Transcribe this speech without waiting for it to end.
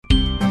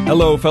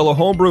Hello, fellow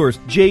homebrewers.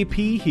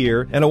 JP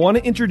here, and I want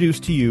to introduce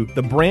to you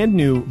the brand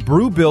new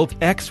Brew-Built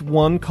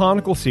X1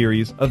 Conical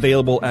Series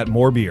available at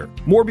More Beer.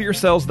 More Beer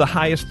sells the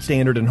highest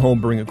standard in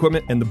homebrewing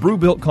equipment, and the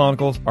Brew-Built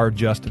Conicals are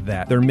just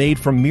that. They're made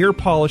from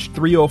mirror-polished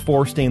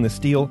 304 stainless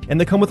steel,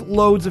 and they come with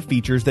loads of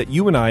features that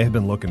you and I have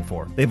been looking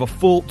for. They have a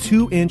full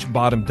 2-inch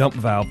bottom dump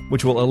valve,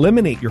 which will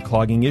eliminate your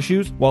clogging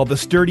issues, while the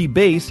sturdy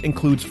base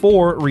includes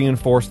 4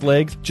 reinforced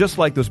legs, just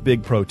like those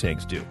big Pro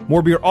tanks do.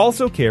 More Beer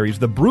also carries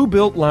the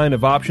Brew-Built line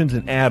of options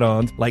and add-ons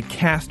like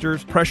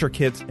casters, pressure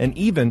kits, and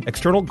even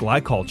external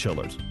glycol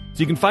chillers. So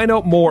you can find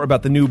out more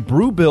about the new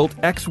Brew-Built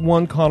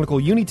X1 Conical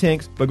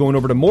Unitanks by going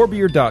over to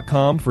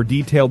morebeer.com for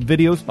detailed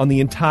videos on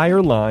the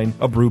entire line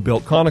of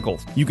Brew-Built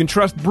Conicals. You can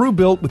trust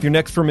Brew-Built with your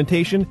next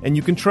fermentation, and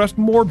you can trust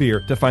More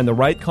Beer to find the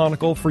right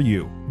conical for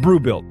you.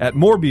 Brew-Built at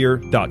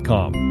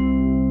morebeer.com.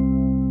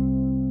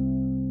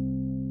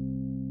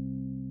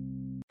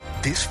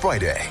 This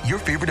Friday, your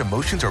favorite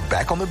emotions are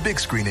back on the big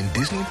screen in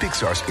Disney and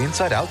Pixar's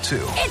Inside Out 2.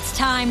 It's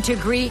time to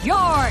greet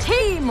your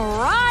Team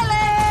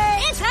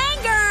Riley. It's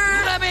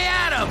anger. Let me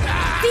at him.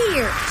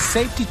 Fear.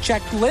 Safety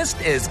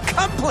checklist is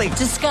complete.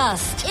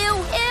 Disgust.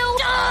 Ew.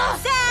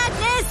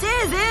 Sadness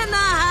is in the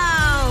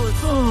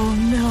house. Oh,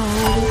 no.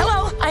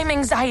 Hello, I'm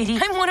anxiety.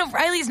 I'm one of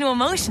Riley's new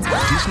emotions.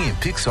 Disney and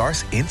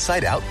Pixar's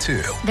Inside Out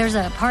 2. There's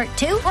a part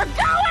 2? We're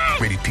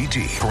going! Rated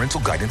PG. Parental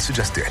guidance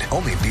suggested.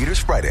 Only in theaters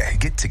Friday.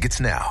 Get tickets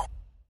now.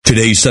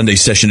 Today's Sunday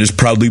session is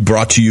proudly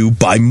brought to you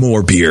by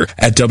More Beer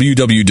at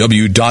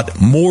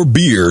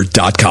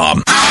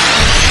www.morebeer.com.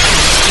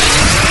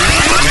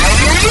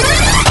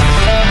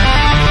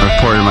 I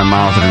poured it in my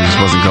mouth and it just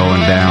wasn't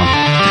going down.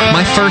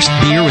 My first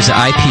beer was an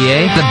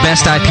IPA, the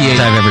best IPA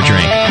I've ever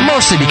drank.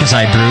 Mostly because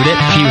I brewed it.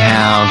 If you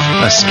have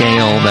a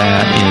scale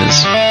that is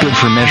good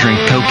for measuring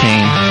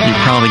cocaine, you're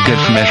probably good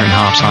for measuring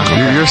hops on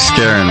cocaine. You're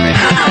scaring me.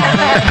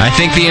 I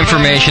think the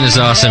information is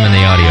awesome and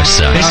the audio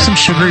sucks. Make some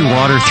sugary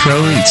water, throw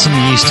some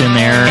yeast in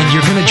there. And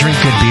you're going to drink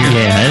good beer.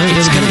 Yeah,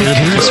 it's going to be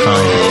good. It's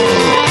fine.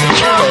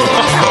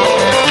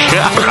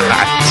 God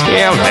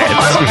damn it,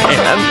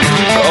 man.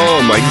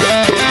 Oh, my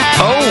God.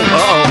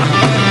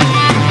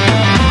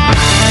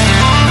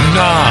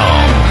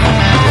 Now,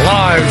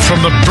 live from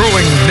the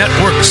Brewing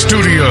Network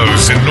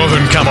studios in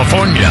Northern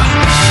California,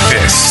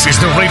 this is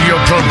the radio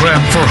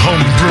program for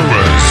home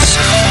brewers,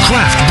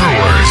 craft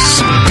brewers,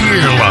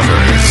 beer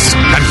lovers,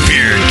 and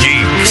beer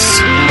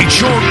geeks. It's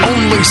your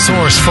only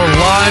source for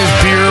live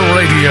beer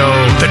radio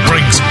that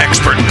brings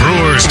expert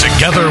brewers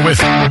together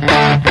with,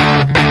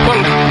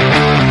 well,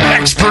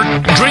 expert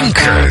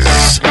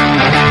drinkers.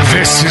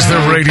 This is the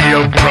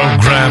radio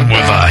program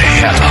with a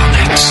head on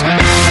it.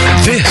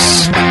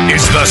 This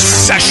is The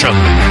Session.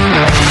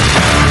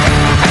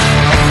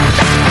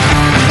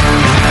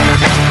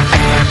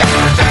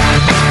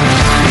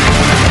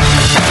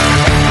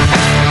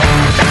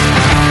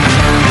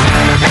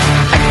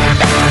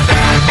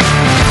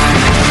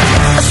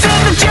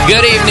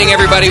 Good evening,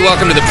 everybody.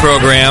 Welcome to the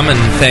program, and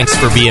thanks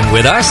for being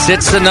with us.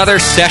 It's another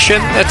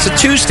session. It's a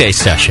Tuesday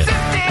session.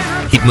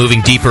 Keep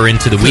moving deeper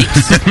into the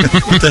weeks.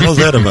 What the hell's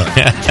that about?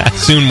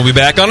 Soon we'll be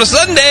back on a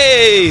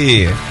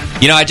Sunday.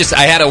 You know,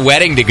 I had a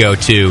wedding to go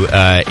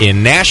to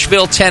in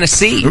Nashville,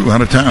 Tennessee. Ooh,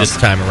 out of town. This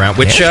time around.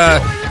 Which,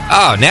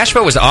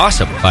 Nashville was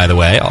awesome, by the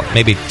way. I'll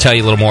maybe tell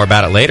you a little more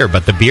about it later,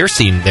 but the beer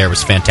scene there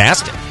was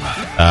fantastic.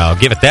 I'll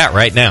give it that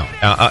right now.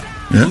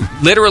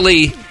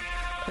 Literally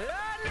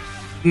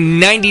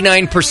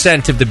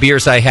 99% of the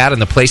beers I had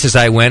and the places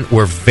I went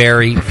were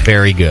very,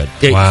 very good.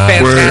 Wow.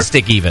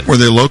 Fantastic, even. Were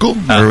they local?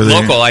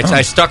 Local.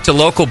 I stuck to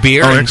local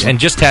beer and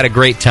just had a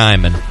great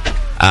time. And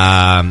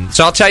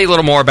so I'll tell you a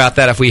little more about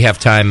that if we have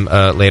time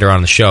later on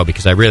in the show,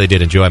 because I really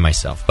did enjoy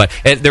myself. But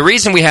the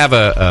reason we have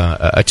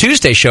a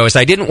Tuesday show is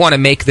I didn't want to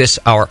make this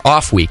our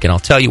off week, and I'll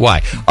tell you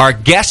why. Our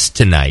guest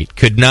tonight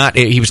could not.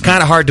 He was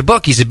kind of hard to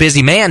book. He's a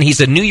busy man.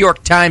 He's a New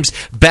York Times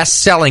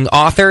best-selling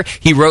author.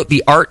 He wrote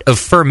The Art of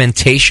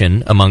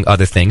Fermentation, among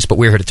other things, but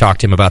we're here to talk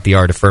to him about the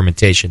art of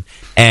fermentation.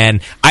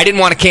 And I didn't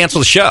want to cancel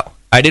the show.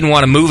 I didn't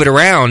want to move it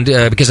around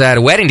because I had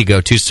a wedding to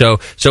go to, so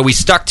we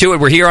stuck to it.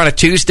 We're here on a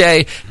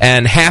Tuesday,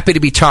 and happy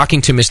to be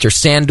talking to Mr.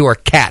 Sandor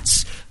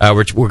Katz.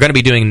 We're going to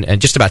be doing in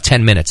just about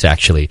 10 minutes,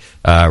 actually,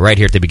 right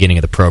here at the beginning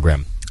of the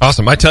program.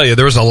 Awesome. I tell you,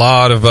 there was a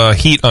lot of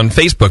heat on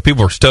Facebook.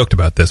 People were stoked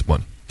about this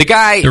one. The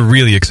guy... They're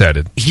really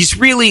excited. He's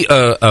really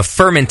a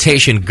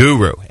fermentation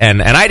guru,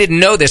 and I didn't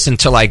know this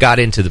until I got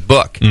into the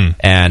book.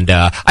 And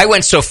I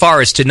went so far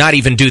as to not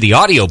even do the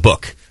audio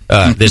book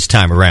this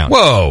time around.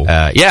 Whoa.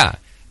 Yeah.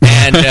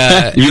 And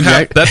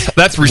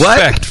that's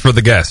respect for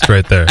the guest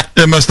right there.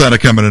 It must not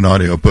have come in an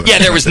audio book. Yeah,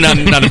 there was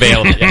none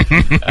available.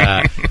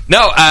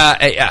 No,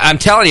 I'm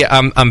telling you,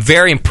 I'm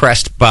very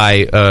impressed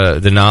by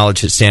the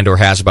knowledge that Sandor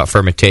has about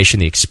fermentation,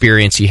 the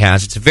experience he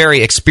has. It's a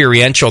very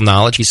experiential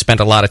knowledge. He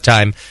spent a lot of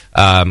time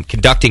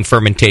conducting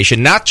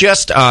fermentation, not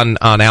just on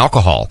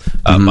alcohol,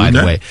 by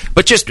the way,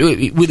 but just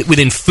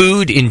within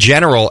food in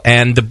general.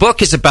 And the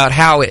book is about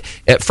how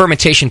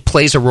fermentation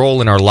plays a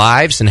role in our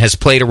lives and has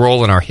played a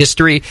role in our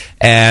history.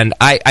 And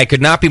I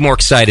could not be more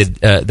excited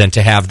than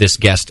to have this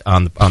guest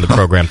on the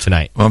program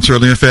tonight. Well, I'm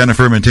certainly a fan of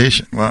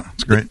fermentation. Wow,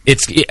 it's great.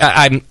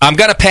 I'm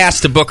going to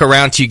pass the book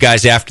around to you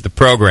guys after the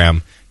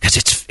program because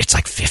it's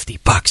like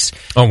 $50.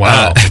 Oh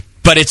wow!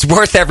 But it's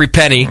worth every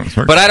penny.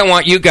 But I don't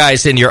want you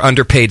guys in your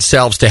underpaid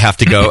selves to have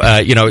to go.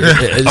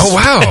 Oh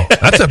wow,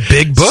 that's a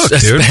big book,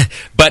 dude.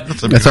 But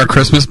that's our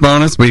Christmas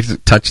bonus. We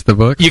touched the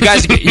book. You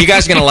guys are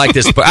going to like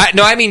this book.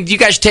 I mean, you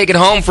guys take it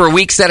home for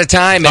weeks at a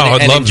time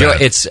and enjoy.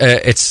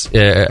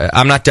 That.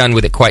 I'm not done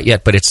with it quite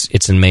yet, but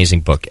it's an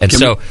amazing book. And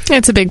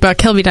it's a big book.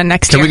 He'll be done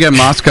next year. Can we get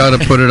Moscow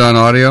to put it on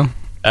audio?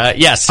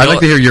 Yes. I'd like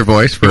to hear your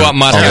voice. You want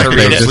Moscow to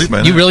read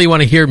it? You really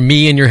want to hear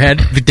me in your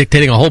head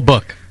dictating a whole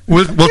book?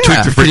 We'll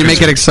tweak the Can you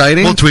make it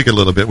exciting? We'll tweak it a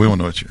little bit. We won't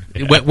know what you...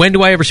 When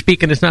do I ever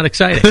speak and it's not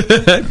exciting?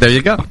 There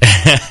you go.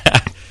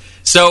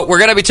 So we're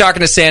going to be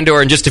talking to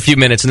Sandor in just a few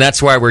minutes, and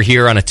that's why we're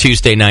here on a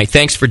Tuesday night.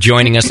 Thanks for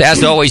joining us.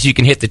 As always, you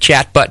can hit the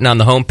chat button on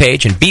the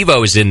homepage, and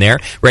Bevo is in there,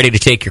 ready to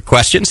take your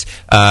questions.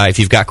 If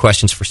you've got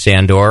questions for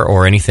Sandor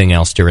or anything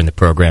else during the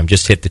program,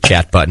 just hit the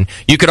chat button.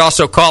 You could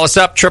also call us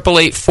up,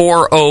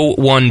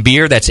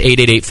 888-401-BEER. That's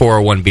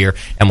 888-401-BEER,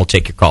 and we'll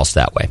take your calls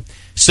that way.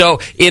 So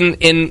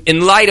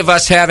in light of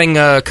us having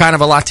kind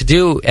of a lot to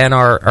do and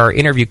our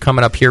interview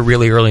coming up here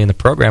really early in the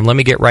program, let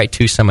me get right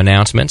to some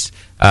announcements.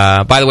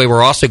 By the way,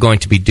 we're also going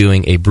to be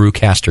doing a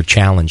Brewcaster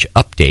Challenge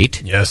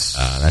update. Yes.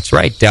 That's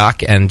right.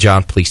 Doc and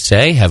John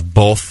Plisse have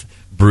both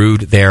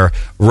brewed their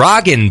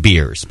Roggen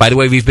beers. By the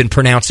way, we've been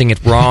pronouncing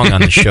it wrong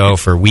on the show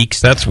for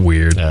weeks. That's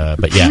weird.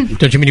 But yeah.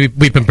 Don't you mean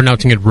we've been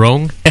pronouncing it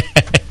wrong?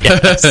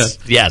 Yes.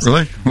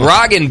 Really?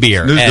 Roggen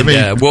beer.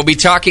 And we'll be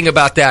talking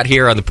about that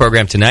here on the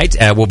program tonight.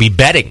 We'll be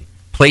betting,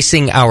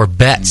 placing our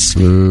bets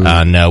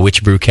on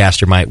which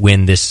brewcaster might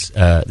win this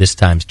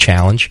time's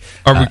challenge.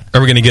 Are we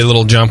going to get a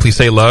little John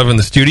Plisse love in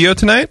the studio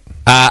tonight?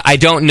 I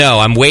don't know.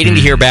 I'm waiting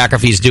to hear back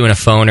if he's doing a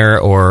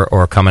phoner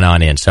or coming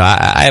on in. So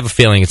I have a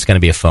feeling it's going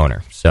to be a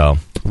phoner. So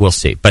we'll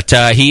see. But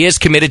he is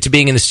committed to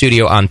being in the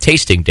studio on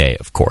tasting day,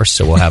 of course.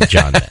 So we'll have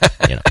John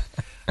there.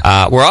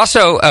 We're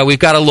also we've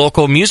got a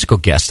local musical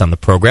guest on the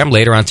program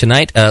later on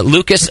tonight.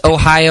 Lucas,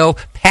 Ohio.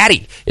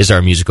 Patty is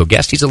our musical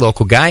guest. He's a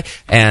local guy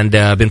and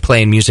been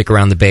playing music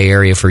around the Bay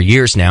Area for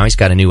years now. He's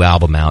got a new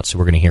album out, so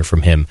we're going to hear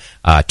from him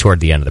toward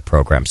the end of the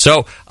program.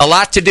 So a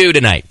lot to do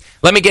tonight.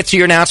 Let me get to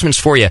your announcements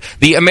for you.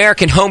 The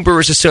American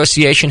Homebrewers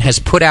Association has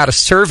put out a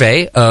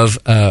survey of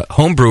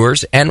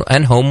homebrewers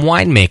and home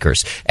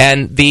winemakers.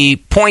 And the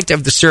point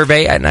of the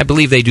survey, and I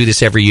believe they do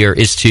this every year,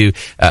 is to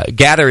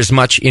gather as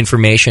much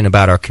information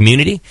about our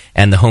community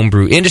and the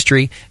homebrew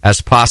industry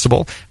as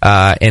possible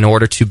in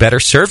order to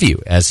better serve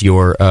you as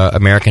your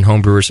American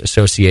Homebrewers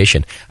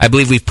Association. I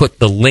believe we've put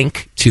the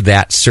link to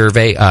that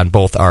survey on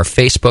both our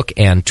Facebook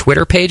and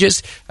Twitter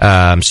pages,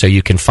 so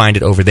you can find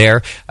it over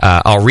there.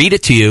 I'll read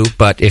it to you,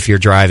 but if you're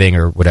driving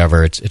or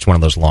whatever, it's one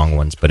of those long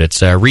ones. But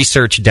it's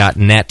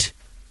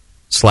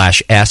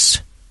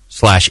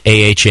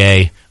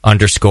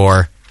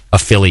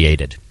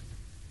research.net/s/AHA_affiliated.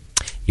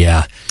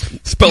 Yeah.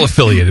 Spell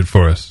affiliated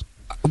for us.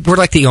 We're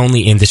like the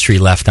only industry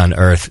left on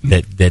Earth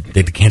that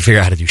can't figure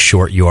out how to do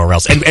short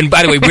URLs. And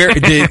by the way,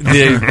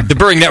 the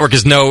Brewing Network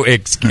is no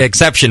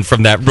exception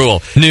from that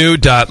rule.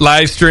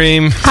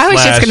 New.livestream. I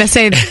was just going to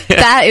say,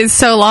 that is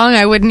so long,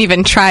 I wouldn't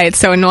even try. It's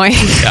so annoying.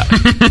 Yeah.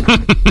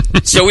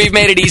 So we've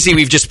made it easy.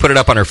 We've just put it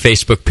up on our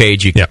Facebook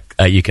page. You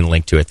can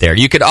link to it there.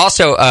 You could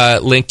also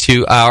link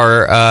to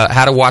our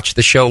how to watch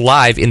the show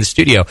live in the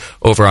studio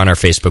over on our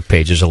Facebook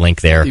page. There's a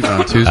link there. Even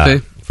on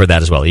Tuesday? For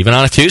that as well. Even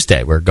on a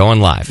Tuesday, we're going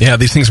live. Yeah,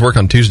 these things work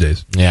on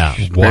Tuesdays. Yeah.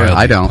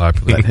 I don't.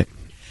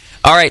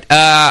 All right,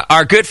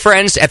 our good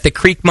friends at the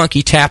Creek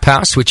Monkey Tap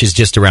House, which is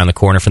just around the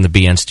corner from the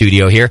BN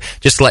studio here,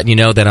 just letting you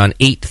know that on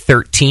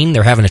 8/13,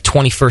 they're having a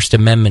 21st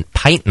Amendment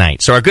Pint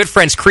Night. So our good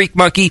friends Creek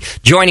Monkey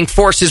joining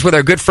forces with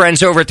our good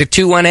friends over at the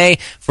 21A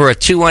for a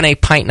 21A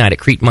Pint Night at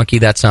Creek Monkey.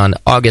 That's on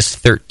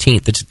August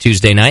 13th. It's a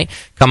Tuesday night.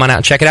 Come on out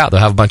and check it out.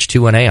 They'll have a bunch of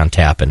 21A on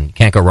tap, and you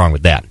can't go wrong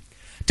with that.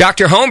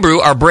 Dr. Homebrew,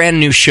 our brand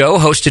new show,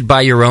 hosted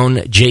by your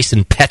own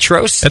Jason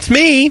Petros. That's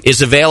me.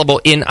 Is available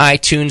in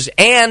iTunes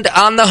and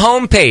on the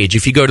homepage.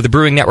 If you go to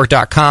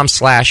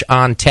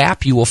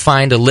thebrewingnetwork.com/on-tap, you will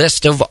find a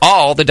list of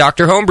all the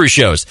Dr. Homebrew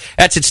shows.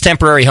 That's its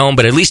temporary home,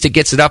 but at least it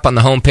gets it up on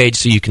the homepage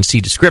so you can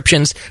see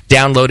descriptions,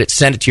 download it,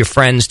 send it to your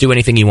friends, do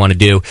anything you want to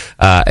do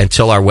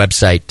until our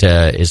website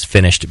is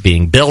finished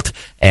being built,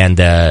 and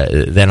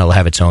then it'll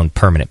have its own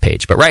permanent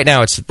page. But right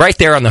now, it's right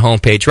there on the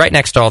homepage, right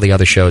next to all the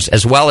other shows,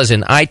 as well as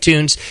in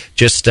iTunes.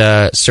 Just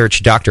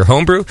search Dr.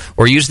 Homebrew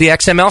or use the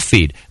XML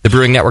feed,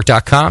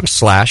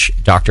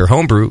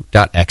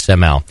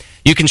 thebrewingnetwork.com/drhomebrew.xml.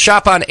 You can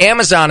shop on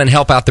Amazon and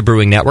help out the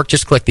Brewing Network.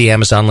 Just click the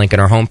Amazon link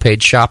on our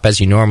homepage. Shop as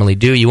you normally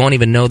do. You won't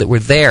even know that we're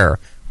there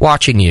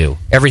watching you,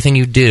 everything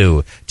you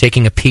do,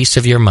 taking a piece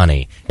of your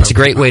money. It's a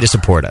great way to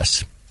support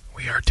us.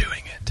 We are doing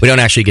it. We don't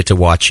actually get to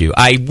watch you.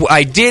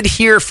 I did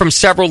hear from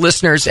several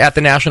listeners at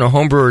the National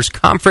Homebrewers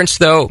Conference,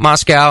 though,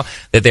 Moscow,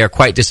 that they are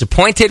quite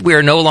disappointed. We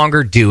are no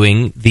longer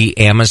doing the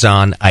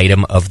Amazon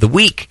item of the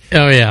week.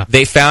 Oh, yeah.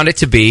 They found it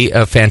to be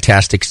a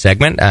fantastic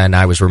segment, and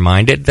I was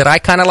reminded that I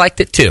kind of liked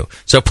it, too.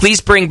 So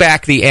please bring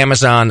back the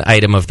Amazon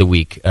item of the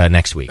week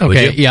next week, would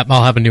Okay, you? yeah,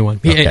 I'll have a new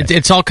one. Okay.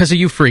 It's all because of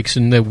you freaks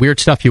and the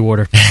weird stuff you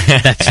order.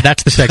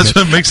 That's the segment. That's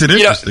what makes it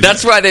interesting.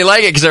 That's why they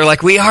like it, because they're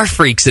like, we are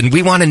freaks, and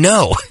we want to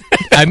know.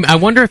 I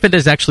wonder if it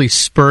has actually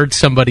spurred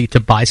somebody to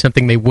buy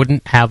something they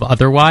wouldn't have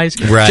otherwise,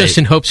 Right. just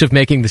in hopes of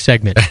making the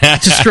segment.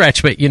 It's a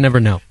stretch, but you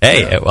never know.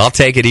 Hey, well, I'll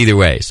take it either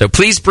way. So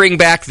please bring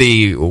back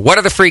the What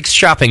Are the Freaks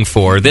Shopping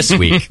For this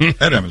week.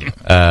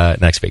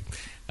 Next week.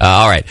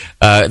 All right.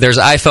 There's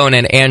iPhone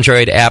and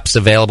Android apps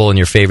available in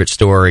your favorite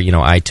store,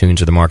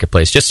 iTunes or the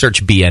Marketplace. Just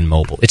search BN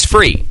Mobile. It's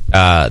free.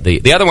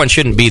 The other one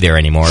shouldn't be there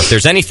anymore. If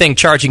there's anything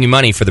charging you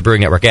money for the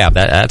Brewing Network app,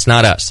 that's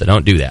not us, so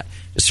don't do that.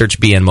 Just search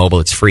BN Mobile.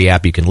 It's a free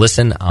app. You can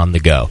listen on the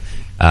go.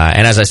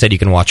 And as I said, you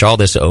can watch all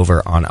this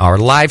over on our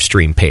live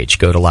stream page.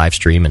 Go to live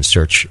stream and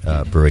search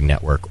Brewing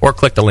Network, or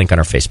click the link on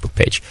our Facebook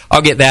page.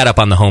 I'll get that up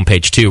on the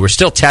homepage too. We're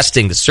still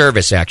testing the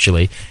service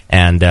actually,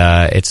 and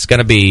it's going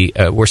to be.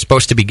 We're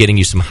supposed to be getting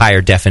you some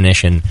higher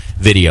definition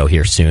video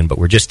here soon, but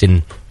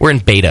we're in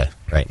beta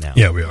right now.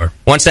 Yeah, we are.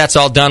 Once that's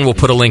all done, we'll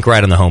put a link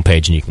right on the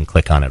homepage, and you can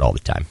click on it all the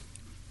time.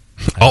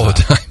 All the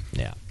time.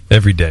 Yeah.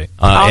 Every day.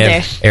 All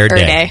day. Air Every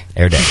day.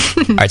 Air day.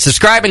 All right,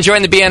 subscribe and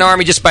join the BN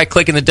Army just by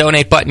clicking the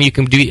donate button. You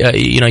can do,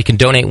 you can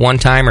donate one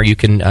time, or you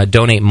can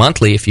donate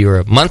monthly. If you're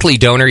a monthly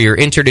donor, you're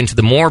entered into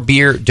the More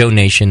Beer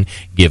donation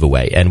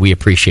giveaway, and we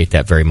appreciate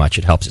that very much.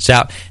 It helps us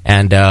out,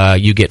 and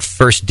you get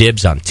first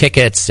dibs on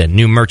tickets and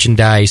new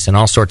merchandise and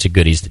all sorts of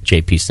goodies that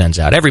JP sends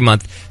out every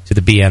month to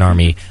the BN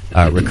Army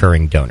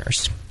recurring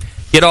donors.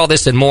 Get all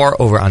this and more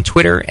over on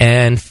Twitter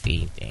and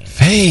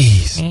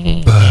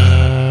Facebook.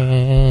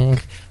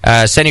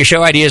 Send your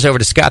show ideas over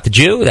to Scott the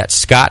Jew. That's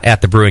Scott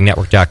at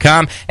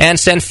thebrewingnetwork.com. And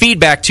send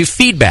feedback to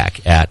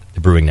feedback at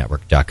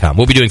thebrewingnetwork.com.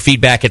 We'll be doing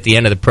feedback at the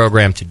end of the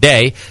program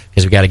today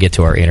because we've got to get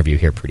to our interview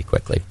here pretty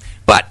quickly.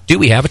 But do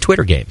we have a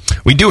Twitter game?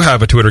 We do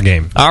have a Twitter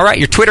game. All right,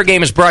 your Twitter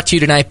game is brought to you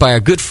tonight by our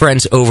good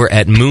friends over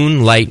at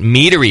Moonlight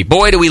Meadery.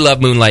 Boy, do we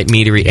love Moonlight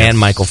Meadery and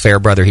Michael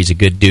Fairbrother. He's a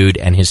good dude,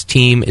 and his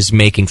team is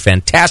making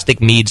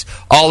fantastic meads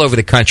all over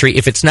the country.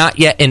 If it's not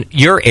yet in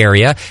your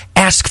area,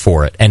 ask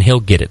for it, and he'll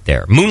get it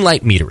there.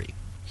 Moonlight Meadery.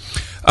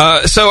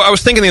 So I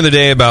was thinking the other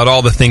day about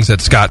all the things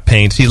that Scott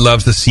paints. He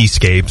loves the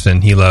seascapes,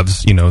 and he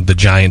loves, the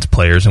Giants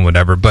players and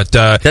whatever. But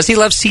does he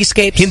love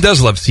seascapes? He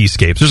does love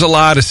seascapes. There's a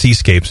lot of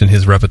seascapes in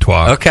his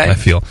repertoire. Okay, I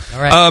feel.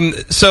 All right.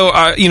 So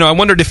I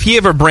wondered if he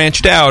ever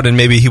branched out, and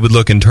maybe he would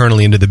look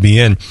internally into the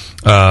BN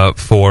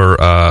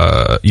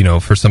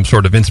for some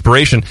sort of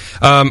inspiration.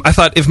 I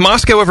thought if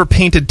Moscow ever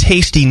painted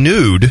Tasty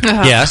nude,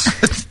 yes,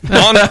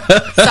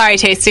 Sorry,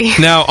 Tasty.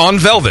 Now on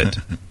velvet.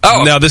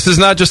 Oh, now this is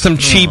not just some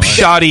cheap,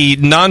 shoddy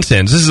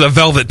nonsense. This is a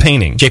velvet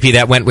painting. JP,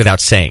 that went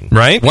without saying,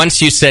 right?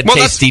 Once you said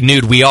Tasty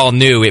nude, we all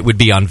knew it would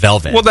be on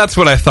velvet. Well, that's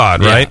what I thought,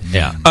 right?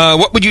 Yeah.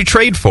 What would you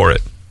trade for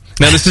it?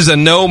 Now, this is a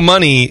no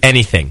money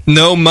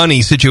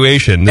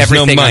situation. There's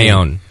everything no money. I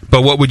own.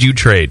 But what would you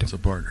trade? It's a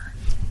barter.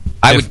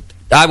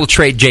 I will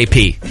trade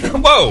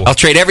JP. Whoa! I'll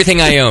trade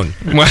everything I own.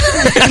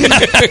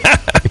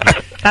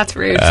 That's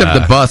rude. Except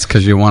the bus,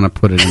 because you want to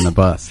put it in the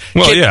bus.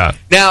 Well, yeah.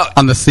 Now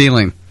on the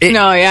ceiling.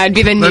 No, yeah, it'd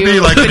be the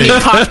new, like the new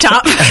pop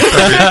top.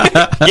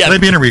 Can I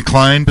be in a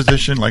recline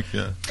position? Like,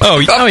 of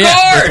with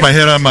my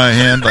head on my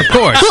hand. Like, of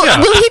course.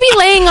 Will he be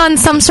laying on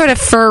some sort of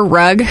fur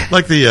rug?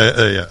 Like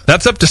the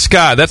That's up to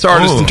Scott. That's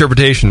artist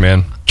interpretation,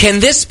 man. Can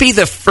this be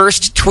the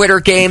first Twitter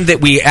game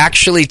that we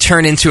actually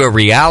turn into a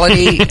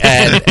reality?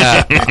 And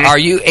are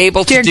you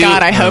able to Dear do...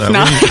 God, I hope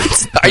not.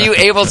 Are you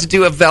able to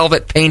do a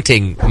velvet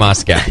painting,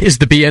 Moscow? Is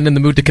the BN in the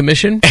mood to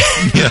commission?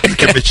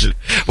 commission.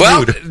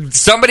 Well,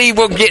 somebody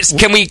will get...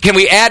 Can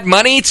we add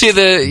money to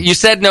the... You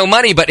said no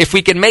money, but if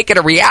we can make it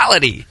a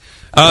reality...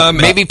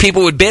 maybe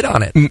people would bid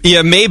on it.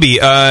 Yeah, maybe.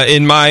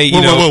 In my,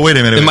 wait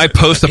a minute. In my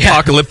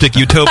post-apocalyptic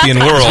utopian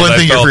world, There's one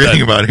thing you're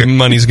forgetting about here.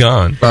 Money's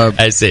gone.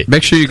 I see.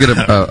 Make sure you get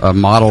a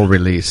model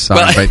release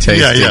signed by Tasty.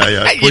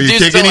 Yeah. Will you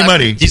take any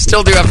money? You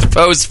still do have to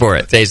pose for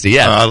it, Tasty.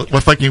 Yeah. What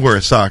if I can wear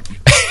a sock?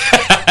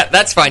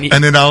 That's fine.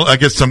 And then I'll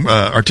get some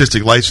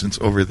artistic license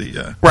over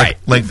the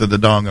length of the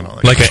dong and all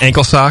that. Like an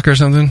ankle sock or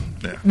something.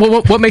 Yeah.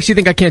 Well, what makes you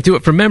think I can't do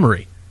it from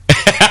memory?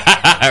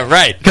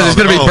 Right. Because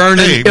it's going to be burned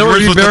in. We're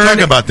supposed to talk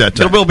about that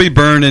time. It will be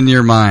burned in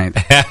your mind.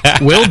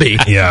 Will be.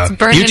 Yeah. It's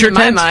burned into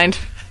my mind.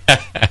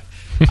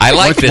 I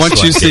like this once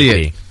one, you see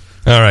JP. it.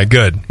 All right,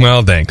 good.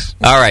 Well, thanks.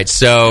 All right,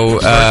 so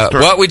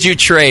what would you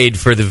trade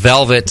for the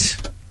velvet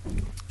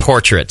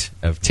portrait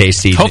of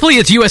Tasty? Hopefully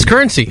it's U.S.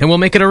 currency, and we'll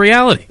make it a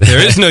reality.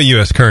 There is no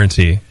U.S.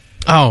 currency.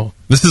 Oh.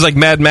 This is like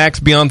Mad Max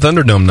Beyond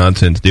Thunderdome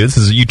nonsense, dude. This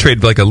is you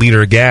trade like a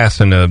liter of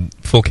gas and a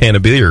full can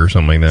of beer or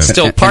something like that.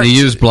 Still, And he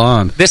used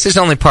blonde. This is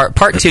only part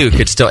 2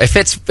 could still, if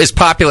it's as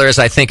popular as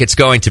I think it's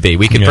going to be,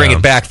 we can bring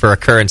it back for a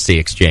currency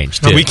exchange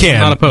too. We can.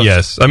 Not opposed.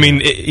 Yes. I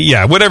mean,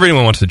 whatever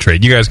anyone wants to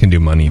trade. You guys can do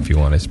money if you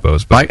want, I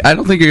suppose. But I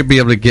don't think you're going to be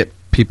able to get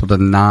people to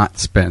not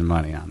spend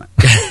money on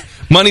it.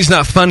 Money's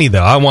not funny,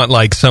 though. I want,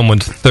 like,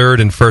 someone's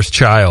third and first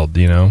child,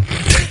 you know?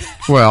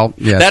 Well,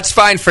 yeah. That's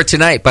fine for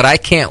tonight, but I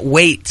can't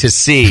wait to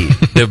see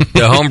the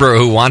homebrewer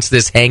who wants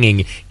this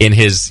hanging in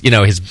his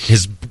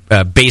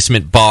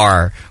basement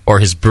bar or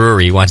his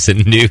brewery, wants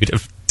it nude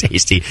of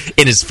Tasty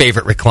in his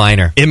favorite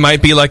recliner. It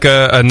might be like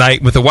a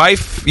night with a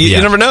wife. You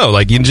never know.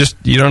 Like, you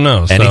don't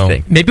know.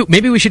 Anything. So.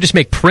 Maybe we should just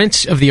make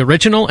prints of the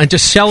original and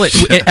just sell it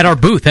at our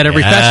booth at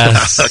every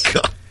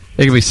festival.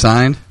 It can be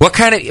signed. What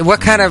kind of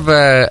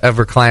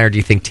recliner do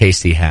you think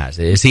Tasty has?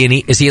 Is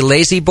he a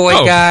lazy boy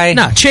guy?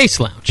 No, Chase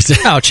Lounge.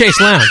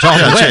 Chase Lounge all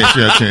the way.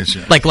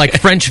 Chase.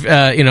 Like French,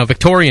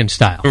 Victorian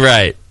style.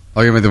 Right.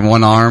 Oh, you mean the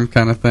one arm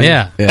kind of thing?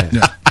 Yeah.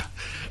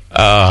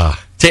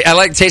 I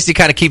like Tasty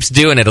kind of keeps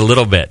doing it a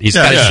little bit. He's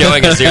kind of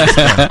showing us,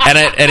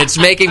 and it's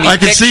making me. I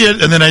can see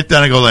it, and then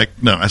I go like,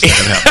 no, that's not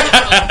going to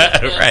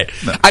happen. Right.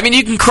 No. I mean,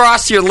 you can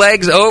cross your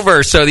legs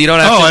over so that you don't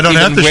have to. I don't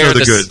have to wear show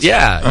the goods.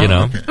 Yeah, you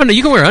know. Okay. Oh no,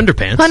 you can wear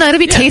underpants. Well, no, it'll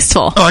be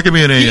tasteful. Oh, I can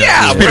be in a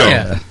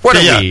What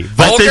are we?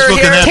 Vulgar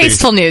here?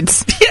 Tasteful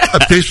nudes. A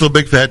tasteful,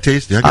 big, fat,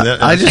 tasty.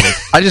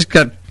 I just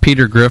got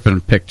Peter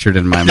Griffin pictured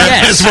in my mind.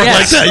 It's more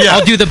like that. Yeah,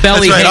 I'll do the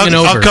belly hanging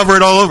over. I'll cover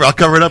it all over. I'll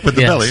cover it up with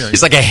the belly. Yeah.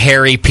 He's like a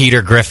hairy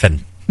Peter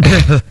Griffin.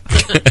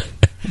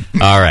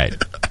 All right,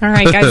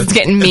 guys, it's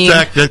getting mean.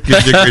 That's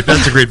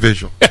a great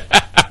visual.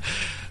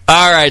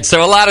 All right,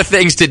 so a lot of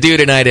things to do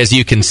tonight, as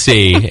you can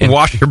see. And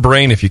wash your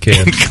brain if you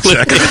can.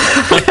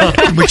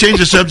 Can we change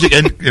the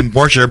subject and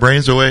wash our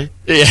brains away?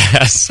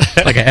 Yes.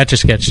 Like an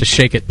Etch-a-Sketch, just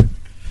shake it.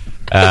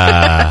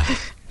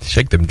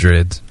 Shake them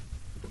dreads.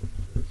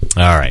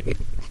 All right.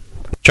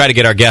 Try to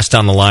get our guest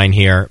on the line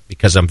here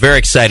because I'm very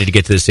excited to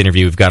get to this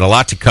interview. We've got a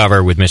lot to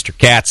cover with Mr.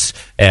 Katz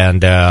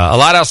and a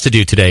lot else to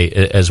do today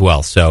as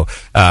well. So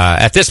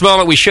at this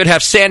moment, we should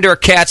have Sandor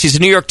Katz. He's a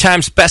New York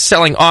Times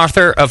bestselling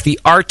author of The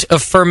Art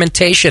of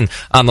Fermentation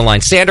on the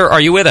line. Sandor, are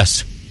you with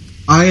us?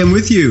 I am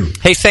with you.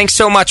 Hey, thanks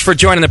so much for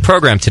joining the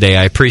program today.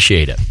 I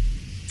appreciate it.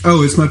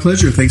 Oh, it's my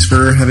pleasure. Thanks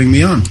for having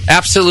me on.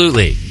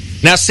 Absolutely.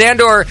 Now,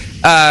 Sandor,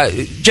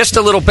 just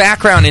a little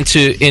background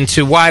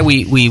into why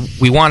we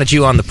wanted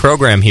you on the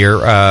program here.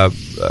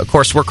 Of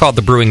course, we're called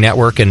the Brewing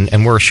Network,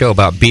 and we're a show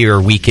about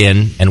beer week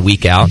in and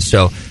week out.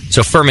 So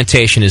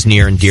fermentation is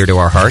near and dear to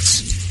our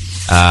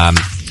hearts.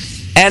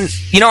 And,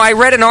 I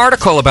read an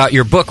article about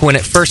your book when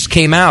it first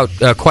came out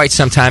quite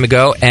some time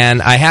ago,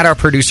 and I had our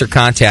producer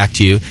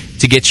contact you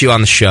to get you on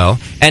the show.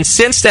 And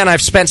since then,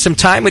 I've spent some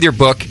time with your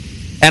book,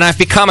 and I've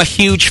become a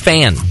huge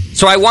fan.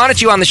 So I wanted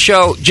you on the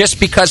show just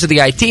because of the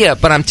idea,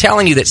 but I'm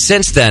telling you that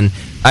since then,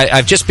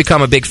 I've just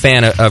become a big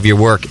fan of your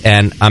work,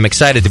 and I'm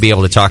excited to be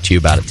able to talk to you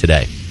about it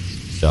today.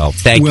 So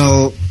thank you.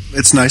 Well,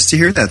 it's nice to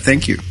hear that.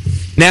 Thank you.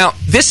 Now,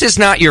 this is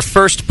not your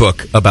first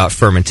book about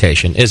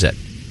fermentation, is it?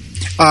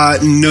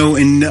 No.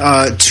 In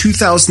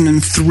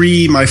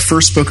 2003, my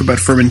first book about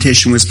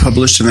fermentation was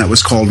published, and that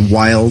was called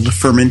Wild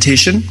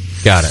Fermentation.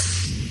 Got it.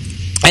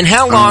 And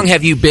how long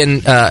have you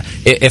been,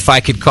 if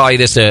I could call you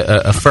this,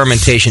 a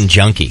fermentation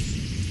junkie?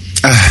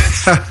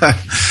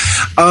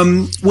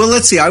 Well,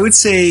 let's see. I would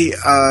say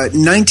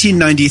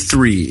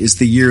 1993 is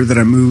the year that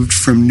I moved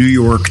from New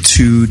York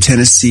to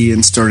Tennessee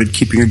and started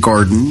keeping a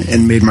garden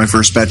and made my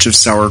first batch of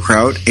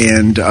sauerkraut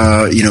and,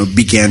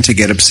 began to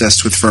get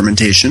obsessed with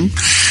fermentation.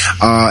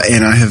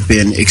 And I have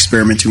been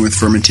experimenting with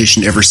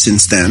fermentation ever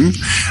since then.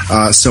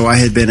 So I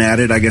had been at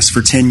it, I guess,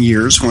 for 10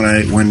 years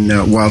when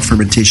Wild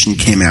Fermentation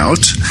came out.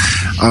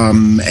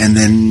 And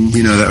then,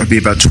 that would be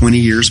about 20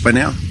 years by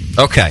now.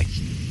 Okay.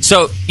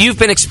 So you've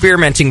been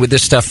experimenting with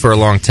this stuff for a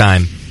long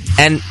time,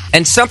 and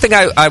something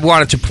I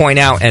wanted to point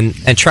out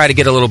and try to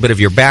get a little bit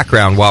of your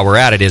background while we're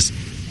at it is,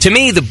 to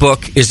me, the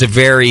book is a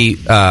very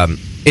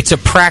it's a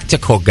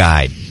practical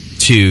guide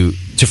to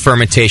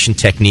fermentation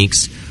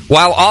techniques,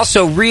 while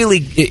also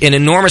really an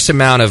enormous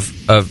amount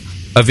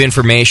of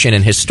information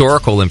and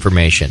historical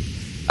information.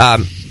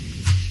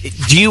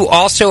 Do you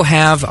also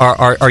have?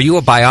 Are you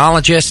a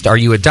biologist? Are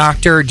you a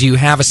doctor? Do you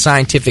have a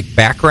scientific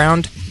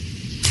background?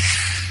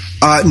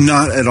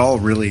 Not at all,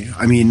 really.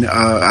 I mean,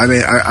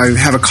 I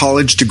have a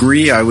college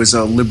degree. I was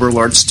a liberal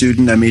arts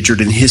student. I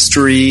majored in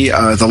history.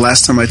 The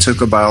last time I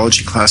took a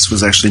biology class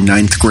was actually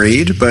 9th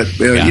grade. But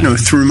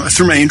through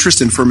my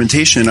interest in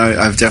fermentation,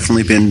 I've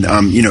definitely been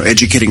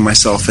educating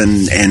myself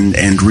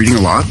and reading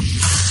a lot.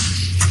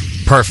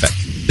 Perfect.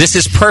 This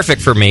is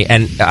perfect for me,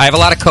 and I have a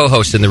lot of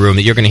co-hosts in the room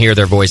that you're going to hear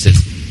their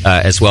voices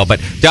as well.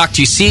 But Doc,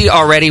 do you see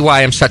already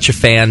why I'm such a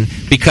fan?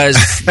 Because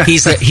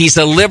he's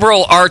a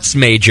liberal arts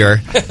major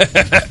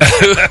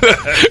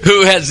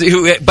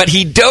but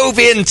he dove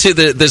into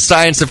the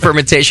science of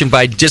fermentation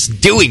by just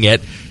doing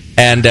it,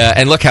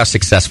 And look how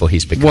successful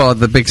he's become. Well,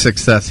 the big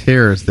success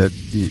here is that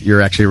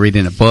you're actually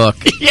reading a book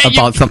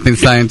about something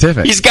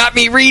scientific. He's got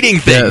me reading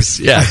things.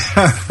 Yes.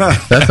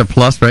 That's a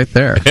plus right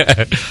there.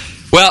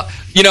 Well,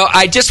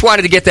 I just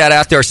wanted to get that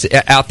out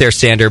there,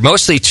 Sandor,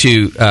 mostly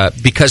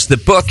because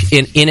the book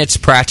in its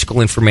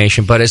practical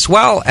information, but as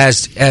well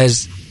as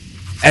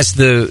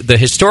the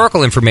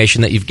historical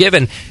information that you've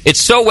given, it's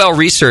so well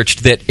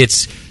researched that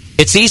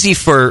it's easy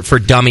for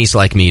dummies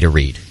like me to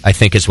read, I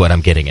think is what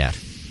I'm getting at.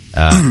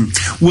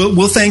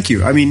 Well, thank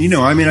you. I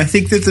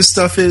think that this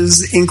stuff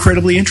is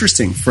incredibly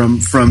interesting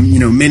from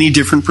many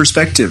different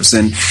perspectives.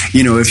 And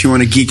if you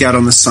want to geek out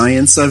on the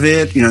science of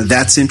it,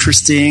 that's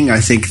interesting.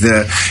 I think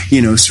the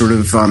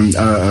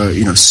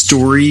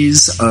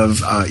stories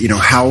of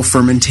how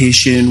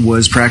fermentation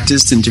was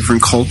practiced in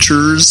different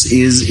cultures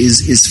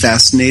is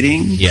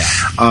fascinating. Yeah.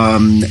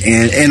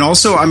 And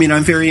also,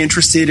 I'm very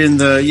interested in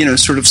the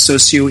sort of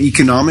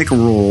socioeconomic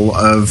role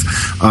of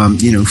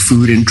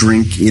food and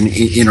drink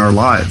in our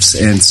lives.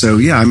 And so,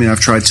 I've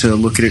tried to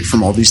look at it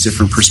from all these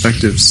different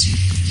perspectives.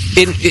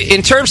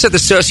 In terms of the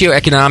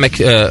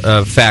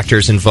socioeconomic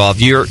factors involved,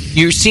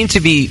 you seem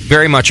to be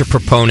very much a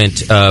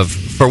proponent of,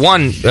 for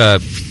one,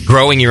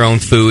 growing your own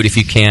food if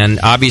you can,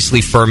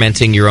 obviously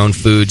fermenting your own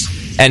foods,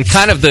 and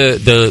kind of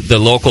the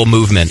local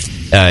movement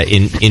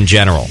in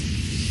general.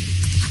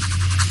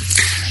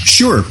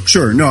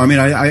 Sure. No,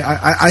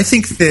 I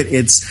think that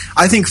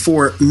I think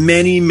for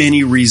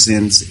many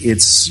reasons,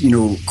 it's,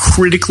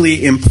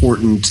 critically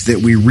important that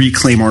we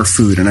reclaim our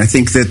food. And I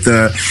think that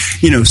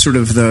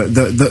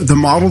the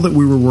model that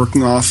we were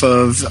working off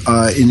of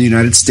in the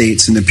United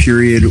States in the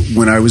period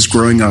when I was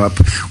growing up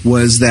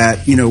was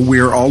that,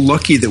 we're all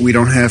lucky that we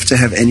don't have to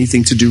have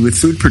anything to do with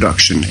food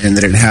production, and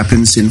that it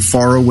happens in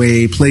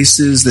faraway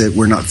places that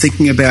we're not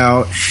thinking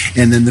about.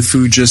 And then the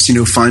food just,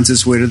 finds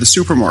its way to the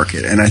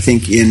supermarket. And I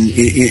think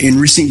in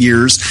recent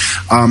years,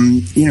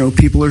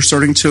 people are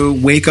starting to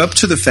wake up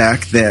to the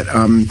fact that,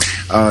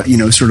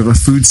 sort of a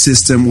food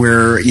system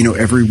where,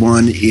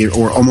 everyone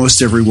or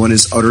almost everyone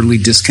is utterly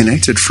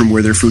disconnected from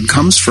where their food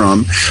comes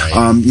from.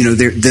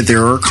 That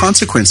there are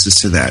consequences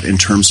to that in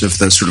terms of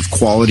the sort of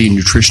quality and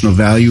nutritional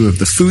value of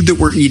the food that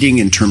we're eating,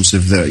 in terms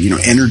of the,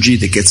 energy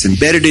that gets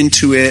embedded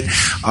into it,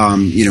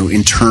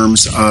 in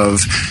terms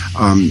of,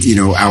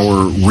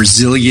 our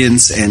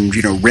resilience and,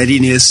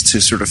 readiness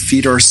to sort of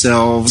feed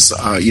ourselves,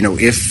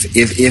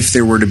 if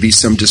there were to be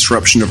some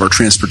disruption of our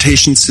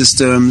transportation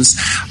systems,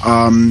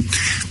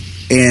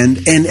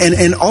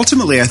 and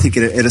ultimately, I think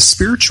at a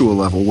spiritual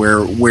level,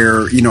 where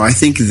I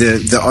think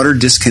the utter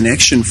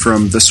disconnection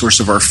from the source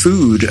of our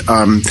food,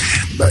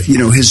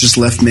 has just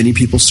left many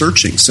people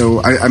searching.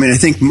 So I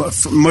think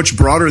much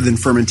broader than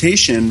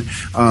fermentation,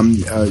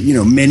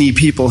 many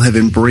people have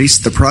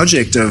embraced the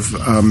project of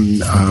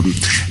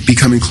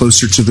becoming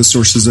closer to the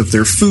sources of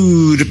their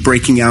food,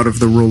 breaking out of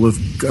the role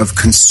of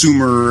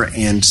consumer,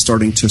 and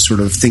starting to sort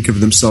of think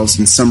of themselves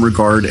in some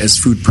regard as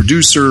food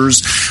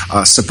producers,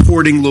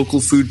 supporting local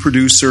food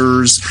producers.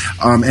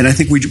 And I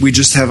think we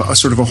just have a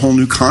sort of a whole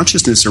new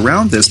consciousness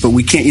around this. But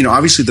we can't,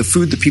 obviously the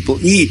food that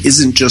people eat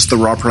isn't just the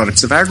raw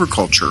products of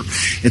agriculture.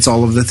 It's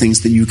all of the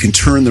things that you can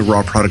turn the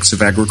raw products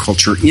of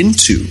agriculture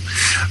into.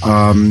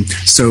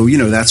 So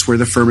that's where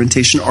the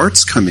fermentation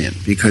arts come in,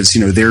 because,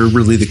 they're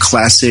really the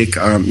classic,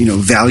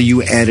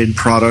 value-added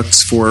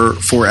products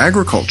for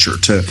agriculture,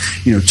 to,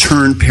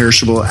 turn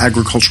perishable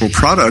agricultural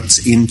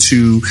products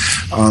into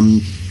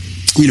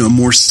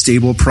more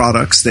stable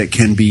products that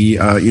can be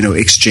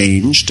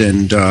exchanged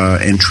and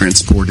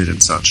transported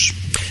and such.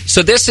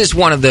 So this is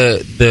one of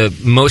the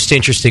most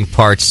interesting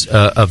parts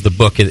of the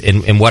book,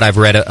 and what I've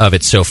read of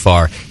it so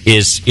far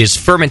is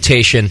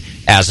fermentation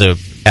as a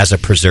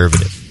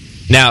preservative.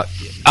 Now,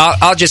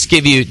 I'll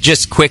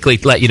just quickly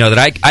let you know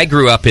that I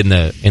grew up in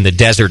the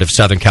desert of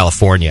Southern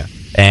California,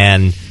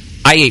 and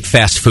I ate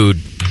fast food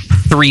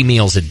 3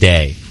 meals a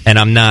day. And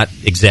I'm not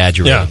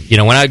exaggerating.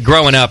 Yeah. When I was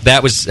growing up,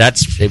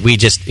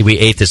 we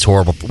ate this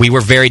horrible. We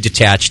were very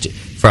detached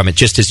from it,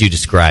 just as you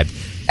described.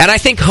 And I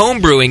think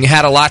homebrewing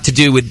had a lot to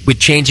do with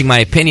changing my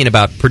opinion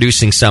about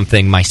producing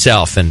something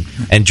myself and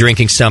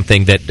drinking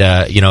something that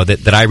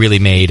that I really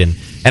made, and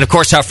of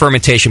course how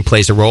fermentation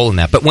plays a role in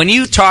that. But when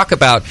you talk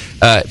about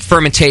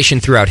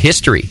fermentation throughout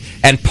history,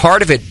 and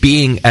part of it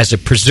being as a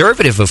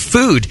preservative of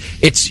food,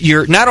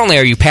 you're not only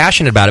are you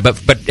passionate about it,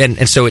 but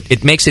so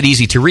it makes it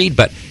easy to read,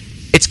 but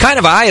it's kind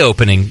of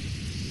eye-opening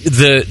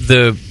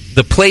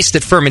the place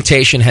that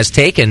fermentation has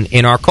taken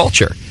in our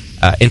culture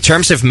in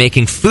terms of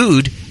making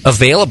food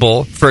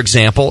available, for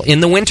example,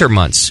 in the winter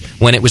months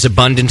when it was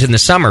abundant in the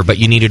summer, but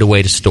you needed a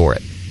way to store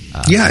it.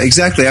 Yeah,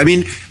 exactly.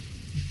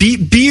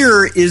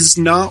 Beer is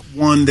not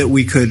one that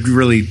we could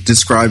really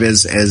describe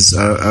as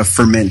a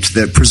ferment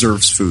that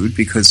preserves food,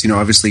 because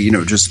obviously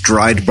just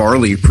dried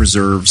barley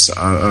preserves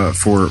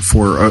for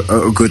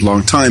a good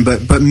long time.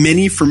 But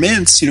many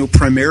ferments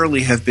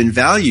primarily have been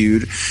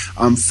valued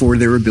for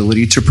their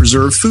ability to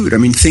preserve food. I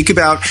mean, think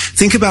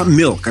about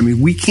milk. I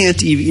mean, we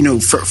can't even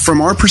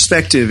from our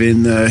perspective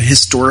in the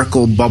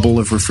historical bubble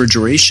of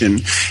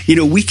refrigeration,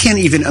 we can't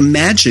even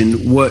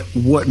imagine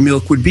what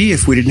milk would be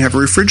if we didn't have a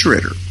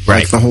refrigerator.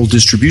 Right. Like the whole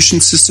distribution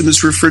system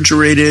is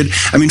refrigerated.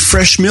 I mean,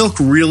 fresh milk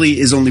really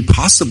is only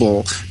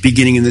possible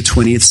beginning in the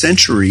 20th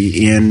century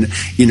in,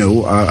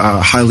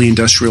 highly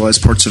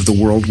industrialized parts of the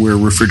world where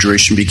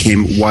refrigeration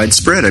became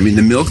widespread. I mean,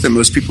 the milk that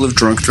most people have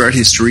drunk throughout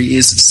history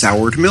is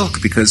soured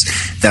milk, because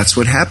that's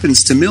what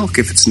happens to milk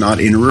if it's not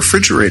in a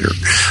refrigerator.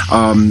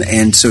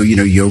 And so,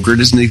 yogurt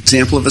is an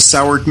example of a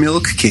soured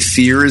milk.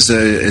 Kefir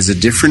is a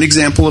different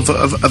example of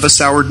a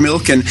soured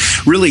milk. And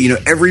really,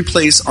 every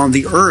place on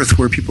the earth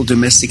where people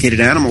domesticated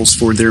animals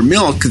for their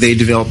milk, they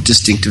develop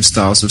distinctive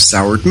styles of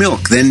soured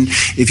milk. Then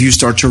if you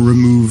start to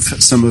remove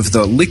some of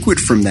the liquid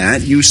from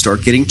that, you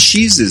start getting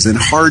cheeses and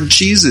hard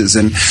cheeses.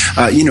 And,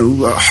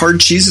 hard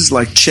cheeses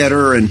like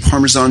cheddar and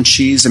Parmesan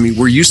cheese, I mean,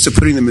 we're used to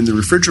putting them in the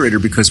refrigerator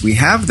because we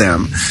have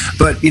them.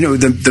 But,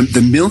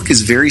 the milk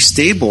is very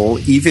stable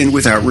even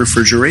without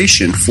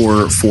refrigeration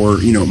for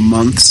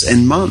months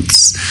and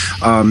months.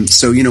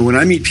 So, when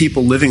I meet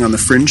people living on the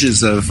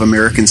fringes of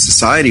American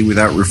society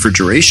without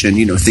refrigeration,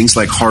 things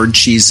like hard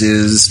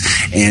cheeses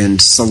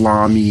and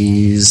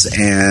salamis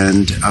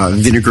and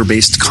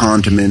vinegar-based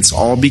condiments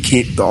all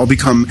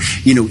become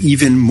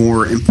even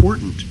more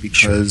important,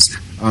 because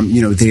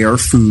they are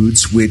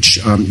foods which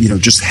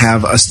just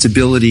have a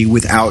stability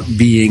without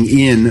being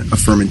in a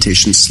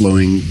fermentation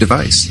slowing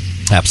device.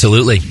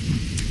 Absolutely.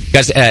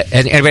 Guys,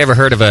 anybody ever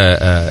heard of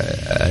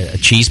a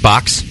cheese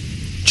box?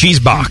 Cheese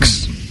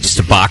box. Just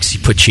a box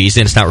you put cheese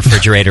in. It's not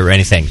refrigerator or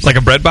anything. It's like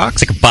a bread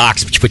box? It's like a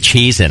box, but you put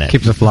cheese in it.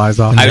 Keeps the flies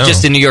off. I was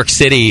just in New York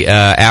City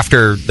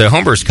after the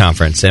Homebrewers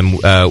Conference, and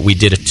we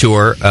did a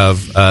tour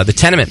of the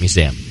Tenement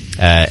Museum.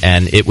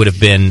 And it would have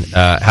been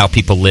how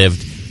people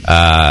lived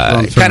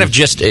kind of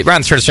just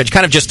around the turn of the century,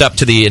 kind of just up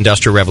to the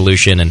Industrial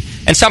Revolution. And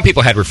some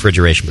people had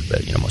refrigeration,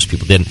 but most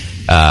people didn't.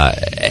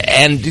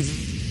 And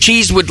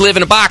cheese would live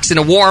in a box, in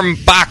a warm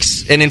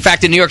box. And in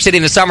fact, in New York City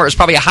in the summer, it was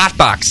probably a hot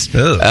box.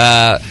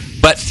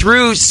 But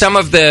through some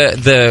of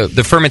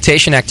the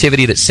fermentation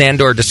activity that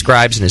Sandor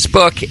describes in his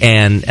book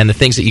and the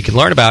things that you can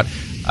learn about,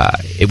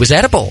 it was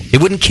edible.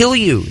 It wouldn't kill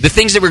you. The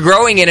things that were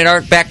growing in it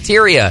aren't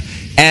bacteria.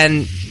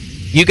 And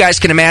you guys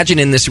can imagine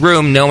in this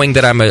room, knowing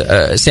that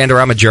Sandor,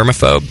 I'm a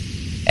germaphobe,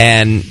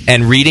 and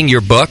reading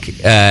your book,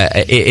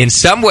 in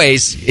some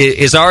ways,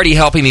 is already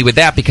helping me with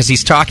that, because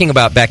he's talking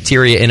about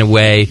bacteria in a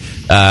way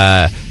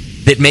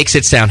that makes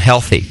it sound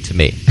healthy to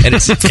me. And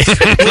it's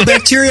well,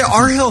 bacteria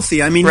are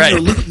healthy. I mean, right.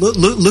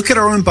 Look at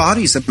our own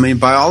bodies. I mean,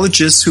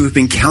 biologists who have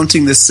been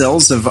counting the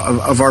cells of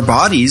our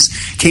bodies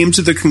came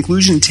to the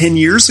conclusion 10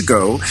 years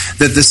ago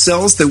that the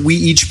cells that we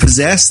each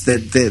possess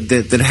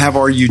that have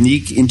our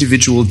unique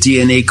individual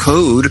DNA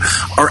code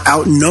are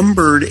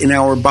outnumbered in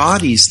our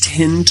bodies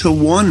 10 to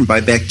 1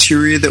 by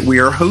bacteria that we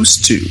are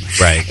host to.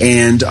 Right.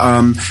 And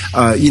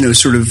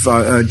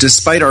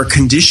despite our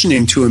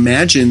conditioning to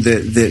imagine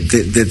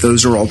that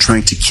those are all trying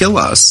to kill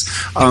us,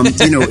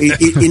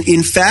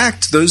 in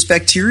fact, those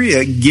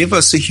bacteria give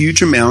us a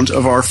huge amount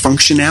of our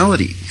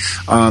functionality.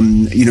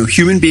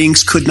 Human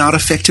beings could not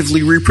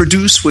effectively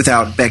reproduce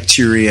without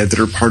bacteria that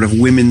are part of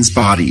women's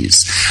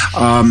bodies.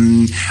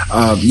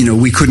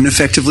 We couldn't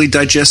effectively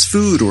digest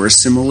food or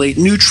assimilate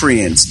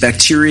nutrients.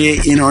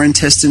 Bacteria in our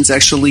intestines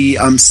actually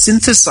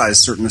synthesize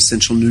certain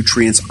essential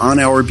nutrients on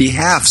our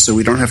behalf, so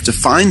we don't have to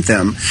find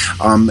them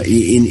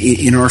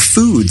in our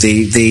food.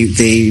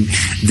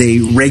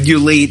 They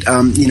regulate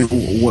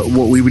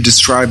what we would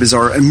describe as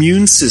our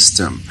immune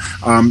system.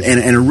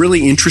 And a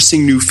really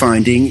interesting new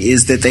finding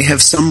is that they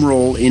have some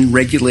role in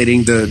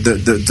regulating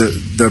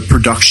the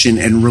production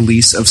and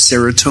release of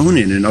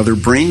serotonin and other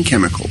brain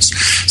chemicals.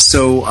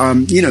 So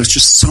it's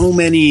just so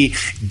many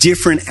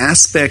different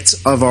aspects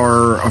of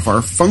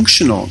our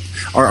functioning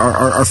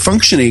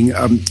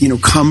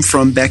come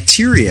from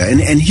bacteria.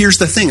 And here's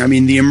the thing. I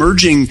mean, the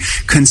emerging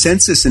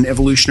consensus in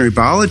evolutionary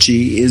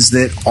biology is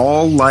that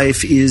all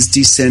life is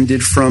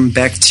descended from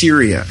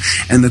bacteria.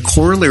 And the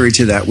corollary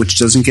to that, which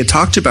doesn't get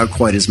talked about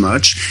quite as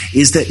much,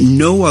 is that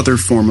no other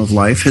form of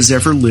life has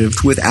ever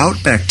lived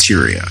without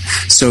bacteria.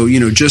 So,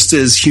 just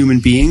as human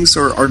beings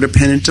are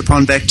dependent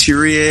upon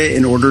bacteria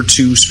in order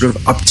to sort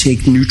of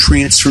uptake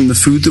nutrients from the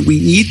food that we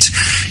eat,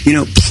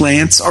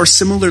 plants are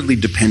similarly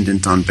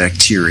dependent on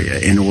bacteria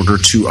in order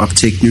to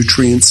uptake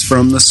nutrients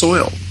from the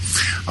soil.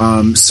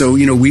 So,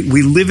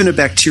 we live in a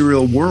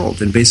bacterial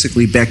world, and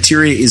basically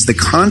bacteria is the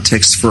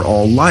context for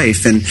all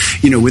life. And,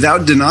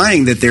 without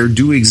denying that there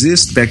do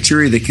exist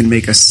bacteria that can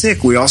make us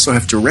sick, we also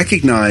have to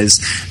recognize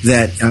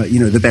that,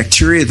 the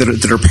bacteria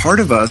that are part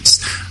of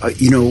us,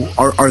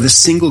 are the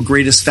single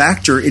greatest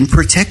factor in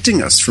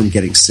protecting us from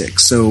getting sick.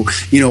 So,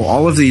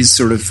 all of these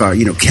sort of,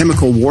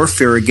 chemical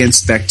warfare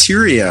against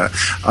bacteria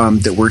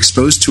that we're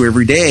exposed to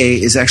every day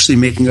is actually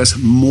making us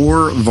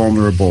more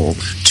vulnerable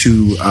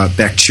to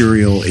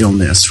bacterial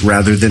illness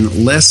rather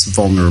than less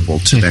vulnerable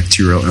to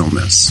bacterial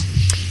illness.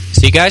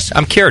 See, guys,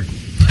 I'm cured.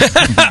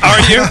 Are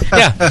you?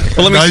 Yeah.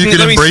 Well, now you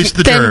can embrace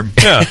the term.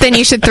 Yeah. Then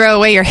you should throw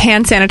away your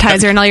hand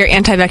sanitizer and all your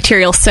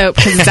antibacterial soap,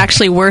 because it's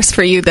actually worse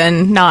for you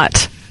than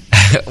not.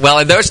 Well,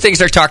 and those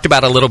things are talked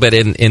about a little bit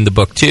in the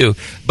book, too.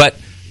 But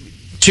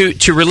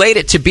to relate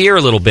it to beer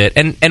a little bit,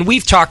 and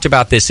we've talked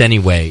about this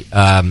anyway.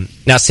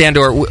 Now,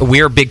 Sandor,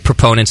 we're big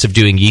proponents of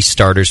doing yeast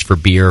starters for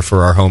beer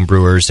for our home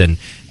brewers and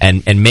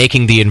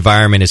making the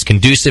environment as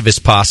conducive as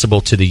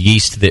possible to the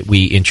yeast that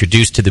we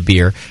introduce to the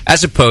beer,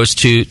 as opposed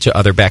to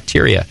other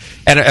bacteria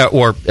and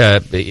or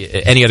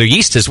any other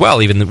yeast as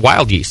well, even the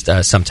wild yeast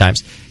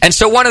sometimes. And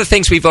so one of the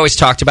things we've always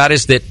talked about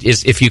is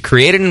if you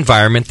create an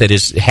environment that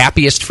is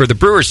happiest for the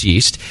brewer's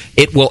yeast,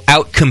 it will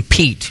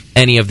outcompete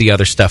any of the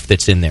other stuff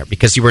that's in there,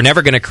 because you were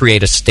never going to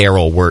create a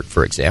sterile wort,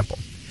 for example.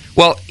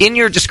 Well, in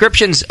your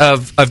descriptions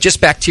of just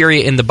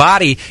bacteria in the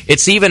body,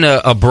 it's even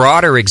a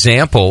broader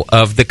example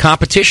of the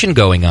competition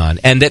going on,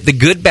 and that the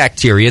good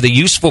bacteria, the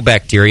useful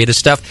bacteria, the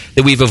stuff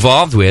that we've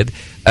evolved with,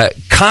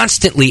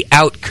 constantly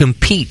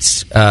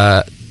outcompetes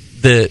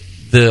the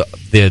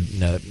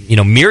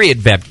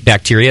myriad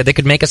bacteria that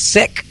could make us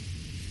sick.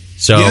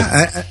 So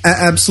yeah,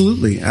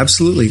 absolutely. And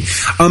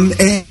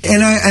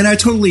I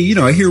totally,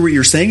 I hear what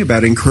you're saying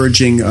about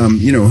encouraging,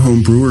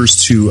 home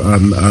brewers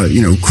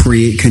to,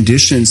 create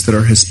conditions that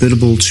are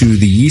hospitable to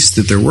the yeast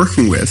that they're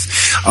working with.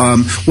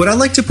 One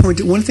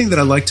thing that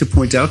I like to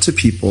point out to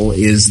people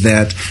is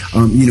that,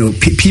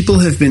 people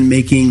have been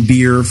making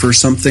beer for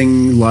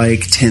something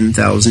like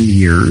 10,000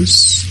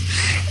 years,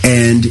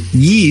 and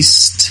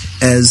yeast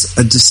as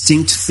a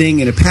distinct thing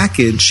in a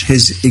package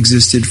has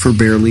existed for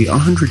barely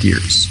 100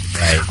 years.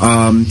 Right.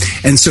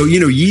 And so,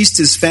 yeast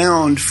is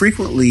found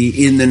frequently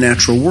in the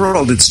natural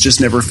world. It's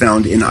just never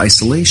found in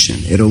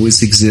isolation. It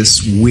always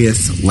exists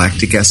with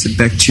lactic acid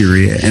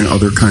bacteria and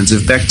other kinds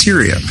of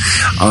bacteria.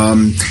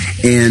 And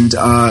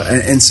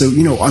so,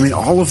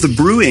 all of the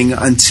brewing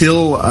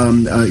until,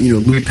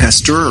 Louis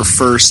Pasteur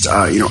first,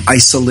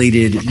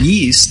 isolated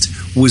yeast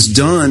was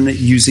done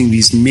using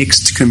these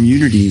mixed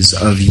communities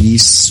of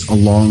yeasts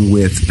along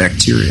with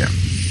bacteria.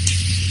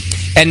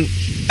 And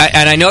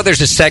I know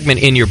there's a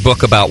segment in your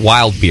book about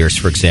wild beers,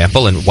 for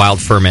example, and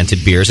wild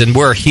fermented beers, and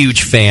we're a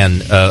huge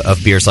fan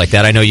of beers like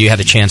that. I know you had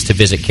a chance to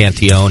visit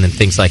Cantillon and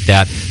things like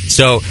that.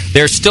 So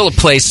there's still a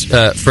place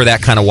for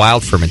that kind of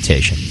wild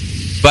fermentation.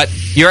 But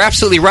you're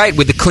absolutely right.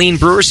 With the clean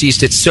brewer's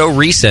yeast, it's so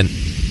recent.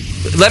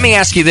 Let me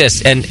ask you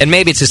this, and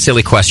maybe it's a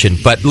silly question,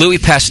 but Louis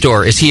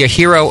Pasteur, is he a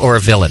hero or a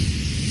villain?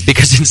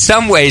 Because in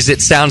some ways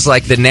it sounds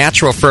like the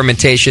natural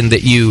fermentation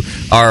that you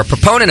are a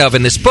proponent of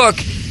in this book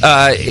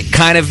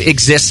kind of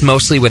exists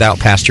mostly without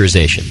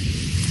pasteurization.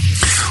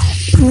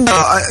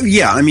 I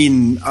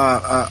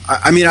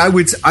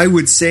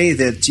would say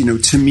that,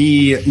 to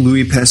me,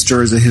 Louis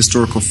Pasteur as a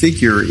historical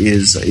figure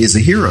is a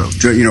hero.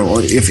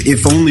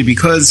 If only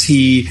because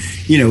he,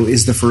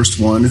 is the first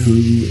one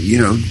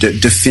who,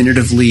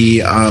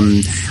 definitively,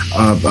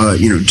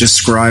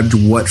 described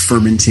what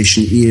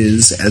fermentation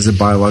is as a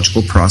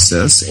biological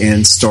process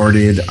and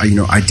started,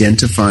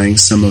 identifying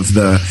some of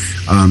the,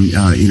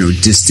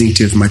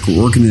 distinctive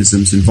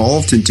microorganisms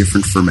involved in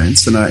different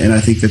ferments. And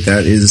I think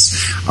that is,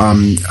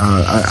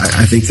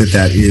 I think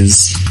that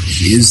is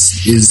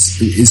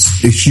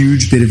a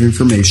huge bit of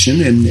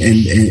information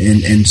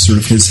and sort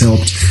of has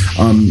helped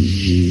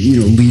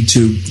lead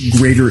to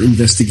greater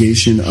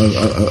investigation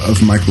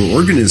of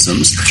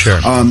microorganisms. Sure.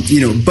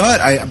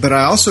 But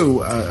I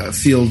also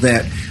feel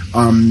that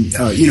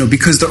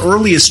because the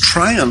earliest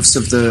triumphs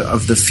of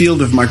the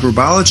field of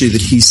microbiology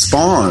that he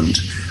spawned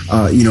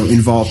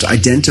involved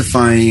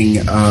identifying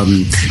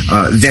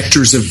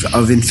vectors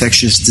of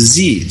infectious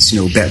disease,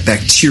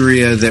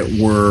 bacteria that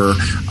were,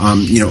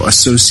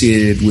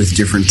 associated with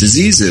different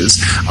diseases,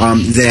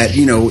 that,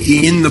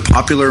 in the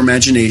popular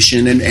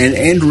imagination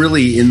and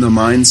really in the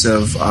minds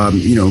of,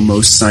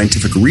 most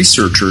scientific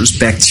researchers,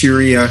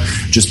 bacteria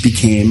just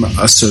became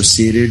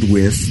associated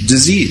with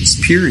disease,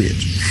 period.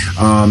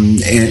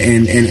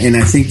 And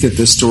I think that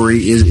the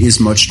story is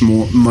much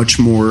more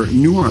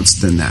nuanced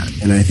than that.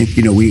 And I think,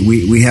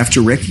 we have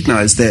to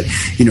recognize that,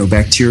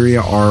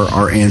 bacteria are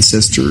our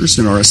ancestors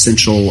and are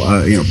essential,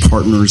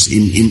 partners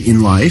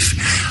in life.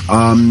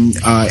 And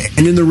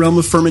in the realm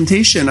of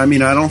fermentation, I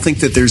don't think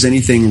that there's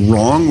anything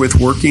wrong with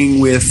working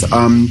with,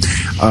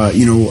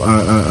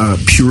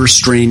 pure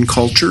strain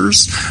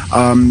cultures.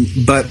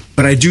 But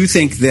I do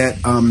think that,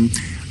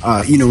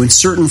 in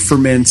certain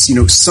ferments,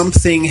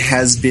 something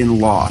has been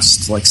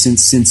lost. Like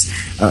let's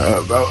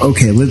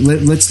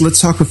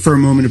talk for a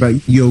moment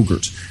about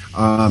yogurt.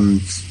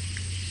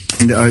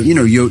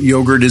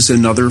 Yogurt is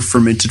another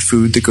fermented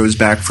food that goes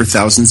back for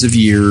thousands of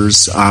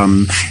years,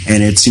 and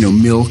it's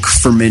milk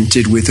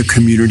fermented with a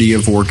community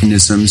of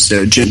organisms.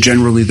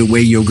 Generally, the way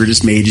yogurt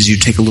is made is you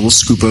take a little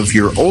scoop of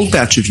your old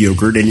batch of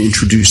yogurt and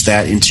introduce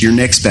that into your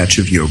next batch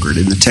of yogurt.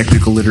 In the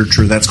technical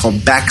literature, that's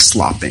called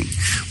backslopping,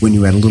 when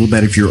you add a little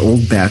bit of your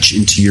old batch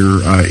into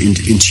your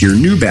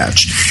new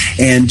batch.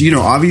 And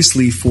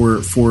obviously,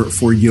 for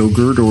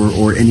yogurt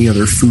or any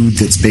other food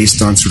that's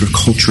based on sort of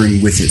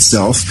culturing with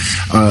itself,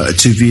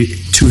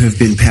 to have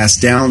been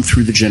passed down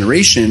through the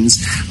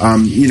generations,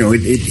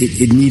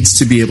 it needs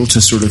to be able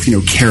to sort of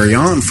carry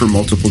on for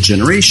multiple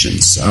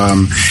generations,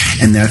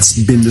 and that's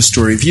been the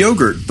story of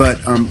yogurt.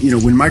 But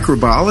when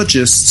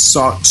microbiologists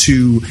sought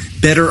to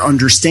better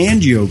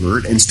understand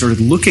yogurt and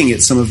started looking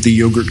at some of the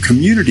yogurt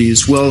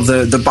communities, well,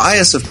 the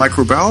bias of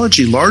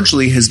microbiology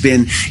largely has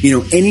been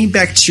any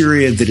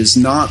bacteria that is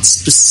not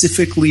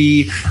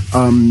specifically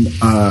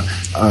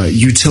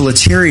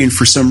utilitarian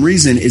for some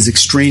reason is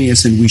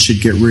extraneous and we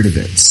should get rid of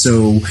it.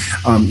 So,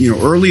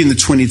 early in the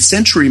 20th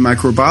century,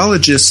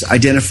 microbiologists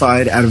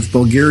identified out of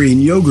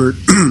Bulgarian yogurt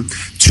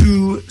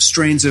 2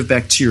 strains of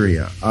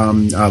bacteria,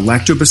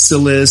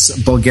 Lactobacillus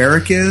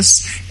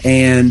bulgaricus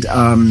and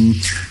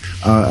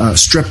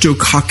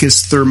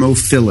Streptococcus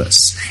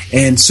thermophilus.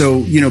 And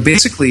so,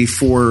 basically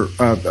for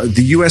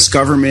the U.S.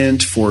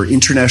 government, for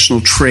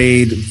international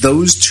trade,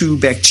 those 2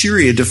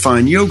 bacteria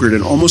define yogurt,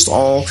 and almost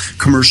all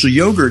commercial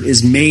yogurt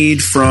is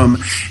made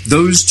from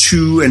those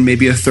 2 and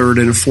maybe a third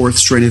and a fourth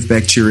strain of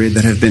bacteria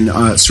that have been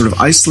sort of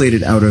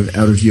isolated out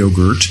of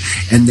yogurt.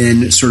 And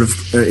then sort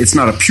of, it's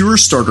not a pure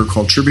starter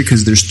culture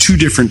because there's 2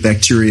 different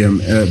bacteria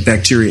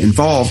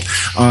involved,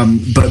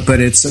 but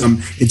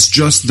it's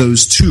just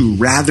those 2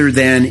 rather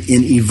than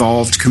in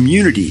evolved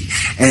community,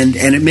 and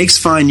it makes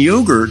fine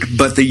yogurt.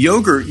 But the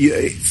yogurt,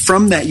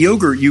 from that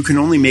yogurt, you can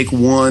only make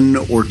 1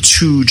 or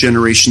 2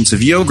 generations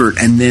of yogurt,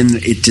 and then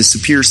it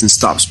disappears and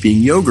stops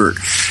being yogurt.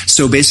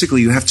 So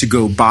basically, you have to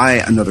go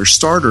buy another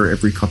starter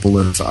every couple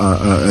of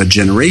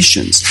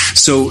generations.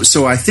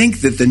 So I think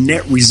that the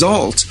net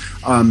result,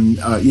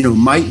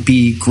 might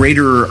be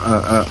greater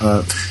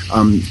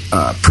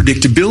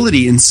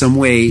predictability in some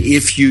way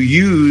if you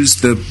use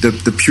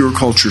the pure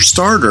culture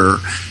starter.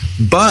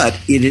 But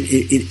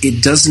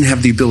it doesn't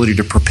have the ability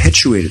to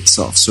perpetuate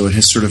itself. So it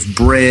has sort of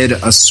bred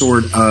a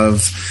sort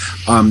of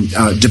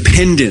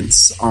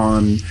dependence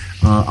on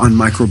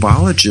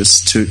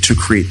microbiologists to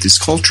create these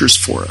cultures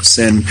for us.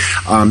 And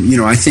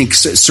I think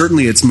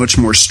certainly it's much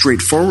more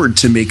straightforward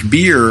to make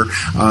beer,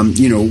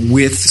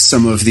 with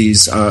some of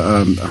these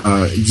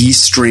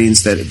yeast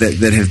strains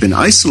that have been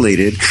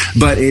isolated.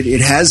 But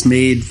it has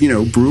made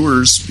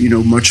brewers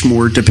much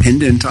more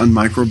dependent on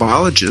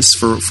microbiologists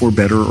for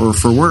better or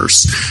for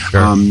worse.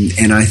 Sure.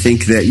 And I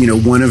think that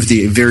one of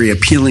the very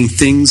appealing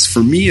things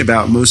for me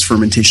about most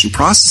fermentation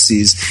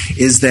processes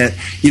is that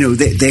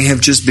they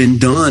have just been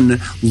done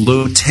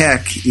low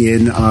tech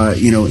in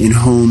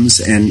homes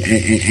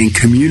and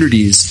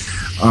communities,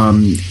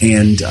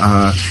 and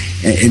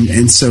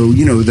so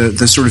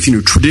the sort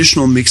of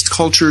traditional mixed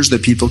cultures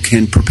that people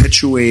can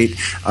perpetuate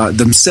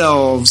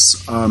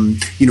themselves,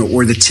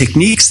 or the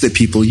techniques that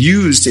people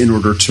used in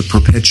order to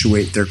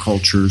perpetuate their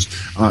cultures,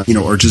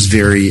 are just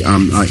very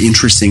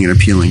interesting and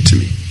appealing to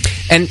me.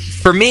 And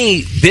for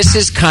me, this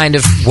is kind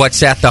of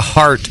what's at the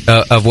heart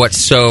of what's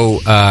so,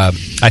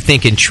 I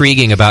think,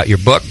 intriguing about your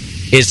book,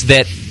 is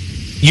that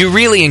you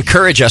really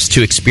encourage us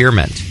to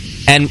experiment.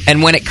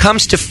 And when it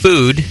comes to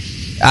food,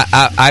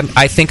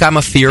 I think I'm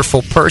a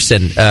fearful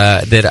person,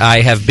 that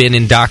I have been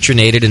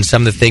indoctrinated in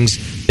some of the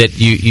things that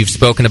you've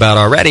spoken about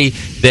already,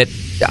 that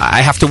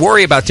I have to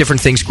worry about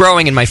different things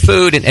growing in my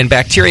food and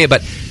bacteria,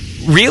 but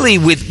really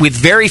with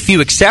very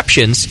few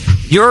exceptions,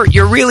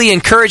 you're really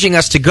encouraging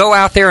us to go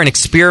out there and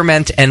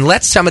experiment and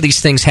let some of these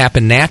things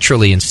happen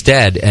naturally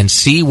instead and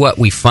see what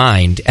we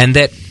find, and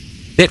that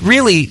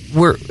really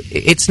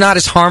it's not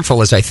as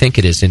harmful as I think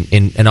it is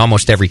in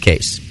almost every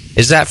case.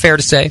 Is that fair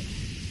to say?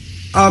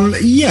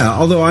 Yeah,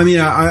 although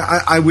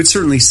I would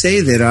certainly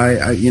say that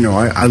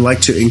I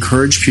like to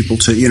encourage people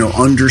to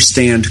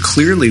understand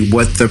clearly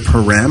what the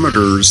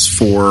parameters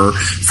for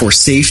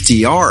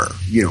safety are.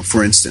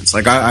 For instance,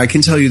 like I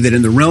can tell you that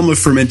in the realm of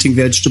fermenting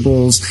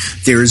vegetables,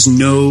 there is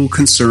no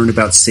concern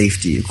about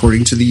safety.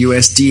 According to the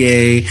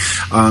USDA,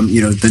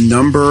 the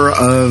number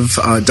of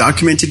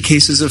documented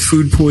cases of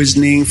food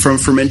poisoning from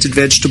fermented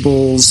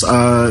vegetables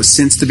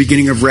since the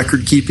beginning of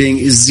record keeping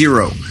is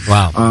 0.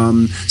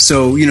 Wow.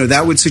 So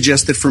that would suggest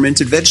suggest that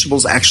fermented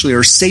vegetables actually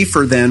are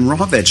safer than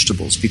raw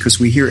vegetables, because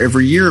we hear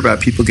every year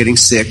about people getting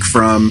sick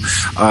from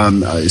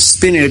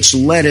spinach,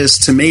 lettuce,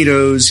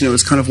 tomatoes.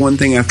 It's kind of one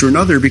thing after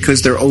another,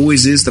 because there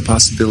always is the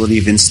possibility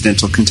of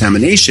incidental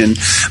contamination.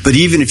 But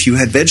even if you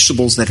had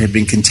vegetables that had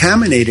been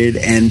contaminated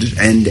and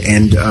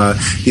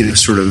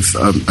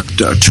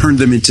turned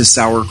them into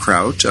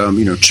sauerkraut,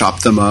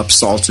 chopped them up,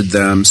 salted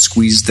them,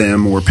 squeezed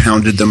them, or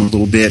pounded them a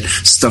little bit,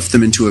 stuffed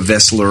them into a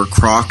vessel or a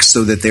crock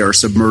so that they are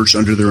submerged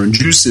under their own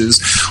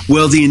juices,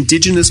 well, the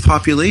indigenous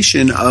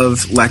population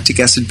of lactic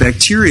acid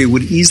bacteria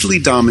would easily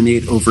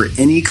dominate over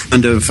any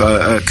kind of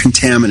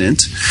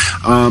contaminant,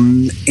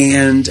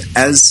 and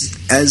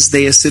as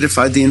they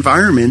acidified the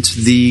environment,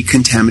 the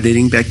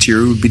contaminating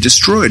bacteria would be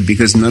destroyed,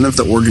 because none of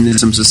the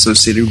organisms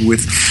associated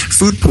with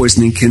food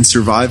poisoning can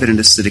survive in an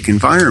acidic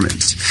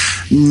environment.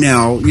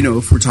 Now,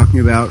 if we're talking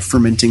about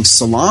fermenting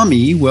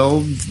salami,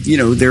 well,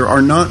 there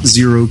are not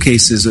zero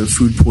cases of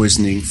food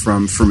poisoning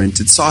from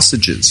fermented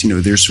sausages.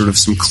 There's sort of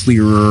some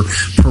clearer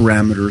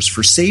parameters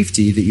for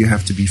safety that you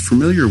have to be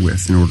familiar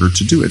with in order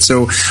to do it.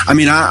 So,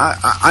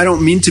 I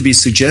don't mean to be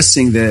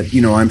suggesting that,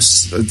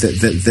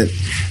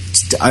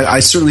 I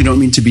certainly don't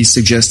mean to be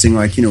suggesting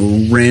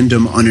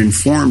random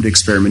uninformed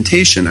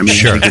experimentation.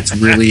 Sure. I think it's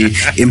really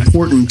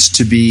important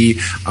to be,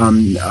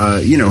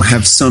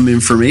 have some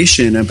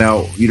information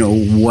about,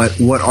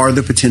 what are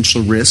the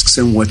potential risks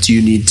and what do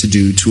you need to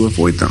do to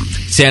avoid them.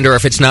 Sandor,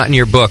 if it's not in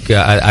your book,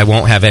 I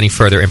won't have any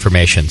further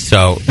information.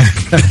 So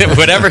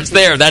whatever's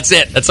there, that's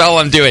it. That's all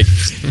I'm doing.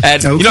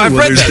 And okay, I've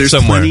read that there's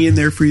somewhere. Plenty in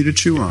there for you to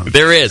chew on.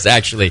 There is,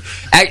 actually.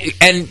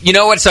 And you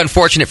know what's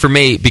unfortunate for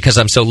me, because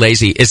I'm so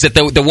lazy, is that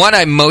the one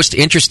I'm most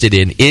interested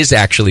in is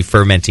actually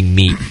fermenting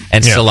meat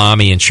and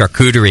salami and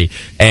charcuterie.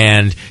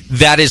 And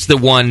that is the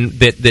one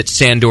that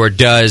Sandor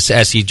does,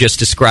 as he just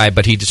described,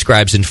 but he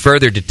describes in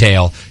further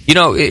detail.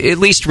 At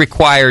least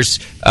requires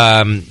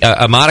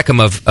a modicum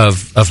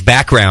of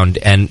background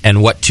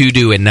and what to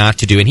do and not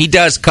to do. And he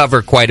does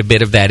cover quite a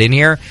bit of that in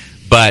here,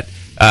 but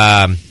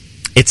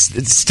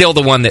it's still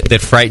the one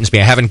that frightens me.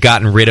 I haven't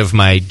gotten rid of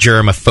my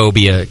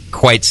germophobia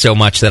quite so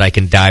much that I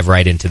can dive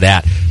right into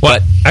that. Well,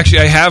 but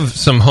actually, I have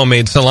some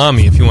homemade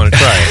salami if you want to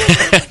try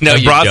it. No, I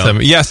you brought don't.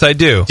 some. Yes, I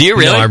do. Do you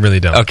really? No, I really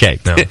don't. Okay.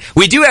 No.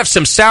 We do have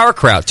some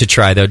sauerkraut to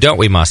try, though, don't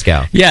we,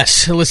 Moscow?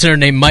 Yes. A listener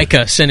named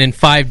Micah sent in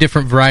 5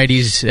 different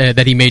varieties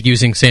that he made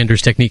using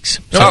Sandor's techniques.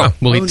 So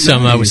we'll eat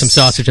some with some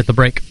sausage at the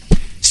break.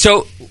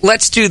 So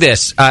let's do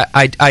this.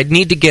 I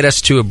need to get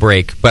us to a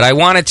break, but I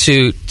wanted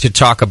to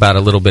talk about a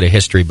little bit of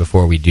history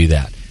before we do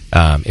that,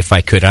 if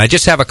I could. And I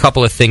just have a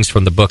couple of things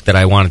from the book that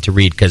I wanted to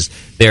read, because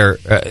they're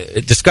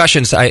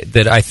discussions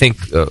that I think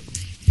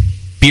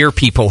beer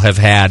people have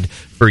had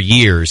for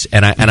years,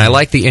 and I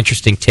like the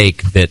interesting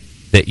take that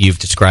you've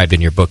described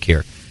in your book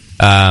here.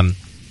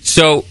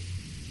 So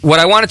what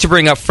I wanted to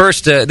bring up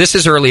first, this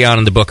is early on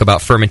in the book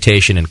about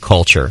fermentation and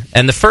culture.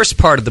 And the first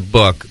part of the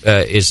book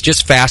is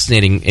just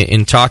fascinating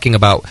in talking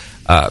about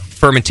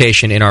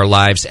fermentation in our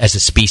lives as a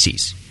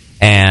species.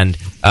 And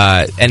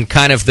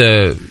kind of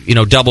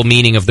the double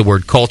meaning of the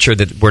word culture,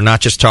 that we're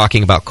not just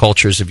talking about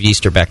cultures of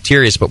yeast or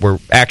bacteria, but we're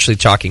actually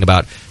talking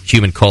about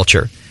human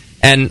culture.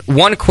 And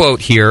one quote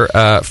here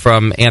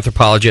from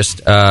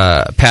anthropologist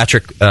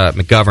Patrick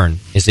McGovern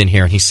is in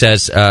here, and he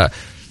says,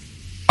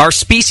 our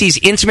species'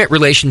 intimate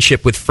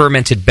relationship with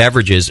fermented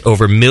beverages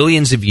over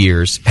millions of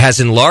years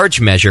has in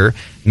large measure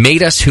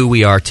made us who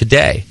we are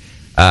today.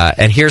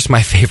 And here's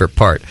my favorite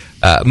part.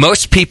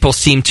 Most people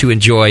seem to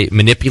enjoy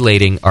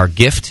manipulating our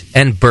gift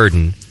and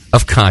burden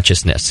of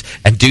consciousness,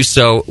 and do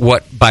so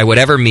by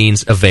whatever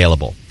means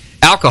available.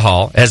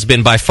 Alcohol has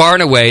been by far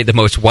and away the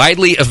most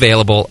widely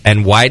available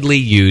and widely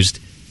used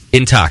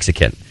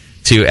intoxicant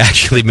to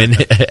actually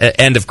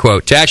end of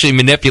quote, to actually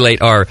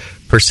manipulate our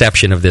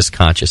perception of this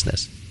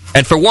consciousness.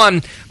 And for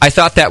one, I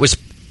thought that was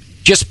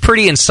just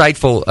pretty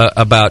insightful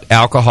about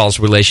alcohol's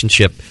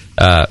relationship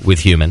with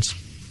humans.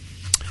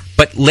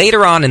 But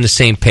later on in the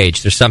same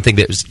page, there's something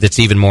that's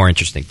even more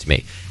interesting to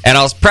me. And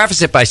I'll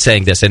preface it by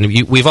saying this, and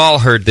we've all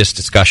heard this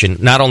discussion,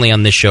 not only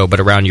on this show, but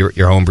around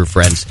your homebrew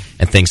friends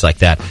and things like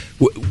that.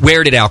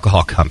 Where did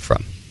alcohol come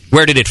from?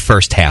 Where did it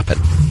first happen?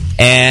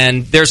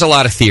 And there's a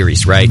lot of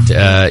theories, right?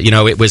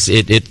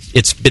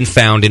 It's been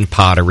found in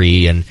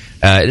pottery, and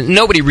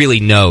nobody really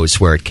knows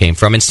where it came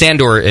from. And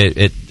Sandor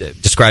it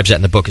describes that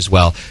in the book as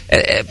well.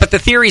 But the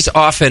theories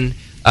often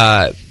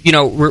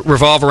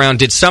revolve around,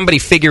 did somebody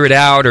figure it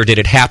out, or did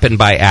it happen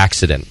by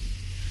accident?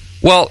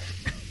 Well,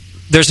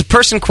 there's a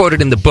person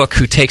quoted in the book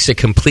who takes a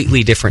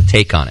completely different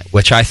take on it,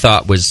 which I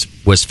thought was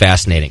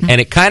fascinating.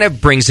 And it kind of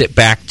brings it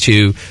back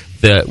to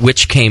the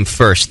which came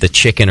first, the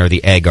chicken or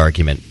the egg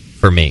argument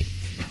for me.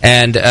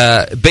 And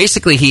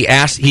basically he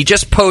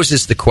just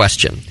poses the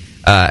question,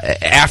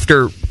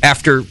 after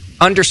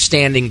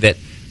understanding that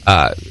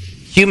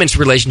humans'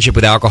 relationship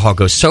with alcohol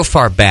goes so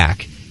far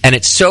back, and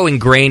it's so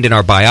ingrained in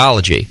our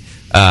biology,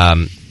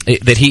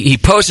 that he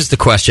poses the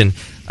question,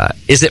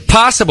 is it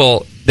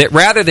possible that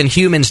rather than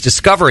humans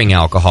discovering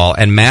alcohol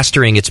and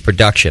mastering its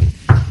production,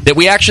 that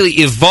we actually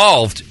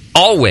evolved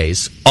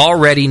always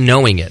already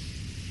knowing it?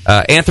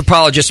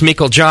 Anthropologist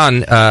Mikkel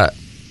John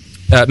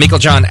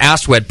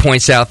Astwed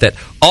points out that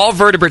all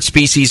vertebrate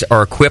species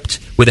are equipped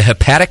with a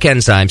hepatic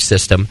enzyme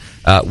system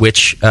with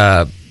which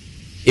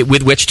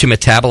to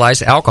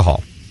metabolize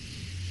alcohol.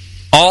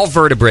 All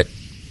vertebrate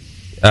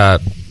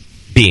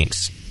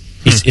beings,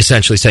 he's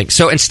essentially saying.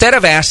 So instead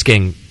of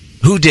asking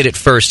who did it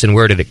first and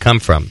where did it come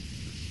from,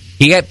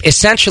 he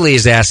essentially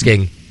is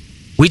asking,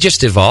 we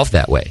just evolved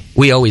that way.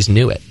 We always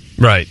knew it.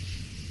 Right.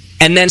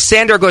 And then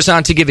Sandor goes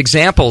on to give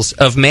examples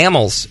of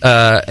mammals,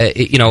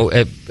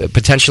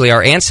 potentially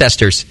our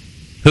ancestors,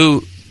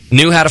 who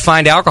knew how to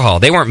find alcohol.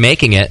 They weren't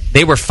making it.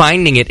 They were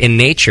finding it in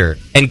nature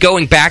and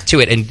going back to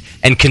it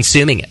and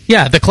consuming it.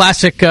 Yeah, the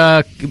classic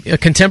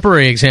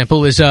contemporary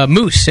example is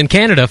moose in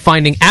Canada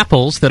finding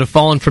apples that have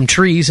fallen from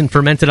trees and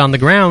fermented on the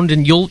ground,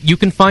 and you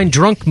can find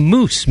drunk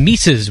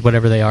mises,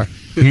 whatever they are.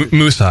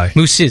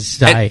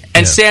 Mooses.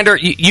 And Sandor,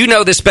 you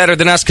know this better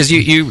than us because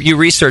you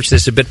researched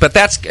this a bit, but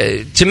that's,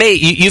 to me,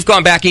 you've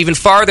gone back even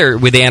farther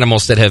with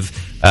animals that have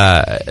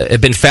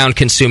been found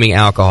consuming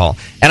alcohol.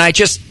 And I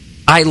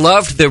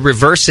loved the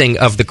reversing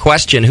of the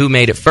question, who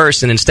made it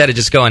first, and instead of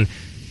just going,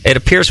 it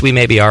appears we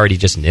maybe already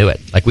just knew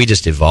it. Like we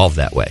just evolved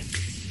that way.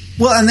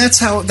 Well, and that's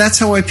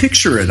how I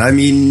picture it. I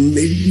mean,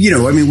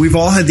 we've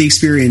all had the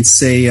experience,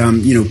 say,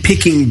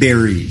 picking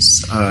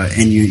berries,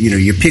 and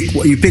you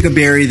pick a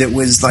berry that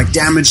was like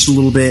damaged a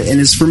little bit and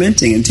is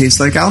fermenting and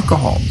tastes like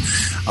alcohol.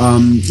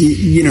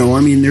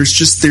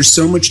 There's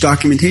so much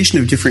documentation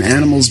of different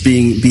animals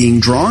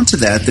being drawn to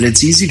that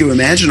it's easy to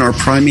imagine our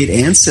primate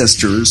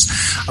ancestors,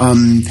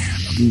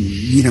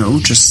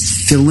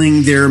 just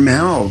filling their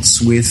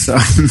mouths with,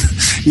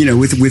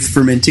 with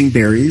fermenting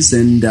berries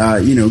and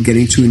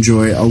getting to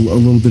enjoy a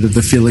little bit of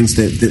the feelings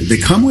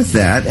that come with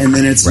that. And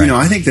then it's,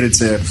 I think that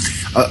it's a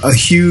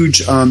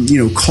huge,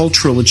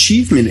 cultural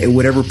achievement at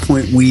whatever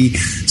point we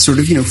sort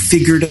of,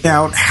 figured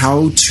out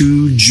how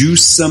to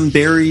juice some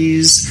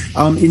berries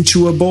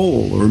into a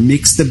bowl, or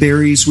mix the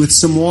berries with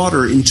some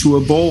water into a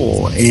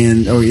bowl,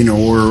 and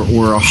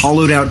or a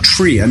hollowed out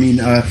tree. I mean,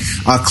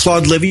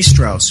 Claude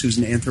Lévi-Strauss, who's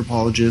an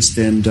anthropologist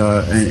and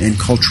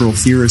cultural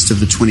theorist of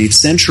the 20th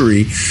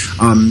century,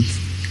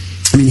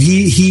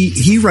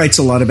 he writes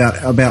a lot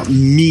about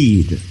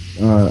mead.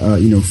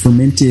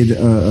 Fermented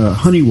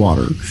honey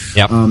water.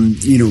 Yep.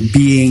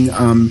 Being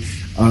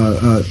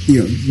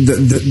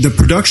the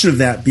production of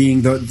that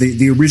being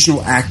the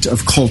original act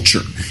of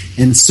culture.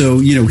 And so,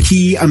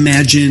 he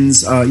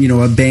imagines, a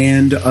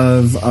band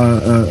of,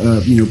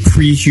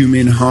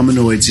 pre-human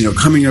hominoids,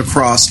 coming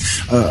across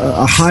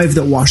a hive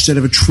that washed out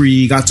of a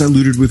tree, got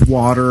diluted with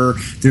water.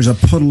 There's a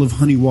puddle of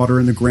honey water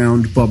in the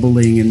ground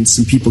bubbling, and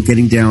some people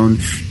getting down,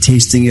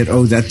 tasting it.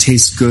 Oh, that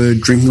tastes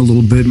good. Drinking a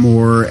little bit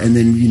more, and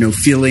then,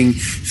 feeling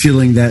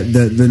that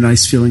the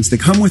nice feelings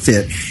that come with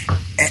it.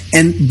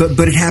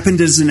 But it happened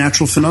as a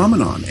natural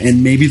phenomenon,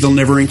 and maybe they'll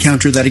never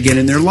encounter that again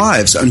in their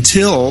lives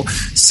until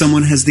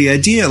someone has the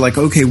idea, like,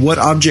 okay, what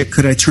object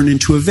could I turn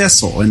into a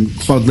vessel? And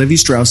Claude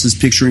Lévi-Strauss is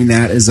picturing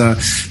that as a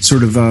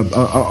sort of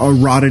a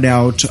rotted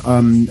out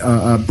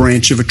a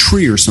branch of a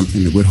tree or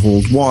something that would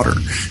hold water.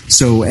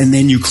 So, and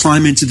then you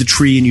climb into the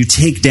tree and you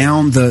take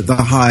down the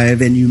hive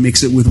and you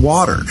mix it with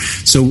water.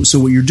 So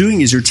what you're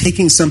doing is you're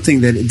taking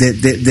something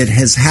that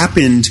has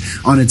happened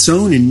on its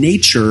own in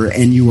nature,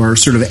 and you are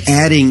sort of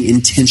adding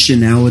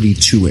intentionality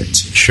to it.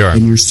 Sure.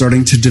 And you're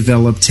starting to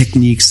develop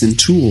techniques and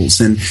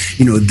tools. And,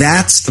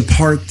 that's the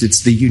part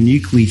that's the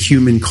uniquely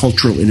human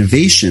cultural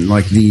innovation.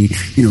 Like the,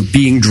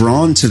 being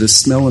drawn to the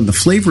smell and the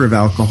flavor of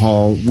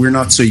alcohol, we're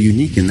not so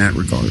unique in that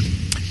regard.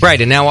 Right.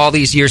 And now all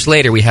these years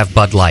later, we have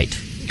Bud Light.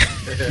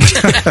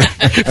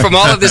 From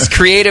all of this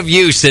creative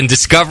use and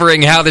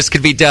discovering how this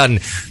could be done,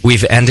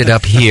 we've ended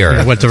up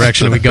here. What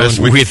direction are we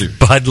going with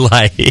Bud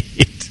Light?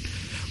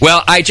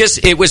 Well,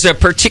 it was a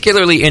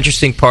particularly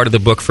interesting part of the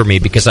book for me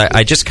because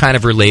I just kind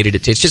of related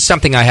it to, it's just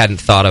something I hadn't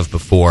thought of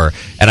before,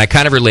 and I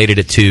kind of related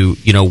it to,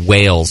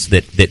 whales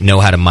that know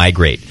how to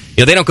migrate.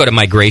 They don't go to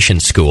migration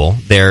school.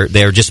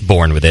 They're just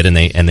born with it, and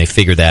they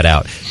figure that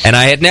out. And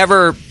I had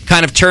never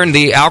kind of turned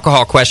the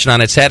alcohol question on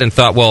its head and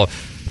thought, well,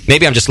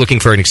 maybe I'm just looking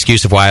for an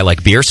excuse of why I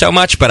like beer so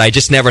much, but I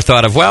just never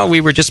thought of, well,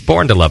 we were just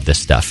born to love this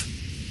stuff.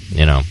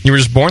 You were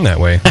just born that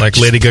way, like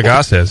Lady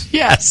Gaga says.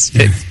 Yes,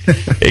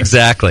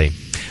 exactly.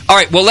 All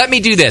right, well, let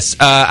me do this.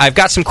 I've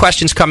got some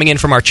questions coming in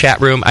from our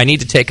chat room. I need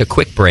to take a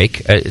quick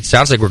break. It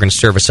sounds like we're going to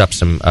serve us up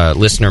some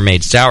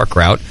listener-made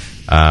sauerkraut,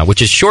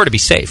 which is sure to be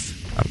safe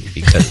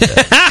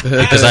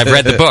because I've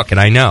read the book and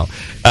I know.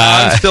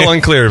 I'm still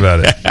unclear about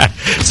it.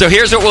 So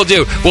here's what we'll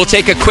do. We'll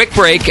take a quick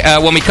break.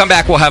 When we come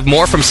back, we'll have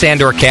more from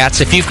Sandor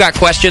Katz. If you've got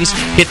questions,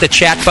 hit the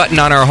chat button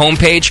on our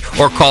homepage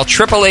or call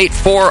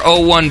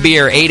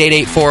 888-401-BEER,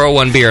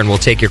 888-401-BEER, and we'll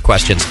take your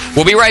questions.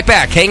 We'll be right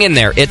back. Hang in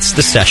there. It's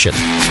The Session.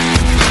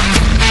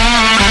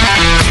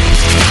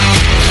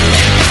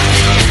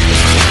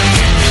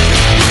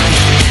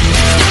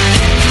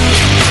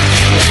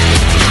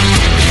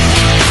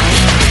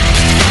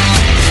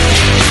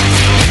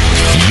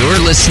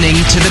 You're listening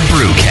to the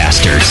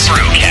Brewcasters.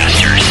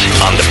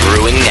 On the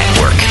Brewing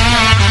Network.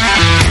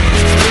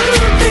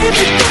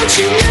 Baby, don't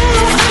you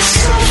know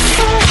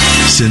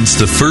Since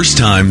the first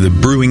time the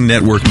Brewing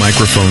Network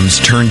microphones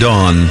turned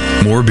on,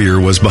 More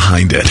Beer was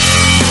behind it.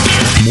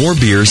 More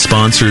Beer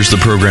sponsors the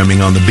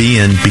programming on the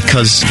BN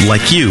because,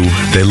 like you,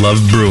 they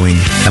love brewing.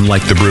 And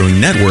like the Brewing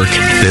Network,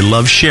 they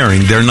love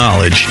sharing their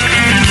knowledge.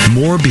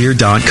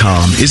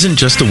 Morebeer.com isn't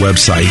just a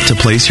website to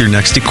place your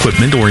next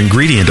equipment or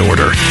ingredient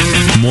order.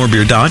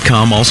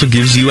 Morebeer.com also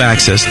gives you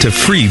access to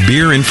free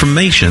beer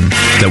information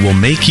that will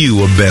make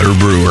you a better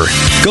brewer.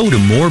 Go to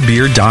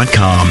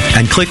morebeer.com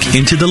and click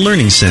into the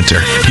Learning Center.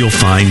 You'll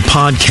find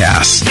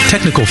podcasts,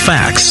 technical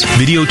facts,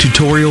 video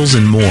tutorials,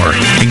 and more,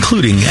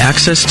 including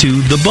access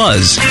to The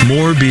Buzz,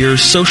 More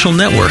Beer's social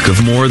network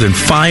of more than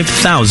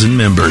 5,000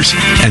 members.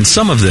 And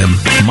some of them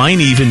might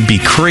even be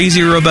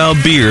crazier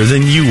about beer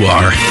than you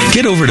are.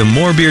 Get over to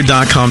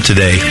morebeer.com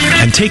today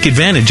and take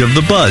advantage of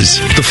The Buzz,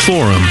 the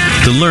forum,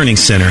 the Learning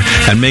Center,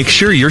 and make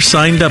sure you're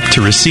signed up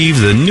to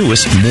receive the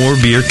newest More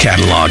Beer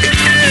catalog.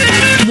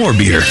 More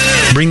Beer,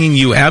 bringing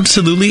you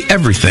absolutely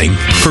everything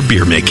for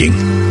beer making.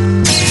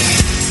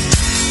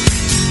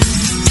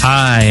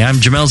 Hi, I'm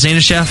Jamel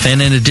Zanishev,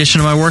 and in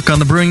addition to my work on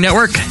the Brewing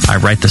Network, I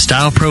write the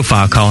Style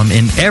Profile column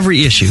in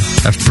every issue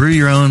of Brew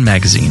Your Own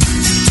magazine.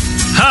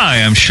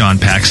 Hi, I'm Sean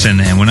Paxton,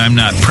 and when I'm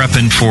not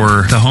prepping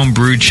for the Home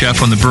Brewed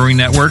Chef on the Brewing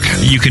Network,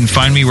 you can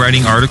find me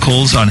writing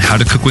articles on how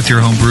to cook with your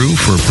home brew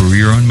for Brew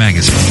Your Own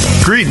magazine.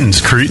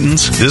 Greetings,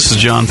 cretins. This is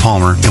John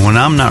Palmer, and when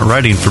I'm not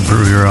writing for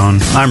Brew Your Own,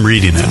 I'm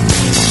reading it.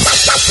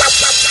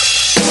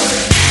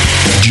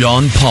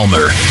 John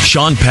Palmer,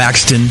 Sean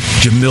Paxton,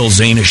 Jamil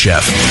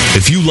Zanishev.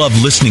 If you love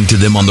listening to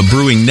them on the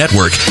Brewing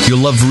Network,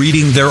 you'll love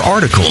reading their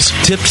articles,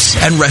 tips,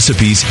 and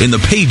recipes in the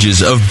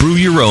pages of Brew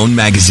Your Own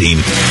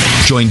magazine.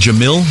 Join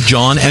Jamil,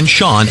 John, and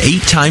Sean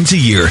 8 times a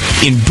year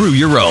in Brew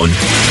Your Own.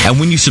 And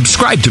when you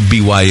subscribe to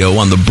BYO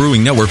on the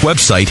Brewing Network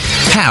website,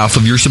 half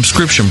of your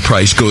subscription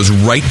price goes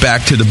right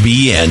back to the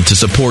BN to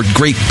support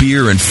great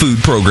beer and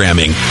food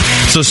programming.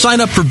 So sign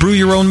up for Brew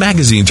Your Own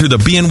magazine through the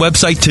BN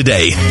website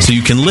today so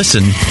you can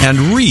listen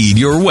and read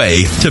your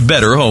way to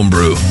better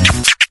homebrew.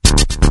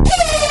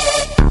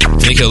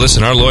 Nico,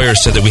 listen, our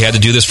lawyers said that we had to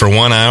do this for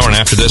 1 hour, and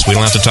after this, we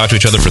don't have to talk to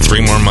each other for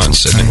 3 more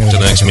months to the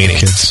next meeting.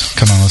 Kids,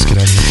 come on, let's get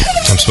out of here.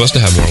 I'm supposed to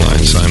have more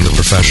lines. I'm the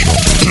professional.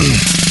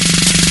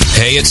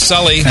 Hey, it's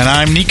Sully. And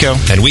I'm Nico.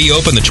 And we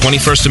opened the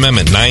 21st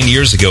Amendment 9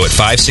 years ago at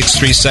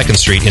 563 2nd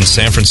Street in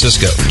San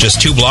Francisco, just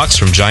 2 blocks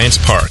from Giants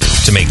Park,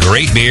 to make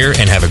great beer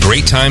and have a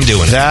great time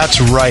doing it. That's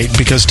right,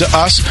 because to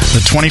us, the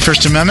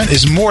 21st Amendment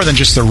is more than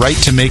just the right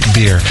to make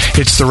beer.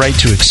 It's the right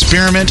to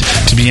experiment,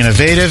 to be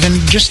innovative,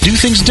 and just do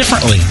things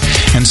differently.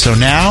 And so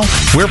now,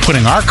 we're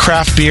putting our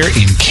craft beer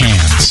in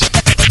cans.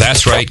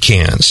 That's right,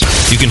 cans.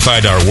 You can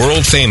find our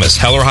world-famous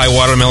Hell or High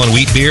Watermelon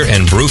Wheat Beer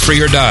and Brew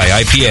Free or Die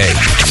IPA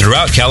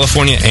throughout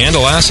California and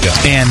Alaska.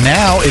 And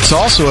now it's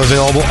also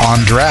available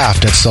on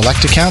draft at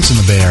select accounts in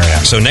the Bay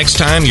Area. So next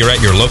time you're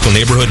at your local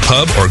neighborhood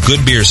pub or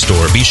good beer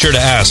store, be sure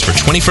to ask for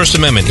 21st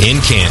Amendment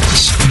in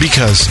cans.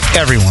 Because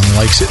everyone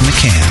likes it in the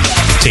can.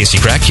 Tasty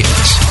crack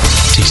cans.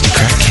 Tasty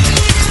crack can.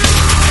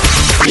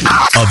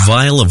 A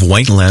vial of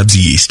White Labs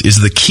yeast is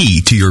the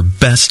key to your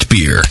best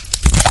beer.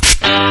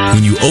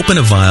 When you open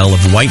a vial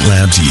of White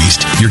Labs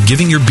yeast, you're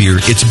giving your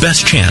beer its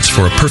best chance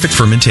for a perfect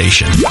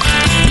fermentation.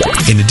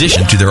 In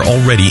addition to their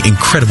already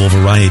incredible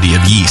variety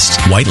of yeast,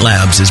 White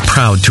Labs is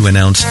proud to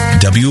announce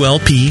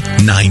WLP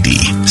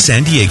 90,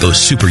 San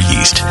Diego's super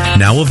yeast,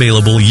 now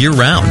available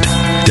year-round.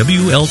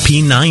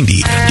 WLP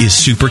 90 is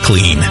super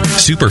clean,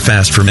 super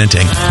fast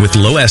fermenting, with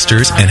low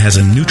esters and has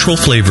a neutral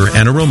flavor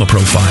and aroma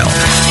profile.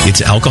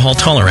 It's alcohol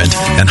tolerant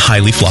and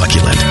highly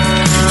flocculent.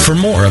 For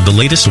more of the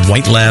latest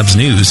White Labs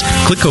news,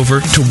 click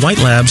over to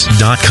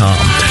whitelabs.com,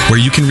 where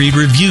you can read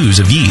reviews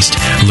of yeast,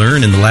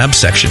 learn in the lab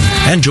section,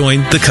 and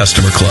join the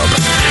customer club.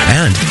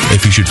 And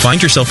if you should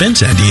find yourself in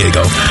San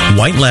Diego,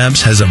 White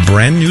Labs has a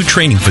brand new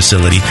training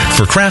facility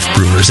for craft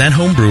brewers and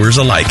home brewers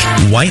alike.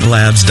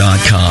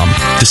 Whitelabs.com.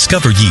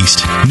 Discover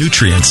yeast,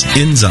 nutrients,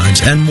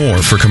 enzymes, and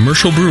more for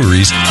commercial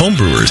breweries, home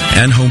brewers,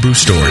 and homebrew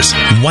stores.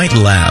 White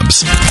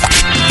Labs.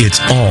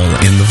 It's all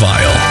in the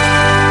vial.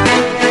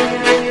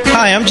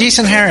 Hi, I'm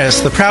Jason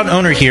Harris, the proud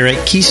owner here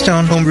at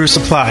Keystone Homebrew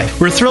Supply.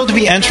 We're thrilled to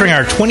be entering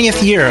our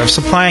 20th year of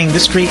supplying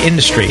this great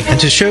industry, and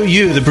to show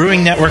you, the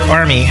Brewing Network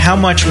Army, how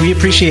much we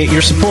appreciate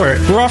your support,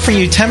 we're offering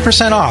you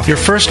 10% off your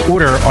first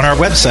order on our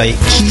website,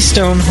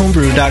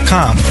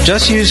 KeystoneHomebrew.com.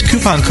 Just use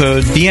coupon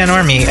code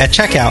BNARMY at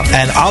checkout,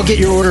 and I'll get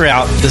your order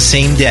out the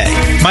same day.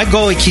 My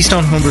goal at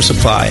Keystone Homebrew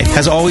Supply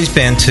has always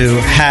been to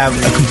have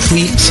a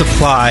complete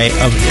supply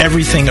of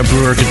everything a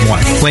brewer could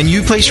want. When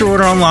you place your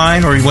order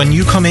online or when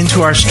you come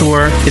into our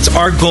store, it's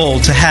our goal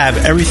to have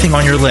everything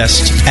on your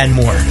list and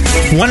more.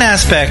 One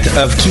aspect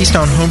of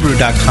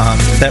KeystoneHomebrew.com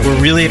that we're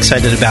really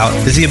excited about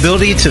is the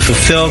ability to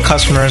fulfill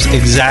customers'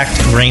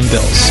 exact grain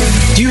bills.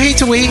 Do you hate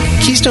to wait?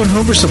 Keystone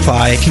Homebrew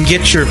Supply can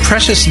get your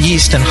precious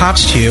yeast and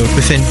hops to you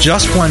within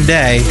just 1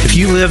 day if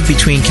you live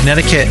between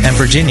Connecticut and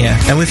Virginia,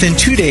 and within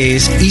 2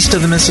 days east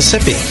of the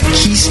Mississippi.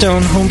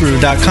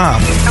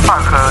 KeystoneHomebrew.com.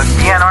 Coupon code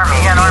BNARMY.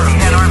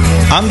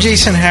 I'm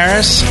Jason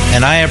Harris,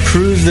 and I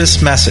approve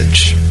this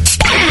message.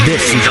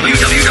 This is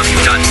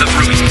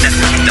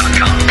www.thebrewingnetwork.com.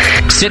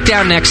 sit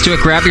down next to it,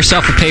 grab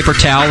yourself a paper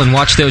towel, and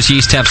watch those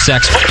yeast have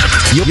sex.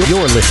 You're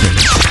listening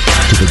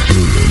to the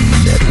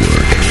Brewing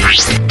Network.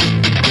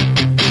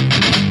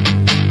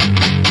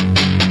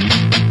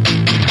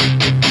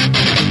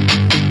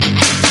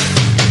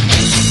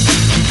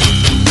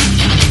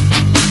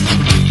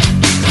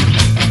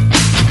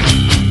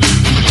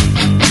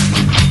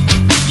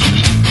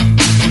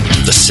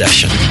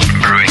 Session.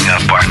 Brewing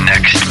up our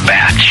next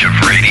batch of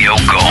radio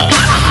gold.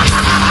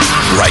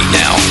 Right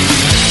now.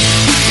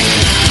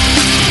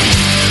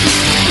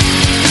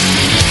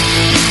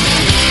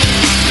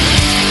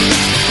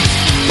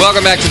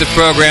 Welcome back to the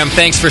program.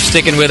 Thanks for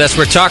sticking with us.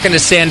 We're talking to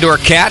Sandor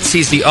Katz.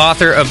 He's the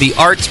author of The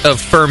Art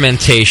of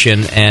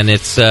Fermentation, and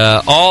it's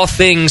all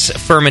things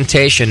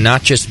fermentation,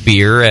 not just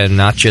beer and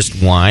not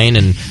just wine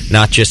and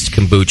not just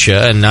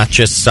kombucha and not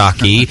just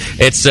sake.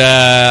 It's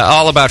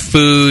all about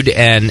food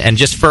and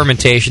just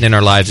fermentation in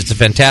our lives. It's a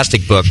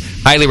fantastic book.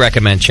 Highly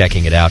recommend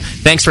checking it out.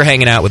 Thanks for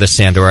hanging out with us,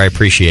 Sandor. I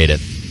appreciate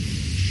it.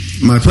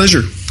 My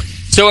pleasure.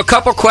 So a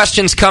couple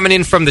questions coming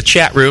in from the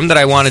chat room that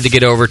I wanted to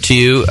get over to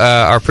you.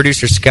 Our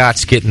producer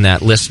Scott's getting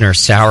that listener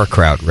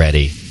sauerkraut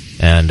ready,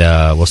 and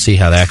we'll see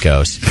how that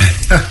goes.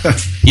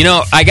 You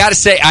know, I got to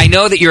say, I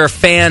know that you're a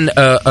fan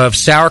of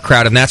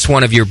sauerkraut, and that's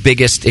one of your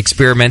biggest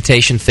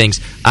experimentation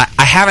things. I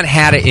haven't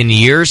had it in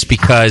years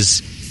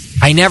because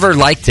I never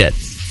liked it.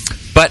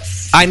 But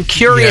I'm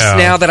curious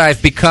now that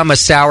I've become a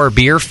sour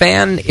beer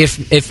fan,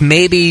 if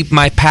maybe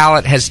my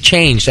palate has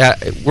changed.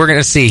 We're going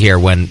to see here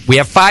when we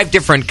have 5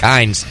 different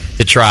kinds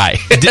to try.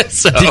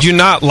 Did you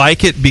not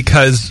like it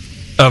because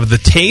of the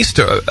taste?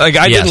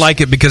 I didn't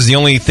like it because the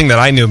only thing that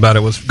I knew about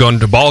it was going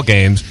to ball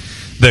games,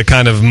 the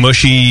kind of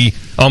mushy,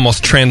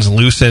 almost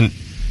translucent,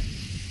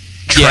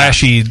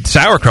 trashy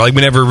sauerkraut. Like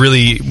we never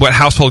really, what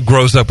household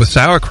grows up with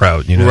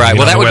sauerkraut? You know, right.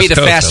 Well, that would be the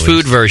Coast, fast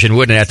food version,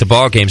 wouldn't it, at the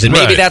ball games? And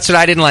maybe that's what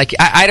I didn't like.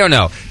 I don't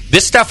know.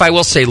 This stuff, I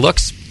will say,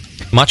 looks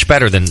much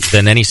better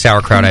than any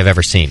sauerkraut I've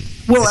ever seen.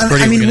 Well,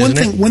 I mean,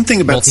 one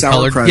thing about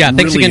sauerkraut. Yeah,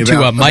 thanks really again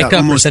to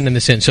Micah for sending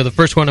this in. So the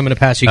first one I'm going to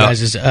pass you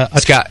guys is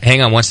Scott.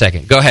 Hang on one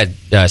second. Go ahead,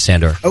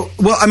 Sandor. Oh,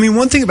 well, I mean,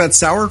 one thing about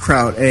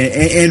sauerkraut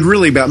and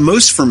really about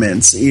most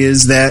ferments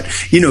is that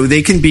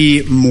they can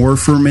be more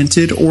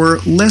fermented or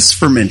less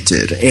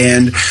fermented,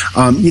 and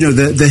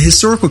the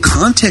historical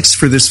context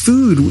for this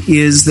food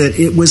is that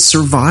it was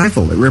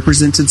survival. It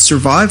represented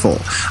survival.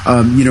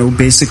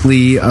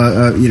 Basically,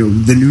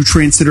 the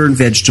nutrients that are in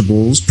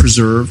vegetables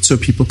preserved so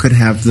people could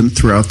have them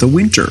throughout the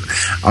winter.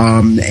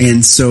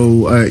 And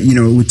so,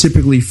 it would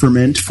typically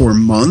ferment for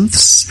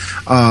months.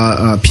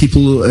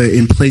 People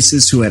in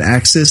places who had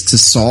access to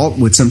salt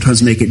would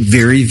sometimes make it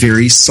very,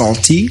 very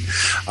salty.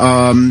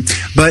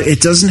 But it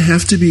doesn't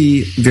have to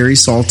be very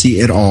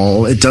salty at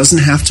all. It doesn't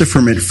have to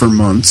ferment for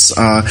months.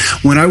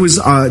 When I was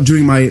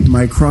doing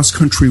my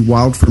cross-country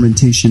wild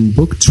fermentation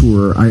book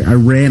tour, I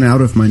ran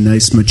out of my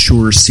nice,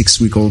 mature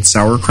 6-week-old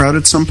sauerkraut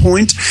at some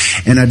point,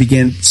 and I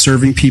began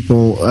serving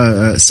people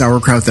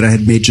sauerkraut that I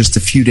had made just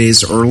a few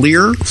days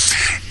earlier.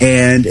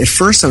 And at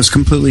first I was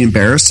completely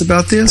embarrassed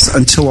about this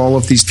until all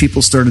of these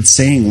people started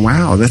saying,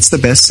 wow, that's the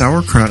best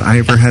sauerkraut I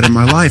ever had in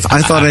my life.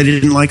 I thought I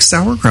didn't like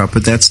sauerkraut,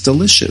 but that's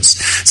delicious.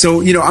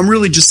 So, I'm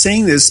really just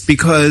saying this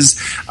because,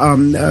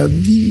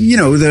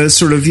 the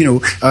sort of,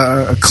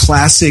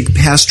 classic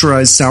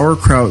pasteurized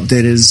sauerkraut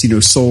that is,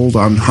 sold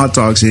on hot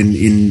dogs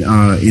in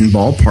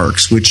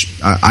ballparks, which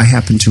I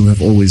happen to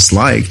have always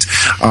liked,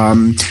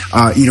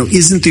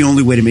 isn't the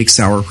only way to make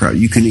sauerkraut.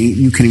 You can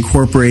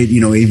incorporate,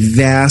 a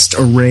vast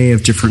array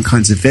of different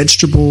kinds of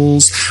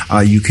vegetables.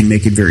 You can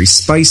make it very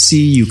spicy.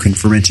 You can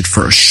ferment it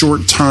for a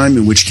short time,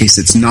 in which case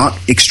it's not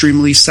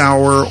extremely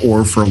sour,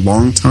 or for a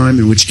long time,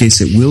 in which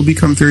case it will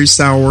become very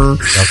sour.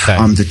 Okay.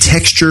 The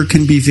texture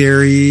can be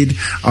varied.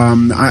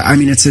 I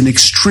mean, it's an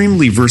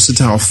extremely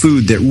versatile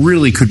food that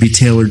really could be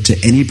tailored to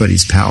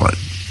anybody's palate.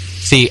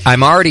 See,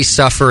 I'm already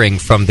suffering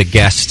from the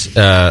guest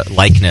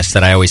likeness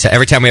that I always have.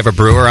 Every time we have a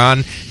brewer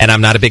on, and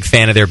I'm not a big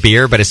fan of their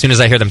beer, but as soon as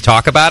I hear them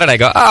talk about it, I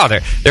go, oh,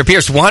 their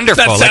beer's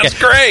wonderful. That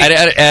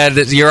sounds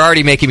great. You're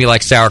already making me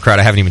like sauerkraut.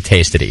 I haven't even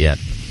tasted it yet.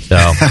 So,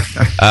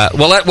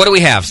 what do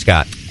we have,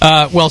 Scott?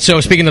 So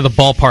speaking of the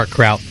ballpark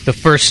kraut, the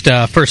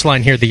first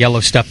line here, the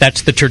yellow stuff,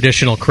 that's the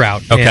traditional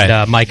kraut. Okay.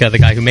 And Micah, the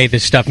guy who made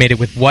this stuff, made it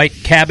with white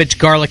cabbage,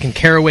 garlic, and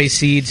caraway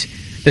seeds.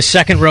 The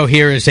second row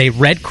here is a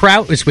red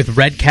kraut. It's with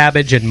red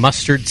cabbage and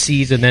mustard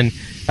seeds. And then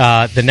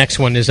the next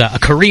one is a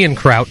Korean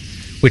kraut,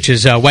 which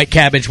is white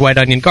cabbage, white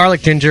onion,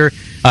 garlic, ginger,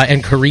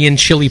 and Korean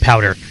chili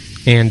powder.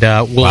 And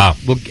we'll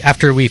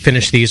after we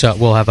finish these,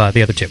 we'll have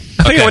the other two.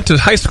 I think I went to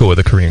high school with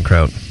a Korean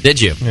kraut.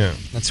 Did you? Yeah.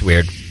 That's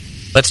weird.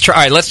 Let's try.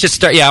 All right, let's just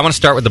start. Yeah, I want to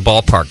start with the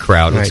ballpark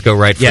kraut. Let's go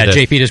right for the...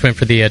 JP just went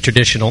for the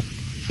traditional.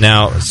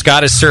 Now,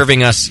 Scott is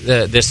serving us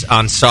this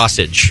on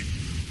sausage,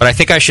 but I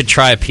think I should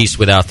try a piece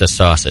without the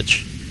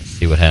sausage.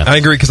 See what happens. I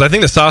agree, because I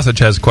think the sausage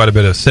has quite a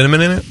bit of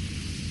cinnamon in it.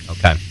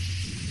 Okay.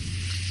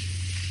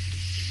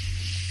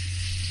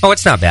 Oh,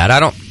 it's not bad.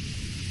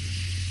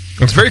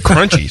 It's very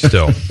crunchy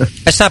still.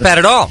 It's not bad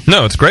at all.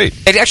 No, it's great.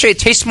 It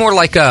tastes more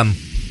like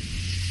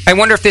I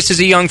wonder if this is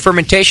a young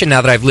fermentation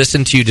now that I've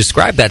listened to you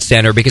describe that,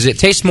 Sandor, because it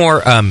tastes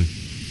more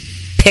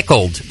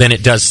pickled than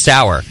it does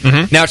sour.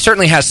 Mm-hmm. Now, it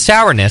certainly has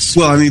sourness.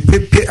 Well, I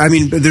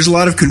mean, there's a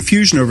lot of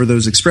confusion over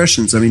those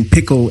expressions. I mean,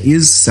 pickle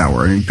is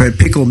sour. I mean,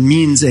 pickle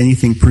means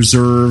anything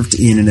preserved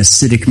in an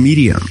acidic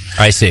medium.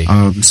 I see.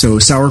 So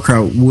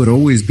sauerkraut would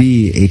always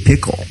be a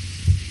pickle.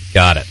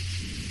 Got it.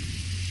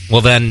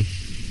 Well, then,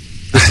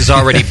 this is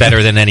already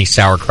better than any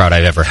sauerkraut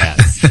I've ever had.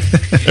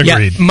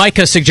 Yeah,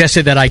 Micah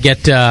suggested that I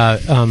get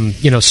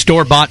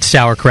store-bought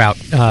sauerkraut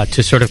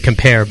to sort of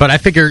compare. But I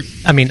figure,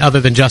 I mean,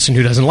 other than Justin,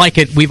 who doesn't like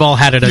it, we've all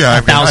had it a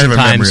thousand I have a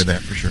times. memory of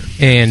that for sure.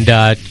 And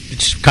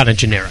it's kind of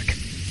generic.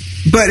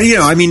 But,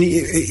 I mean,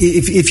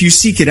 if you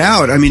seek it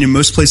out, I mean, in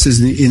most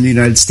places in the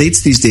United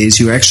States these days,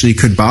 you actually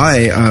could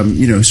buy,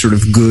 sort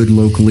of good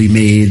locally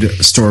made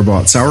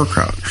store-bought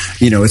sauerkraut.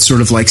 It's sort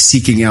of like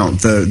seeking out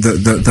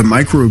the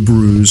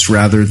microbrews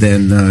rather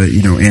than,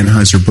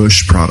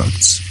 Anheuser-Busch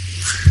products.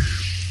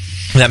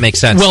 That makes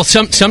sense. Well,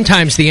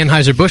 sometimes the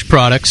Anheuser-Busch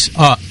products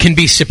can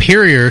be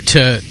superior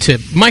to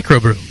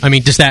microbrew. I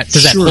mean, does that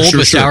hold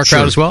with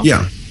sauerkraut as well?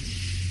 Yeah.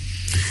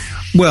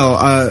 Well,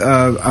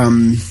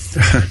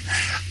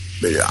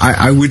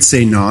 I would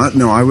say not.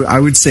 No, I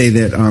would say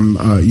that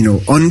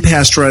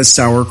unpasteurized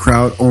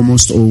sauerkraut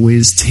almost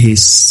always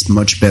tastes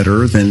much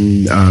better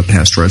than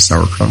pasteurized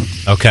sauerkraut.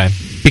 Okay,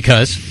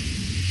 because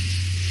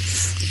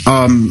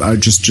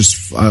just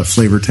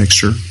flavor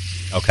texture.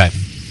 Okay.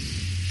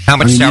 How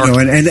much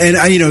sauerkraut?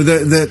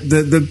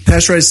 The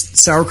pasteurized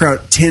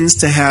sauerkraut tends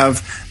to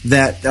have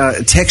that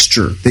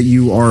texture that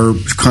you're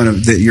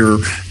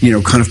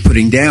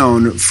putting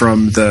down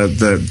from the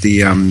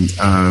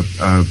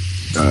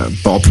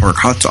ballpark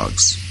hot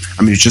dogs.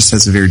 I mean, it just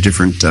has a very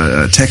different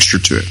texture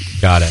to it.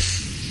 Got it.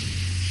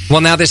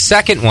 Well, now this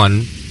second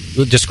one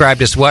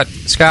described as what,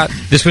 Scott?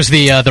 This was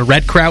the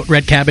red kraut,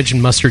 red cabbage,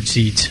 and mustard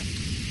seeds.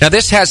 Now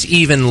this has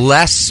even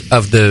less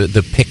of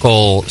the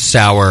pickle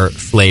sour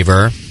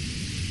flavor.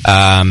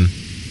 I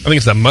think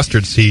it's that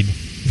mustard seed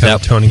kind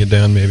of toning it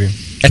down, maybe.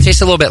 It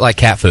tastes a little bit like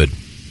cat food,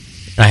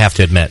 I have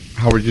to admit.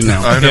 How would you know?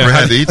 I've never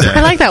had to eat that.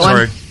 I like that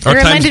one. Sorry.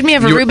 It reminded me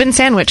of a Reuben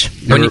sandwich.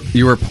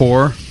 You were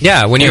poor?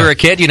 Yeah, when you were a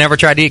kid, you never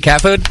tried to eat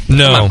cat food?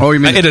 No. I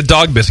ate a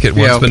dog biscuit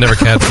once, but never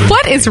cat food.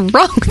 What is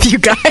wrong with you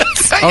guys? You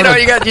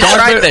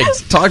try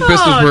things. Dog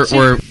biscuits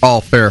were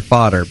all fair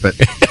fodder, but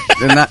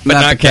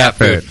not cat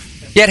food.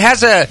 Yeah, it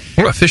has what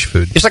about fish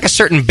food? There's like a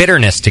certain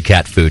bitterness to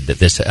cat food that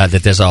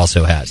this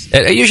also has.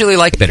 I usually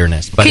like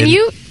bitterness, but can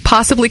you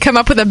possibly come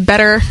up with a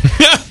better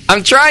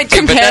I'm trying to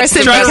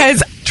comparison?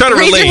 Because try to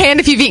raise relate. your hand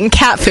if you've eaten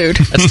cat food.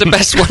 That's the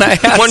best one I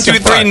have. 1, 2,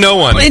 3, no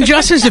one. Well, in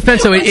Justin's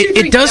defense, though,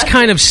 it does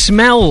kind of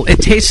smell. It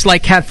tastes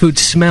like cat food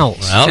smells.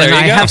 Well, there and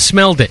you I go. have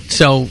smelled it,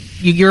 so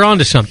you're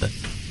onto something.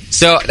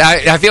 So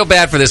I feel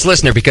bad for this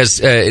listener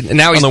because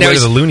now he's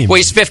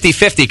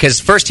 50-50 because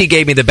first he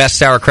gave me the best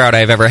sauerkraut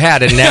I've ever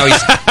had, and now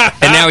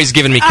he's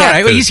giving me cat All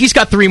right, food. well, he's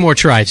got 3 more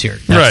tries here.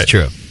 That's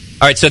true.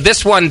 All right, so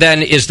this one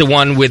then is the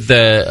one with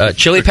the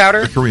chili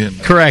powder? The Korean.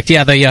 Correct.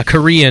 Yeah, the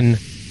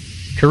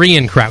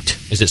Korean kraut.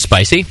 Is it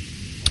spicy?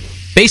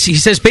 He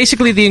says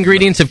basically the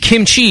ingredients of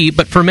kimchi,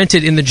 but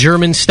fermented in the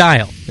German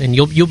style, and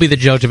you'll be the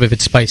judge of if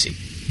it's spicy.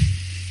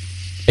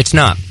 It's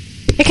not.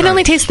 It can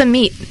only taste the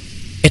meat.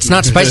 It's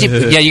not spicy.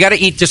 Yeah, you got to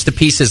eat just the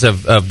pieces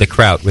of the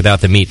kraut without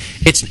the meat.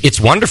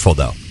 It's wonderful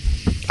though.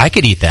 I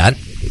could eat that.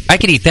 I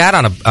could eat that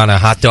on a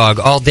hot dog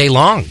all day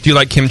long. Do you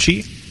like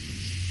kimchi?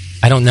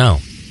 I don't know.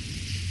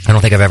 I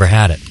don't think I've ever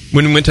had it.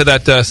 When we went to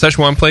that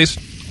Szechuan place a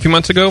few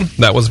months ago,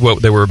 that was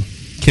what they were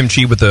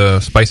kimchi with the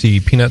spicy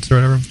peanuts or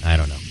whatever. I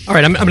don't know. All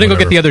right, I'm going to go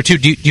get the other two.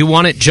 Do you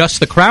want it just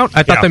the kraut?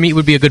 I thought the meat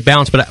would be a good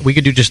balance, but we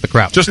could do just the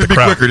kraut. Just the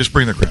kraut. Quicker. Just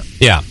bring the kraut.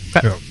 Yeah.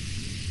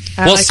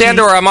 Well,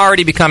 Sandor, I'm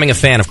already becoming a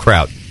fan of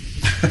kraut.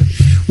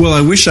 Well,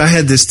 I wish I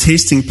had this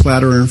tasting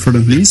platter in front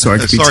of me so I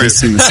could be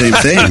tasting the same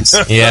things.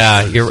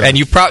 Yeah, your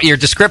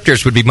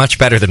descriptors would be much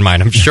better than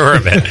mine. I'm sure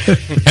of it.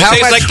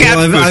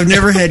 I've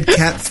never had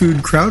cat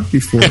food kraut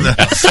before.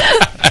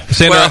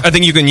 Sandor, I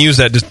think you can use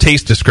that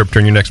taste descriptor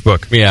in your next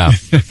book. Yeah,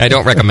 I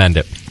don't recommend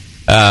it.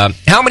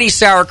 How many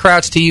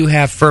sauerkrauts do you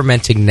have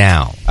fermenting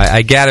now?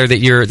 I gather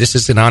that this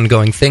is an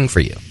ongoing thing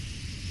for you.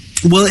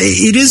 Well,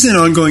 it is an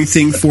ongoing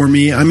thing for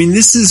me. I mean,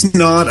 this is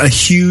not a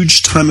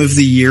huge time of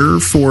the year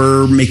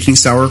for making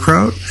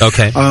sauerkraut.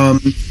 Okay.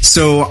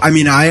 So, I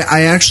mean,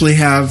 I actually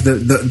have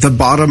the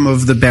bottom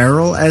of the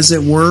barrel, as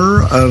it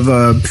were, of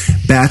a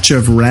batch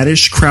of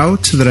radish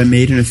kraut that I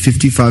made in a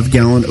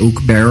 55-gallon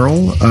oak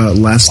barrel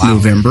last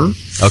November.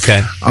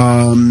 Okay.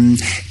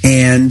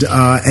 And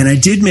I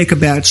did make a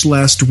batch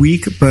last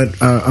week,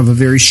 but of a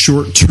very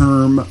short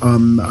term,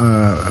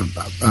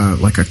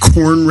 like a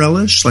corn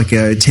relish. Like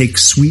I take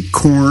sweet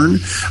corn,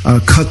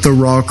 cut the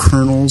raw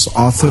kernels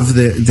off of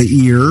the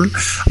ear,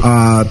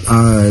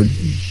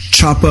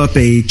 chop up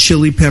a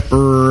chili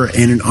pepper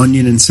and an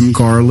onion and some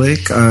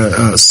garlic,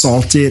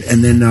 salt it,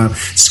 and then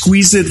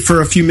squeeze it for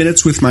a few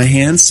minutes with my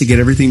hands to get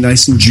everything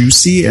nice and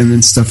juicy, and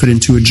then stuff it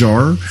into a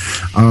jar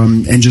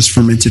and just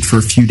ferment it for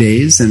a few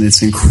days. And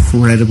it's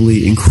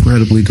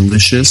incredibly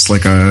delicious,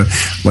 like a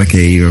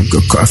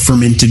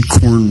fermented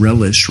corn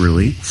relish,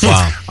 really.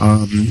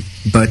 Wow.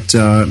 But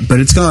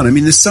it's gone. I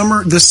mean, the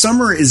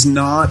summer is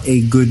not a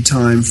good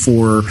time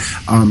for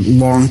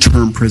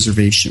long-term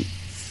preservation.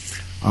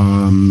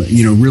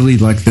 Really,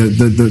 like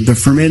the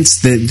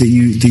ferments that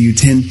you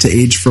tend to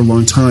age for a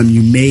long time,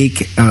 you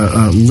make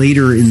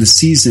later in the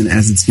season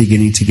as it's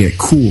beginning to get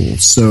cool.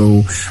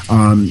 So,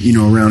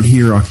 around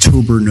here,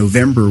 October,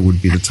 November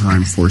would be the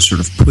time for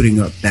sort of putting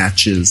up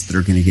batches that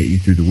are going to get you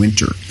through the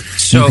winter.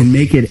 So you can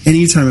make it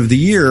any time of the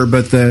year,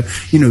 but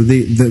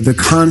the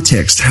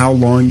context, how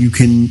long you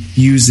can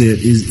use it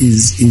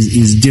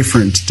is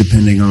different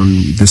depending on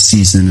the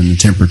season and the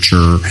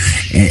temperature,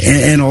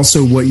 and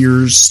also what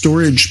your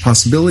storage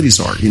possibilities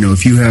are.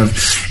 If you have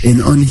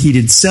an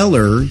unheated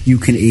cellar, you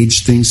can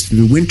age things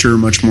through the winter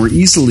much more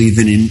easily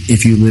than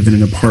if you live in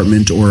an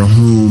apartment or a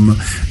home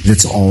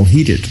that's all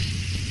heated.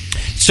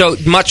 So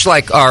much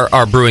like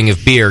our brewing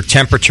of beer,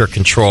 temperature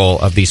control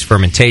of these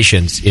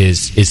fermentations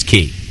is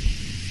key.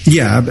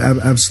 Yeah,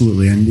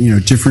 absolutely. And,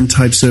 different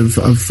types of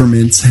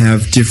ferments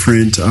have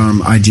different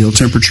ideal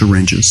temperature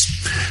ranges.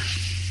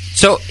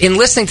 So in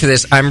listening to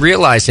this, I'm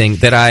realizing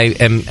that I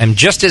am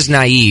just as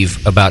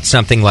naive about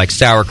something like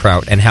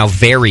sauerkraut and how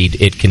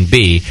varied it can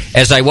be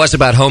as I was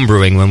about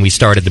homebrewing when we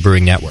started the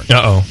Brewing Network.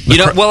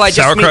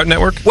 Sauerkraut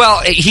Network?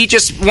 Well,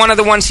 one of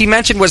the ones he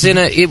mentioned was in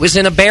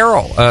a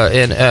barrel,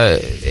 and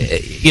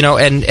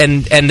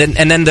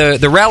then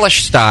the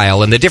relish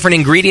style and the different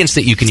ingredients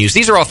that you can use.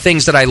 These are all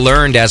things that I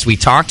learned as we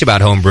talked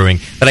about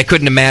homebrewing that I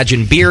couldn't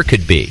imagine beer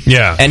could be.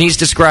 Yeah. And he's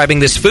describing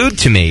this food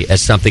to me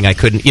as something I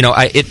couldn't.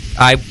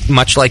 I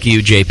much like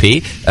you,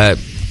 JP,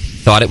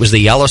 thought it was the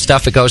yellow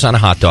stuff that goes on a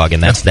hot dog,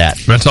 and that's that.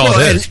 That's all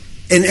it is.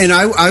 And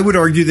I would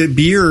argue that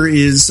beer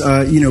is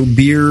a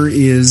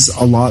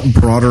lot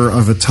broader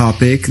of a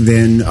topic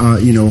than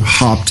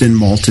hopped and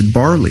malted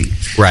barley.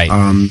 Right.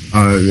 I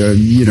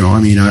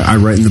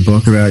write in the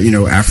book about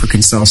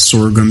African style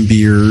sorghum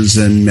beers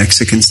and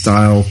Mexican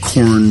style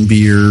corn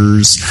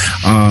beers.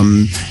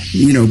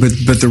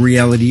 But the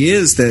reality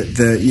is that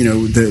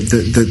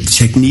the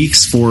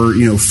techniques for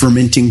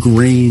fermenting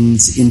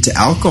grains into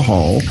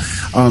alcohol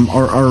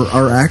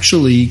are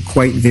actually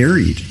quite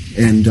varied.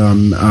 And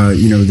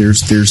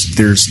there's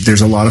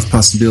a lot of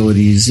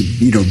possibilities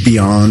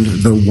beyond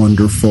the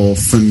wonderful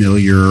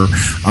familiar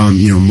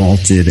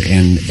malted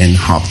and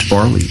hopped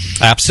barley.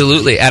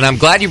 Absolutely, and I'm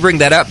glad you bring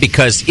that up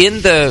because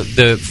in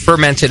the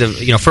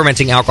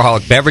fermenting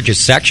alcoholic beverages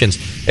sections,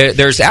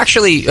 there's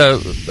actually a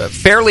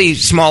fairly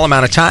small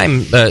amount of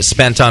time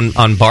spent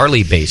on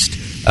barley based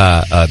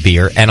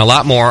beer, and a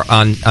lot more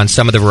on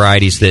some of the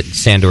varieties that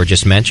Sandor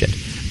just mentioned.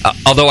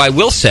 Although I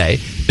will say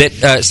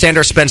that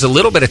Sandor spends a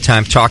little bit of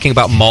time talking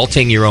about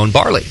malting your own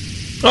barley.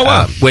 Oh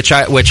wow! Which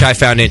I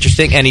found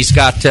interesting, and he's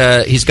got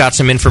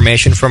some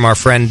information from our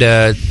friend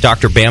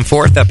Dr.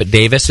 Bamforth up at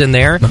Davis in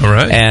there, all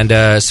right,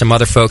 and some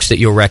other folks that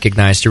you'll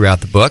recognize throughout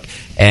the book.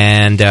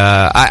 And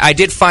I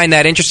did find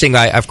that interesting.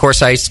 Of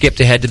course, I skipped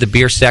ahead to the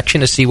beer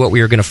section to see what we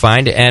were going to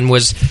find, and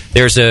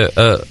there's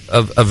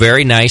a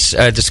very nice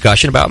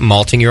discussion about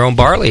malting your own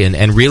barley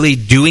and really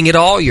doing it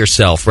all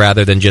yourself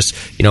rather than just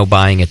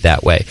buying it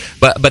that way.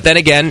 But then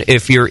again,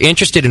 if you're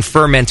interested in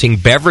fermenting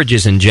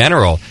beverages in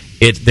general,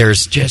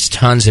 there's just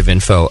tons of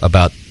info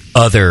about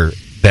other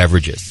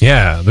beverages.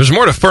 Yeah, there's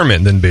more to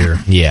ferment than beer.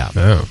 Yeah.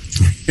 Oh.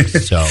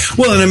 So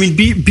well, and I mean,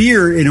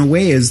 beer in a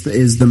way is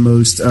the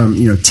most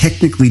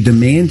technically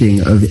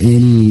demanding of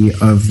any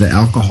of the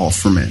alcohol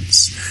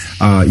ferments.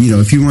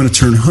 If you want to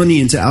turn honey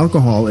into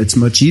alcohol, it's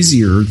much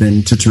easier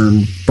than to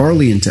turn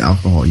barley into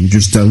alcohol. You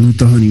just dilute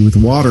the honey with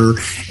water,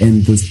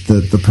 and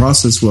the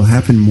process will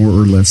happen more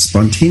or less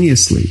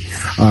spontaneously.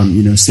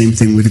 Same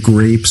thing with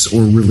grapes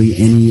or really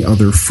any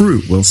other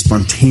fruit will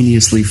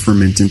spontaneously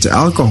ferment into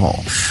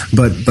alcohol.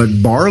 But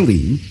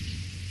barley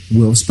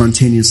will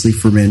spontaneously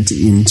ferment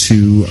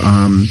into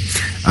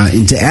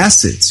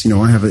acids.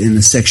 I have in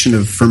the section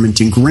of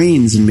fermenting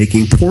grains and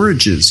making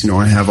porridges.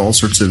 I have all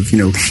sorts of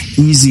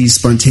easy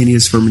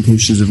spontaneous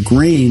fermentations of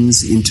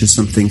grains into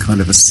something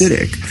kind of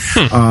acidic.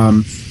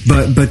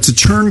 But to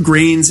turn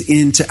grains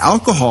into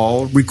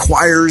alcohol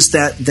requires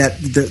the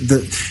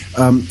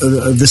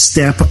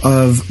step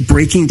of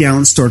breaking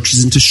down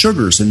starches into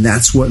sugars, and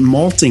that's what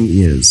malting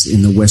is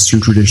in the Western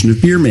tradition of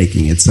beer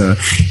making. It's an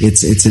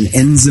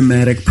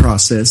enzymatic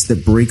process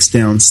that breaks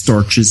down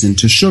starches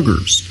into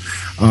sugars.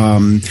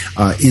 In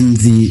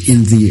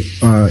the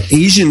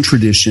Asian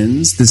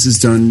traditions, this is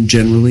done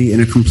generally in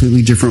a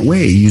completely different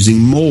way, using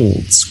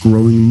molds,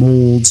 growing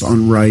molds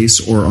on rice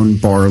or on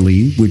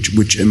barley,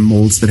 which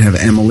molds that have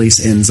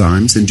amylase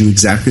enzymes and do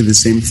exactly the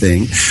same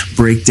thing,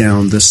 break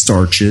down the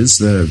starches,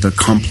 the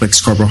complex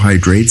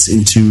carbohydrates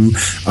into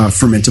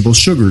fermentable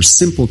sugars,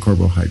 simple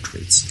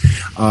carbohydrates.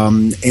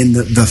 And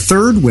the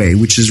third way,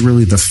 which is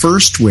really the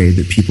first way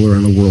that people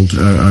around the world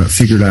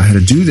figured out how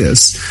to do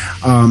this,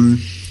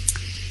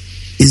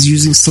 is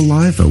using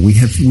saliva. We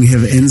have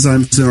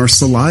enzymes in our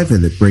saliva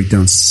that break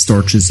down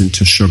starches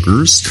into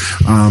sugars,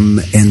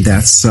 and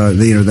that's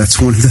that's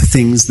one of the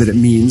things that it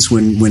means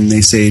when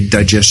they say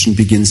digestion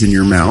begins in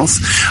your mouth.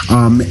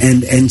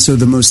 And so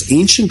the most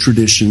ancient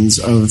traditions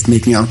of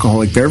making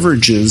alcoholic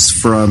beverages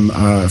from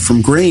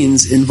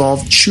grains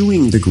involve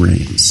chewing the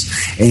grains,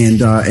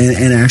 and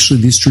actually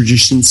these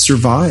traditions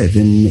survive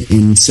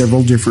in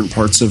several different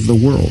parts of the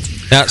world.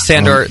 Now,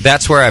 Sandor,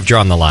 that's where I've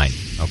drawn the line.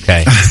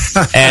 Okay,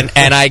 and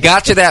I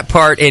got to that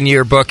part in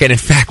your book, and in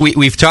fact,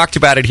 we've talked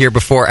about it here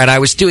before, and I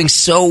was doing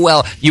so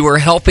well. You were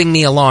helping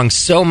me along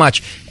so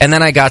much, and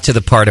then I got to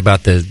the part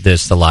about the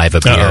saliva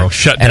beer. Uh-oh,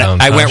 shut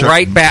down. I went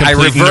right back. I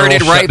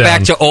reverted right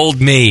back to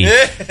old me.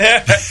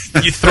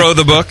 You throw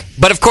the book?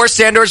 But of course,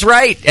 Sandor's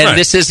right, and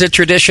this is a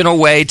traditional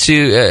way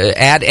to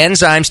add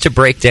enzymes to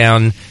break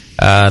down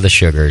the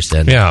sugars,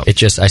 and I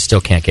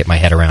still can't get my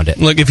head around it.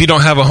 Look, if you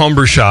don't have a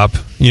homebrew shop,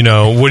 what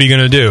are you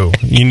going to do?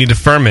 You need to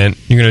ferment.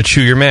 You're going to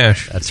chew your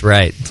mash. That's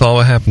right. That's all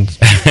that happens.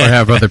 Or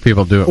have other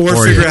people do it or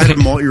for figure you. out how to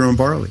malt your own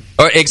barley.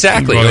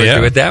 Exactly. Or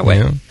do it that way.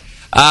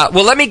 Yeah.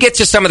 Well, let me get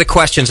to some of the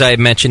questions I had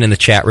mentioned in the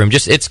chat room.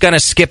 It's going to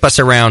skip us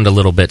around a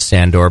little bit,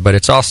 Sandor, but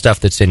it's all stuff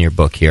that's in your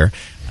book here.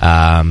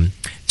 Tom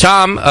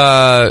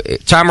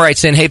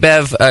writes in, hey,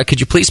 Bev, could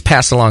you please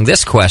pass along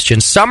this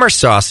question? Summer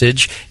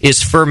sausage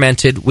is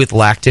fermented with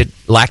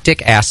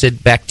lactic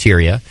acid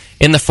bacteria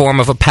in the form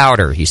of a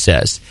powder, he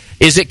says.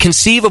 Is it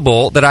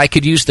conceivable that I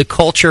could use the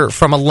culture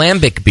from a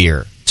lambic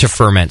beer to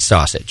ferment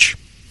sausage?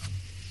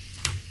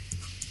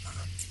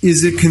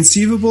 Is it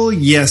conceivable?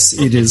 Yes,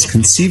 it is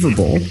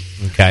conceivable.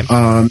 Okay.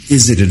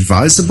 Is it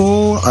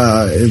advisable?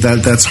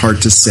 That's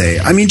hard to say.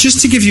 I mean,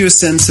 just to give you a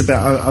sense of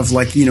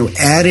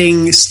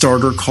adding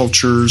starter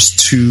cultures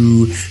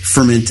to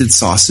fermented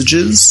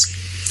sausages.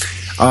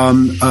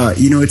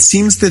 It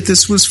seems that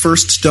this was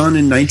first done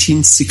in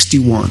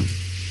 1961.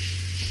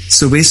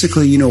 So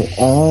basically,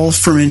 all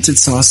fermented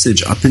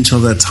sausage up until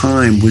that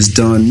time was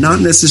done not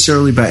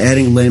necessarily by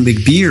adding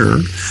lambic beer,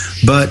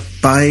 but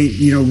by,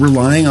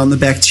 relying on the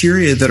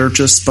bacteria that are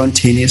just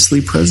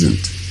spontaneously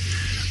present.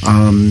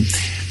 I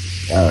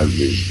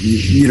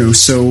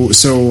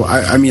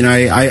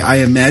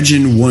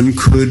imagine one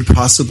could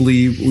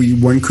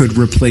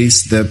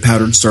replace the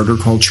powdered starter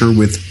culture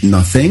with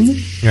nothing.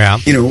 Yeah.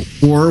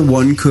 Or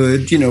one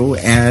could,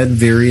 add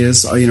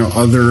various,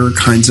 other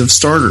kinds of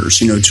starters.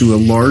 To a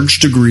large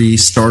degree,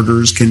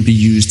 starters can be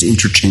used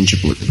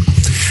interchangeably.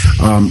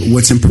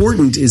 What's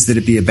important is that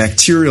it be a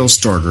bacterial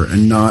starter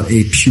and not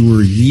a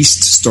pure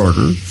yeast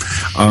starter.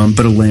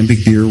 But a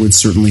lambic beer would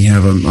certainly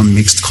have a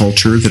mixed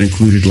culture that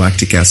included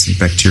lactic acid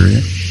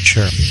bacteria.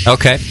 Sure.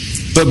 Okay.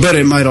 But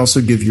it might also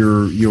give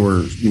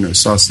your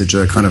sausage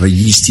a kind of a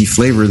yeasty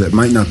flavor that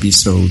might not be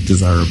so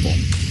desirable.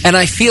 And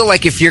I feel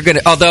like if you're going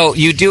to, although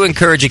you do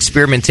encourage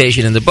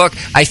experimentation in the book,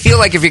 I feel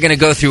like if you're going to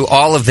go through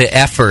all of the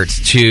effort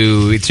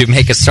to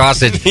make a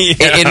sausage,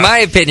 in my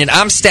opinion,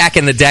 I'm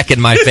stacking the deck in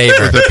my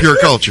favor. The pure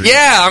culture.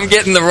 Yeah, I'm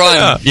getting the run,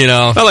 I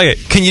like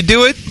it. Can you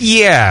do it?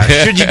 Yeah.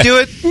 Should you do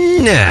it?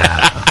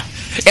 Nah.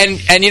 And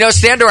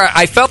Sandor,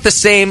 I felt the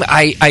same.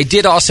 I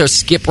did also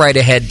skip right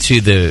ahead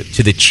to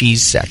the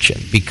cheese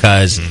section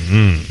because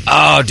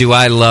do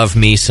I love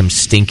me some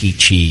stinky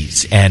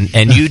cheese. And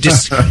you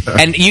just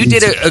and you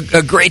did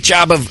a great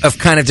job of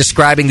kind of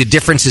describing the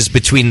differences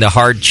between the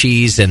hard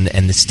cheese and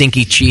the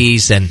stinky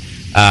cheese and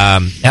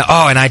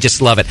I just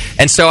love it.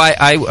 And so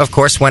I of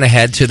course went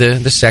ahead to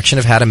the section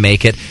of how to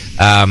make it.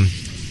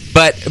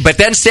 But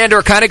then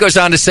Sandor kind of goes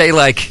on to say,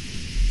 like,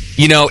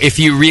 if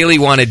you really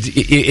wanted,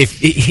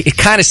 if it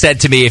kind of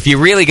said to me, if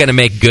you're really going to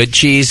make good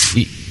cheese,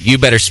 you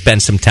better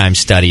spend some time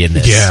studying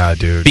this. Yeah,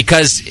 dude.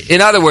 Because, in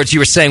other words, you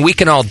were saying we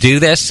can all do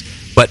this,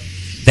 but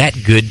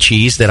that good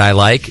cheese that I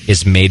like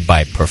is made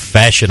by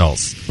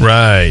professionals.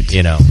 Right.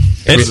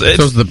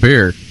 So's the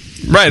beer.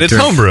 Right, it's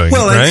homebrewing.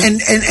 Well, right?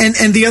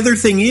 and the other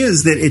thing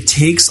is that it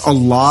takes a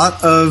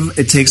lot of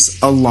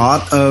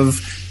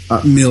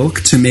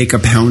milk to make a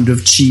pound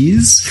of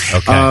cheese.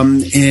 Okay. I've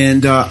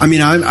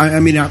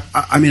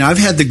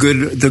had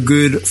the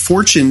good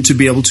fortune to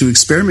be able to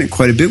experiment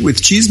quite a bit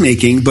with cheese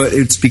making, but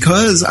it's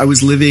because I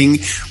was living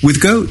with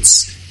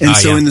goats. And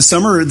so in the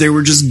summer, there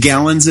were just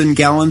gallons and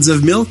gallons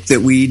of milk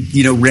that we,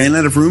 ran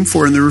out of room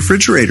for in the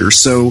refrigerator.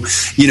 So,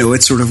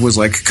 it sort of was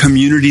like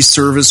community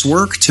service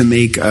work to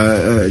make,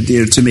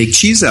 to make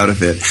cheese out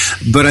of it.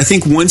 But I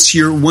think once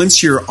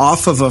you're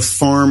off of a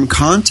farm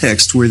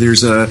context where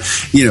there's a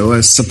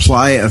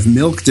supply of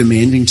milk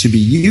demanding to be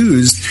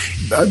used,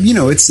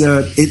 it's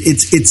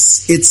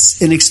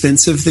an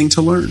expensive thing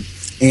to learn.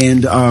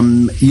 And,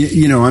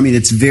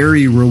 it's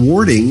very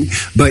rewarding,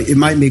 but it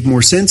might make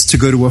more sense to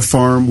go to a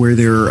farm where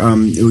they're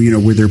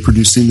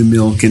producing the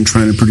milk and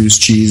trying to produce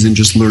cheese and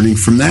just learning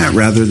from that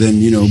rather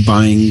than,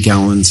 buying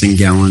gallons and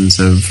gallons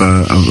of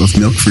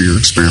milk for your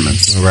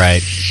experiments.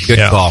 Right. Good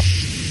call.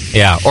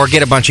 Yeah. Or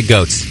get a bunch of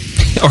goats.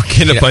 Or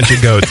get a bunch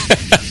of goats.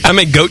 I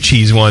made goat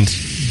cheese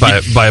once.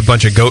 by a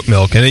bunch of goat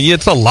milk, and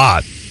it's a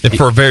lot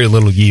for a very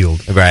little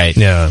yield. Right.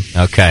 Yeah.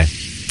 Okay.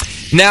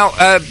 Now,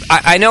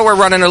 I know we're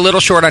running a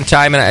little short on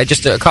time, and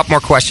just a couple more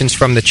questions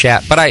from the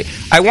chat. But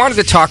I wanted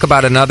to talk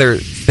about another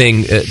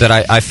thing that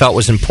I felt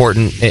was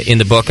important in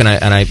the book, and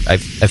I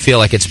feel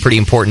like it's pretty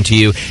important to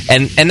you,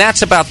 and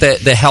that's about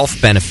the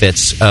health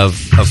benefits of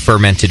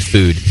fermented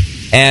food.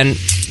 And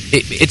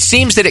it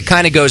seems that it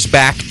kind of goes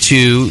back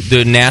to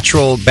the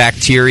natural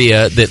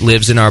bacteria that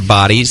lives in our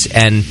bodies,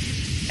 and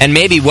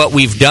maybe what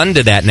we've done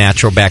to that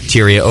natural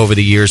bacteria over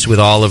the years with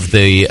all of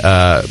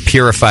the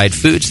purified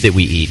foods that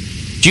we eat.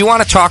 Do you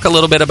want to talk a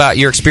little bit about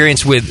your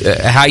experience with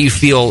how you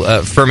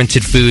feel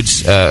fermented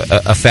foods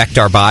affect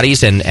our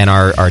bodies and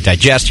our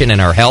digestion and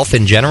our health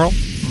in general?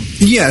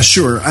 Yeah,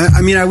 sure.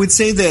 I mean, I would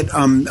say that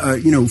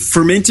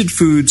fermented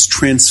foods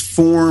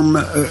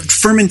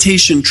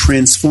fermentation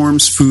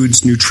transforms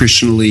foods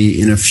nutritionally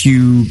in a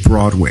few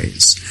broad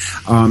ways,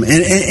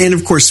 and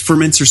of course,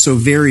 ferments are so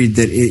varied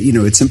that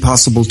it's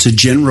impossible to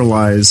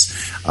generalize.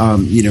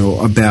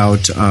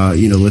 About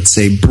let's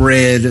say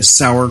bread,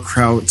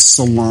 sauerkraut,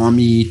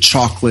 salami,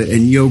 chocolate,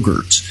 and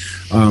yogurt.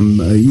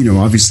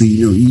 Obviously,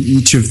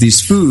 each of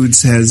these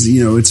foods has,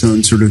 its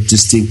own sort of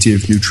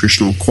distinctive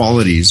nutritional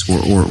qualities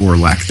or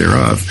lack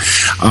thereof.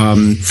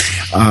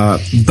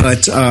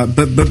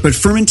 But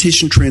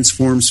fermentation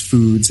transforms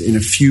foods in a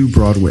few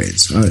broad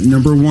ways.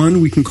 Number one,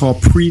 we can call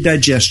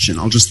predigestion.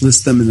 I'll just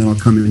list them and then I'll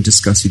come in and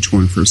discuss each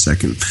one for a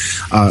second.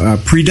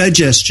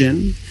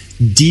 Predigestion,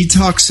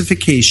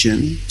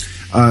 detoxification,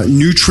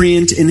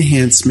 nutrient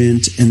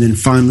enhancement, and then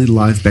finally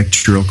live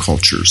bacterial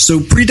culture. So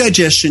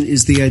predigestion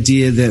is the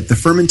idea that the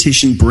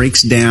fermentation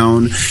breaks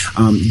down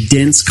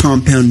dense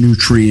compound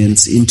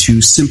nutrients into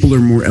simpler,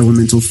 more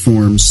elemental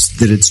forms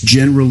that it's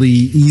generally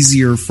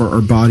easier for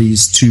our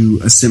bodies to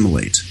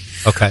assimilate.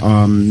 Okay.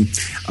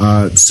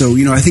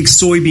 I think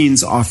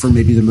soybeans offer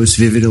maybe the most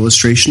vivid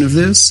illustration of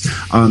this.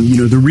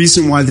 The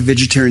reason why the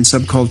vegetarian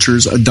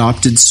subcultures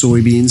adopted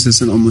soybeans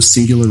as an almost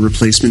singular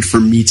replacement for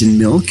meat and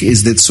milk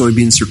is that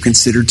soybeans are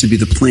considered to be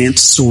the plant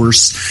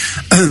source,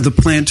 the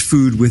plant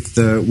food with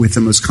the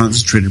most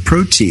concentrated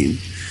protein.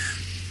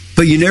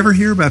 But you never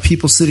hear about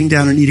people sitting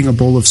down and eating a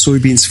bowl of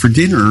soybeans for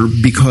dinner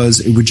because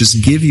it would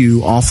just give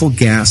you awful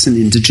gas and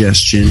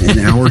indigestion, and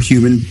our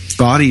human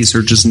bodies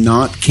are just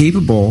not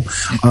capable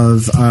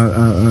of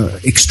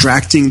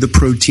extracting the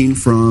protein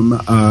from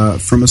a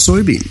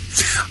soybean.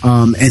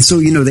 And so,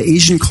 the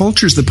Asian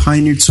cultures that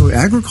pioneered soy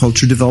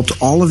agriculture developed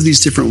all of these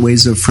different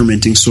ways of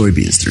fermenting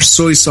soybeans. There's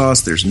soy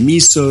sauce, there's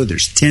miso,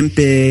 there's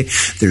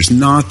tempeh, there's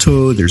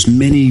natto, there's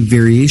many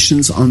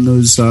variations on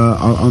those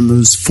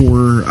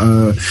four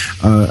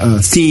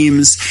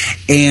themes,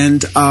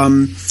 and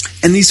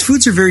these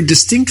foods are very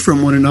distinct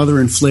from one another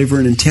in flavor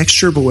and in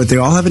texture, but what they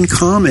all have in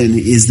common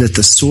is that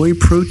the soy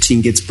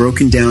protein gets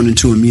broken down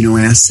into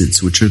amino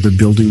acids, which are the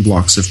building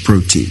blocks of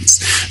proteins.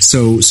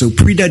 So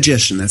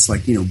predigestion, that's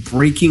like,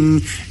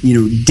 breaking,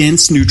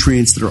 dense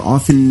nutrients that are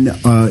often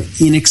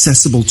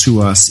inaccessible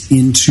to us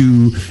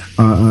into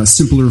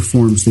simpler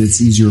forms that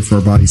it's easier for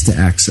our bodies to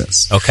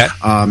access. Okay.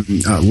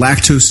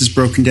 Lactose is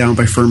broken down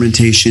by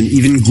fermentation.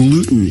 Even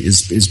gluten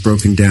is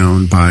broken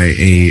down by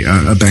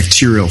a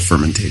bacterial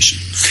fermentation.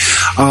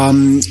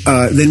 Then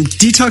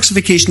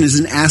detoxification is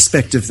an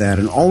aspect of that,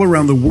 and all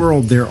around the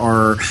world there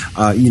are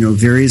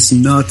various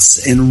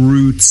nuts and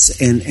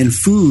roots and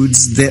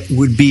foods that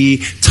would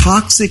be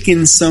toxic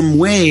in some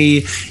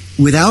way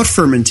without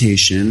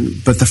fermentation,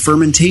 but the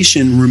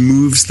fermentation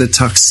removes the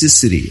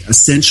toxicity,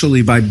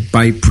 essentially by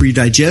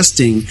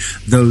predigesting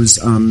those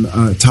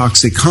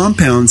toxic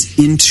compounds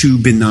into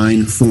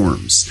benign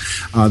forms.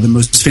 The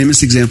most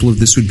famous example of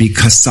this would be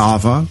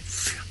cassava,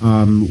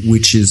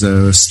 which is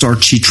a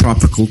starchy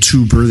tropical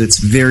tuber that's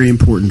very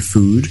important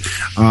food.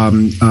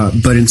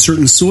 But in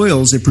certain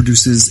soils, it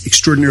produces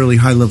extraordinarily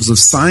high levels of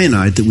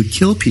cyanide that would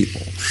kill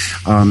people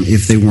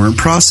if they weren't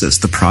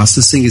processed. The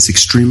processing is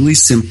extremely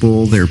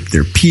simple.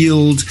 They're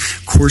peeled,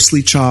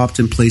 coarsely chopped,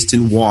 and placed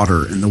in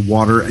water, and the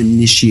water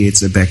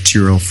initiates a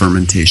bacterial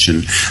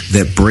fermentation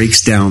that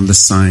breaks down the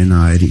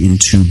cyanide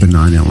into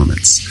benign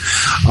elements.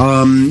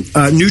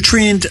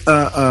 Nutrient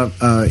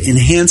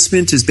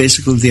enhancement is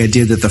basically the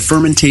idea that the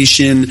fermentation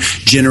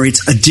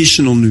generates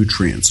additional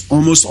nutrients.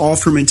 Almost all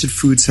fermented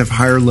foods have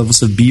higher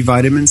levels of B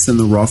vitamins than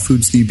the raw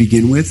foods that you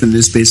begin with, and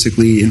this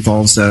basically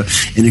involves an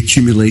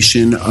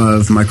accumulation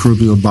of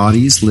microbial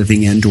bodies,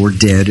 living and or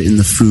dead, in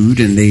the food,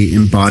 and they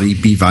embody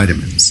B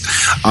vitamins.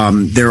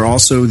 There are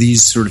also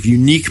these sort of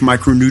unique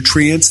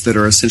micronutrients that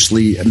are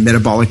essentially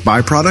metabolic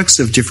byproducts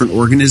of different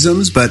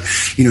organisms, but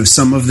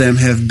some of them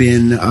have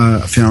been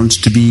found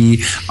to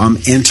be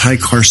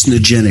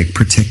anti-carcinogenic,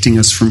 protecting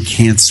us from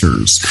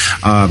cancers.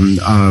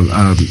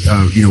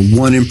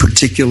 One in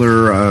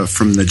particular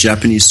from the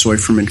Japanese soy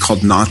ferment called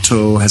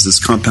natto has this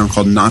compound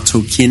called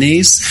natto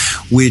kinase,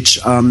 which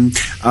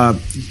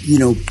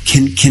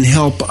can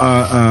help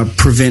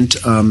prevent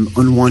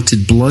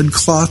unwanted blood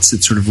clots.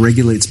 It sort of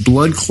regulates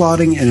blood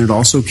clotting, and it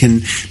also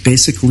can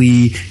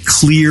basically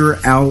clear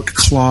out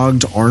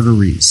clogged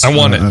arteries. I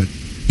want it.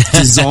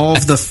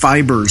 dissolve the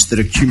fibers that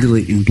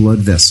accumulate in blood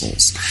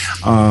vessels.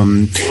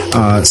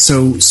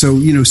 So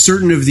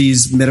certain of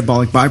these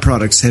metabolic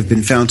byproducts have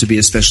been found to be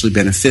especially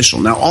beneficial.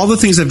 Now, all the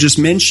things I've just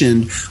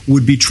mentioned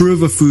would be true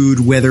of a food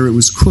whether it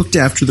was cooked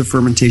after the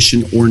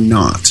fermentation or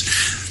not.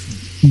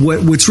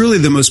 What's really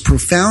the most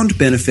profound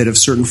benefit of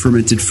certain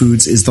fermented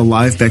foods is the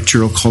live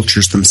bacterial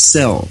cultures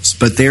themselves,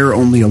 but they're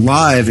only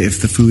alive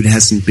if the food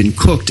hasn't been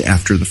cooked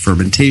after the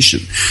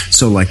fermentation.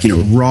 So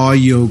raw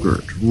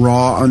yogurt,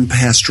 raw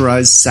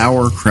unpasteurized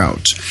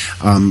sauerkraut,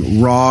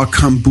 raw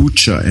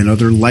kombucha, and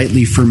other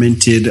lightly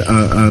fermented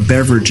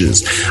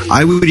beverages.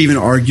 I would even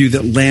argue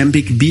that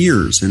lambic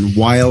beers and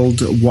wild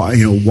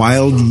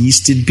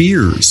yeasted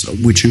beers,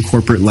 which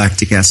incorporate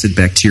lactic acid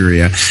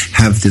bacteria,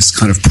 have this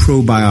kind of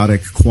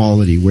probiotic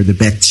quality, where the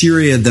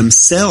bacteria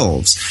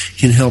themselves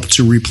can help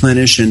to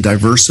replenish and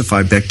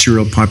diversify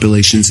bacterial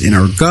populations in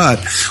our gut,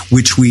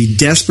 which we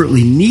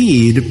desperately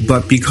need.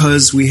 But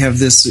because we have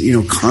this,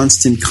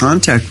 constant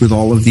contact with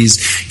all of these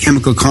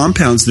chemical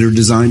compounds that are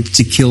designed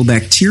to kill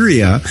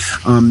bacteria,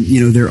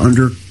 they're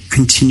under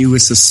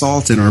continuous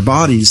assault in our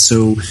bodies.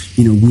 So,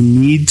 we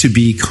need to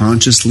be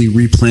consciously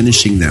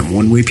replenishing them.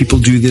 One way people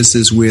do this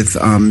is with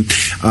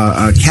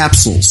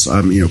capsules,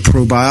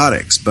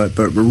 probiotics. But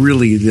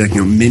really,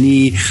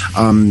 many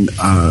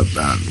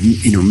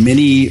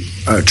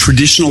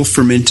traditional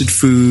fermented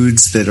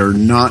foods that are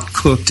not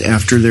cooked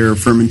after their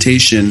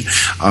fermentation,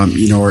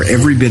 are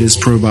every bit as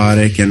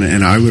probiotic,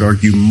 and I would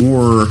argue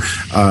more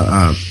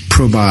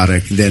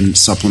probiotic than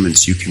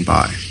supplements you can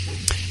buy.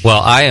 Well,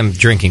 I am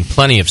drinking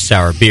plenty of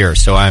sour beer,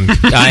 so I am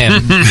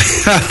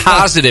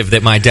positive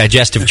that my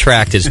digestive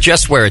tract is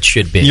just where it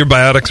should be. Your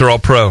biotics are all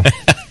pro.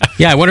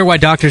 Yeah, I wonder why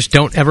doctors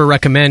don't ever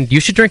recommend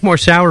you should drink more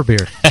sour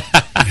beer.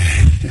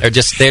 They're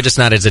just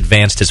not as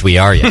advanced as we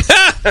are yet.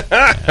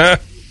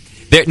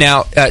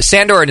 Now,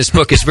 Sandor in his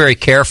book is very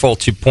careful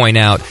to point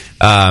out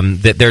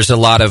that there's a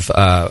lot of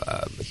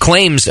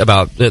claims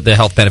about the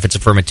health benefits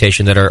of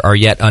fermentation that are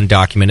yet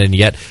undocumented and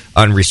yet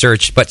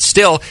unresearched. But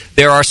still,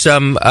 there are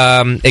some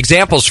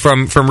examples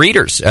from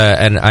readers,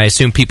 and I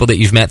assume people that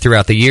you've met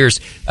throughout the years,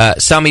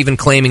 some even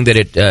claiming that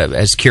it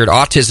has cured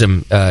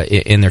autism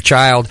in their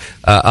child,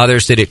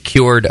 others that it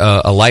cured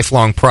a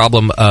lifelong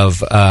problem of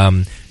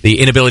the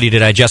inability to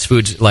digest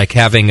foods, like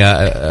having,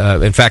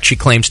 in fact, she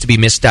claims to be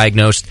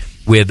misdiagnosed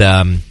with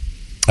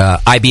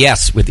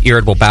IBS, with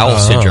irritable bowel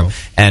syndrome,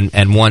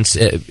 and once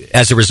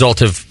as a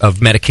result of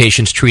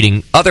medications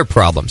treating other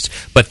problems.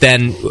 But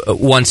then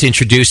once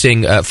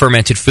introducing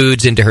fermented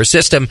foods into her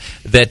system,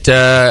 that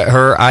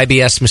her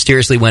IBS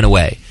mysteriously went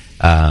away.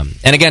 And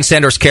again,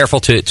 Sandor's careful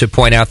to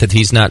point out that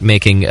he's not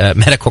making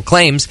medical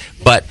claims,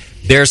 but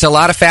there's a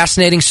lot of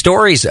fascinating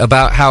stories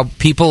about how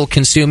people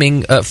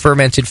consuming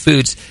fermented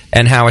foods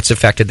and how it's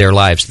affected their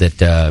lives.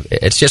 That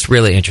it's just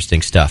really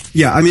interesting stuff.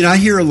 Yeah, I mean, I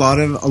hear a lot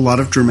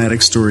of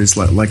dramatic stories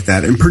like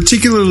that, and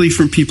particularly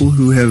from people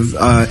who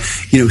have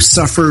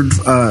suffered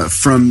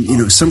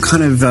from some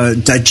kind of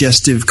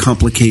digestive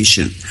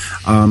complication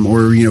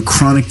or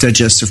chronic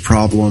digestive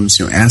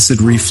problems,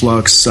 acid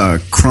reflux,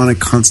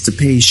 chronic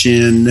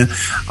constipation,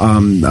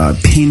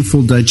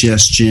 painful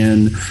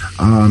digestion.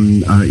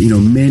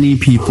 Many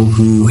people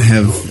who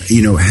have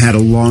had a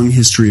long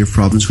history of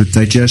problems with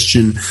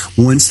digestion,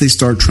 once they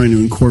start trying to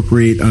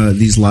incorporate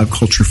these live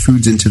culture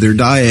foods into their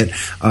diet,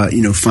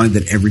 find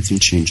that everything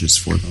changes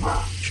for them.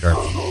 Sure.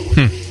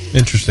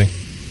 Interesting.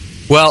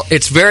 Well,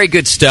 it's very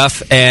good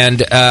stuff,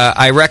 and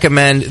I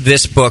recommend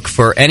this book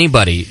for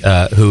anybody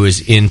who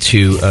is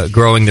into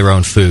growing their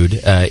own food,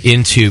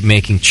 into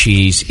making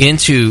cheese,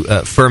 into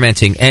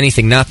fermenting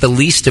anything, not the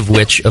least of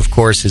which, of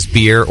course, is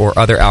beer or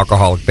other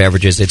alcoholic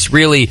beverages. It's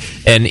really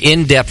an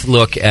in-depth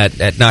look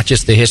at not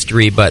just the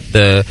history, but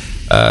the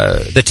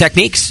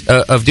techniques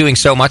of doing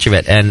so much of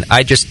it, and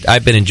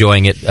I've been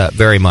enjoying it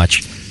very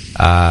much.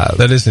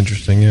 That is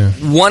interesting, yeah.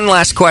 One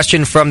last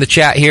question from the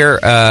chat here.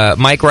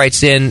 Mike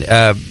writes in...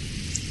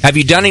 have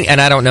you done,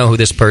 and I don't know who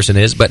this person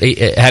is, but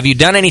have you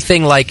done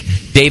anything like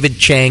David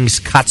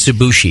Chang's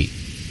Katsubushi?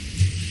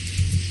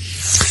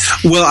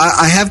 Well,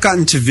 I have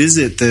gotten to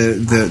visit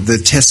the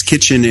test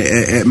kitchen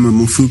at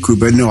Momofuku,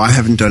 but no, I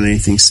haven't done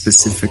anything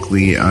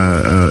specifically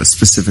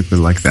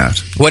like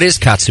that. What is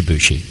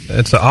Katsubushi?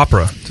 It's an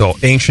opera. It's an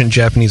ancient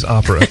Japanese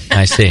opera.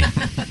 I see.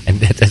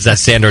 And is that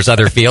Sandor's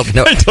other field?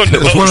 No, I don't know.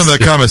 It's one of the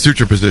Kama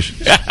Sutra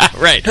positions.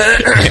 Right.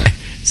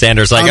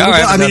 Sandor's like, all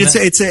right. I mean,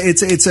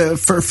 it's a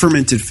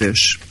fermented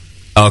fish.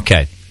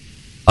 Okay.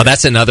 Oh,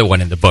 that's another one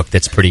in the book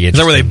that's pretty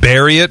interesting. Is that where they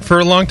bury it for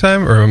a long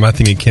time, or am I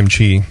thinking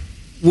kimchi?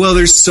 Well,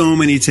 there's so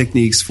many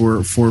techniques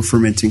for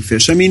fermenting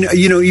fish. I mean,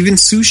 even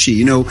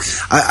sushi.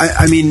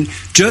 I mean,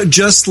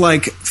 just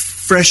like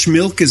fresh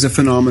milk is a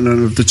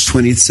phenomenon of the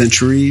 20th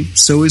century,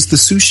 so is the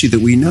sushi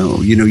that we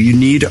know. You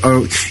need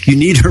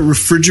a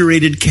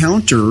refrigerated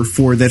counter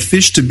for that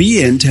fish to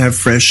be in to have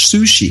fresh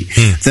sushi.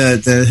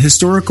 The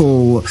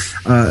historical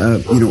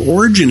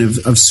origin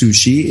of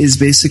sushi is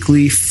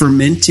basically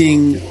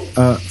fermenting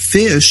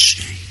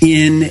fish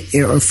in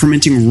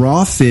fermenting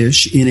raw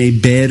fish in a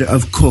bed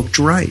of cooked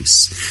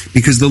rice,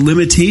 because the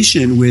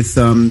limitation with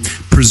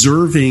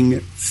preserving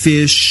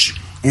fish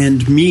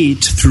and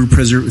meat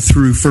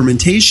through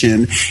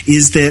fermentation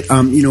is that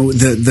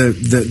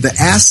the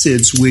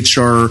acids, which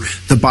are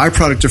the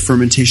byproduct of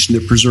fermentation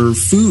that preserve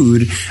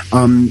food,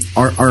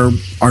 are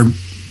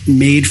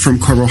made from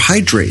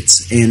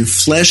carbohydrates, and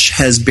flesh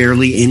has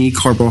barely any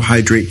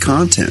carbohydrate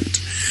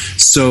content.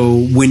 So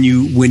when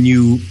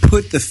you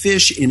put the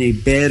fish in a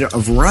bed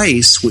of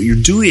rice, what you're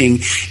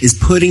doing is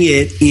putting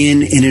it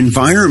in an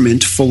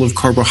environment full of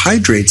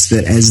carbohydrates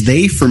that, as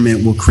they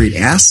ferment, will create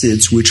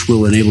acids which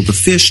will enable the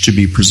fish to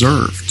be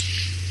preserved.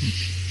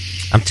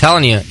 I'm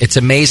telling you, it's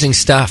amazing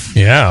stuff.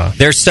 Yeah.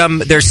 There's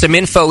some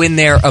info in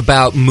there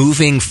about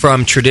moving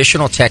from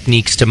traditional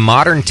techniques to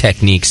modern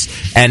techniques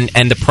and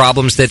the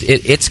problems that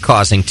it's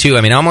causing, too.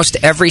 I mean, almost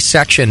every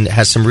section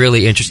has some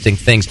really interesting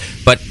things.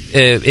 But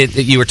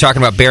you were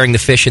talking about burying the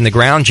fish in the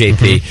ground,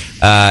 JP,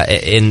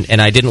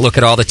 and I didn't look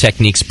at all the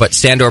techniques, but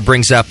Sandor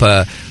brings up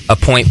a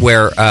point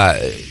where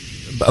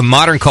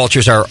modern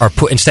cultures are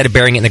instead of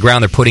burying it in the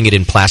ground, they're putting it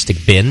in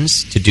plastic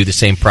bins to do the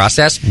same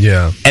process.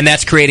 Yeah. And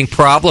that's creating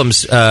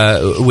problems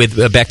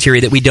with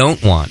bacteria that we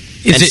don't want.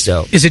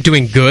 Is it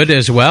doing good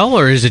as well,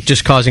 or is it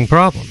just causing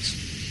problems?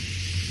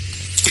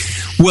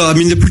 Well, I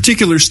mean, the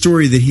particular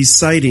story that he's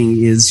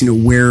citing is,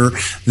 where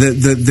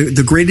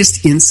the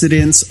greatest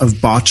incidence of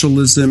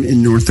botulism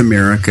in North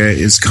America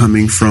is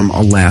coming from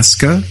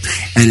Alaska,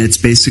 and it's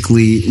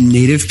basically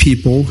native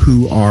people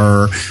who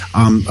are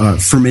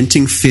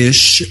fermenting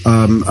fish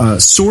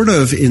sort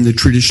of in the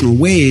traditional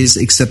ways,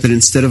 except that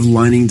instead of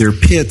lining their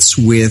pits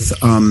with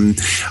pine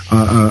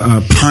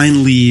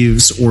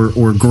leaves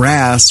or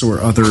grass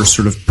or other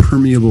sort of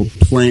permeable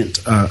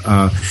plant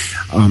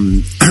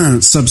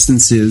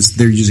substances,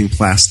 they're using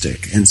plastic.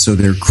 And so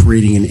they're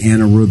creating an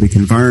anaerobic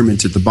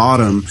environment at the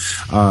bottom,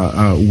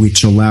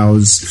 which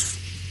allows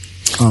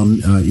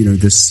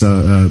this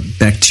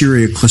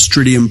bacteria,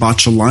 Clostridium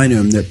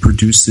botulinum, that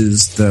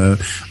produces the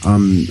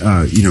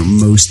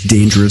most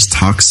dangerous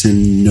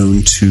toxin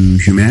known to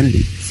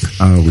humanity,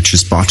 which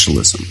is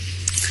botulism.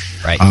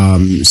 Right.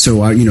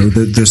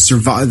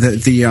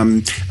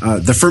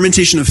 The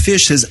fermentation of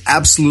fish has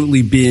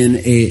absolutely been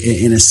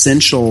an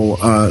essential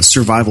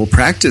survival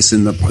practice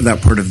in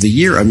that part of the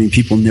year. I mean,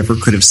 people never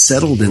could have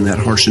settled in that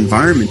harsh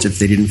environment if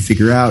they didn't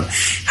figure out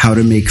how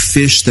to make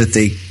fish that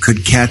they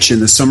could catch in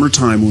the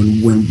summertime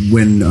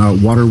when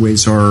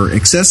waterways are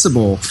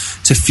accessible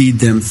to feed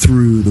them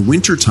through the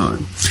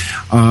wintertime.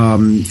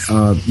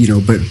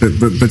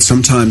 But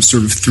sometimes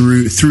sort of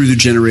through the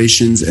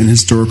generations and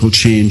historical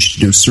change,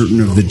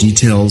 certain of the details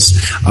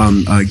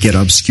get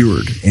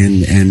obscured,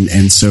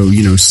 and so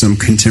some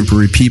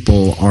contemporary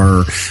people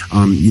are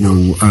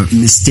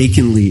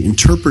mistakenly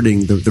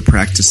interpreting the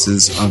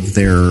practices of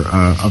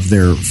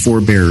their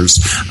forebears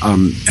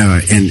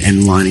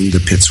and lining the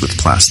pits with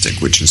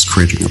plastic, which is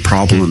creating a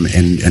problem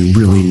and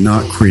really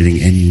not creating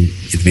any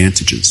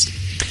advantages.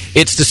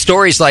 It's the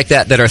stories like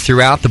that are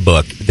throughout the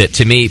book that,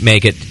 to me,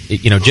 make it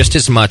just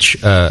as much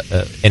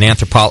an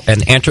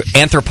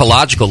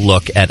anthropological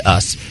look at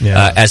us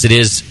as it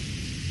is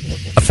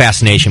a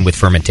fascination with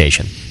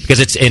fermentation, because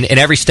it's in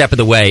every step of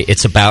the way,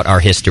 it's about our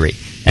history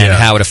and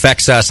how it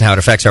affects us and how it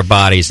affects our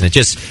bodies. And it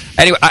just,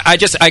 anyway,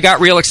 I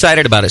got real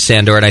excited about it,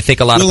 Sandor, and I think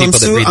a lot of people that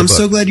read the book. I'm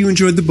so glad you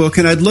enjoyed the book,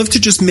 and I'd love to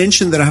just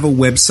mention that I have a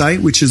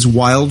website, which is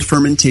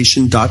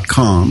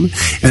wildfermentation.com,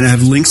 and I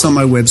have links on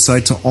my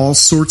website to all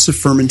sorts of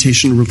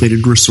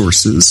fermentation-related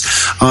resources,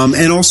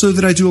 and also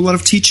that I do a lot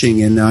of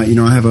teaching, and I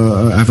have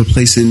a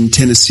place in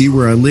Tennessee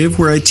where I live,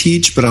 where I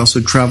teach, but I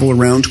also travel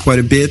around quite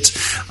a bit,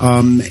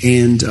 and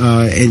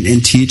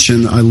teach,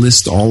 and I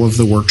list all of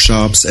the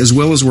workshops, as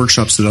well as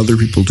workshops that other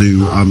people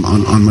do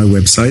on my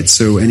website.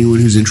 So anyone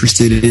who's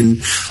interested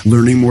in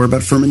learning more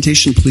about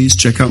fermentation, please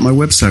check out my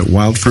website,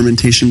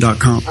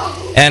 wildfermentation.com.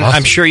 And awesome.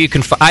 I'm sure you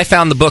can. I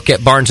found the book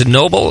at Barnes &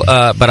 Noble,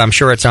 but I'm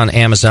sure it's on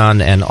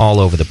Amazon and all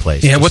over the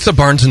place. Yeah, what's a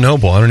Barnes &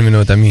 Noble? I don't even know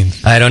what that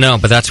means. I don't know,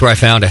 but that's where I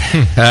found it.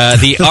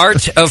 The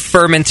Art of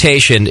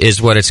Fermentation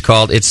is what it's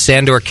called. It's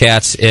Sandor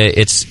Katz.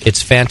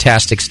 It's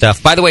fantastic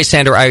stuff. By the way,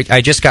 Sandor,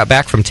 I just got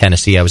back from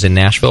Tennessee. I was in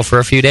Nashville for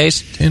a few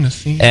days.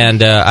 Tennessee.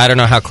 And I don't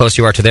know how close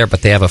you are to there,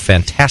 but they have a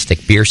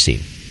fantastic beer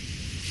scene.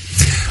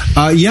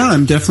 Yeah,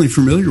 I'm definitely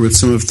familiar with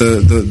some of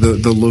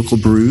the local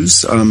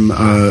brews.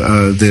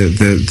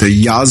 The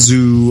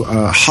Yazoo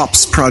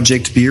Hops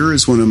Project beer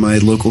is one of my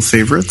local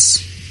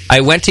favorites.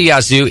 I went to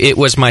Yazoo. It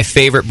was my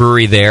favorite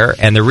brewery there,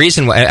 and the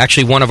reason why,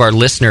 actually, one of our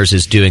listeners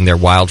is doing their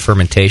wild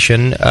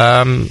fermentation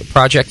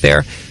project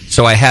there.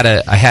 So I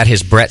had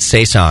his Brett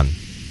Saison,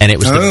 and it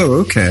was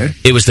okay.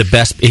 It was the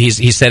best.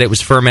 He said it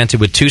was fermented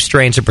with 2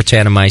 strains of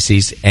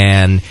Brettanomyces,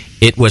 and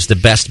it was the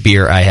best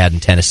beer I had in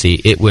Tennessee.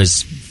 It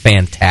was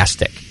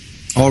fantastic.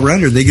 All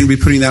right. Are they going to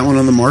be putting that one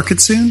on the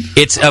market soon?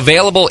 It's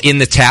available in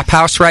the tap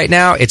house right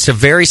now. It's a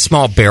very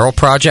small barrel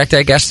project,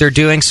 I guess they're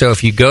doing. So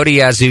if you go to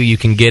Yazoo, you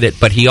can get it.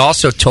 But he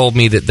also told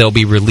me that they'll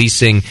be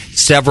releasing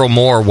several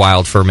more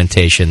wild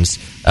fermentations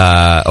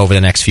over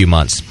the next few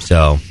months.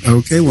 So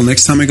okay. Well,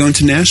 next time I go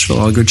into Nashville,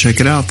 I'll go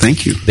check it out.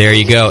 Thank you. There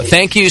you go.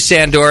 Thank you,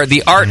 Sandor.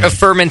 The Art of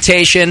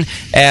Fermentation.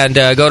 And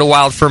go to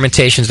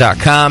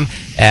wildfermentations.com.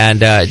 And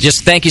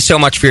just thank you so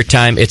much for your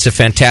time. It's a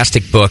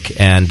fantastic book.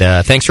 And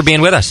thanks for being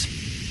with us.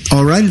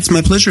 All right. It's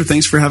my pleasure.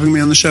 Thanks for having me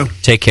on the show.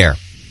 Take care.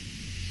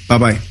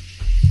 Bye-bye.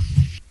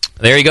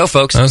 There you go,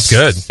 folks. That's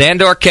good.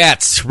 Sandor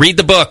Katz. Read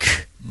the book.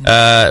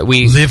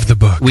 We live the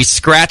book. We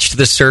scratched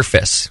the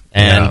surface.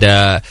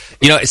 And,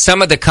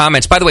 some of the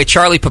comments... By the way,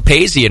 Charlie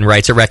Papazian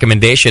writes a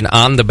recommendation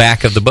on the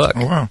back of the book.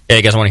 Oh, wow. Yeah,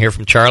 you guys want to hear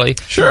from Charlie?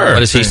 Sure. What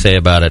does he say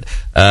about it?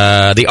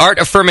 The art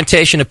of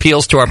fermentation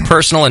appeals to our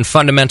personal and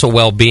fundamental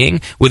well-being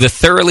with a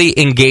thoroughly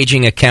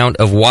engaging account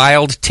of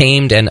wild,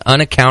 tamed, and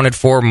unaccounted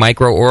for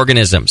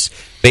microorganisms.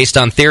 Based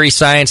on theory,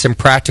 science, and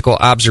practical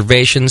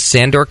observations,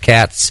 Sandor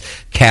Katz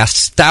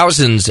casts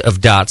thousands of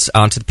dots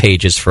onto the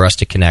pages for us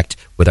to connect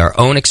with our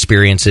own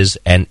experiences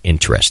and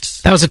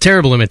interests. That was a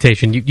terrible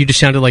imitation. You just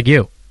sounded like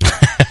you.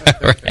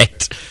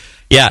 Right.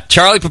 Yeah,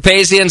 Charlie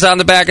Papazian's on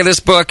the back of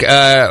this book.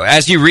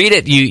 As you read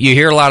it, you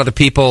hear a lot of the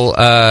people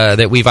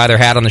that we've either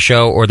had on the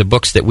show or the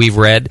books that we've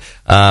read.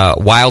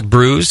 Wild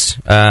Brews,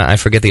 I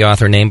forget the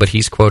author name, but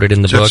he's quoted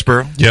in the book.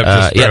 Sparrow. Yep,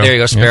 yeah, there you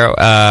go, Sparrow.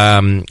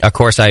 Yep. Of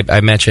course, I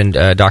mentioned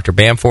Dr.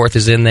 Bamforth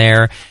is in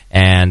there.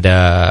 And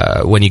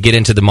when you get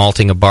into the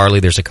malting of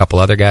barley, there's a couple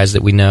other guys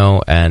that we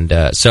know. And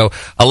so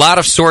a lot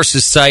of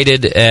sources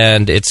cited,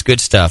 and it's good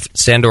stuff.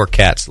 Sandor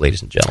Katz,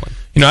 ladies and gentlemen.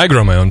 I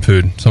grow my own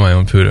food. Some of my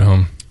own food at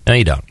home. No,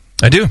 you don't.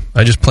 I do.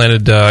 I just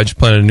planted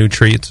a new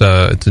tree. It's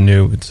a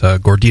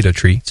gordita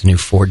tree. It's a new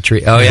Ford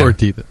tree. Oh, yeah.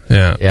 Gordita.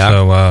 Yeah.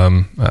 So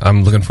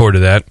I'm looking forward to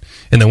that.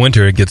 In the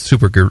winter, it gets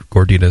super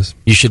gorditas.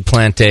 You should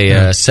plant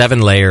a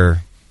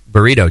 7-layer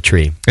burrito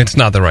tree. It's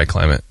not the right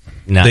climate.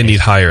 Nice. They need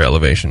higher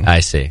elevation. I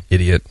see.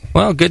 Idiot.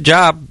 Well, good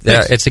job.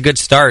 It's a good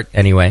start,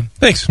 anyway.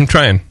 Thanks. I'm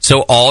trying.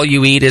 So all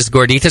you eat is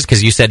gorditas?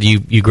 Because you said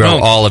you grow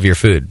all of your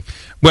food.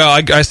 Well,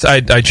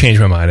 I changed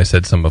my mind. I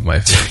said some of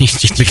my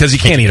food. Because you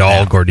can't eat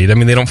all gordita. I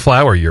mean, they don't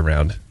flower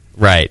year-round.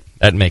 Right.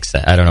 That makes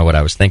sense. I don't know what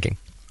I was thinking.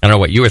 I don't know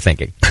what you were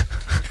thinking.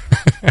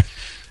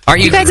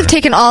 You guys have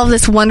taken all of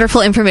this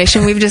wonderful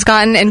information we've just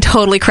gotten and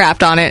totally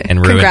crapped on it.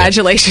 And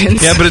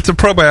Congratulations. Yeah, but it's a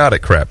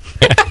probiotic crap.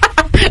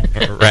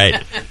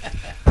 Right.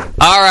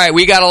 All right,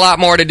 we got a lot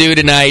more to do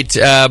tonight,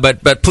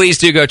 but please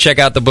do go check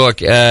out the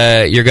book.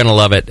 You're going to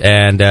love it,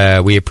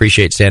 and we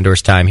appreciate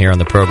Sandor's time here on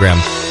the program.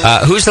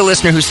 Who's the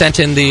listener who sent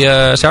in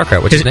the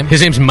sauerkraut? What's his name?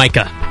 His name's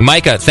Micah.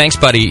 Micah, thanks,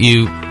 buddy.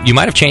 You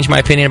might have changed my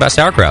opinion about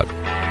sauerkraut.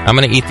 I'm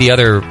going to eat the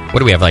other, what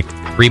do we have, like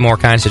 3 more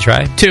kinds to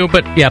try? 2,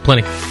 but yeah,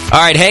 plenty.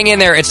 All right, hang in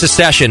there. It's The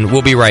Session.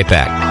 We'll be right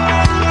back.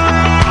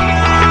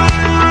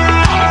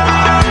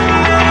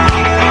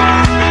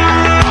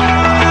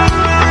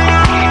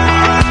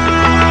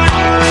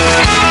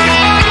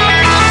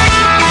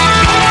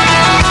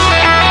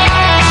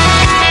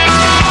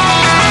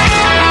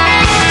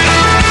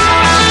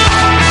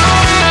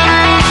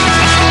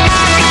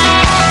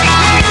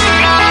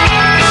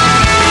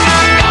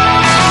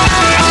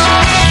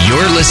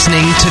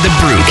 Listening to the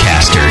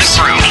Brewcasters.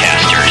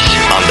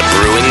 On the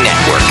Brewing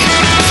Network.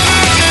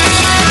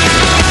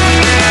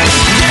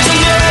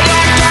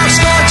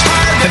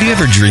 Have you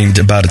ever dreamed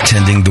about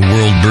attending the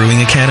World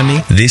Brewing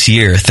Academy? This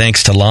year,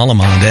 thanks to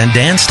Lallemand and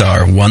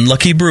Danstar, one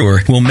lucky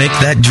brewer will make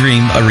that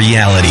dream a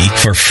reality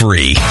for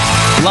free.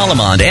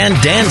 Lallemand and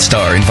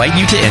Danstar invite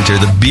you to enter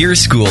the Beer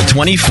School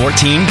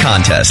 2014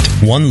 contest.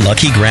 One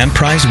lucky grand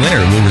prize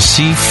winner will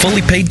receive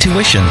fully paid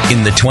tuition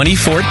in the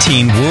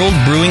 2014 World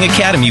Brewing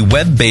Academy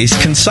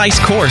web-based concise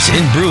course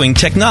in brewing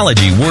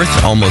technology worth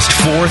almost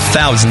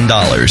 $4,000.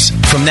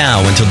 From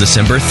now until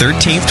December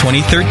 13th,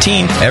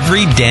 2013,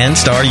 every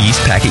Danstar yeast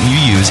packet you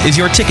use is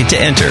your ticket to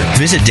enter.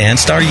 Visit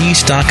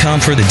danstaryeast.com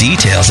for the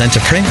details and to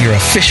print your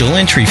official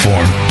entry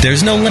form.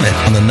 There's no limit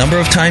on the number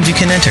of times you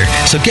can enter,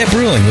 so get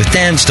brewing with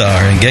Danstar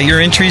and get your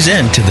entries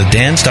in to the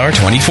Danstar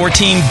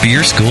 2014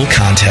 Beer School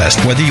Contest.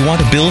 Whether you want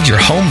to build your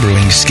home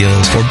brewing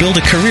skills or build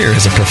a career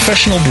as a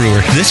professional brewer,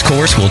 this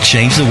course will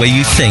change the way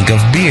you think of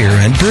beer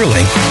and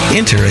brewing.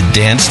 Enter at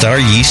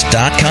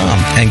danstaryeast.com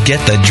and get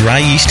the dry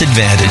yeast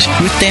advantage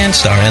with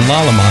Danstar and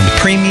Lallemand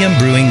Premium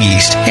Brewing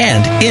Yeast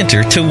and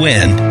enter to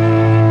win.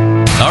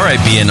 All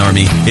right, BN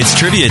Army, it's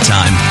trivia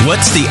time.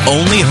 What's the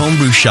only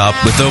homebrew shop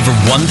with over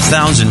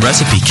 1,000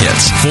 recipe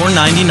kits,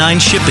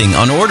 $4.99 shipping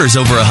on orders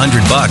over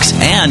 $100,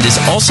 and is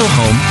also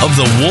home of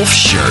the Wolf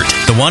Shirt?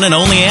 The one and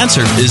only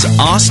answer is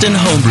Austin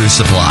Homebrew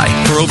Supply.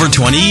 For over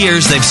 20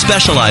 years, they've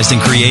specialized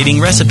in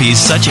creating recipes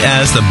such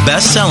as the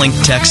best-selling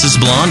Texas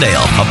Blonde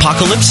Ale,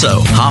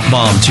 Apocalypso, Hot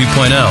Bomb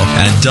 2.0,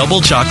 and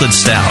Double Chocolate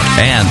Stout.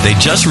 And they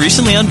just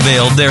recently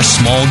unveiled their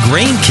small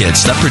grain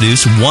kits that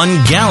produce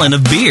 1 gallon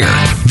of beer.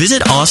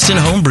 Visit Austin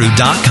Homebrew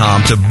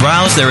AustinHomebrew.com to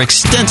browse their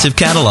extensive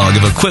catalog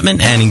of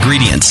equipment and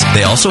ingredients.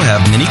 They also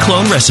have mini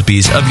clone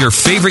recipes of your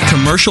favorite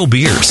commercial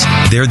beers.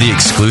 They're the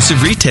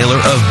exclusive retailer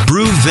of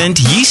BrewVent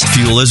yeast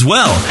fuel as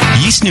well,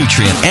 yeast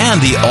nutrient,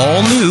 and the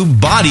all-new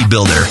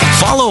Bodybuilder.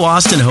 Follow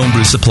Austin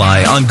Homebrew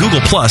Supply on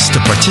Google Plus to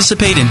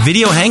participate in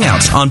video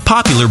hangouts on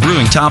popular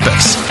brewing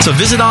topics. So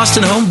visit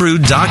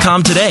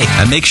AustinHomebrew.com today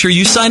and make sure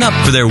you sign up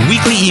for their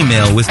weekly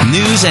email with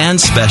news and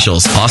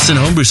specials. Austin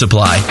Homebrew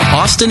Supply,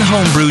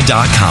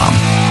 AustinHomebrew.com.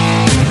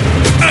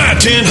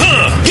 I-10,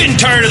 Getting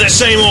tired of that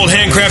same old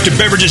handcrafted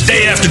beverages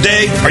day after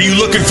day? Are you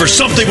looking for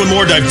something with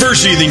more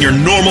diversity than your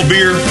normal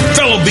beer?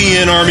 Fellow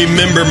BN Army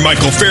member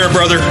Michael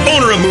Fairbrother,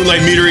 owner of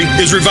Moonlight Meadery,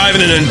 is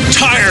reviving an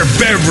entire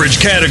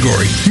beverage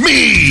category.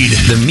 Mead!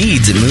 The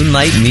meads at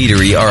Moonlight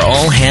Meadery are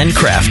all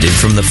handcrafted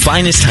from the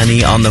finest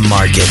honey on the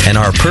market and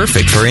are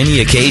perfect for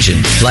any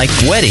occasion, like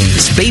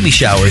weddings, baby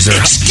showers, or...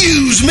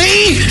 Excuse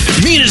me?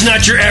 Mead is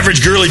not your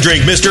average girly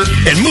drink, mister,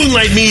 and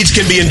Moonlight Meads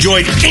can be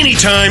enjoyed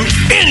anytime,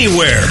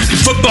 anywhere.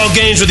 Football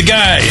games with the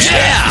guys.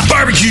 Yeah!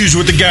 Barbecues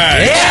with the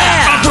guys.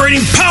 Yeah!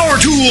 Operating power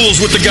tools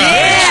with the guys.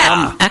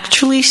 Yeah!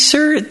 Actually,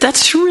 sir,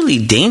 that's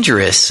really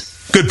dangerous.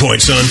 Good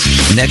point, son.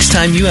 Next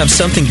time you have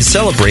something to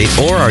celebrate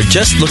or are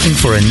just looking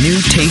for a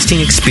new tasting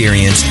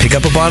experience, pick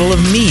up a bottle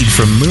of mead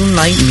from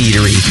Moonlight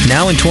Meadery.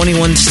 Now in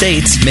 21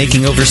 states,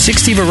 making over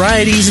 60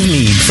 varieties of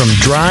mead from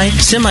dry,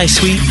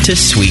 semi-sweet to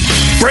sweet.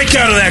 Break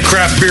out of that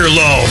craft beer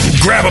lull and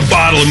grab a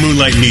bottle of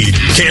Moonlight Mead.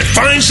 Can't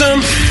find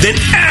some? Then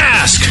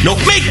ask. No,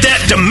 make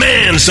that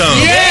demand some.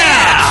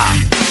 Yeah!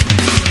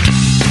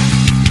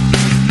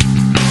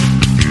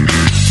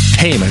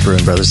 Hey, my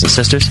brewing brothers and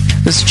sisters.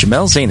 This is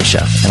Jamel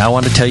Zainashev, and I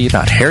want to tell you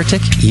about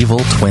Heretic Evil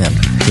Twin.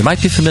 You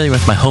might be familiar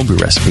with my homebrew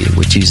recipe,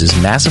 which uses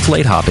massive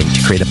late hopping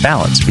to create a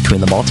balance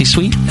between the malty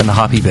sweet and the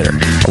hoppy bitter,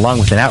 along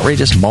with an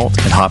outrageous malt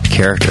and hop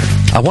character.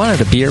 I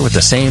wanted a beer with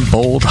the same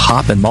bold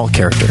hop and malt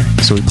character,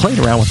 so we played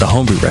around with the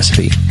homebrew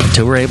recipe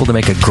until we were able to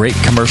make a great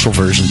commercial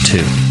version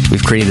too.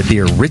 We've created a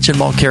beer rich in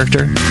malt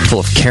character,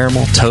 full of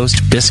caramel,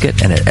 toast,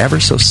 biscuit, and an ever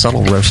so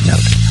subtle roast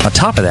note. On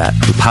top of that,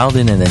 we piled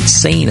in an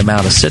insane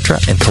amount of Citra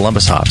and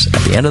Columbus hops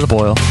at the end of the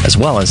boil, as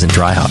well as in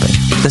dry hopping.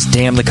 This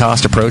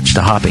damn-the-cost approach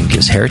to hopping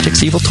gives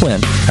Heretic's Evil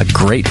Twin a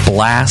great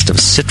blast of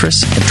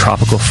citrus and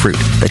tropical fruit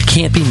that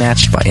can't be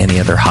matched by any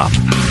other hop.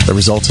 The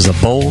result is a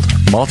bold,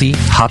 malty,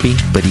 hoppy,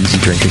 but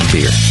easy-drinking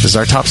beer. This is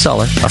our top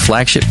seller, our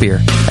flagship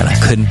beer, and I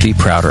couldn't be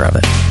prouder of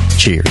it.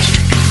 Cheers.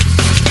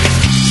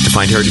 To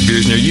find Heretic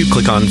beers near you,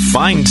 click on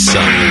Find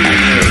Some.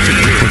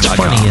 What's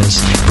funny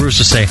is brewers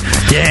will say,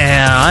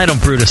 "Yeah, I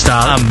don't brew to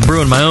style. I'm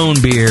brewing my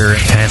own beer,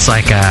 and it's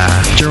like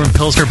a German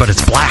Pilsner, but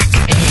it's black.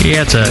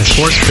 Yeah, it's a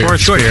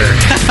sports beer.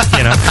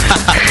 You know."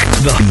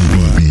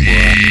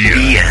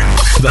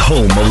 The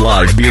home of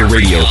live beer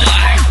radio.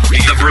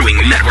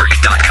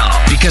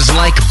 TheBrewingNetwork.com. Because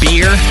like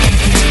beer,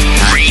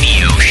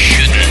 radio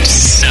shouldn't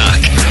suck.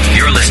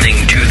 You're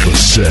listening to The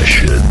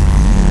Session.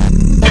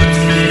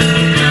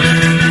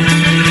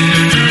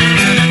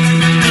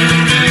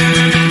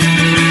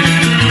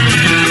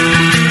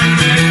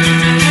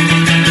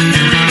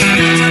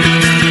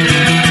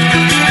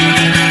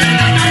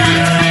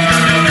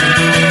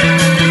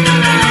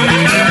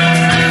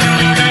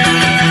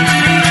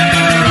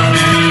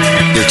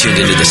 Tuned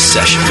into The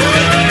Session.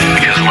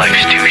 Because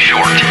life's too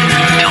short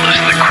to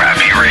listen to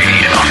crappy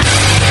radio.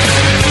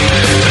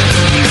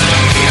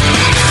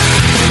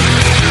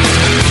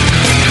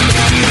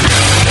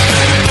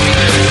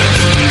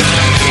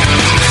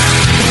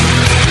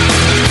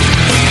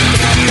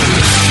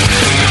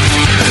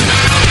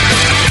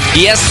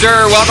 Yes,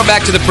 sir. Welcome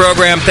back to the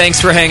program. Thanks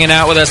for hanging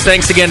out with us.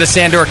 Thanks again to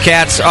Sandor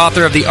Katz,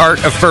 author of The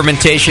Art of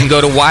Fermentation.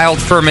 Go to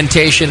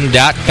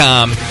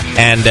wildfermentation.com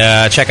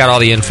and check out all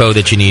the info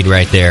that you need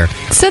right there.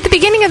 So at the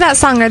beginning of that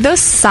song, are those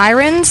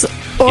sirens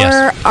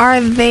or are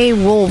they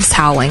wolves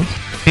howling?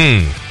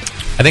 I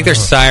think they're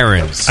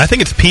sirens. I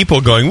think it's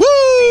people going,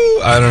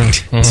 woo! I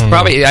don't... It's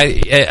probably...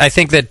 I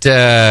think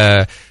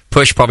that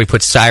Push probably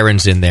put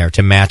sirens in there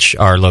to match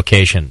our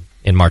location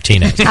in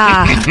Martinez.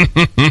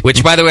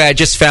 Which, by the way, I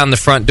just found the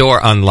front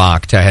door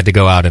unlocked. I had to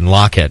go out and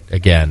lock it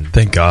again.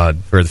 Thank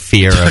God. For the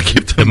fear of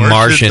the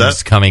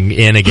Martians coming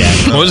in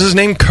again. What was his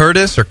name?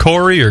 Curtis or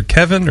Corey or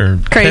Kevin or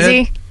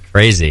Crazy? Ted?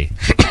 Crazy.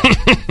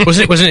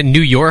 Wasn't it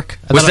New York?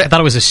 I thought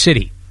it was a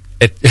city.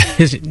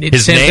 Sam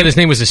said his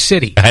name was a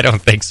city. I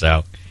don't think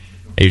so.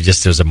 He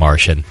just was a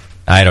Martian.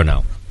 I don't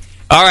know.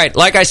 All right,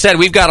 like I said,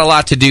 we've got a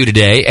lot to do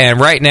today, and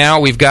right now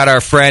we've got our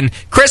friend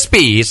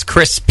Crispy. It's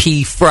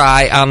Crispy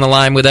Fry on the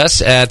line with us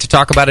to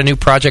talk about a new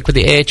project with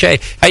the AHA.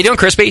 How you doing,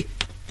 Crispy?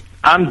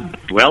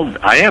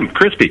 I am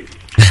Crispy.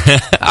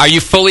 Are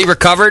you fully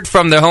recovered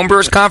from the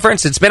Homebrewers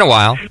Conference? It's been a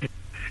while.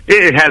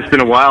 It has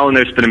been a while, and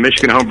there's been a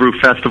Michigan Homebrew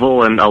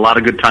Festival and a lot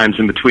of good times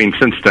in between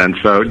since then,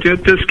 so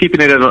just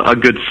keeping it at a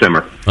good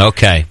simmer.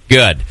 Okay,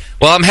 good.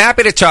 Well, I'm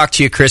happy to talk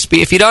to you,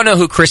 Crispy. If you don't know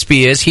who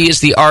Crispy is, he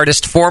is the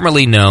artist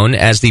formerly known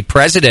as the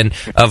president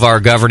of our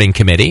governing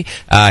committee.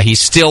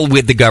 He's still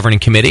with the governing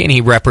committee, and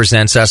he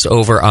represents us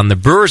over on the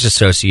Brewers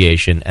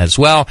Association as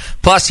well.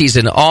 Plus, he's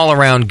an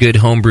all-around good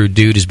homebrew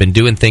dude who's been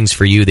doing things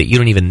for you that you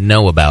don't even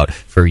know about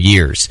for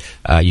years.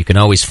 You can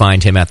always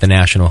find him at the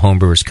National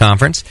Homebrewers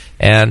Conference,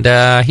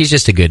 and he's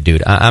just a good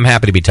dude. I'm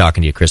happy to be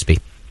talking to you, Crispy.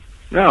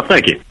 Oh,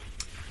 thank you.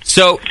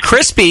 So,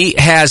 Crispy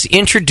has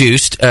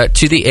introduced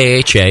to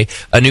the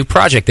AHA a new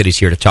project that he's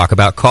here to talk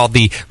about called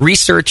the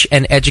Research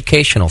and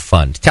Educational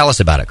Fund. Tell us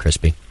about it,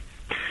 Crispy.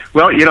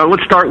 Well,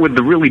 let's start with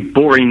the really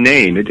boring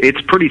name. It's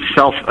pretty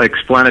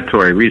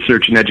self-explanatory,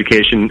 Research and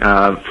Education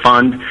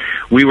Fund.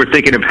 We were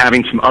thinking of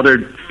having some other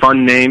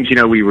fun names.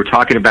 We were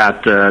talking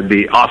about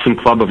the Awesome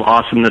Club of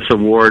Awesomeness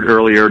Award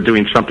earlier,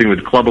 doing something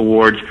with Club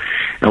Awards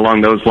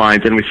along those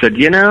lines. And we said,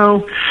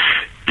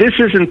 this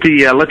isn't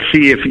the let's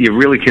see if you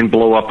really can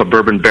blow up a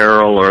bourbon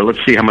barrel, or let's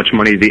see how much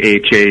money the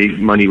AHA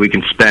money we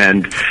can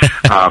spend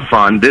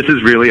fund. This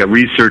is really a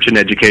research and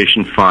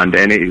education fund.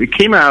 And it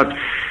came out,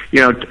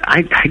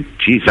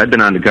 I've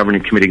been on the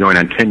governing committee going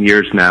on 10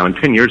 years now, and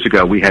 10 years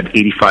ago we had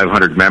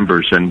 8,500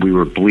 members, and we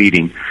were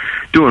bleeding,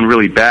 doing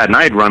really bad. And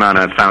I had run on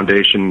a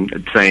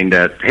foundation saying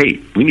that, hey,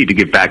 we need to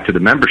give back to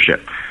the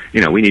membership.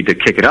 We need to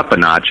kick it up a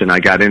notch, and I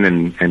got in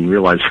and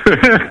realized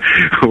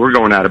we're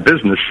going out of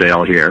business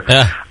sale here.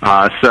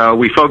 So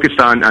we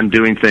focused on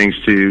doing things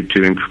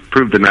to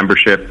improve the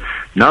membership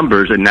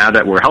numbers, and now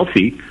that we're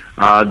healthy,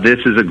 this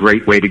is a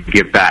great way to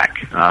give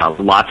back.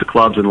 Lots of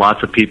clubs and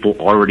lots of people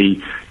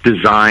already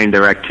designed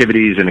their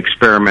activities and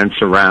experiments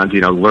around,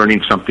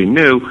 learning something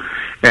new,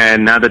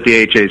 and now that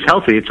the AHA is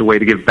healthy, it's a way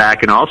to give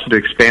back and also to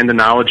expand the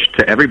knowledge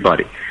to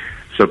everybody.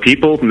 So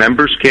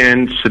members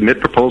can submit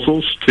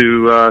proposals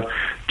to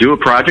do a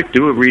project,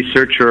 do a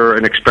research or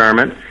an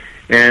experiment,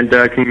 and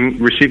can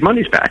receive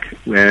monies back.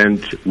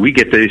 And we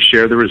get to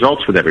share the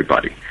results with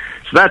everybody.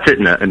 So that's it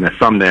in a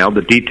thumbnail.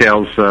 The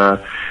details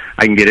I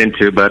can get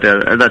into, but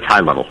that's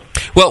high level.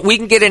 Well, we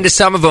can get into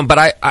some of them,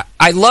 but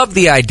I love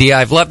the idea.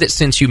 I've loved it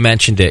since you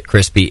mentioned it,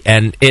 Crispy,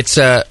 and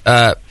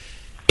the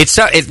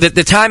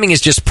timing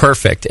is just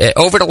perfect.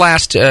 Over the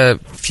last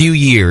few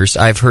years,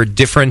 I've heard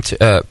different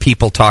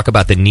people talk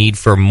about the need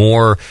for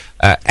more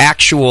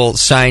actual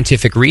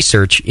scientific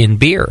research in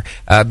beer,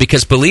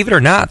 because believe it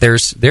or not,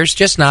 there's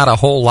just not a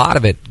whole lot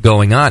of it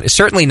going on. It's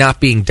certainly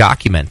not being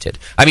documented.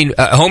 I mean,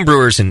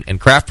 homebrewers and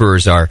craft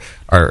brewers are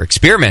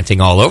experimenting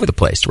all over the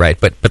place, right?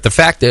 But the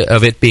fact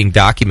of it being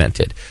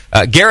documented,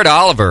 Garrett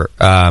Oliver,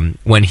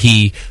 when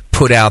he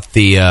put out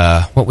the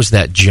what was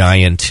that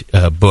giant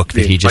book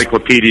that he just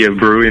Encyclopedia of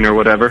Brewing or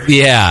whatever?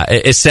 Yeah,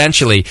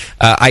 essentially.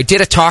 I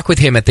did a talk with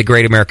him at the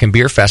Great American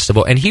Beer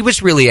Festival, and he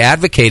was really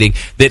advocating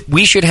that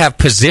we should have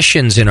positions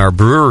in our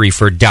brewery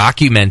for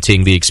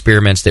documenting the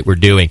experiments that we're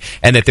doing,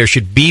 and that there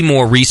should be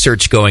more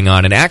research going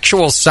on, an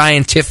actual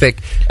scientific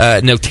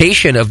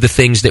notation of the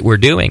things that we're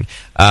doing.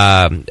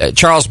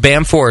 Charles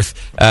Bamforth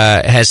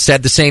has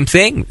said the same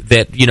thing,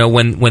 that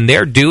when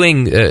they're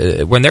doing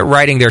when they're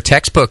writing their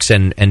textbooks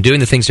and doing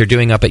the things they're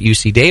doing up at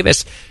UC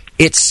Davis,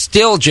 it's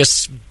still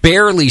just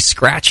barely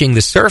scratching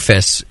the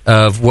surface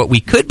of what we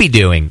could be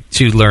doing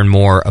to learn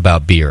more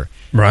about beer.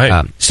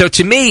 Right. So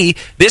to me,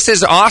 this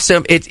is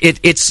awesome.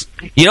 It's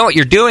what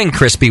you're doing,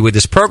 Crispy, with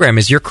this program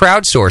is you're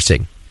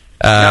crowdsourcing.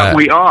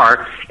 We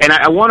are, and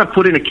I want to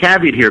put in a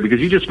caveat here, because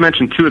you just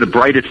mentioned two of the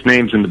brightest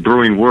names in the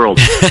brewing world,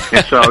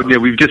 and so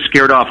we've just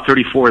scared off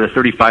 34 of the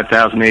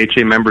 35,000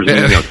 AHA members,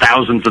 and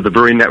thousands of the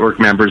Brewing Network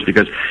members,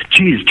 because,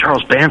 geez,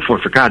 Charles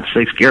Bamforth, for God's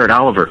sakes, Garrett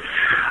Oliver.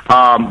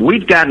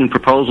 We've gotten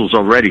proposals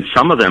already.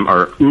 Some of them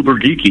are uber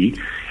geeky,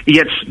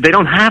 yet they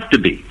don't have to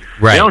be.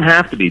 Right. They don't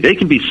have to be. They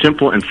can be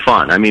simple and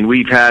fun. I mean,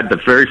 we've had the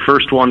very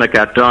first one that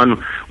got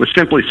done was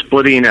simply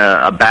splitting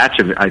a batch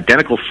of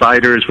identical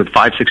ciders with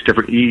 5-6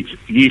 different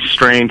yeast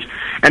strains,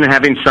 and then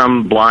having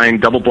some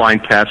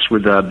double-blind tests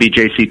with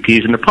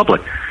BJCPs in the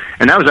public.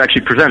 And that was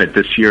actually presented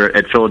this year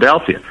at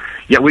Philadelphia.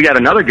 Yet we got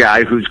another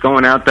guy who's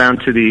going out down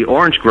to the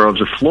orange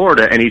groves of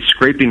Florida, and he's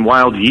scraping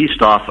wild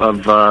yeast off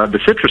of the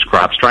citrus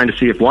crops, trying to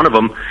see if one of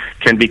them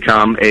can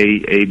become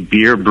a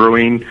beer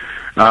brewing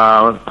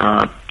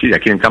I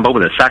can't come up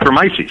with it.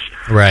 Saccharomyces.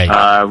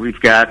 Right. We've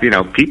got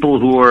people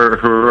who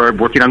are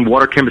working on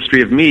water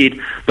chemistry of mead,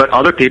 but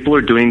other people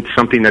are doing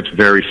something that's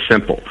very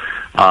simple,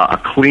 a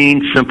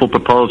clean, simple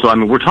proposal. I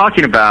mean, we're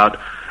talking about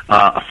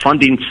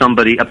funding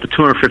somebody up to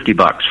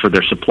 $250 for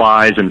their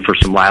supplies and for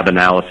some lab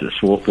analysis.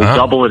 We'll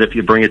double it if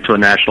you bring it to a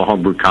national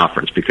homebrew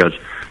conference, because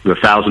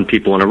with 1,000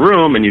 people in a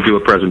room and you do a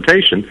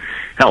presentation,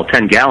 hell,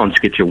 10 gallons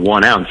gets you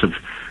 1 ounce of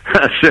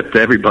a sip to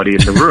everybody in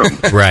the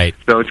room. Right.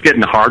 So it's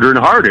getting harder and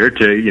harder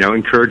to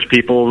encourage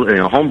people,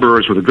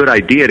 homebrewers with a good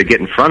idea, to get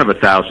in front of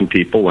 1,000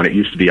 people when it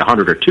used to be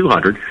 100 or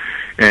 200,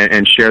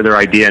 and share their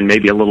idea and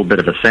maybe a little bit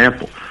of a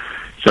sample.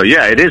 So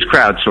yeah, it is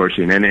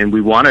crowdsourcing, and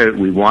we want to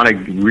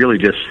really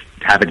just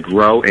have it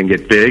grow and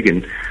get big.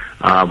 And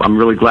I'm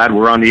really glad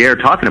we're on the air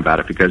talking about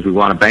it because we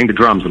want to bang the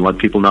drums and let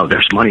people know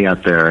there's money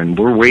out there, and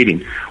we're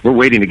waiting. We're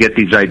waiting to get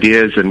these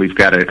ideas, and we've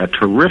got a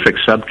terrific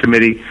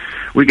subcommittee.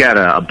 We got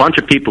a bunch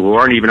of people who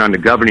aren't even on the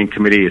governing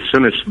committee. As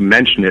soon as we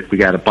mention it, we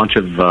got a bunch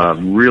of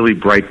really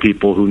bright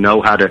people who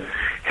know how to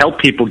help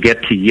people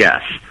get to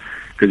yes.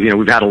 Because,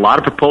 we've had a lot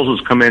of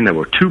proposals come in that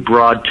were too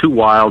broad, too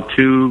wild,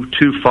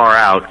 too far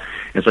out.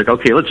 It's like,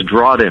 okay, let's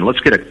draw it in.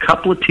 Let's get a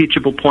couple of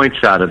teachable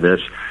points out of this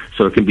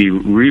so it can be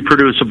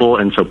reproducible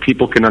and so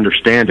people can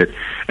understand it.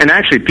 And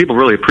actually, people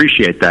really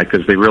appreciate that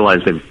because they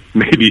realize they've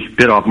maybe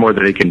bit off more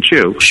than they can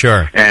chew.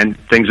 Sure. And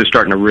things are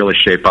starting to really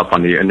shape up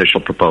on the initial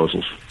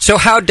proposals. So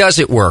how does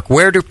it work?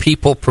 Where do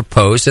people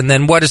propose, and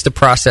then what is the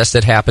process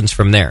that happens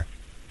from there?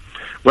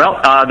 Well,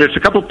 there's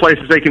a couple of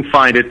places they can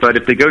find it, but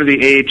if they go to the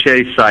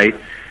AHA site,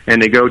 and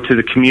they go to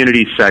the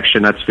community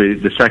section, that's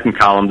the second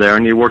column there,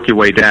 and you work your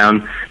way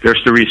down.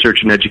 There's the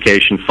Research and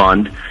Education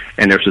Fund,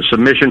 and there's a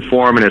submission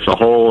form, and it's a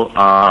whole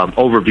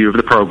overview of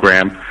the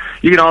program.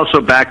 You can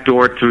also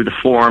backdoor through the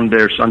form.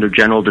 There's, under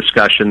general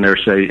discussion,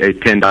 there's a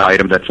pinned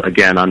item that's,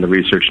 again, on the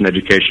Research and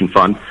Education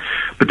Fund.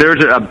 But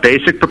there's a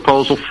basic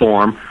proposal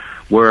form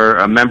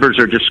where members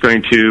are just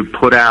going to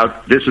put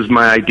out, this is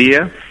my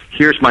idea,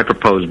 here's my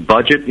proposed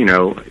budget. We're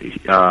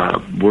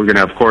going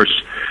to, of course,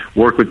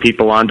 work with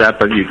people on that,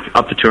 but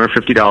up to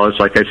 $250,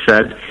 like I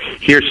said.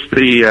 Here's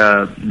the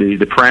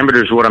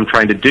parameters of what I'm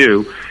trying to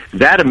do.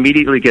 That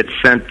immediately gets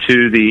sent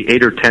to the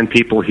 8 or 10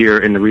 people here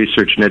in the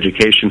Research and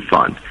Education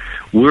Fund.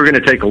 We're going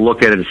to take a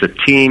look at it as a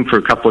team for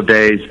a couple of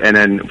days, and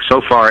then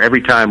so far,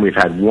 every time we've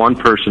had one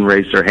person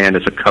raise their hand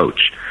as a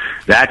coach.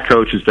 That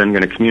coach is then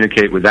going to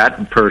communicate with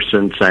that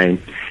person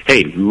saying,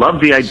 hey,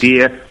 love the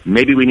idea,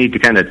 maybe we need to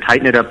kind of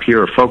tighten it up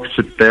here or focus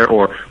it there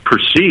or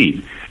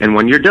proceed. And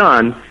when you're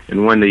done,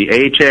 and when the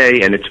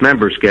AHA and its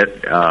members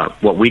get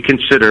what we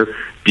consider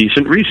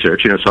decent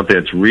research, something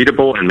that's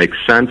readable and makes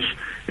sense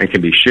and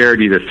can be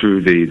shared either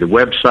through the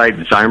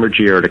website,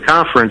 Zymergy, or the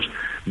conference,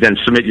 then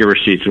submit your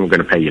receipts and we're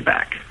going to pay you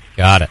back.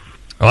 Got it.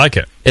 I like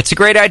it. It's a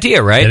great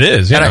idea, right? It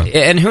is, yeah.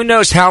 And who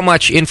knows how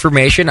much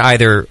information,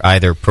 either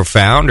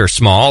profound or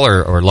small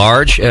or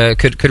large,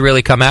 could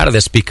really come out of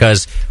this,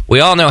 because we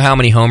all know how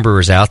many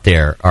homebrewers out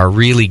there are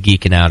really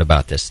geeking out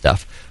about this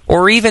stuff.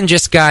 Or even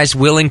just guys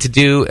willing to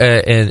do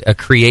a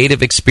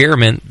creative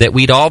experiment that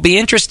we'd all be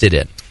interested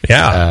in.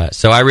 Yeah.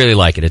 So I really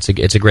like it.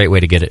 It's a great way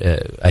to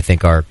get, I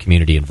think, our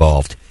community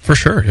involved. For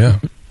sure, yeah.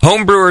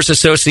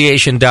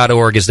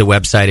 Homebrewersassociation.org is the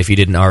website, if you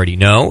didn't already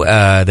know.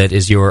 That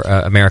is your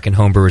American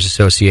Homebrewers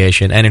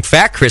Association. And in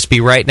fact,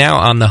 Crispy, right now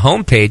on the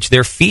homepage,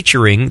 they're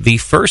featuring the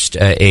first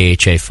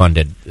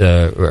AHA-funded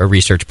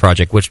research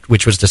project,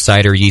 which was the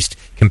cider yeast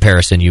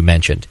comparison you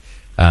mentioned.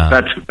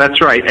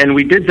 That's right, and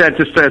we did that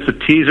just as a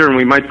teaser, and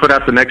we might put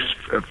out the next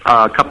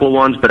couple of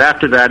ones. But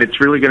after that, it's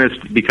really going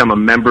to become a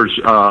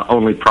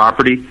members-only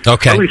property.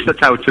 Okay, at least that's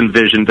how it's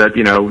envisioned. That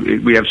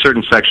we have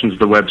certain sections of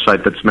the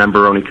website that's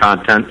member-only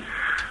content,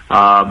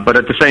 but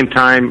at the same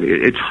time,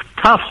 it's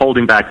tough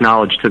holding back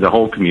knowledge to the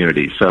whole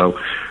community. So.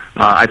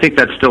 I think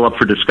that's still up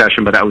for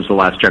discussion, but that was the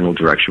last general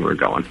direction we were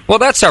going. Well,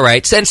 that's all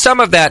right. And some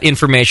of that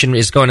information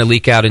is going to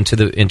leak out into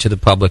the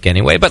public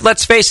anyway. But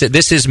let's face it,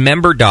 this is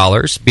member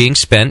dollars being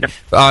spent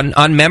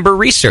on member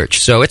research.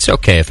 So it's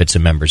okay if it's a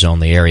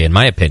members-only area, in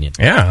my opinion.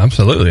 Yeah,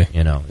 absolutely.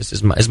 This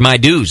is my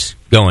dues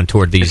going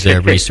toward these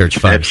research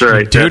funds. That's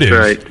right. That's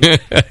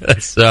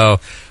right.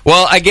 So,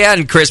 well,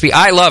 again, Crispy,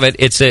 I love it.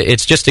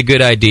 It's just a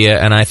good idea,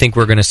 and I think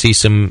we're going to see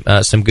some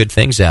good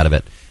things out of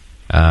it.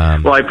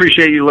 Well, I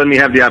appreciate you letting me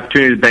have the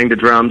opportunity to bang the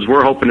drums.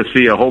 We're hoping to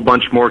see a whole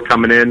bunch more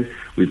coming in.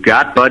 We've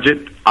got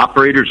budget.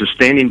 Operators are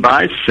standing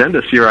by. Send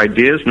us your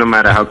ideas, no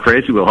matter how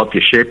crazy. We'll help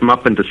you shape them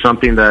up into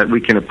something that we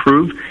can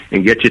approve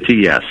and get you to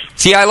yes.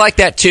 See, I like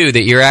that too.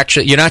 That you're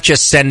not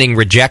just sending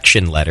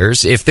rejection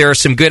letters. If there are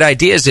some good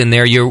ideas in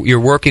there, you're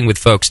working with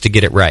folks to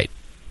get it right.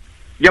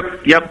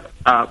 Yep.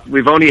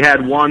 We've only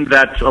had one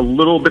that's a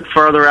little bit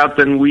farther out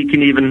than we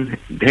can even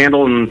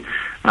handle, and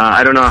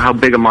I don't know how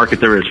big a market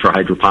there is for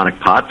hydroponic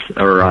pots,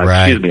 or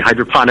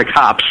hydroponic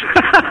hops.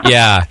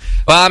 Yeah.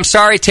 Well, I'm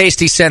sorry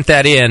Tasty sent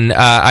that in.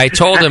 I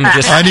told him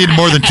I need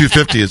more than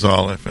 250 is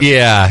all.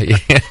 Yeah.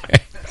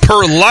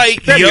 Per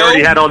light, He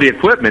already had all the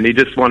equipment. He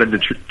just wanted to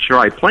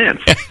try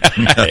plants.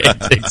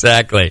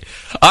 Exactly.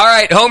 All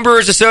right,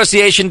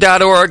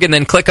 homebrewersassociation.org, and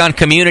then click on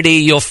community.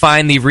 You'll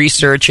find the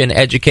Research and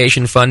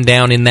Education Fund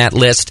down in that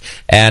list,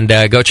 and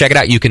go check it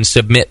out. You can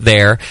submit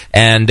there,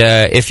 and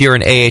if you're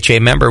an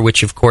AHA member,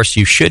 which of course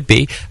you should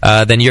be,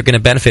 then you're going to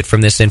benefit from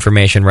this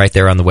information right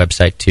there on the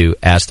website too,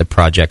 as the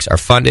projects are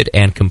funded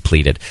and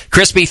completed.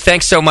 Crispy,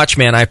 thanks so much,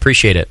 man. I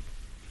appreciate it.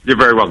 You're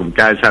very welcome.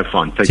 Guys, have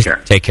fun. Take care.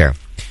 Take care.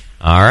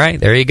 All right,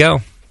 there you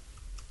go.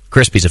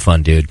 Crispy's a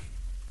fun dude.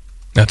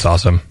 That's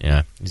awesome.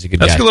 Yeah, he's a good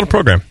guy. That's a good little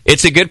program.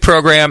 It's a good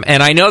program,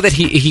 and I know that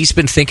he's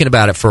been thinking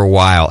about it for a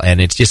while,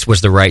 and it just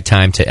was the right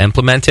time to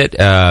implement it,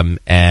 and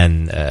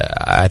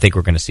I think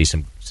we're going to see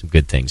some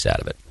good things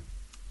out of it.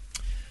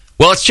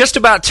 Well, it's just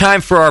about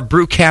time for our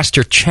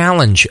Brewcaster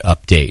Challenge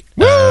update.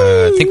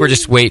 I think we're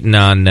just waiting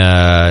on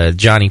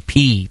Johnny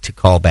P. to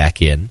call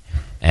back in.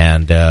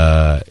 and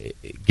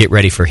get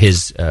ready for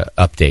his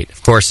update.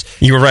 Of course,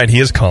 you were right. He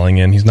is calling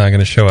in. He's not going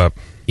to show up.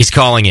 He's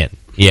calling in.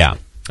 Yeah.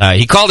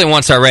 He called in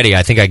once already.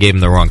 I think I gave him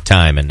the wrong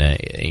time, and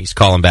he's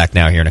calling back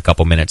now here in a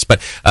couple minutes.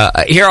 But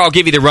here, I'll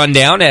give you the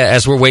rundown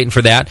as we're waiting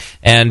for that.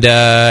 And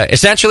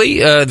essentially,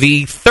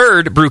 the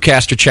third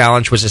Brewcaster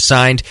Challenge was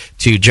assigned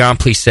to John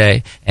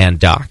Plisse and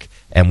Doc,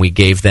 and we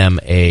gave them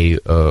a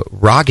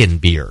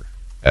Roggen beer.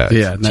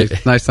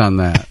 Nice on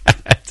that.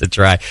 To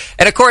try.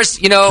 And of course,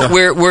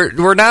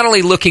 we're not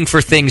only looking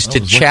for things to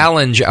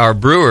challenge our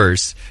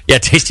brewers. Yeah,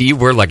 Tasty, you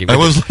were lucky. I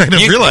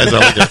didn't realize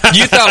that.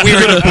 You thought we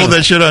were going to pull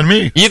that shit on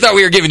me. You thought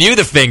we were giving you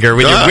the finger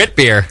with your wit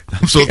beer.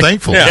 I'm so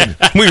thankful. Yeah.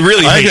 We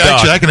really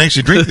I can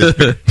actually drink this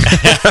beer.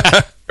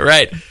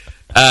 Right.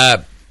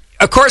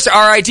 Of course,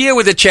 our idea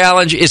with the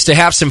challenge is to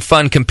have some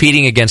fun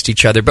competing against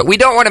each other, but we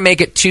don't want to make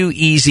it too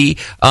easy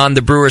on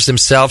the brewers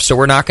themselves, so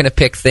we're not going to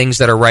pick things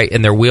that are right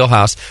in their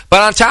wheelhouse.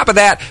 But on top of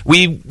that,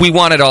 we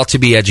want it all to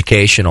be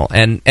educational.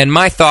 And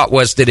my thought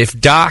was that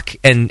if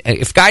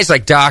guys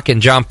like Doc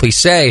and John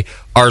Plisse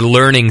are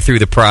learning through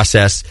the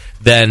process,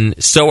 then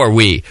so are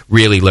we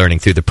really learning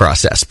through the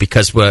process,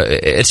 because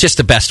it's just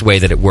the best way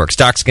that it works.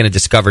 Doc's going to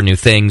discover new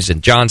things,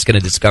 and John's going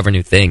to discover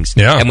new things.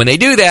 Yeah. And when they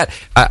do that,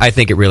 I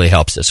think it really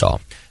helps us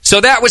all. So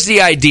that was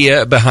the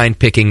idea behind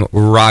picking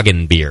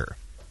Roggen beer.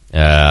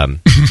 Well,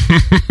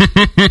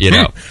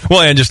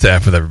 and just to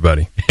F with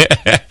everybody.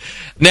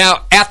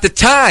 Now, at the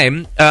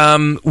time,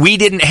 we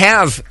didn't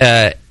have...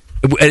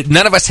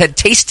 none of us had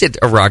tasted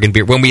a Roggen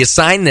beer when we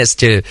assigned this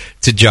to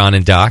John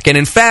and Doc. And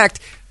in fact,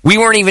 we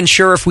weren't even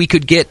sure if we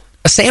could get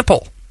a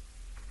sample.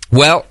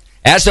 Well,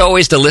 as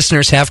always, the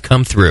listeners have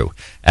come through.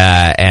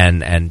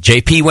 And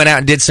JP went out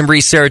and did some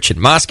research, and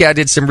Moscow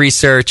did some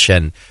research,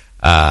 and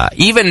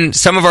even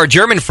some of our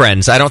German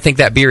friends, I don't think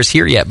that beer is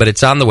here yet, but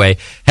it's on the way,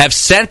 have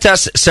sent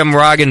us some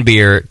Roggen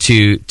beer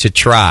to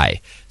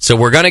try. So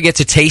we're going to get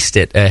to taste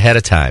it ahead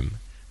of time.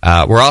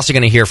 We're also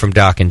going to hear from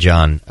Doc and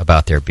John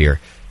about their beer.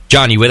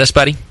 John, you with us,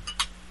 buddy?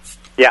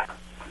 Yeah.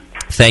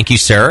 Thank you,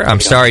 sir. I'm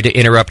sorry to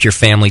interrupt your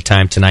family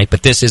time tonight,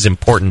 but this is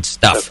important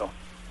stuff.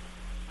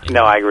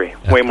 No, I agree.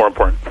 Way more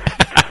important.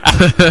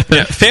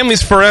 Yeah,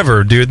 family's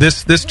forever, dude.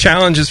 This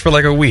challenge is for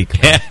like a week.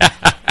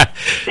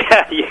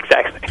 Yeah,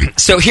 exactly.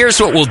 So here's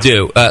what we'll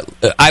do.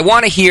 I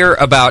want to hear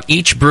about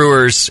each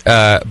brewer's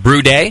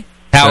brew day,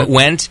 how it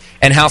went,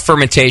 and how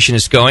fermentation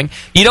is going.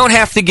 You don't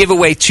have to give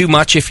away too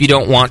much if you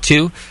don't want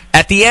to.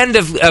 At the end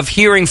of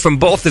hearing from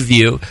both of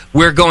you,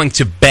 we're going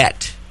to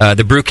bet.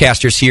 The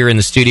brewcasters here in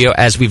the studio,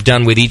 as we've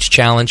done with each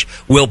challenge,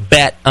 will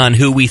bet on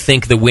who we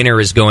think the winner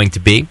is going to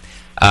be.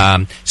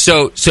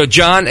 So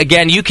John,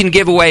 again, you can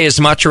give away as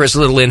much or as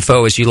little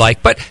info as you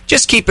like, but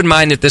just keep in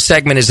mind that the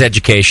segment is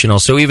educational,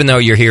 so even though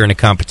you're here in a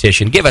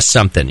competition, give us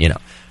something,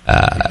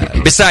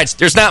 Besides,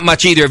 there's not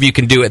much either of you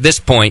can do at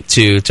this point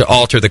to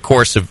alter the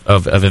course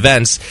of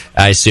events.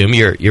 I assume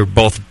you're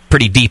both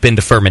pretty deep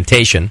into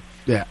fermentation.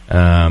 Yeah.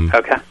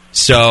 Okay.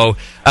 So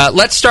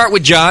let's start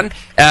with John,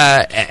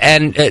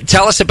 and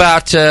tell us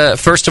about,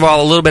 first of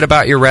all, a little bit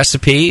about your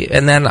recipe,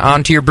 and then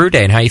on to your brew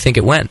day and how you think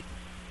it went.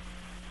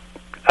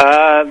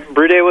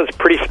 Brew day was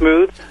pretty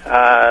smooth,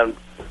 about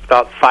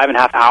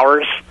 5.5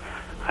 hours.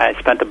 I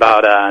spent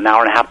about an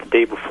hour and a half the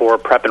day before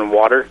prepping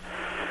water,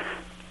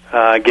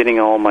 getting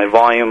all my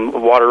volume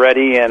of water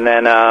ready, and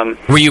then...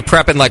 Were you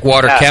prepping like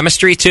water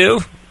chemistry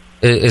too?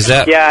 Is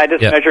that... Yeah, I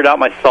just measured out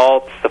my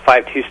salts, the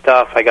 5-2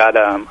 stuff. I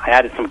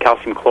added some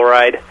calcium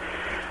chloride.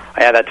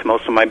 I add that to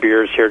most of my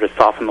beers here to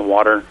soften the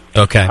water.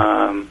 Okay.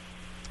 And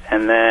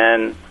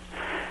then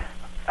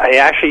I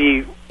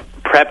actually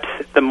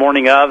prepped the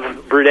morning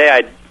of brew day.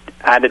 I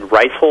added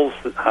rice hulls,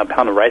 a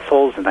pound of rice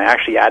hulls, and I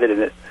actually added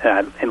it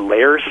in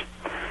layers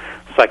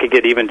so I could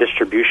get even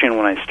distribution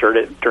when I stirred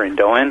it during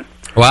dough-in.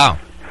 Wow.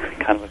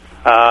 Kind of.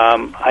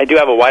 I do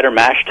have a wider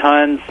mash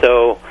tun,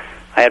 so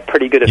I had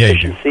pretty good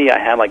efficiency. I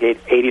had like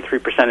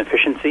 83%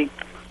 efficiency.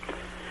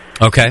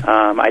 Okay.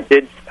 I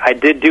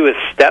did do a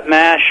step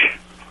mash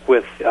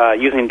with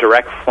using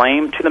direct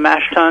flame to the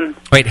mash tun.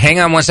 Wait,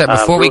 hang on one second.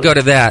 Before we go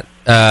to that,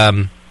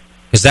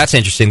 because that's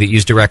interesting that you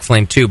use direct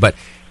flame too, but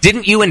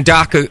didn't you and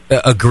Doc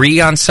agree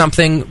on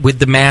something with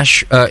the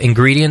mash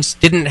ingredients?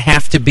 Didn't it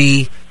have to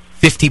be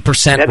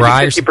 50%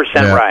 rye?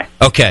 50% rye.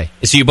 Okay,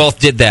 so you both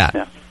did that.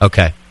 Yeah.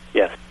 Okay.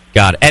 Yes.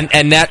 Got it.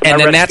 And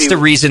that's the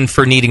reason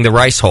for needing the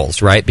rice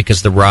hulls, right?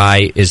 Because the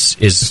rye is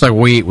it's like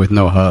wheat with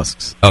no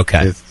husks.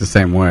 Okay. It's the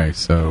same way,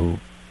 so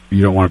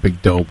you don't want a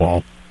big dough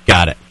ball.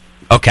 Got it.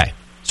 Okay.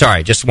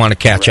 Sorry, just want to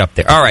catch up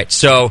there. All right,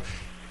 so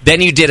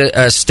then you did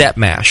a step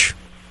mash.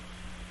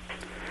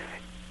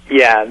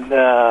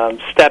 Yeah,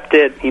 stepped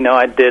it.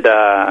 I did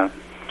the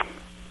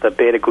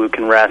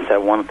beta-glucan rest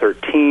at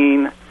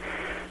 113,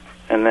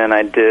 and then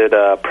I did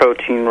a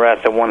protein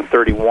rest at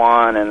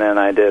 131, and then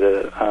I did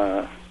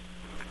a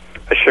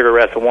sugar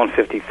rest at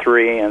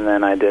 153, and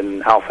then I did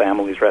an alpha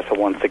amylase rest at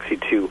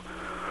 162.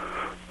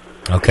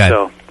 Okay.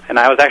 So, and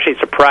I was actually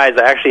surprised.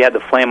 I actually had the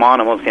flame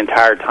on almost the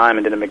entire time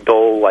and did a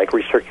McDole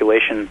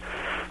recirculation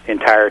the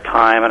entire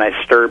time, and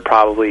I stirred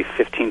probably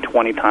 15,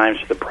 20 times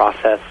through the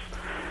process.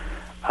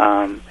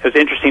 It was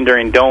interesting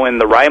during Doan.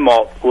 The rye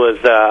malt was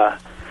it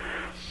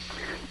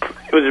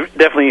was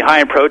definitely high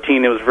in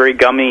protein. It was very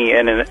gummy,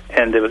 and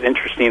it was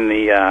interesting.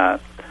 The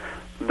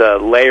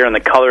layer and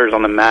the colors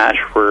on the mash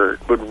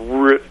it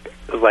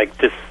was like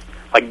just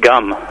like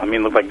gum. I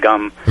mean, it looked like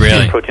gum.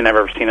 Really? Protein I've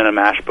ever seen in a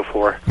mash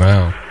before.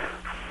 Wow.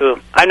 So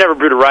I never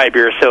brewed a rye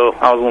beer, so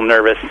I was a little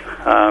nervous.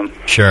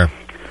 Sure.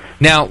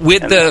 Now,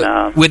 with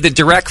the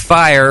direct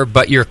fire,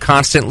 but you're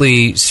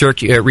constantly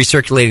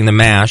recirculating the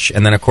mash,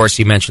 and then, of course,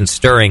 you mentioned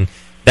stirring,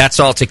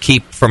 that's all to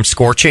keep from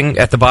scorching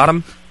at the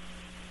bottom?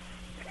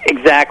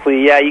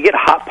 Exactly, yeah. You get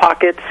hot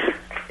pockets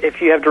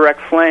if you have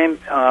direct flame.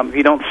 If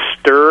you don't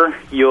stir,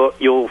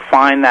 you'll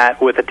find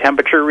that with a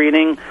temperature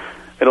reading,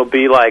 it'll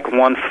be like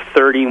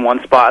 130 in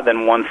one spot,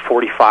 then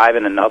 145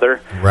 in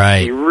another. Right.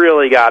 You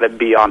really got to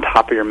be on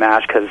top of your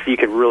mash because you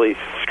could really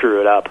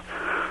screw it up.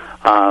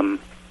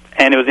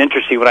 And it was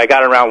interesting. When I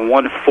got around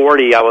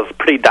 140, I was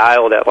pretty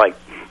dialed at like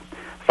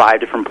 5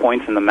 different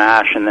points in the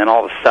mash, and then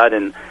all of a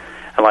sudden,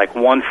 at like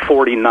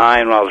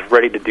 149, when I was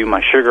ready to do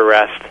my sugar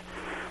rest,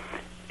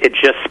 it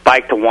just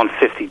spiked to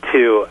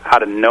 152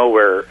 out of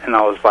nowhere, and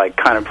I was like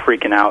kind of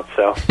freaking out.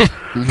 So,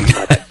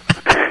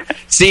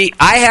 see,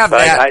 I have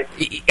that.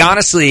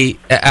 Honestly,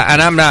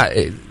 and I'm not.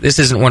 This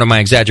isn't one of my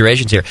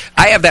exaggerations here.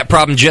 I have that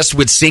problem just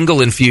with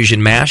single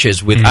infusion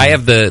mashes. I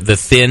have the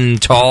thin,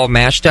 tall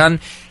mash tun,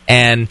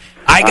 and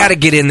I got to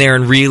get in there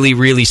and really,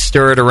 really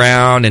stir it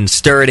around and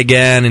stir it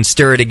again,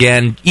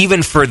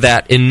 even for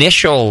that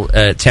initial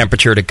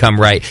temperature to come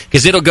right.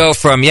 Because it'll go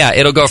from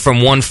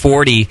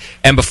 140,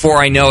 and before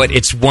I know it,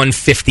 it's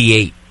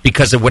 158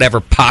 because of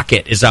whatever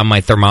pocket is on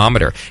my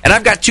thermometer. And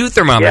I've got two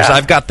thermometers. Yeah.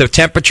 I've got the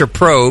temperature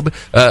probe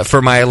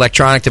for my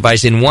electronic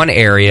device in one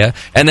area,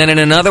 and then in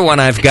another one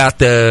I've got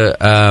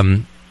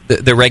the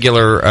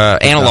regular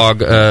analog,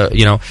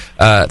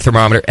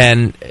 thermometer.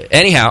 And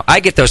anyhow, I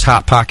get those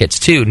hot pockets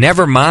too.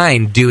 Never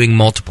mind doing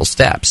multiple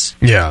steps.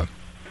 Yeah.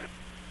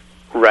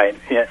 Right.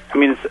 Yeah. I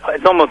mean,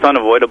 it's almost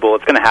unavoidable.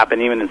 It's going to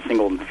happen even in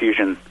single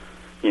infusion.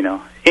 You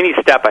know, any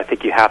step, I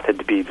think you have to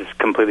be just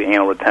completely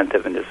anal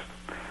retentive and just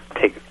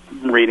take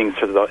readings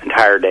for the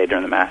entire day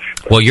during the mash.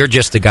 Well, you're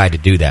just the guy to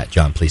do that,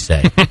 John. Please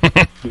say.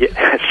 Yeah,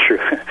 that's true.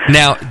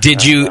 Now,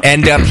 did you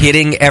end up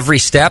hitting every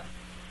step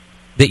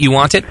that you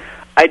wanted?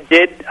 I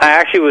did. I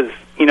actually was,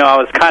 I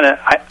was kind of,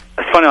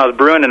 it's funny, I was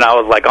brewing and I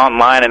was like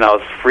online and I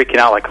was freaking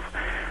out like,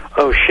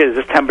 oh shit, is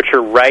this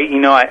temperature right?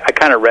 I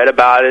kind of read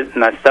about it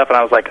and that stuff, and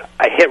I was like,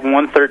 I hit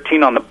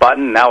 113 on the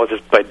button, and that was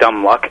just by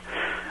dumb luck.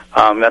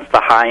 That's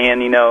the high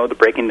end, the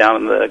breaking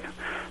down of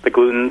the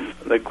glutens,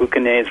 the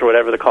glucanase or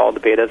whatever they're called, the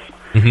betas.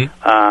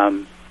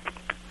 Mm-hmm.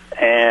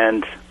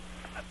 And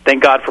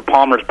thank God for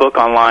Palmer's book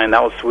online.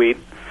 That was sweet.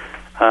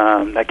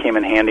 That came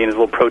in handy in his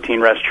little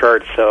protein rest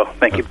chart. So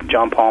thank you,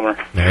 John Palmer.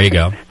 There you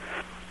go.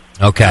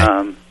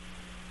 Okay.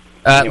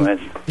 Anyways,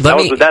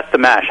 that's the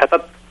mash. I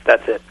thought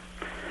that's it.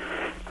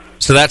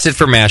 So that's it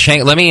for mash.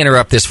 Let me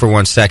interrupt this for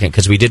 1 second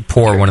because we did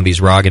pour one of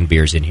these Roggen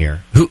beers in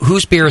here.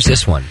 Whose beer is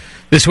this one?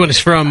 This one is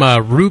from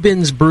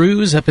Rubens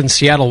Brews up in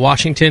Seattle,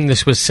 Washington.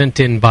 This was sent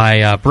in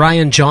by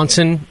Brian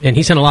Johnson, and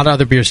he sent a lot of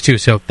other beers too.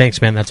 So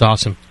thanks, man. That's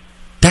awesome.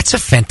 That's a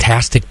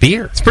fantastic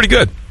beer. It's pretty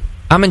good.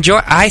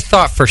 I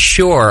thought for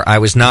sure I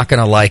was not going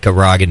to like a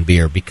Roggen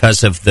beer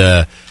because of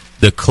the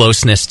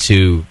closeness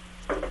to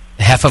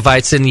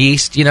Hefeweizen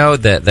yeast,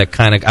 that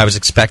kind of, I was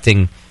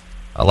expecting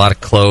a lot of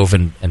clove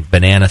and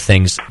banana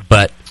things,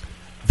 but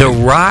the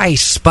rye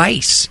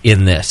spice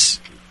in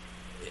this,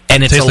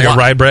 and it's tastes like a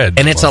rye bread.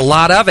 And it's a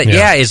lot of it,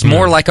 is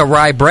more like a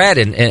rye bread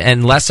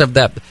and less of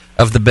the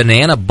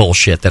banana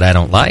bullshit that I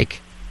don't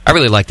like. I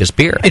really like this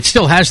beer. It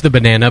still has the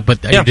banana,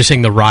 but you're just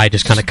saying the rye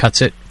just kind of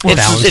cuts it.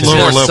 It's more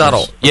levels.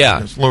 subtle.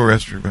 Yeah. It's lower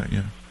ester, but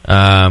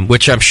yeah.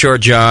 Which I'm sure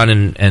John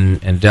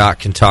and Doc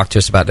can talk to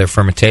us about their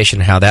fermentation,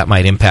 how that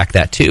might impact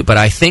that too. But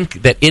I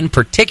think that in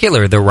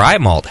particular, the rye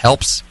malt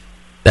helps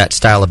that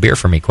style of beer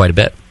for me quite a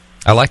bit.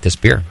 I like this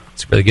beer.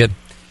 It's really good.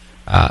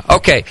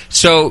 Okay,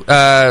 so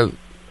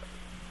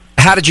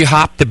how did you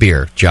hop the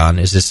beer, John?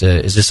 Is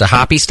this a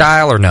hoppy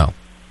style or no?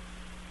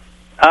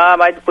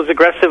 I was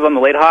aggressive on the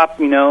late hop.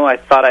 I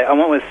thought I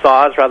went with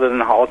Saaz rather than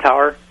the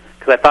Hallertauer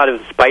because I thought it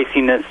was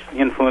spiciness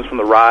influence from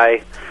the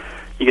rye.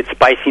 You get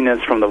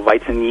spiciness from the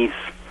Weizen yeast.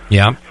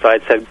 Yeah. So I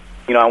said,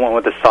 I went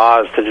with the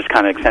Saaz to just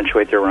kind of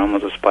accentuate the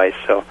aromas of spice.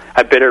 So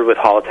I bittered with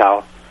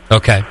Hallertauer.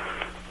 Okay.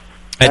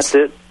 That's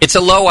it. It's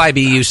a low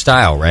IBU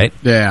style, right?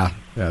 Yeah,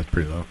 it's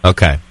pretty low.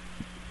 Okay.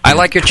 I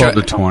like your 12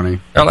 to 20.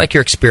 I like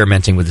your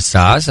experimenting with the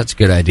Saaz. That's a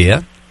good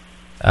idea.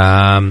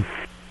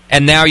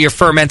 And now you're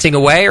fermenting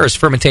away, or is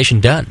fermentation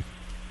done?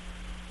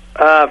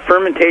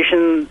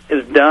 Fermentation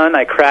is done.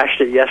 I crashed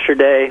it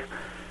yesterday.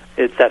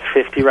 It's at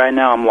 50 right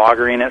now. I'm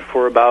lagering it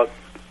for about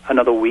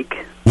another week.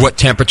 What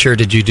temperature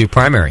did you do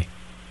primary?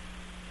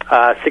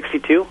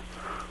 62.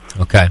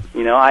 Okay.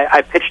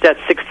 I pitched at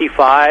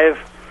 65.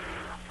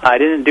 I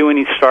didn't do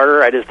any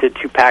starter. I just did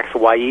 2 packs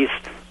of Y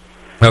yeast.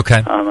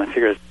 Okay. I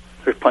figured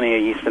there's plenty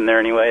of yeast in there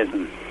anyways,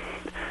 and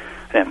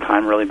I didn't have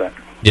time really, but...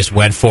 Just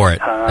went for it.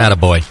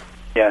 Attaboy.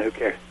 Yeah,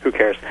 who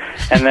cares?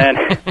 And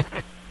then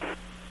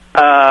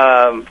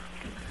The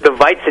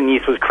Weizen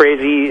yeast was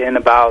crazy. In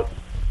about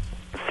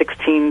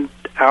 16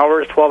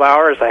 hours, 12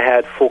 hours, I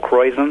had full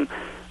Kreuzen.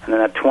 And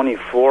then at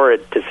 24,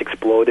 it just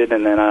exploded.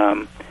 And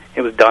then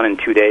it was done in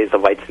 2 days, the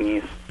Weizen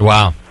yeast.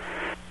 Wow.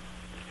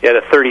 Yeah,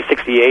 the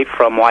 3068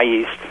 from Y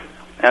yeast.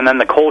 And then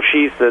the Kolsch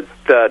yeast, the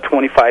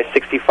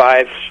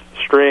 2565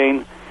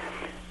 strain,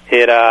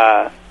 it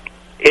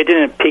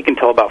didn't peak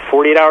until about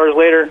 48 hours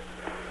later.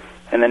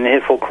 And then it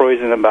hit full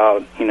Kreuzen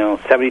about,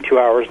 72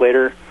 hours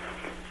later.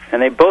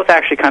 And they both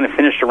actually kind of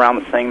finished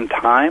around the same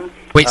time.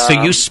 Wait, so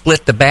you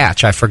split the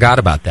batch. I forgot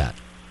about that.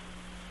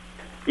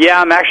 Yeah,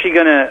 I'm actually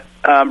going to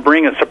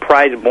bring a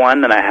surprise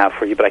blend that I have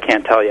for you, but I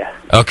can't tell you.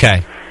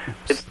 Okay.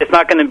 It's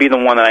not going to be the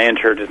one that I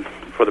entered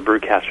for the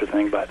Brewcaster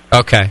thing, but...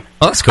 Okay.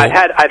 Well, that's cool.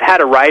 I've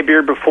had a rye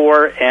beer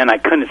before, and I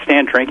couldn't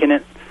stand drinking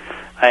it.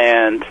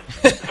 And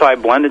so I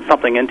blended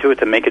something into it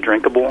to make it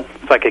drinkable,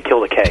 so I could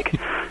kill the cake.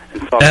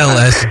 And so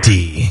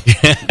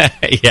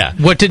LSD. Yeah.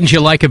 What didn't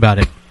you like about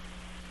it?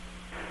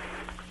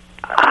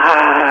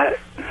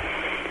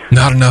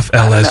 Not enough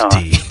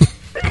LSD.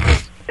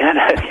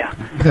 Yeah.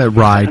 That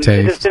rye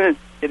taste.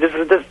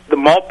 The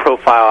malt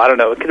profile, I don't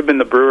know. It could have been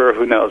the brewer,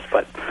 who knows,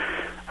 but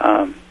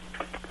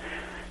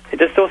it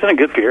just wasn't a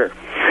good beer.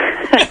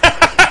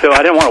 So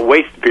I didn't want to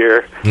waste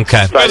beer.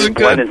 Okay. So I just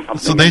blended something.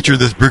 It's the nature of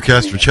this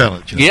Brewcaster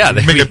challenge. Yeah.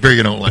 Make a beer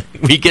you don't like.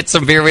 We get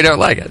some beer we don't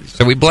like,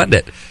 so we blend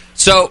it.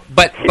 So,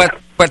 but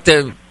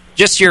the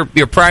just your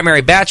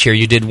primary batch here,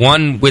 you did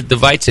one with the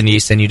Weizen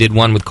yeast and you did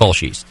one with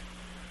Kolsch yeast.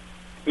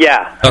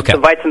 Yeah. Okay. The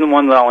Weizen the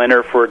one that I'll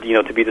enter for,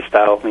 to be the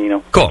style,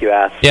 Cool. like you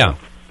asked. Yeah.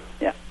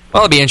 Yeah.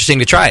 Well, it'll be interesting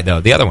to try it, though,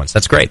 the other ones.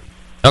 That's great.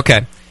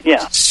 Okay.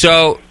 Yeah.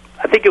 So...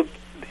 I think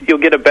you'll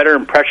get a better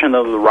impression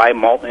of the rye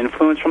malt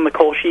influence from the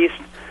Kolsch yeast.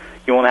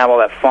 You won't have all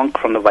that funk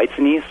from the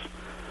Weizen yeast.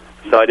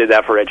 So I did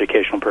that for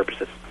educational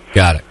purposes.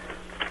 Got it.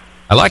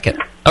 I like it.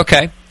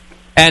 Okay.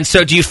 And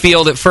so do you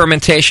feel that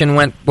fermentation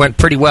went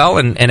pretty well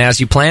and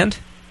as you planned?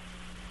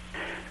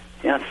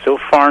 Yeah, so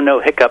far no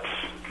hiccups.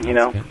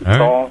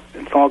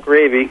 It's all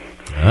gravy.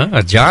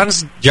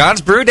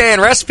 John's Brew Day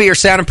and recipe are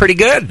sounding pretty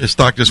good. His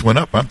stock just went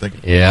up, I'm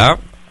thinking. Yeah.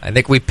 I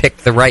think we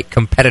picked the right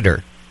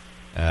competitor.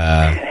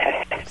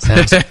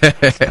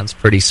 Sounds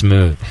pretty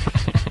smooth.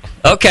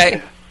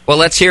 Okay. Well,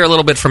 let's hear a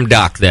little bit from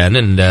Doc then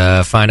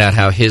and find out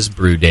how his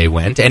brew day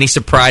went. Any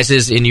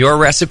surprises in your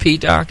recipe,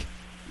 Doc?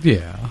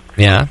 Yeah.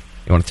 Yeah?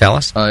 You want to tell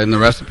us? In the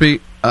recipe?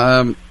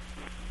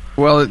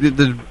 Well,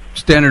 the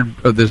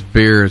standard of this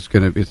beer is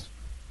going to be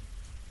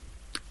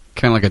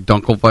kind of like a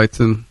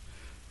Dunkelweizen,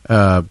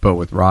 but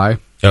with rye.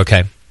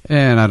 Okay.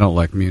 And I don't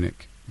like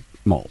Munich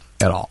malt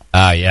at all.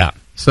 Yeah.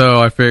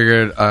 So I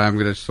figured I'm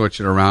going to switch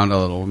it around a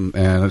little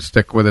and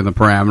stick within the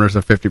parameters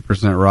of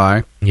 50%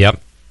 rye. Yep.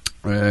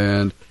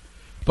 And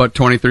about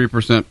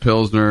 23%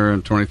 Pilsner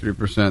and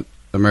 23%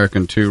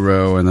 American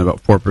 2-row and then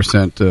about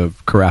 4%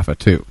 of Carafa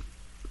 2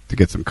 to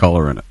get some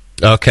color in it.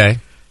 Okay.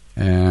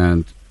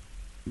 And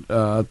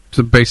so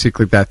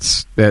basically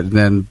that's that.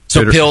 Then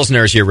so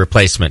Pilsner's your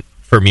replacement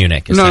for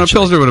Munich. No,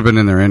 Pilsner would have been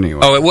in there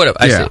anyway. Oh, it would have.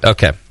 I see.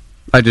 Okay.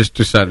 I just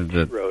decided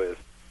to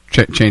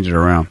change it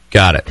around.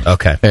 Got it.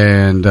 Okay.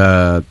 And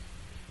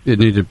it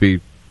needed to be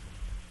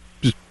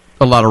just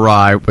a lot of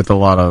rye with a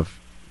lot of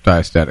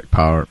diastatic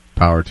power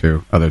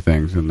to other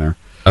things in there.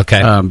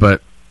 Okay.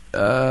 But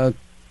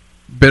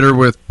bitter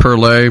with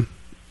Perlay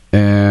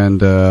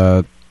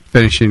and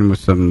finishing with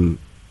some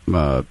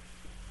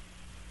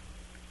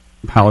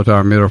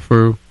Hallertau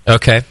Mittelfru.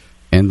 Okay.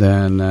 And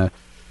then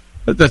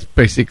that's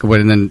basically what.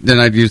 And then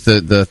I'd use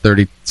the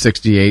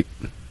 3068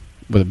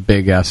 with a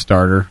big ass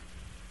starter.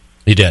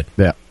 You did?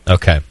 Yeah.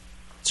 Okay.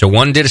 So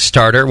one did a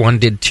starter, one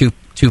did two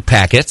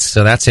packets.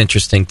 So that's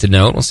interesting to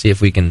note. We'll see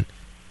if we can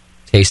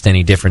taste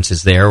any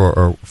differences there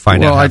or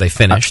find out how they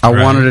finished. I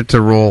wanted it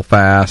to roll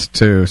fast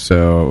too,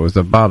 so it was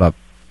about a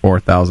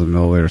 4,000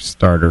 milliliter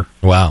starter.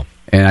 Wow.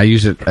 And I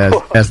use it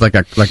as like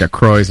a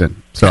Kreuzen.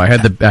 So I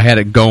had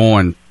it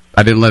going.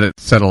 I didn't let it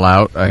settle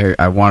out.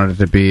 I wanted it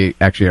to be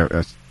actually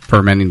a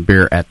fermenting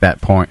beer at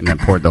that point, and then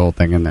poured the whole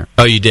thing in there.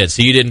 Oh, you did.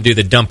 So you didn't do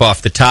the dump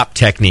off the top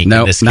technique.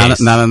 No, in this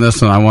case. Not on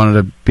this one. I wanted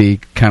to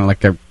be kind of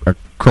like a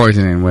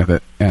Kreuzening with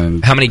it.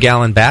 And how many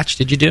gallon batch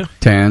did you do?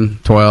 10,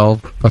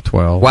 12, about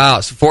 12.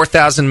 Wow, so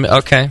 4,000.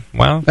 Okay,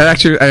 wow.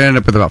 Actually, I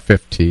ended up with about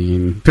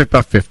 15.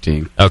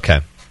 Okay,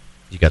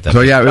 you got that.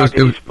 So yeah, did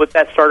you split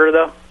that starter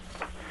though?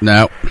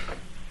 No.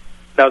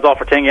 That was all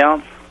for 10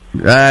 gallons?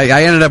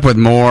 I ended up with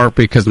more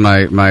because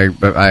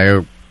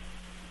I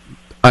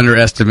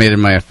underestimated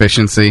my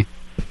efficiency.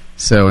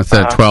 So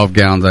instead of 12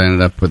 gallons, I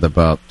ended up with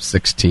about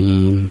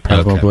 16,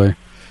 probably.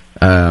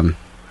 Okay.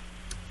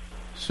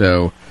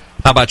 So,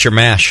 how about your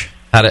mash?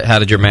 How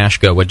did your mash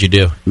go? What'd you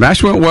do?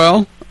 Mash went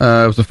well.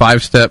 It was a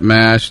 5-step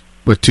mash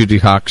with 2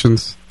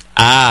 decoctions.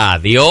 Ah,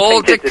 the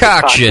old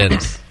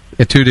decoctions.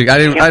 Yeah, 2 I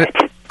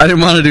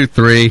didn't want to do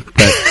 3,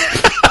 but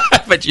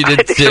but you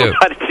did 2. I didn't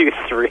want to do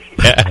 3.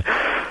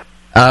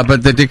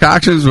 But the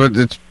decoctions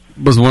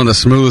was one of the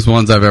smoothest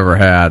ones I've ever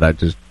had.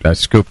 I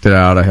scooped it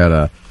out. I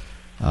had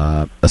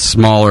a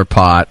smaller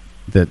pot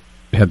that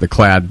had the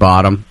clad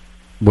bottom,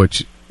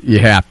 which you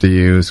have to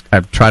use.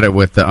 I've tried it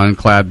with the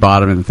unclad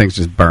bottom, and things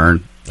just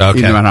burn. Okay.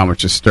 Even no matter how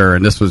much you stir.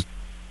 And this was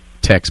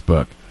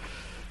textbook.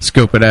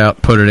 Scoop it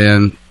out, put it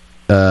in.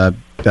 That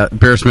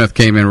Beersmith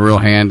came in real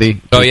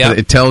handy. Oh, yeah?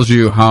 It tells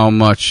you how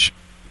much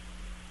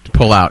to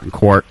pull out in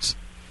quarts.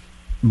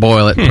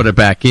 Boil it, put it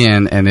back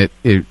in, and it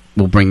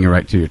will bring you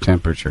right to your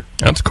temperature.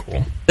 That's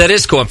cool. That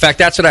is cool. In fact,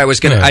 that's what I was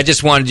going to... I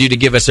just wanted you to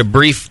give us a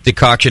brief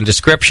decoction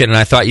description, and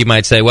I thought you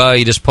might say, well,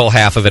 you just pull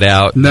half of it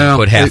out and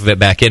put half of it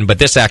back in, but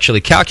this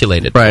actually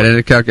calculated. Right,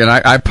 and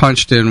I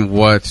punched in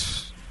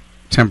what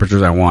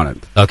temperatures I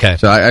wanted. Okay.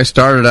 So I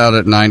started out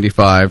at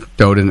 95,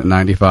 dough'd in at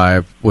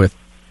 95 with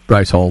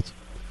rice hulls.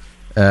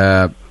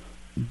 Then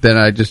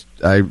I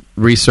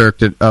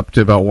recirced it up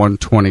to about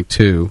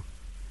 122,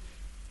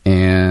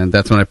 and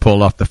that's when I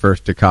pulled off the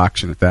first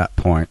decoction at that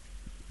point.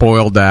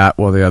 Boiled that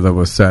while the other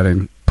was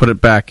setting, put it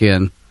back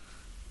in,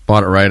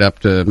 brought it right up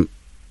to,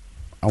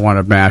 I want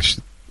to mash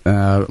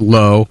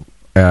low,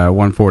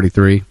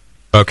 143.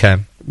 Okay.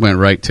 Went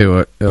right to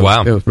it.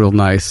 Wow. It was real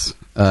nice.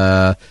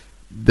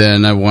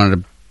 Then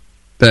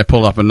I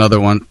pulled off another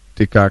one,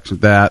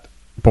 decoctioned that,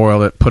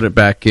 boiled it, put it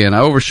back in. I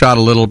overshot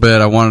a little bit.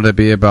 I wanted to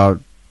be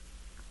about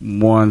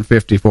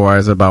 154. I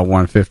was about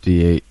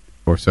 158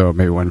 or so,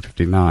 maybe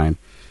 159.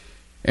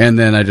 And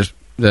then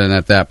then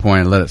at that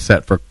point I let it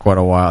set for quite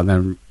a while, and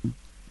then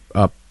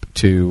up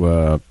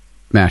to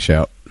mash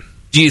out.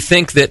 Do you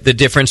think that the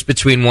difference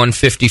between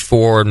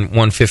 154 and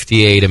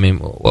 158, I mean,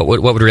 what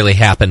would really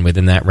happen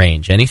within that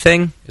range?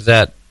 Anything? Is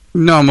that...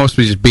 No,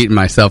 mostly just beating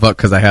myself up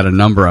because I had a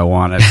number I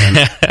wanted, and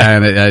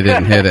I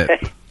didn't hit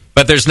it.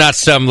 But there's not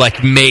some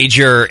like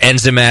major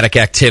enzymatic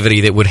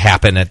activity that would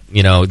happen at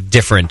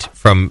different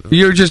from.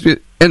 You're just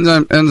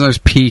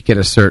enzymes peak at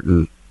a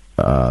certain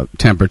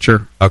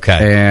temperature.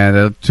 Okay,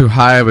 and too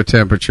high of a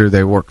temperature,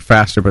 they work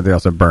faster, but they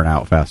also burn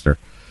out faster.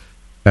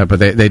 But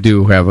they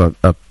do have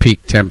a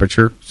peak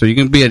temperature, so you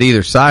can be at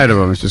either side of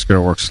them. It's just going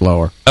to work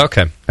slower.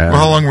 Okay. Well,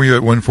 how long were you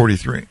at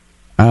 143?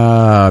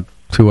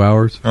 2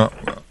 hours. Oh,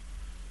 well.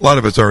 A lot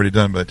of it's already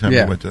done by the time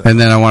we went to that. And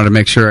then I wanted to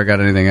make sure I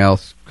got anything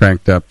else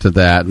cranked up to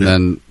that, and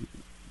then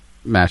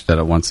mashed that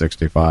at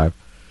 165.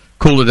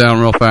 Cooled it down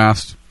real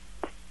fast.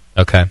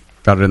 Okay.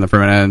 Got it in the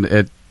ferment, and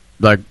it,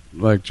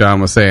 like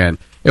John was saying,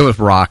 it was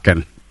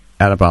rocking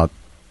at about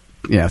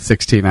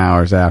 16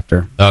 hours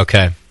after.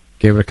 Okay.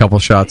 Gave it a couple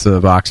shots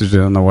of oxygen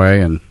on the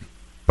way, and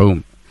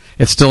boom.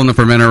 It's still in the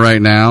fermenter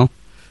right now.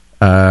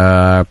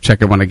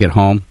 Check it when I get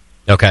home.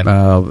 Okay.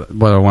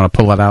 Whether I want to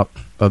pull it out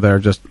of there,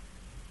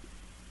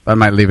 I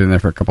might leave it in there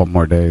for a couple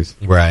more days.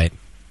 Right.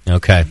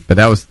 Okay. But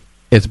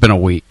it's been a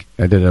week.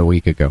 I did it a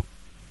week ago.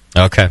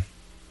 Okay.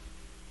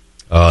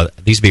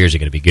 These beers are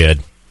going to be good.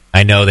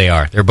 I know they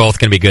are. They're both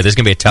going to be good. There's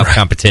going to be a tough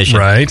competition.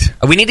 Right.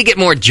 We need to get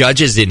more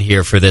judges in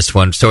here for this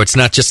one, so it's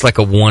not just like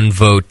a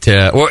one-vote...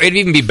 or it'd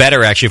even be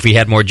better, actually, if we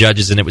had more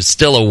judges and it was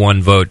still a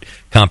one-vote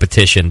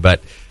competition.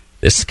 But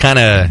this kind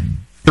of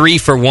 3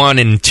 for one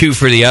and 2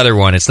 for the other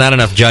one. It's not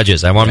enough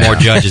judges. I want more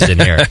judges in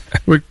here.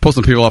 We pull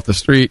some people off the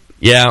street.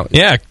 Yeah.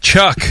 Yeah,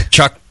 Chuck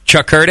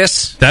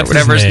Curtis? That's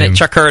whatever his name.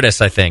 Chuck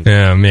Curtis, I think.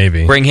 Yeah,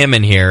 maybe. Bring him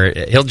in here.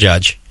 He'll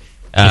judge.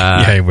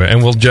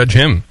 And we'll judge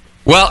him.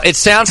 Well, it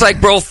sounds like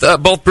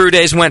both brew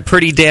days went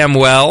pretty damn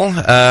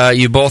well.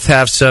 You both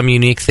have some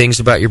unique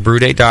things about your brew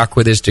day. Doc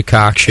with his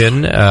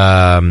decoction.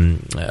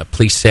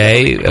 Please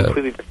say.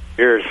 Completely different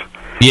beers.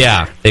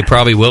 Yeah, they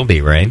probably will be,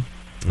 right?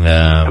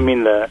 I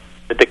mean, the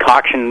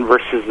decoction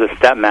versus the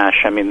step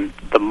mash, I mean,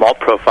 the malt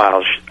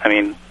profiles,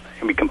 can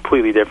be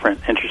completely different.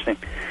 Interesting.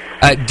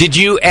 Did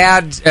you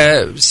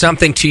add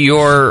something to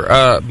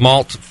your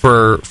malt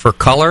for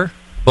color,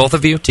 both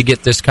of you, to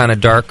get this kind of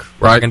dark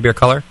Roggen beer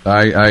color?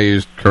 I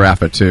used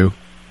Carafa too,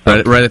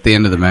 right at the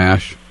end of the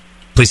mash.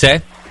 Please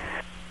say.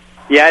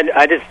 Yeah,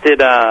 I just did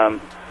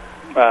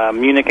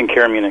Munich and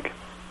Cara Munich.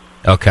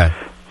 Okay.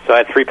 So I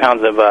had 3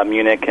 pounds of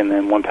Munich and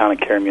then 1 pound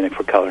of Cara Munich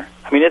for color.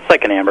 I mean, it's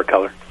like an amber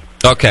color.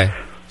 Okay.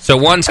 So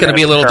one's going to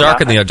be a little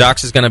darker than the other.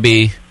 Doc's is going to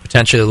be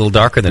potentially a little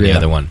darker than the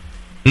other one.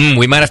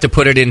 We might have to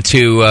put it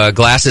into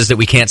glasses that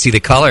we can't see the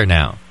color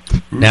now.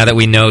 Now that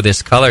we know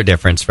this color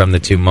difference from the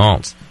two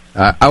malts.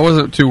 I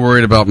wasn't too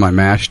worried about my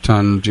mash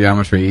tun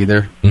geometry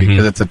either,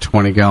 because it's a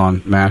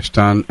 20-gallon mash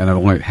tun and I'm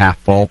only half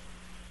full,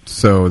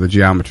 so the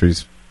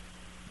geometry's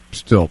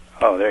still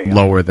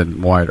lower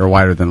than wide or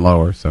wider than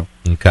lower. So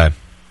okay.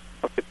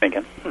 What's you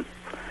thinking?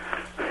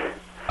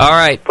 All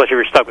right. Plus, if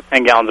you're stuck with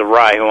 10 gallons of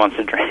rye, who wants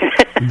to drink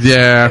it?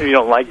 Yeah. If you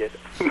don't like it.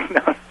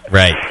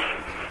 Right.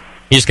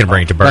 You're just going to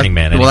bring it to Burning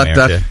Man anyway.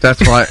 Well,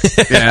 that's why.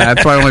 Yeah,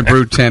 that's why I only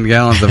brewed 10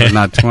 gallons of it,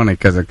 not 20,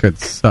 because it could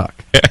suck.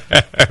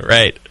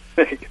 Right.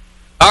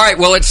 All right.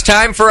 Well, it's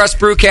time for us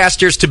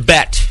brewcasters to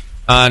bet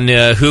on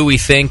who we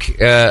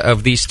think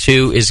of these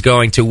two is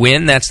going to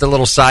win. That's the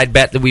little side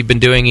bet that we've been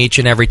doing each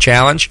and every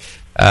challenge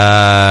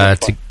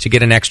to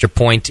get an extra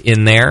point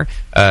in there.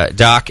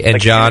 Doc and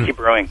like John. Fantasy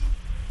brewing.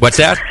 What's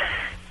that?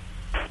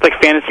 It's like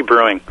fantasy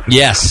brewing.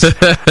 Yes.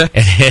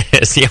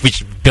 It is. Yeah, we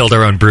should build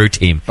our own brew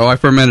team. Oh, I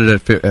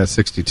fermented at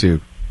 62.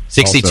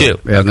 62.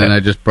 Also. Yeah, and then I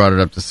just brought it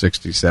up to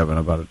 67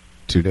 about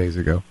 2 days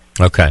ago.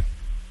 Okay.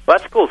 Well,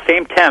 that's cool.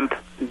 Same temp.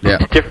 Yeah.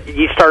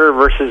 Yeast starter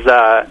versus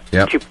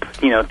Yep.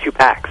 2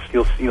 packs.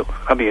 You'll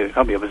I'll be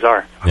a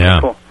bizarre.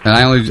 Yeah. Cool.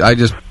 And I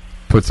just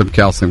put some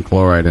calcium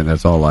chloride in.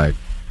 That's all I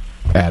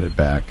added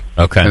back.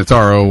 Okay. And it's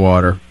RO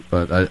water,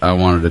 but I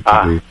wanted it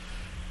to be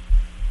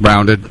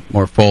rounded,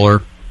 more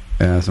fuller,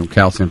 some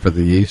calcium for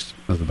the yeast.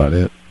 That's about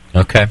it.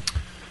 Okay.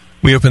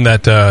 We opened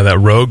that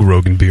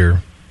Rogan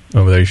beer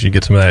over there. You should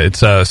get some of that.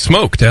 It's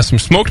smoked. It has some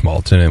smoked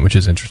malts in it, which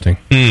is interesting.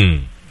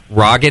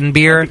 Roggen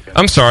beer?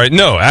 I'm sorry.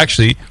 No,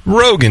 actually,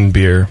 Rogan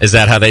beer. Is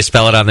that how they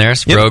spell it on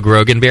theirs? Yep.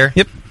 Rogan beer?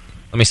 Yep.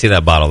 Let me see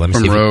that bottle. Let me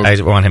From see. Rogue.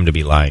 I want him to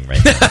be lying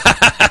right now.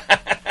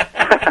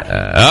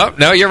 Oh,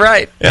 no, you're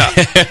right. Yeah.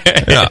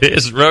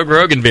 It's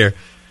Rogan beer.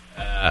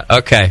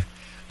 Okay.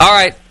 All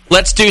right.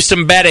 Let's do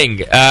some betting.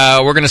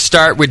 We're going to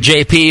start with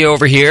JP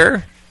over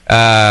here.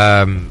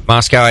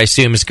 Moscow, I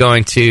assume, is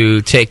going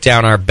to take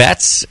down our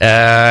bets.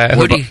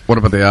 What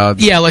about the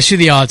odds? Yeah, let's do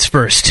the odds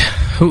first.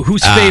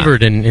 Who's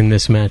favored in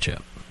this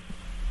matchup?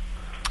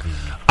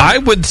 I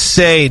would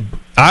say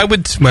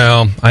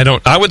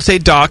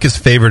Doc is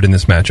favored in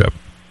this matchup.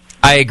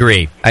 I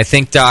agree. I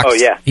think Doc. Oh,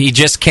 yeah. He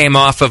just came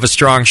off of a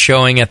strong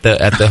showing at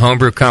the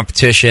homebrew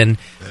competition.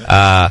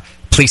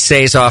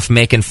 Plissé's off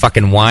making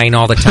fucking wine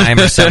all the time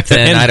or something.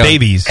 And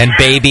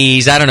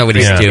babies. I don't know what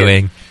he's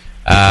doing.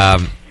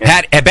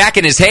 Back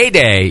in his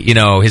heyday,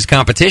 his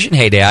competition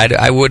heyday,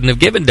 I wouldn't have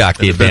given Doc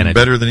the advantage.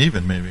 Better than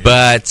even, maybe.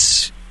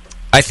 But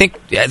I think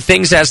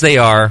things as they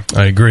are.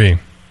 I agree.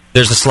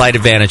 There's a slight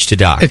advantage to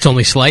Doc. It's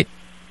only slight?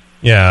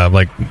 Yeah,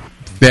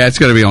 it's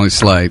going to be only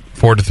slight.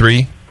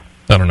 4-3.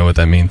 I don't know what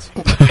that means.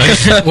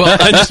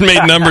 I just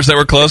made numbers that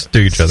were close to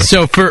each other.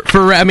 So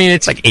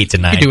it's like 8 to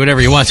 9. You can do whatever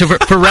you want. So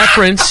for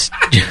reference,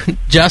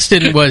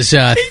 Justin was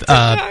a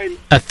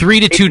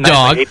 3-2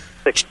 dog.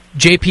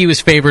 JP was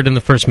favored in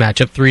the first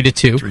matchup,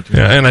 3-2.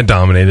 Yeah, and I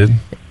dominated.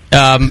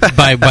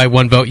 By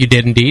one vote, you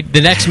did indeed. The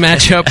next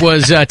matchup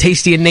was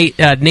Tasty and Nate.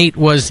 Nate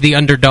was the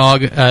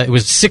underdog. It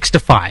was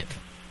 6-5.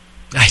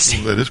 I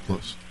see. That is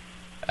close.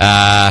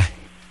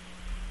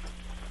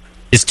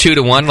 Is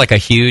 2-1 like a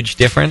huge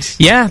difference?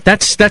 Yeah,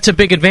 that's a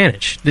big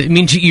advantage.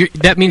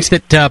 That means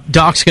that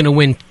Doc's going to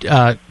win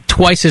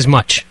twice as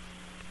much,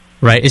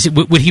 right?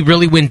 Would he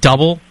really win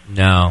double?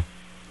 No.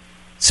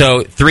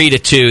 So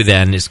 3-2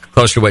 then is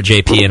closer to what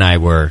JP and I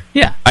were.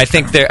 Yeah, I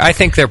think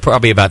they're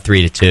probably about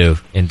 3-2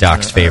 in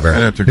Doc's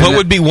favor. What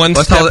would be one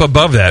step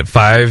above that?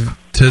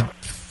 5-4,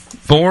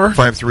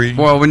 5-3.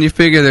 Well, when you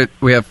figure that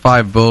we have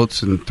 5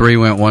 votes and 3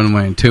 went one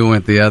way and 2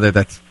 went the other,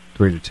 that's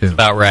 3-2.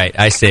 About right.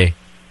 I see.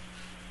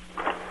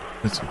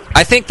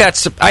 I think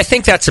that's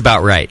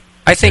about right.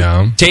 I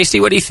think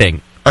Tasty. What do you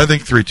think? I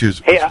think 3-2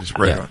 is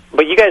right on.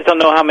 But you guys don't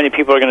know how many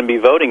people are going to be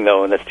voting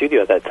though in the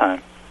studio at that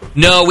time.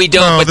 No, we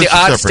don't. No, but the this is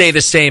odds separate. stay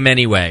the same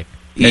anyway.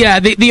 Yeah,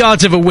 the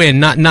odds of a win,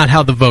 not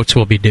how the votes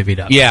will be divvied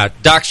up. Yeah,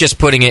 Doc's just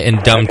putting it in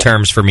dumb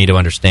terms for me to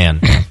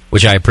understand,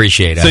 which I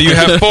appreciate. So you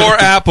have 4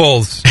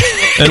 apples,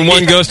 and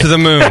one goes to the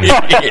moon.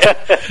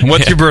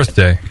 What's your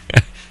birthday?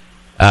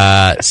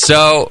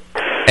 So,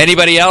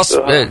 anybody else?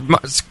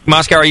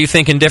 Moscow, are you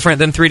thinking different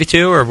than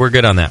 3-2, or we're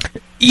good on that?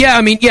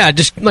 Yeah,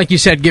 just like you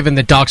said, given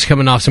that Doc's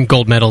coming off some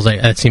gold medals,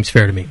 that seems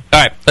fair to me. All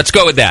right, let's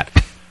go with that.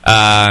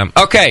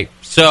 Okay,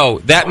 so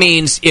that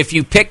means if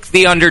you pick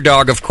the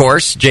underdog, of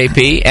course,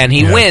 JP, and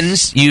he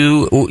wins,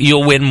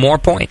 you'll win more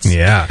points.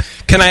 Yeah.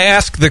 Can I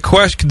ask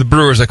the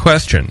Brewers a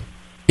question?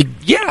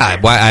 Yeah,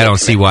 I don't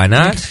see why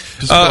not.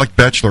 Just like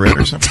Bachelorette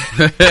or something.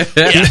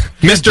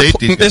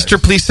 Mr.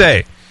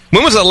 Plissé,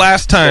 when was the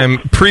last time,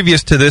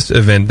 previous to this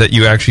event, that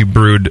you actually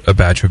brewed a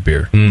batch of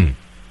beer? That's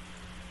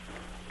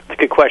a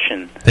good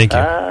question. Thank you.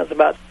 It was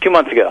about 2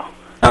 months ago.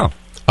 Oh.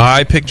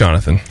 I picked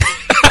Jonathan.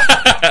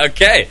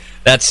 Okay.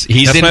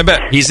 He's my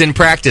bet. He's in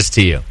practice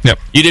to you. Yep.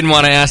 You didn't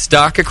want to ask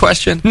Doc a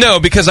question? No,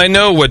 because I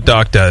know what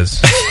Doc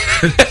does.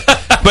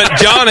 But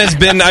John has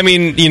been,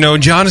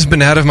 John has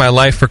been out of my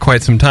life for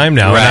quite some time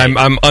now, Right. and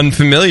I'm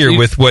unfamiliar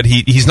with what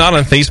he's not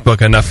on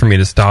Facebook enough for me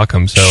to stalk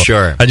him, so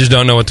Sure. I just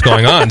don't know what's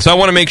going on. So I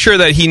want to make sure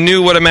that he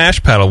knew what a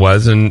mash paddle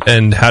was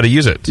and how to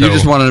use it. So. You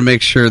just wanted to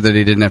make sure that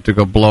he didn't have to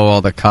go blow all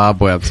the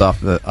cobwebs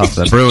off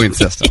the brewing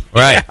system.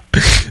 Right.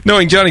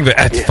 Knowing Johnny, but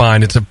that's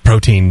fine. It's a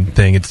protein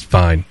thing. It's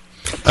fine.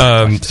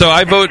 So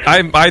I vote.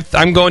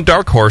 I'm going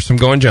dark horse. I'm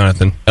going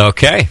Jonathan.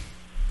 Okay.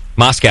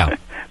 Moscow.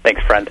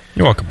 Thanks, friend.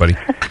 You're welcome, buddy.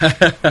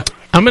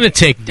 I'm gonna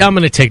take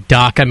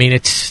Doc. I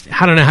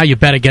don't know how you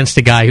bet against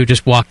a guy who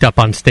just walked up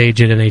on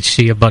stage at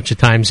NHC a bunch of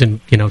times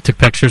and took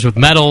pictures with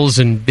medals,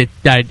 and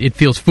it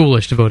feels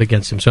foolish to vote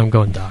against him. So I'm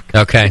going Doc.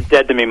 Okay. He's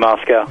dead to me,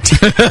 Moscow.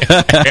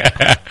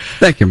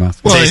 Thank you,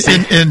 Moscow. Well,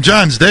 in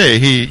John's day,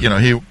 he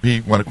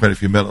won quite a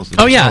few medals.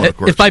 Oh yeah,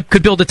 if I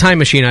could build a time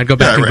machine, I'd go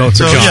back and vote for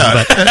John.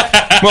 Yeah.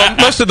 But. Well,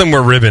 most of them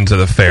were ribbons of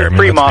the fair.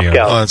 Free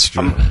Moscow. Oh, that's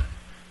true.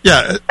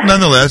 Yeah.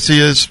 Nonetheless,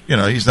 he is.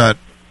 He's not.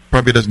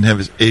 Probably doesn't have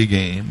his A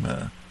game.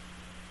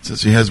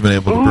 Since he has been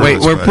able to brew. Wait,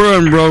 we're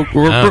brewing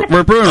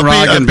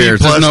Roggen beers.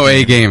 There's no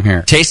A game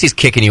here. Tasty's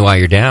kicking you while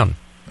you're down.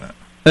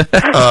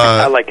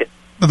 I like it.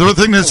 The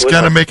thing that's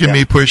kind of making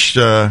me push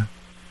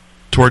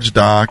towards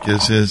Doc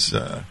is his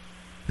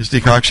his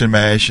decoction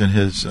mash and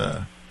his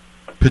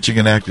pitching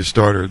an active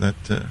starter. That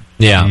to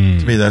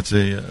me, that's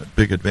a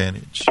big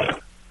advantage. I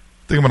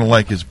think I'm going to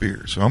like his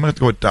beer, so I'm going to have to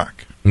go with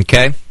Doc.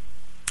 Okay.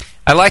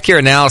 I like your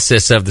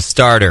analysis of the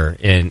starter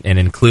and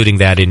including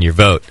that in your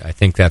vote. I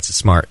think that's a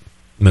smart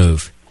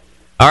move.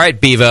 All right,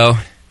 Bevo,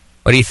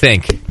 what do you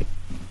think?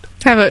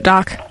 I vote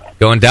Doc.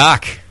 Going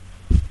Doc.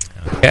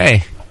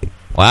 Okay.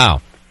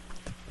 Wow.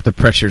 The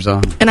pressure's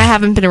on. And I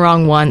haven't been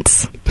wrong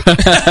once.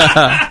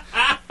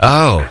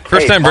 Oh,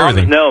 first time for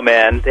everything. No,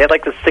 man. They had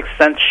like the Sixth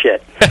Sense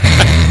shit.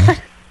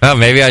 Oh,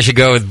 maybe I should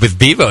go with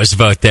Bevo's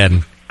vote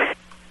then.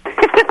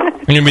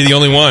 I'm going to be the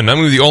only one. I'm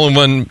going to be the only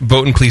one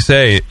voting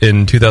Plissé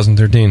in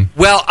 2013.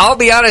 Well, I'll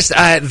be honest.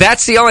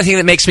 That's the only thing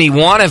that makes me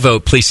want to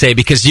vote Plissé,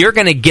 because you're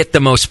going to get the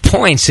most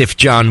points if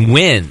John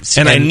wins.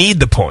 And I need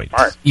the points.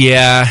 Smart.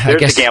 Yeah. There's I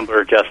guess, the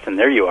gambler, Justin.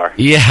 There you are.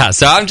 Yeah,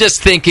 so I'm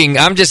just thinking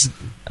numbers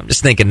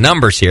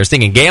here. I was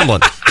thinking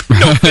gambling.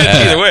 No,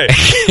 either way.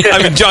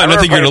 I mean, John, I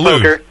think you're going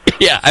to lose.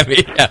 Yeah, I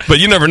mean, yeah. But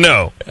you never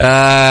know.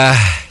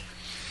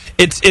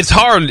 It's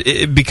hard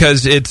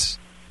because it's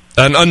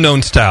an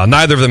unknown style.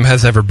 Neither of them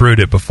has ever brewed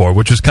it before,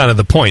 which was kind of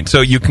the point.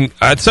 So you can,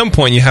 at some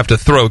point, you have to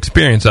throw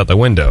experience out the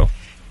window.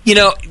 You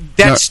know,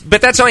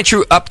 but that's only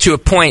true up to a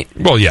point.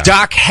 Well, yeah.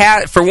 Doc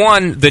had, for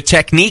one, the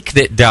technique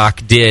that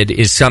Doc did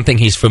is something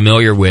he's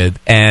familiar with,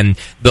 and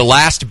the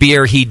last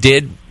beer he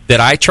did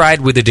that I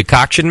tried with the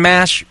decoction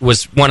mash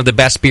was one of the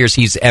best beers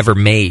he's ever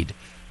made.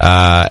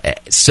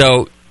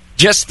 So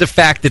just the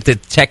fact that the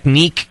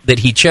technique that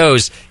he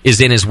chose is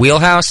in his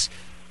wheelhouse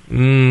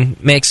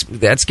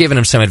that's given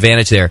him some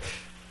advantage there.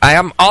 I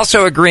am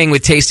also agreeing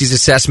with Tasty's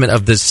assessment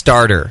of the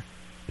starter.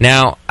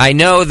 Now, I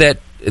know that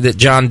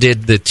John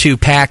did the 2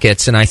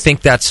 packets, and I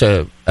think that's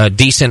a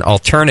decent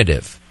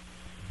alternative.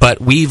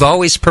 But we've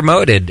always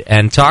promoted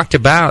and talked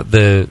about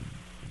the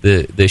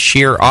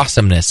sheer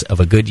awesomeness of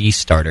a good yeast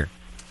starter.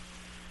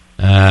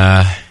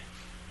 Does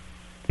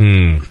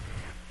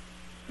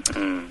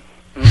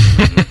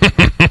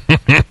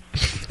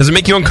it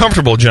make you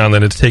uncomfortable, John,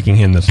 that it's taking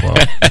him this long?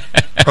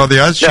 Are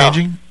the odds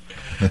changing?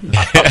 I'll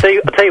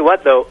tell you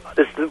what, though.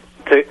 This is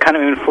to kind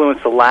of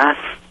influence the last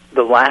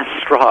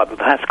straw, the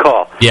last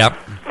call. Yep.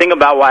 The thing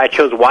about why I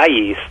chose Y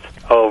yeast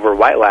over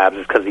White Labs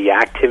is because of the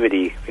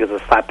activity, because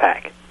of the flat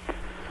pack.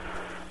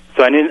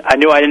 So I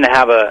knew I didn't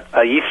have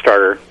a yeast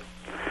starter,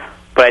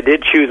 but I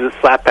did choose a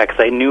flat pack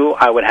because I knew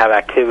I would have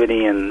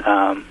activity and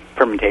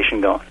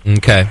fermentation going.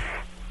 Okay.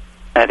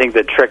 And I think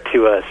the trick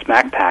to a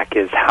smack pack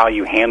is how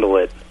you handle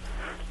it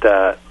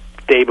the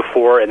day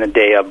before and the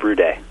day of brew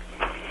day.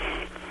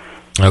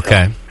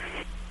 Okay.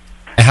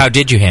 So, how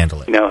did you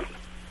handle it?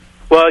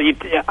 Well,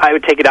 I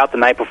would take it out the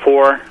night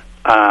before.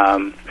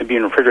 It'd be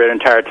in the refrigerator the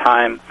entire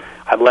time.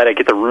 I'd let it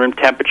get the room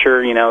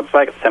temperature. It's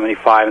like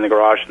 75 in the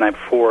garage the night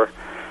before,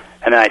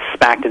 and then I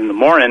smacked it in the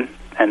morning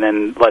and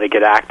then let it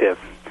get active.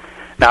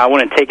 Now I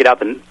wouldn't take it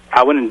out.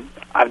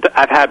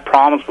 I've had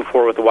problems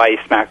before with the YE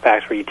smack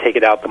packs where you take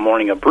it out the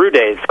morning of brew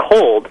day. It's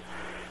cold.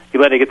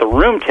 You let it get the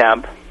room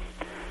temp.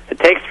 It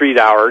takes 3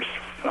 hours,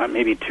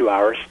 maybe 2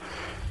 hours.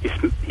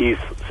 You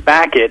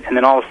smack it, and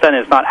then all of a sudden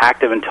it's not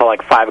active until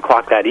like 5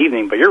 o'clock that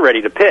evening, but you're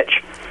ready to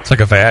pitch. It's like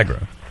a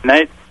Viagra.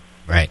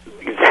 Right.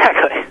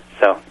 Exactly.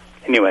 So,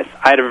 anyways,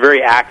 I had a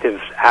very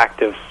active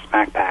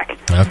smack pack.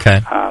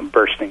 Okay.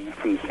 Bursting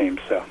from the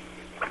seams, so.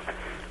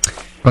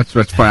 What's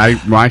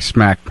funny? My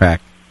smack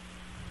pack,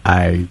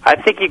 I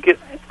think you could.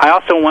 I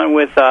also went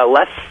with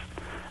less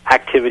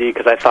activity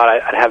because I thought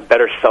I'd have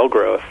better cell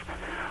growth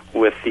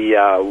with the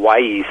Y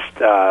yeast,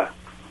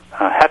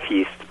 hef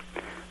yeast,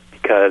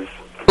 because.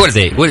 Would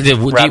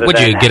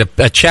you get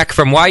a check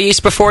from Y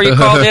yeast before you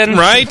called in?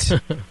 Right.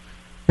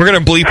 We're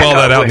going to bleep all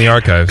that out in the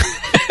archive.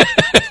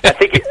 I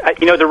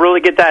think to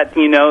really get that,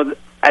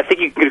 I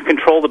think you can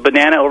control the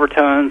banana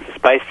overtones, the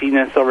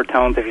spiciness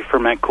overtones if you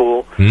ferment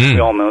cool. We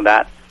all know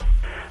that.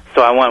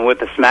 So I went with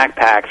the smack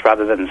packs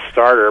rather than the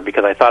starter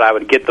because I thought I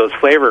would get those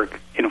flavor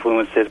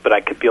influences, but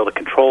I could be able to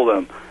control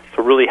them.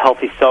 So really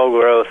healthy cell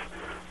growth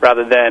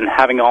rather than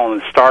having all in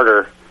the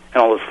starter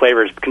and all those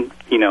flavors,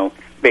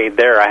 made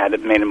there. I had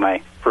it made in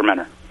my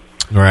fermenter.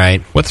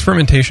 Right. What's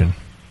fermentation?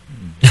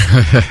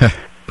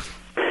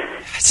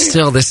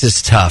 Still, this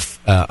is tough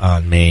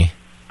on me.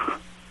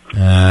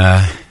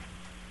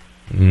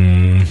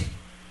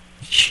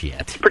 Shit.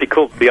 It's pretty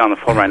cool to be on the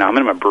phone right now. I'm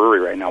in my brewery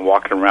right now,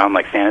 walking around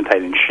like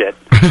sanitizing shit.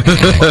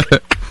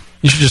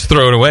 You should just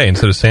throw it away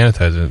instead of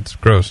sanitize it. It's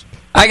gross.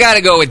 I got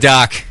to go with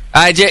Doc.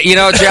 I got to do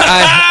it.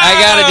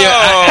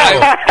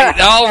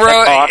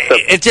 Awesome.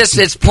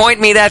 It's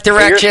pointing me that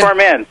direction. So you're a smart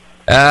man.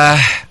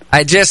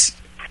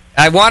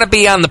 I want to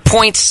be on the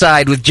points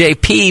side with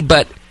JP,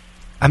 but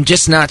I'm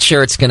just not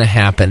sure it's going to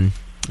happen.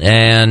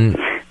 And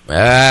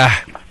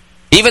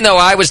even though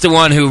I was the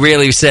one who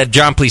really said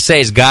John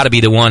Plissé's got to be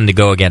the one to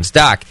go against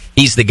Doc,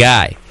 he's the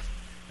guy.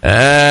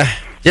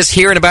 Just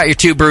hearing about your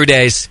 2 brew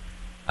days,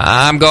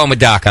 I'm going with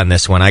Doc on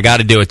this one. I got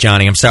to do it,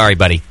 Johnny. I'm sorry,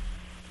 buddy.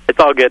 It's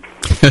all good.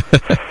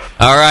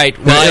 All right.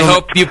 Well, I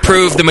hope you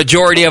prove the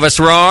majority of us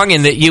wrong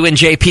and that you and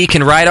JP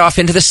can ride off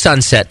into the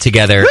sunset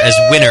together as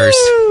winners.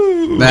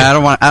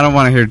 Nah, I don't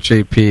want to hear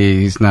JP.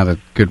 He's not a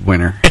good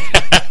winner.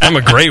 I'm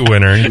a great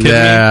winner. You kidding me?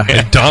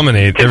 I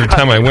dominate every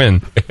time I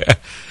win.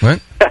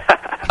 What?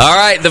 All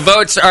right, the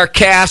votes are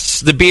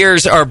cast. The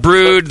beers are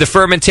brewed. The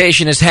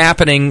fermentation is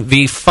happening.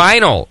 The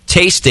final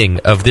tasting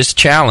of this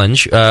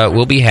challenge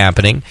will be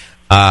happening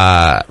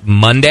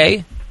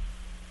Monday,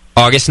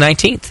 August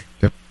 19th.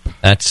 Yep.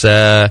 That's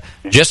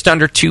just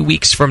under 2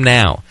 weeks from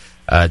now.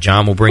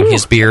 John will bring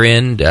his beer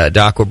in.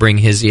 Doc will bring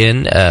his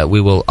in.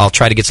 I'll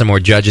try to get some more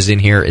judges in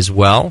here as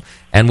well,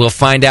 and we'll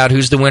find out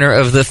who's the winner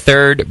of the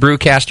third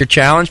Brewcaster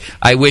Challenge.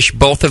 I wish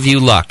both of you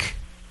luck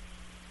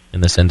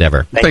in this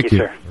endeavor. Thank you,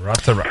 sir.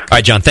 Rock the rock. All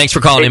right, John. Thanks for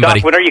calling in, Doc,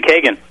 buddy. when are you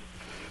kegging?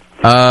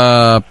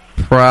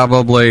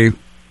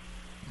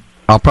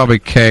 I'll probably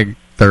keg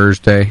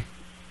Thursday.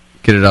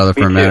 Get it out of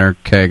the fermenter.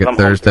 Keg it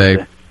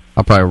Thursday.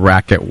 I'll probably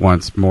rack it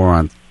once more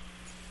on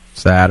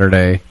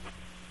Saturday.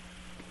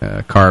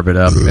 Carb it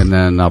up, and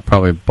then I'll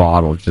probably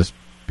bottle just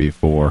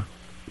before.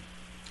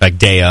 Like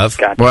day of?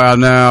 Gotcha. Well,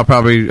 no, I'll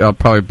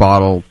probably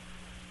bottle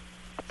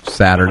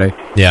Saturday.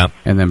 Yeah,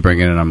 and then bring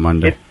it in on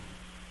Monday.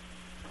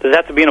 Does it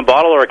have to be in a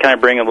bottle, or can I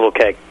bring a little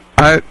keg?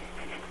 I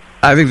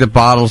think the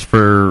bottles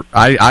for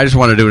I just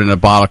want to do it in a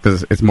bottle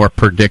because it's more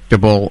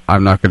predictable.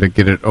 I'm not going to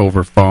get it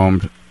over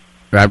foamed.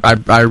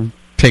 I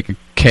take a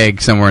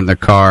keg somewhere in the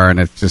car, and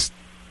it's just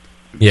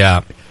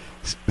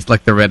it's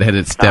like the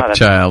redheaded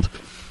stepchild.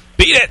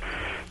 Beat it.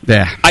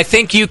 Yeah, I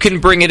think you can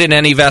bring it in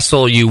any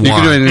vessel you want. You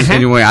can do it in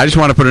any way. I just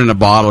want to put it in a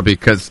bottle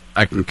because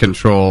I can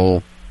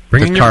control the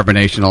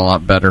carbonation a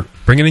lot better.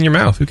 Bring it in your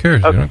mouth. Who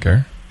cares? Okay. You don't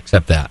care.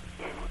 Except that.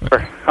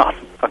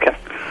 Awesome. Okay.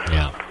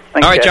 Yeah. Thanks,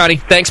 All right, guys. Johnny.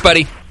 Thanks,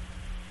 buddy.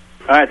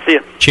 All right, see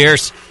you.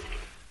 Cheers.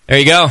 There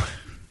you go.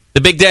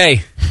 The big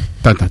day.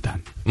 Dun, dun,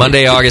 dun.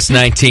 Monday, August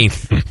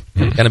 19th.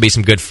 Going to be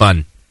some good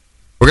fun.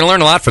 We're going to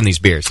learn a lot from these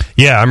beers.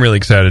 Yeah, I'm really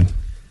excited.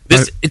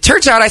 It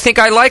turns out I think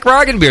I like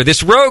Rogan beer.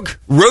 This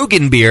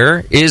Rogan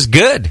beer is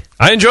good.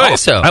 I enjoy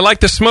also. it. I like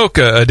the smoke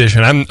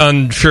edition. I'm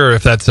unsure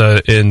if that's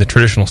in the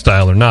traditional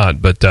style or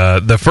not, but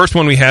the first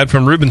one we had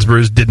from Reuben's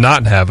Brews did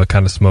not have a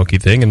kind of smoky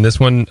thing, and this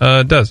one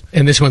does.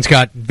 And this one's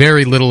got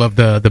very little of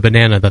the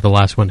banana that the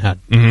last one had.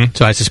 Mm-hmm.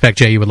 So I suspect,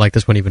 Jay, you would like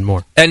this one even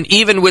more. And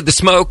even with the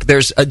smoke,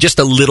 there's just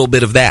a little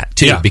bit of that,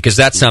 too, because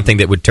that's something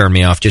that would turn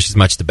me off just as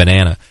much as the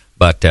banana.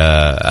 But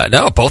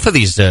no, both of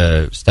these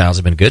styles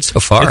have been good so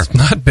far.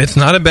 It's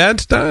not a bad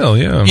style,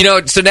 yeah. You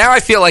know, so now I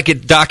feel like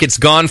Doc, it's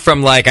gone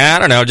from like, I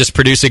don't know, just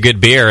produce a good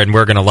beer and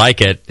we're going to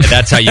like it. And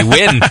that's how you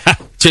win.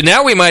 So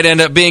now we might end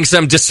up being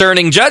some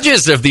discerning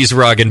judges of these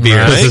Rogan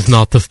beers. This is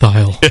not the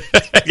style.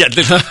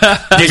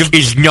 This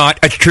is not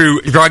a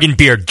true Rogan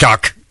beer,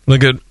 Doc.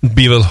 Look at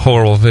Bevo's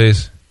horrible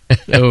face.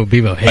 Oh,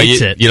 Bevo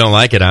hates it. You don't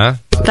like it, huh?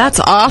 That's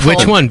awful.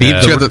 Which one,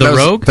 Bevo? The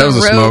Rogue? That was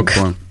a The Rogue.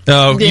 smoke one.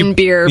 Oh,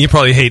 beer. You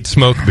probably hate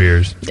smoked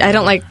beers. I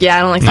don't like. Yeah, I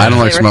don't like. I don't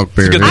like flavor. smoked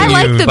beer. I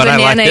like the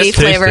banana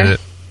flavor.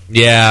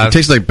 Yeah, it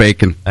tastes like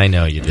bacon. I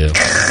know you do.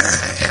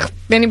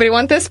 Anybody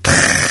want this?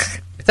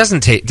 It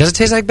doesn't taste. Does it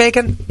taste like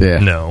bacon? Yeah,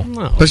 no.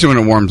 Especially when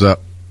it warms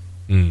up.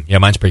 Yeah,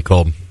 mine's pretty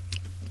cold.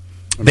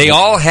 They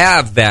all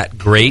have that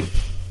great,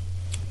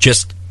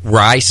 just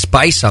rye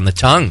spice on the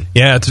tongue.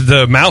 Yeah,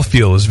 the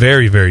mouthfeel is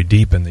very, very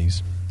deep in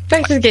these.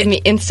 That just gave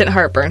me instant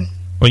heartburn.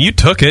 Well, you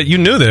took it. You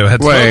knew that it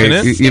had smoke in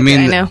it. You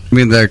mean, I know. you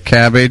mean the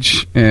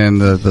cabbage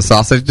and the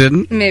sausage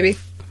didn't? Maybe.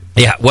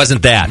 Yeah, it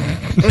wasn't that.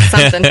 It was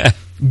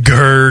something.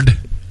 GERD.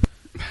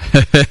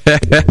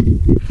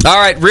 All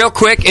right, real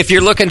quick, if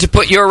you're looking to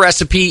put your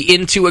recipe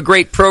into a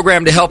great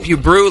program to help you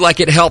brew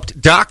like it helped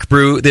Doc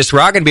brew this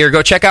Rogan beer,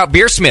 go check out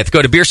Beersmith.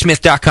 Go to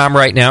beersmith.com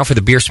right now for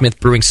the Beersmith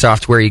brewing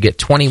software. You get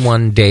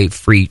 21-day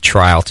free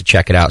trial to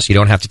check it out, so you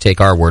don't have to take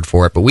our word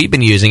for it. But we've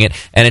been using it,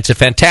 and it's a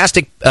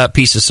fantastic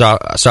piece of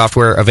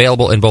software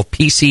available in both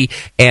PC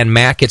and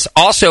Mac. It's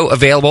also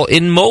available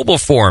in mobile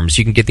forms.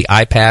 You can get the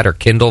iPad or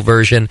Kindle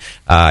version.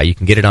 You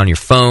can get it on your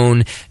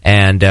phone.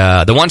 And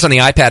the ones on the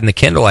iPad and the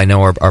Kindle I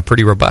know are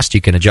pretty robust.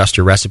 You can adjust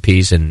your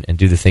recipes and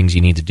do the things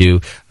you need to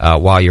do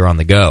while you're on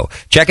the go.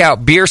 Check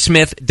out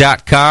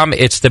beersmith.com.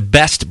 It's the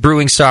best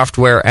brewing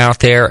software out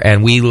there,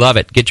 and we love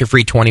it. Get your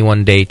free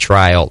 21-day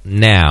trial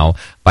now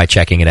by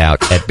checking it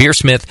out at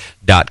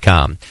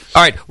beersmith.com.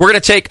 All right, we're going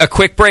to take a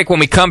quick break. When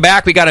we come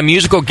back, we got a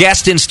musical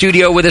guest in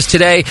studio with us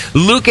today.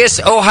 Lucas,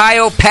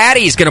 Ohio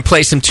Patty is going to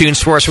play some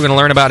tunes for us. We're going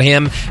to learn about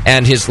him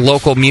and his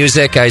local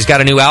music. He's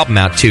got a new album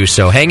out, too,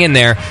 so hang in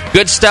there.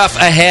 Good stuff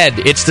ahead.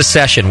 It's The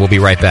Session. We'll be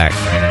right back.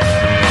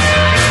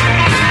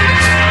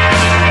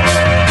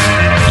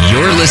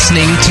 You're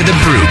listening to the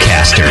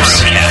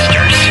Brewcasters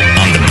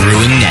on the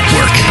Brewing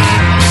Network.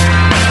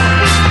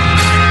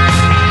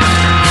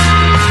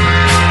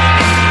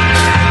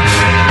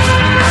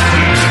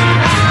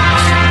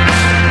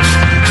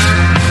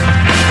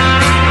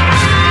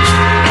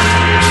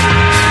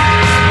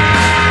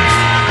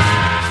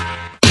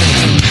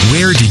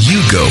 Where do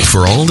you go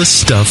for all the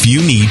stuff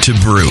you need to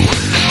brew.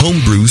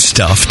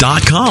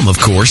 Homebrewstuff.com, of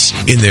course.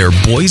 In their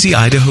Boise,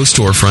 Idaho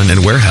storefront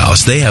and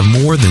warehouse, they have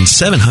more than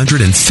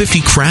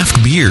 750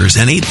 craft beers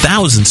and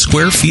 8,000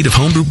 square feet of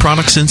homebrew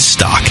products in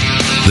stock.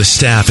 The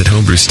staff at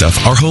Homebrew Stuff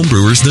are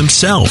homebrewers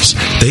themselves.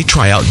 They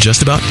try out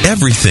just about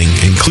everything,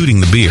 including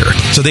the beer,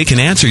 so they can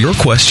answer your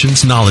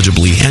questions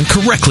knowledgeably and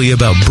correctly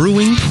about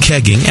brewing,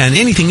 kegging, and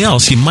anything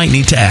else you might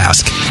need to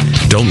ask.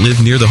 Don't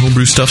live near the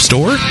Homebrew Stuff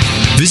store?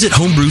 Visit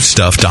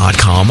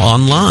homebrewstuff.com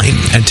online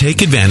and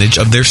take advantage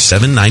of their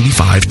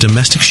 $7.95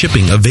 domestic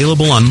shipping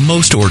available on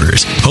most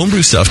orders.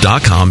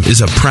 Homebrewstuff.com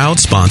is a proud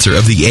sponsor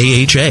of the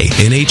AHA,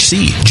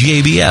 NHC,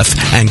 GABF,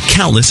 and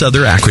countless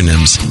other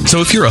acronyms.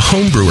 So if you're a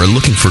homebrewer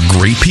looking for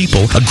great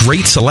people, a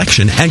great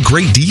selection, and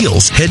great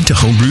deals, head to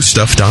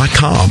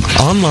homebrewstuff.com,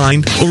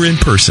 online or in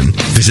person.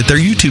 Visit their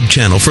YouTube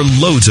channel for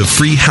loads of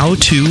free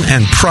how-to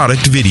and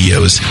product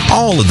videos.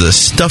 All of the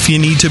stuff you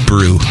need to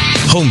brew.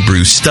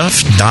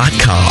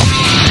 homebrewstuff.com.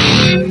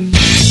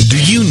 Do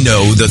you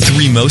know the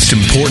 3 most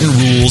important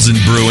rules in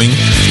brewing?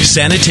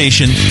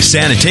 Sanitation,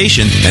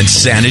 sanitation, and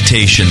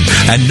sanitation.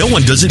 And no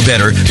one does it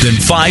better than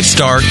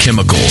 5-Star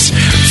Chemicals.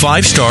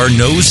 5-Star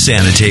knows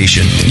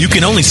sanitation. You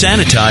can only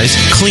sanitize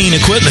clean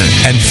equipment.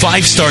 And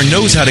 5-Star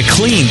knows how to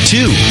clean,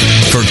 too.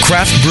 For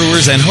craft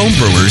brewers and home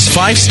brewers,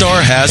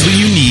 5-Star has what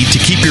you need to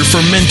keep your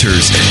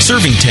fermenters,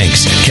 serving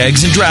tanks,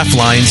 kegs, and draft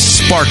lines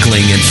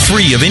sparkling and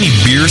free of any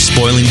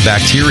beer-spoiling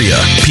bacteria.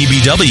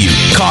 PBW,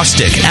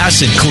 caustic,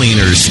 acid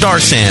cleaners,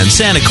 Star Sand,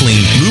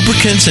 SaniClean,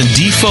 lubricants and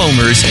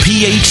defoamers,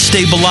 pH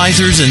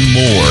stabilizers, and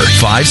more.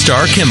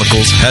 5-Star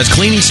Chemicals has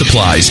cleaning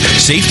supplies,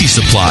 safety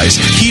supplies,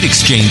 heat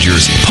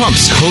exchangers,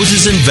 pumps,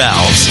 hoses, and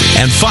valves.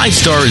 And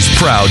 5-Star is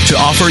proud to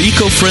offer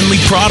eco-friendly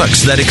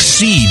products that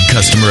exceed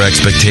customer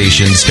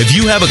expectations. If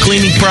you have a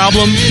cleaning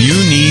problem, you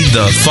need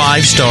the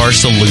 5-Star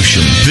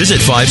solution.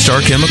 Visit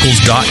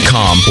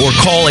 5starchemicals.com or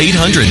call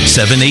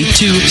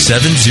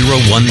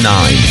 800-782-7019.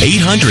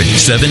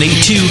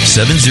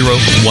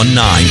 800-782-7019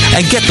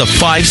 and get the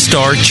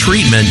 5-Star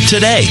treatment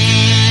today.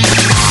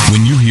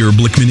 When you hear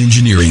Blickman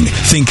Engineering,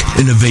 think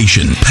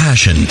innovation,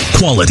 passion,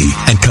 quality,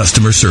 and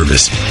customer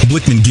service.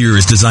 Blickman gear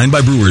is designed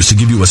by brewers to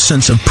give you a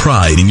sense of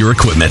pride in your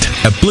equipment.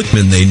 At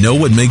Blickman, they know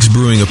what makes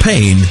brewing a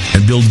pain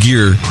and build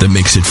gear that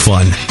makes it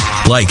fun.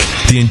 Like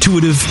the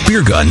intuitive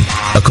beer gun,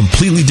 a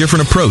completely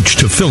different approach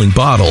to filling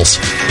bottles.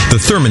 The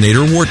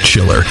Therminator Wort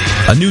Chiller,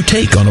 a new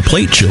take on a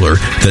plate chiller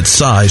that's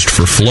sized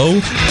for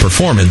flow,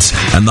 performance,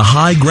 and the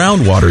high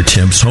groundwater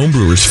temps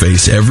homebrewers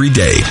face every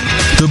day.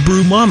 The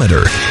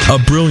Brewmometer, a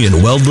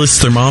brilliant weldless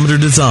thermometer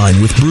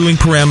design with brewing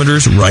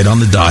parameters right on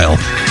the dial.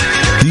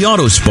 The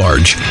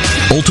Autosparge,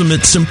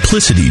 ultimate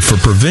simplicity for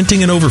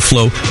preventing an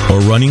overflow or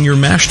running your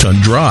mash tun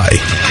dry.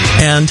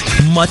 And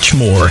much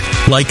more,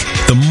 like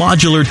the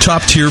modular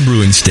top-tier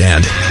brewing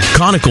stand,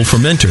 conical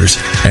fermenters,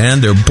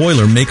 and their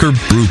Boilermaker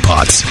brew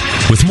pots.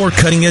 With more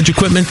cutting-edge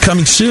equipment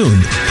coming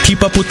soon,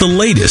 keep up with the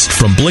latest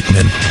from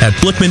Blickman at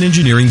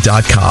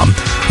blickmanengineering.com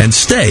and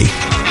stay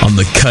on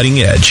the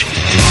cutting edge.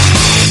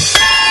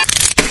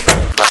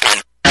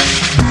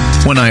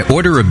 When I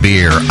order a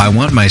beer, I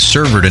want my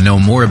server to know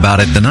more about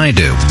it than I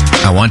do.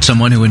 I want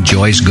someone who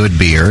enjoys good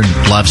beer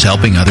and loves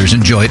helping others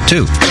enjoy it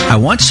too. I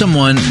want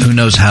someone who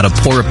knows how to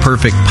pour a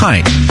perfect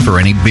pint for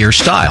any beer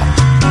style.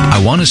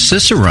 I want a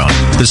Cicerone.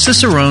 The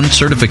Cicerone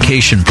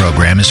certification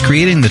program is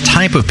creating the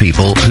type of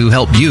people who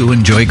help you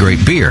enjoy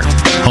great beer.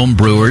 Home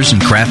brewers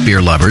and craft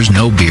beer lovers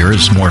know beer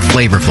is more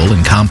flavorful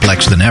and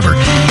complex than ever,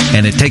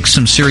 and it takes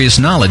some serious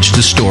knowledge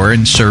to store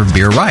and serve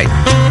beer right.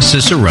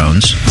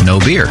 Cicerones know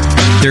beer.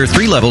 There are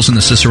 3 levels in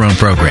the Cicerone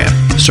program: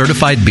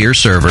 Certified Beer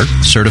Server,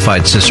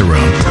 Certified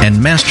Cicerone,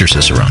 and Master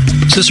Cicerone.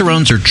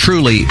 Cicerones are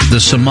truly the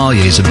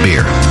sommeliers of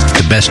beer.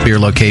 The best beer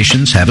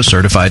locations have a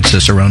certified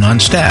Cicerone on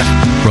staff.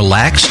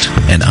 Relaxed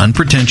and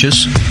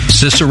unpretentious,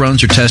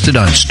 Cicerones are tested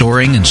on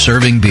storing and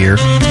serving beer,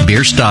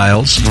 beer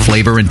styles,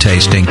 flavor and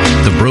tasting,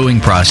 the brewing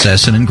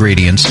process and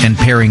ingredients, and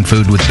pairing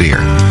food with beer.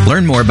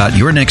 Learn more about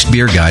your next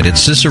beer guide at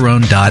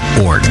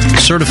cicerone.org.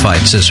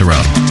 Certified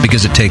Cicerone,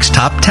 because it takes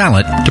top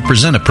talent to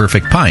present a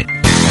perfect pint.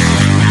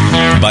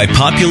 By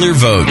popular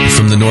vote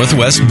from the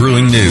Northwest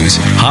Brewing News,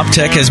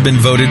 HopTech has been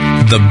voted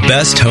the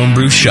best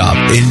homebrew shop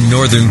in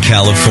Northern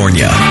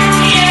California.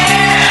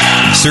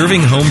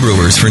 Serving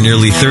homebrewers for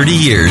nearly 30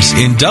 years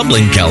in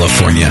Dublin,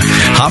 California,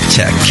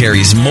 HopTech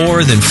carries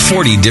more than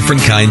 40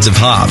 different kinds of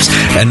hops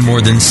and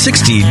more than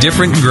 60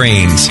 different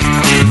grains.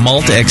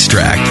 Malt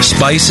extract,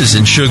 spices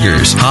and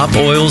sugars, hop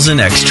oils and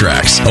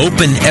extracts.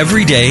 Open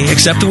every day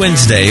except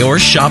Wednesday, or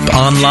shop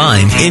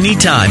online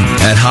anytime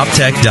at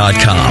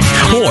hoptech.com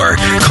or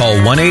call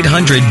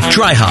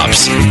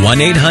 1-800-DRY-HOPS,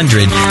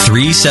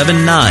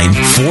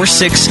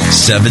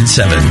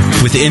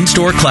 1-800-379-4677. With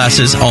in-store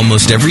classes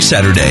almost every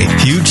Saturday,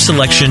 huge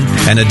selection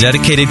and a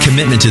dedicated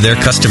commitment to their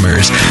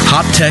customers,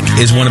 HopTech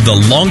is one of the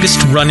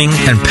longest-running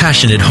and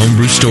passionate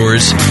homebrew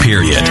stores,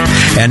 period.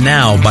 And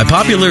now, by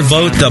popular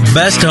vote, the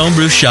best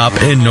homebrew shop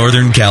in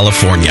Northern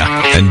California.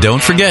 And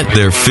don't forget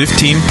their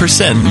 15%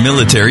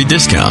 military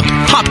discount.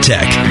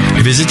 HopTech.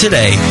 Visit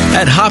today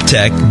at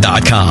hoptech.com.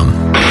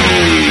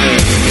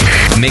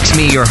 Mix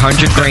me your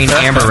 100-grain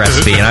amber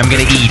recipe, and I'm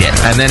going to eat it.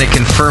 And then it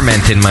can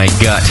ferment in my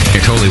gut.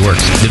 It totally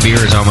works. The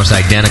beer is almost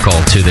identical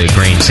to the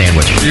grain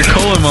sandwich. Your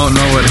colon won't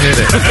know what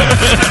hit it.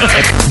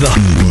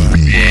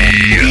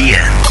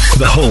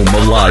 The home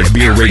of live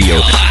beer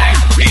radio.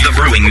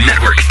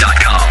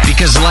 TheBrewingNetwork.com.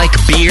 Because like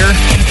beer,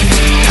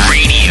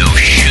 radio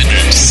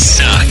shouldn't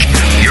suck.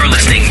 You're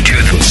listening to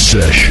The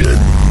Session.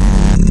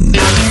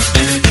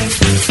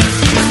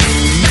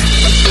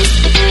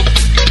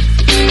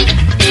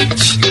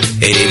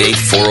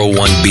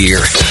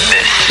 888-401-BEER.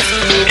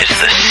 This is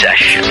The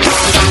Session.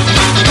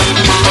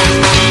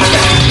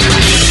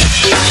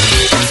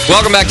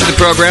 Welcome back to the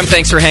program.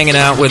 Thanks for hanging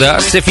out with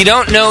us. If you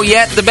don't know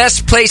yet, the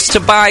best place to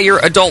buy your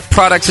adult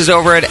products is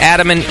over at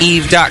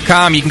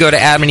adamandeve.com. You can go to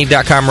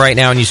adamandeve.com right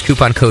now and use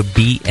coupon code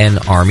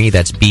BNARMY.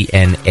 That's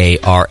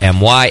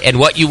BNARMY. And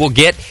what you will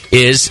get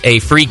is a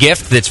free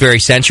gift that's very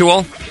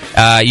sensual.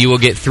 You will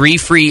get 3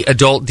 free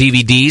adult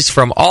DVDs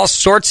from all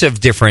sorts of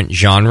different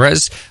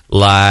genres,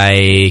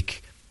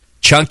 like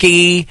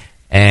Chunky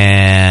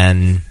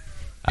and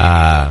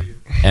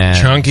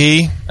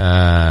Chunky.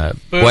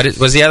 What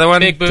was the other one?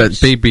 Big Boobs.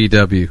 That's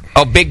BBW.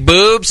 Oh, Big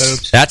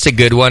Boobs. That's a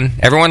good one.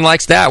 Everyone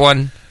likes that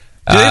one.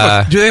 Do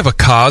they have a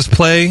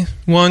cosplay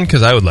one?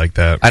 Because I would like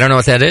that. I don't know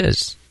what that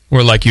is.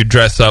 Where like you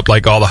dress up,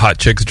 like all the hot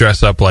chicks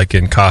dress up like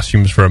in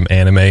costumes from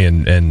anime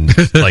and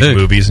like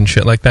movies and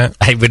shit like that.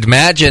 I would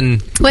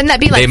imagine. Wouldn't that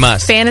be like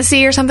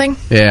fantasy or something?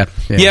 Yeah,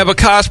 but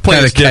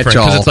cosplay is different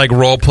because it's like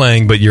role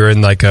playing, but you're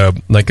in like a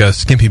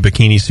skimpy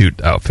bikini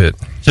suit outfit.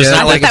 So I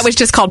thought that was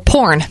just called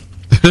porn.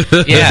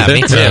 Yeah,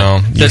 me too.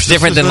 No, so it's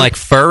different than like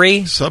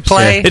furry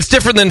play? It's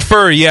different than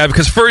furry, yeah,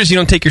 because furries you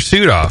don't take your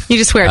suit off. You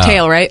just wear a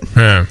tail, right?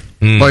 Yeah.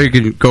 Or you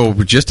could go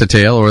with just a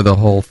tail or the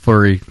whole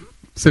furry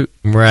suit.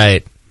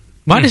 Right.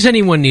 Why does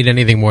anyone need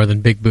anything more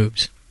than big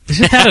boobs?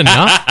 Isn't that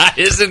enough?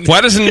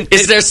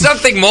 Is there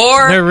something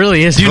more? There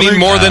really is. Do you need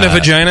more than a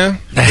vagina?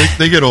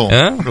 They get old.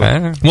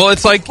 Well,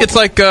 it's like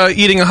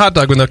eating a hot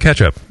dog with no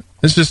ketchup.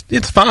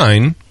 It's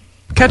fine.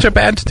 Ketchup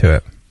adds to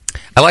it.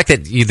 I like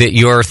that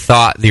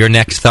your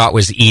next thought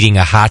was eating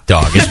a hot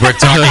dog. As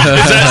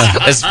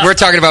we're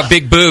talking about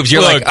big boobs,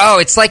 you're like, oh,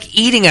 it's like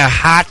eating a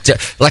hot dog,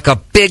 like a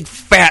big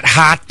fat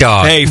hot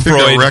dog. Hey,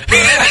 Freud.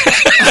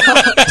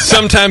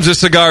 Sometimes a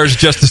cigar is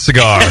just a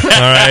cigar. All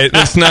right,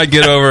 let's not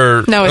get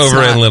over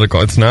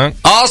analytical. It's not.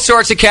 All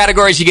sorts of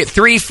categories. You get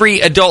 3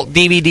 free adult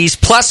DVDs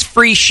plus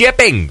free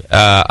shipping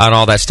on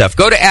all that stuff.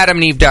 Go to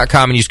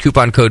adamandeve.com and use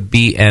coupon code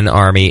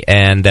BNARMY.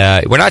 And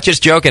we're not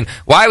just joking.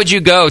 Why would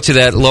you go to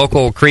that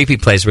local creepy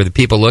place where the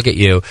people look at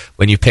you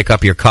when you pick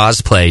up your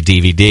cosplay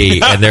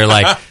DVD and they're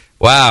like,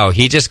 wow,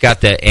 he just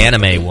got the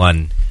anime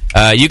one.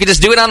 You can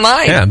just do it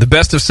online. Yeah, the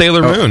best of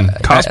Sailor Moon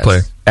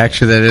cosplay.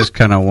 Actually, that is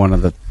kind of one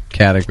of the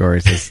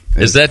categories.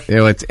 Is that?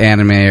 It's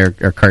anime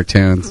or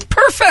cartoons.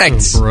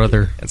 Perfect. Oh,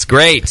 brother. That's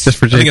great. Just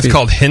for I think it's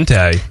called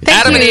hentai.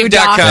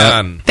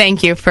 AdamandEve.com.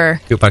 Thank you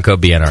for coupon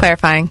code BNR.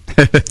 clarifying.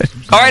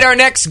 All right, our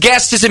next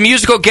guest is a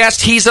musical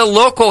guest. He's a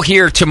local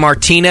here to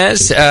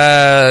Martinez. He's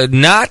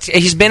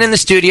been in the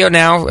studio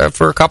now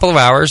for a couple of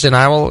hours, and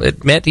I will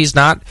admit he's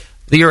not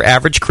your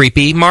average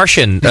creepy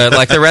Martian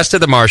like the rest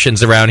of the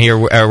Martians around here,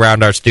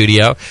 around our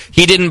studio.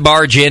 He didn't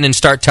barge in and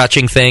start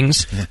touching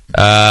things.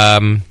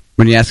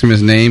 When you ask him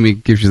his name, he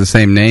gives you the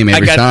same name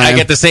every time. I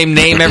get the same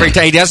name every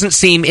time. He doesn't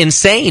seem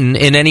insane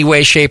in any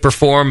way, shape, or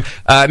form.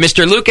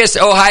 Mr. Lucas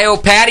Ohio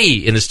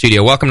Patty in the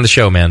studio. Welcome to the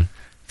show, man.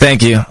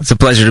 Thank you. It's a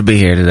pleasure to be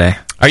here today.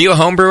 Are you a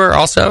home brewer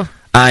also?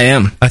 I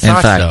am. I thought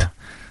in fact. so.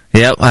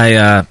 Yep.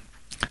 I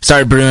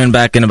started brewing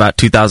back in about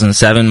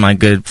 2007. My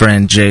good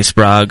friend Jay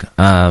Sprague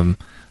kind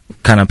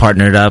of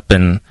partnered up,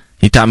 and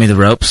he taught me the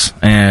ropes,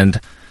 and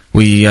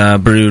we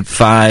brewed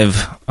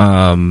five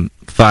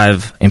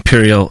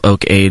Imperial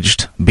Oak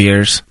aged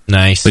beers.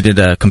 Nice. We did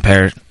a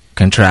compare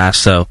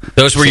contrast. So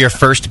those were your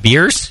first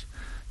beers?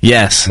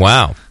 Yes.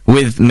 Wow.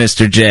 With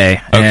Mr.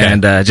 J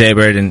and Jay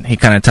Bird, and he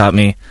kind of taught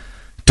me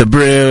to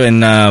brew,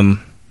 and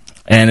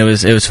it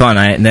was fun.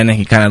 And then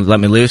he kind of let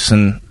me loose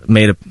and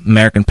made an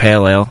American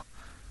Pale Ale,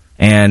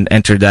 and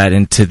entered that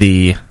into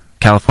the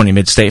California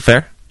Mid-State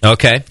Fair.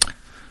 Okay.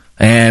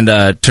 And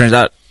turns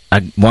out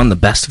I won the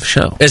best of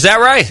show. Is that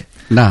right?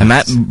 No. And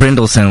Matt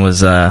Brindleson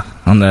was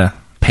on the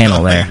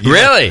panel there.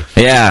 Really?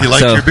 Yeah. He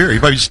liked your beer. He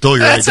probably stole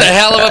your That's idea. a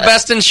hell of a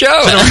best in show.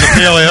 Put on the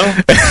Pale Ale.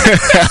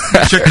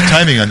 Check the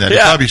timing on that. He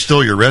probably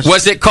stole your recipe.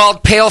 Was it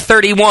called Pale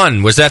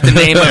 31? Was that the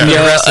name of your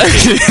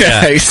recipe?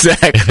 Yeah,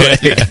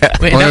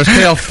 exactly. Well, it was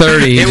Pale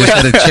 30. You just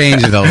had to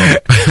change it a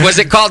little. Was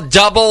it called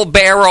Double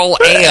Barrel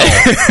Ale?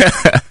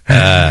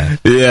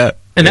 Yeah.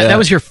 And that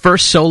was your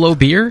first solo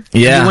beer?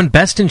 Yeah. You won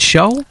best in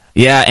show?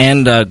 Yeah,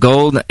 and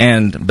gold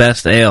and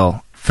best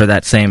ale for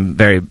that same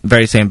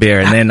very same beer.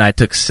 And then I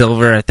took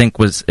silver. I think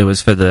it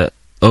was for the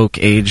oak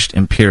aged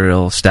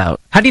imperial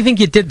stout. How do you think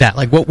you did that?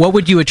 Like, what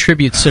would you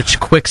attribute such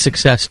quick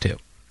success to?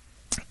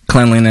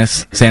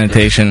 Cleanliness,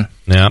 sanitation.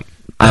 Yeah.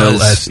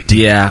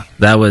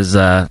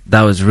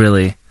 That was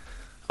really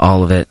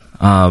all of it.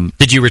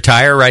 Did you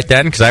retire right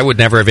then? Because I would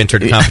never have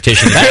entered a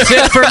competition. That's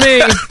it for me.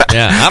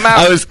 Yeah, I'm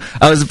out.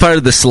 I was a part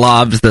of the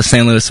Slobs, the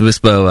San Luis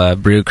Obispo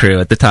brew crew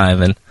at the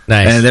time, and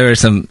there were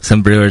some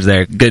brewers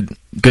there.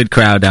 Good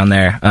crowd down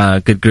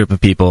there. Good group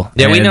of people.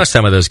 Yeah, we know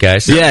some of those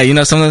guys. Yeah, you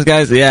know some of those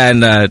guys. Yeah,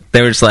 and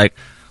they were just like,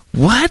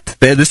 "What?"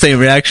 They had the same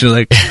reaction,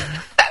 like,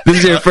 "This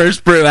is your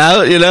first brew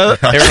out," you know?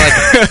 They were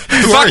like,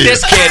 "Fuck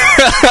this kid!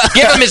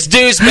 Give him his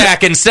dues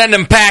back and send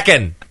him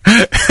packing."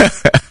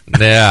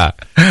 Yeah.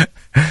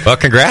 Well,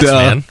 congrats,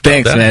 man.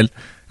 Thanks, man.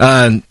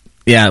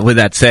 Yeah, with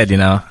that said,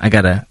 I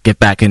got to get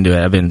back into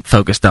it. I've been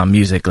focused on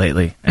music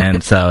lately,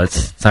 and so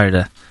it's hard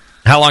to...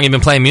 How long have you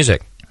been playing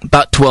music?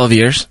 About 12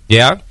 years.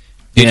 Yeah?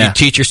 Did you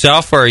teach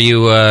yourself, or did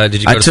you go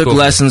to school? I took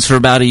lessons for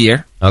about a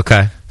year.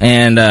 Okay.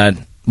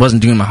 And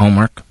wasn't doing my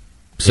homework,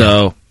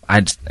 so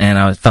I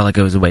felt like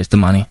it was a waste of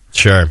money.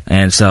 Sure.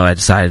 And so I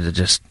decided to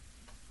just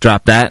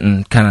drop that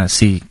and kind of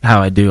see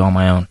how I do on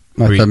my own.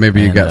 I thought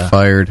maybe you got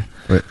fired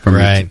from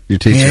your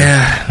teacher.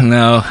 Yeah,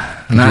 no.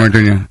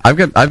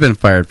 I've been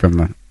fired from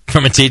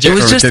a teacher.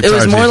 It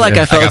was more like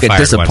I felt like a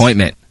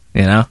disappointment.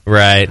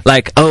 Right?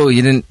 Like, oh,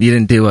 you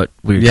didn't do what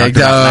we were talking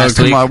about last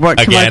week.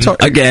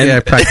 Again. Yeah,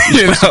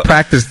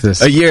 practice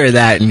this. A year of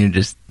that, and you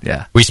just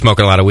Were you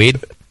smoking a lot of weed?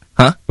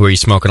 Huh? Were you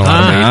smoking a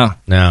lot of weed?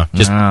 No,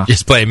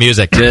 just playing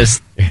music.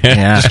 Just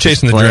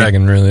chasing the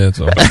dragon. Really, that's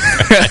all.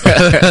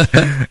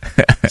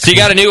 So you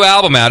got a new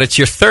album out. It's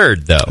your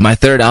third, though. My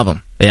third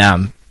album.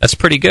 Yeah, that's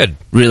pretty good.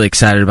 Really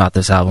excited about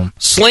this album.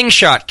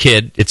 Slingshot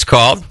Kid, it's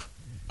called.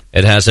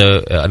 It has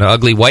an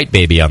ugly white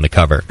baby on the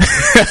cover.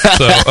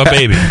 So, a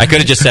baby. I could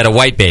have just said a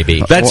white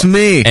baby. That's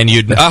me. And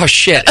you'd... Oh,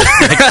 shit.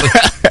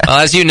 Well,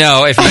 as you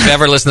know, if you've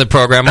ever listened to the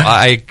program,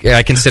 I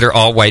consider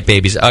all white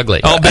babies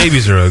ugly. All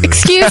babies are ugly.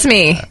 Excuse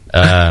me.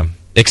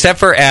 Except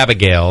for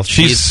Abigail.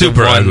 She's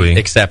super ugly.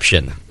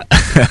 Exception.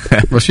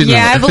 Well, she's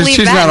I believe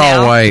she's that not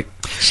now. all white.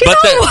 She's all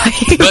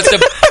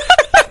white.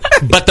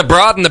 But the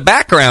broad in the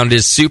background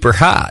is super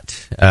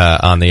hot,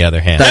 on the other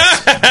hand.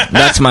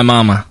 That's my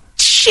mama.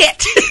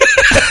 Shit!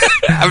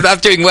 I'm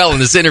not doing well in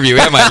this interview,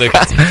 am I,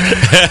 Lucas?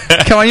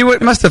 Come on, you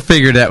must have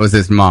figured that was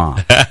his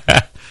mom.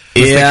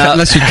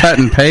 Unless you cut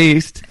and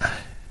paste.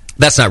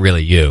 That's not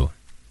really you.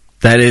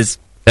 That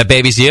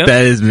baby's you?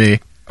 That is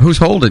me. Who's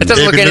holding it? It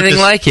doesn't look anything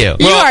like you.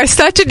 You are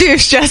such a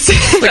douche, Justin.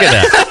 Look at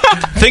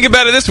that. Think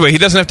about it this way. He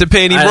doesn't have to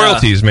pay any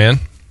royalties, man.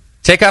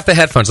 Take off the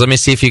headphones. Let me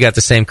see if you got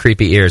the same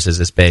creepy ears as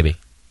this baby.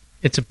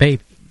 It's a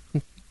baby.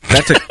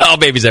 All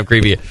babies have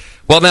creepy ears.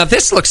 Well, now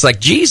this looks like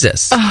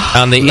Jesus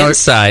on the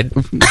inside.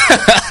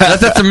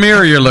 That's a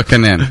mirror you're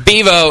looking in.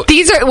 Bevo.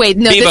 This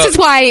is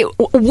why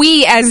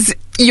we, as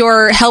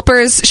your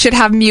helpers, should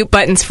have mute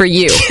buttons for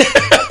you.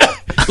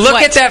 Look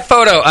at that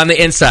photo on the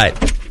inside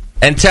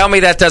and tell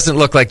me that doesn't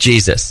look like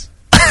Jesus.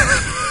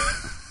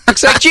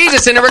 Looks like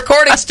Jesus in a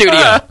recording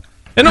studio.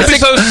 And don't be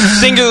so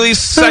singularly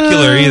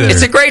secular either.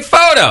 It's a great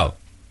photo.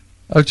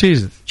 Oh,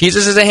 Jesus.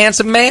 Jesus is a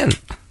handsome man.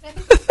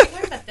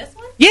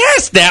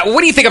 Yes, that. What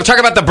do you think? I'm talking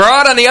about the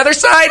broad on the other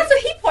side? That's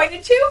what he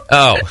pointed to.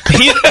 Oh.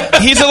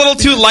 He's a little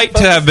too light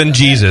to have been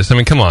Jesus. I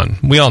mean, come on.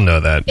 We all know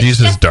that.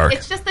 Jesus is dark.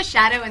 It's just the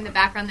shadow in the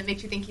background that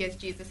makes you think he has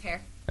Jesus hair.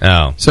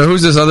 Oh. So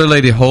who's this other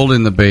lady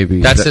holding the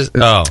baby?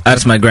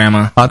 That's my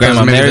grandma.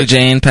 Grandma Mary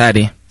Jane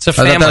Patty. It's a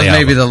family I thought that was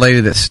maybe the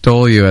lady that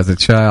stole you as a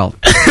child.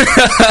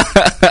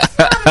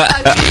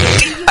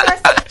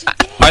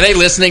 Are they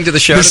listening to the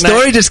show The tonight?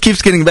 story just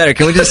keeps getting better.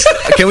 Can we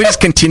just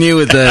continue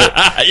with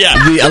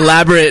the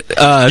elaborate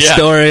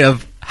story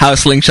of how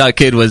Slingshot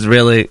Kid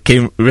really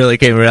came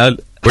around?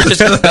 We're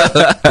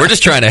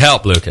just trying to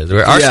help, Lucas.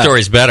 Our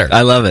story's better.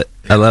 I love it.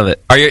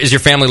 Is your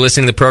family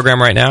listening to the program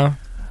right now?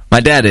 My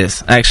dad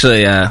is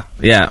actually.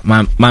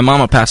 My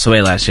mama passed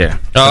away last year.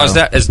 Oh,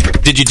 so.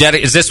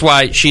 Is this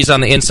why she's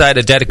on the inside?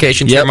 A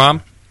dedication to your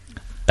mom?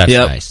 That's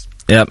nice.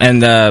 Yep.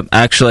 And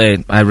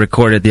actually, I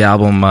recorded the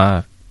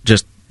album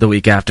just the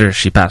week after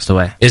she passed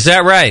away. Is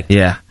that right?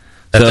 Yeah.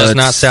 That does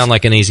not sound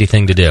like an easy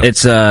thing to do.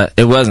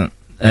 It wasn't,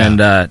 and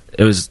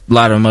it was a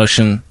lot of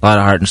emotion, a lot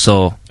of heart and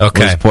soul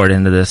was poured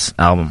into this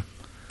album.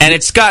 And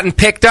it's gotten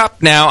picked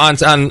up now on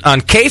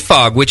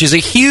KFOG, which is a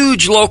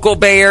huge local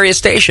Bay Area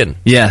station.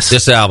 Yes.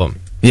 This album.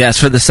 Yes,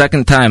 for the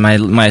second time.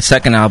 My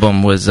second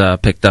album was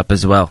picked up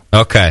as well.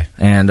 Okay.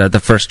 And the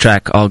first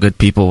track, All Good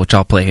People, which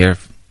I'll play here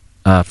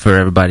for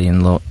everybody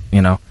in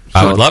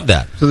I would love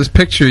that. So this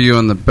picture of you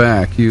on the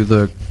back, you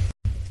look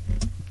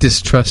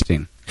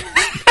distrusting.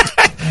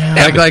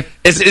 like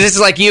this is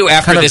like you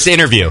after this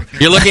interview.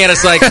 You're looking at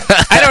us like,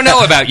 I don't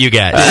know about you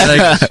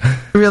guys.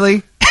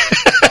 Really?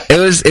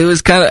 It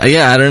was kind of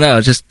I don't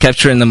know, just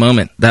capturing the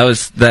moment. That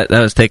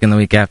was taken the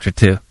week after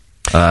too.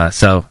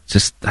 So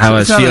just how I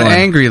was feeling. It's not an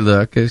angry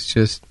look. It's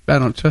just I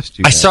don't trust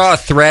you guys. I saw a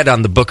thread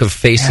on the Book of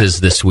Faces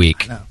this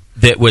week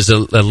that was a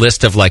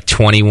list of like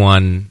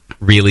 21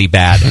 really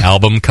bad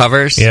album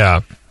covers. Yeah.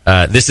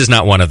 This is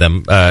not one of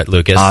them,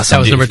 Lucas. Awesome. That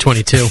was number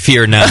 22.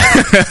 Fear not.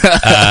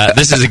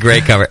 This is a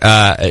great cover.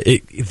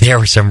 There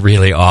were some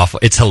really awful.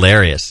 It's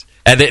hilarious.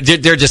 And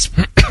they're just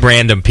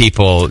random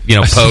people,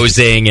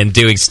 posing and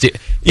doing.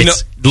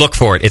 Look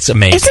for it; it's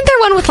amazing. Isn't there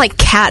one with like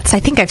cats? I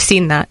think I've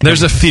seen that.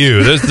 There's a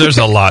few. There's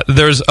a lot.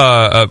 There's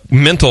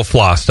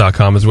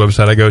mentalfloss.com is the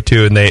website I go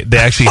to, and they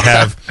actually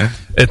have.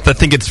 I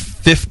think it's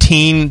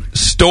 15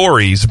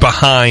 stories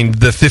behind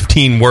the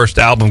 15 worst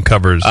album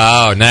covers.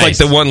 Oh, nice! Like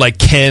the one, like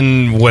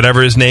Ken,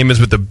 whatever his name is,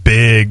 with the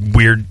big,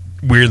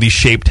 weirdly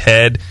shaped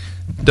head.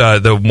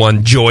 The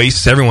one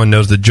Joyce, everyone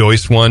knows the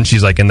Joyce one.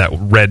 She's like in that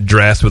red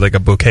dress with like a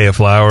bouquet of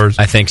flowers.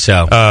 I think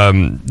so.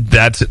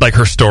 That's like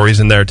her story's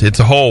in there. It's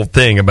a whole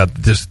thing about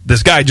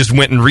this guy just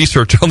went and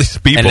researched all these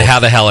people and how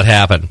the hell it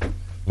happened.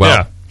 Well,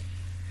 yeah.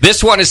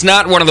 This one is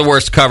not one of the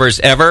worst covers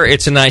ever.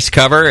 It's a nice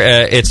cover.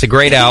 It's a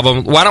great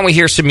album. Why don't we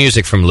hear some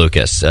music from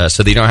Lucas so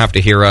that you don't have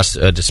to hear us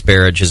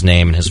disparage his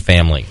name and his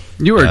family.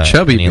 You were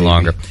chubby any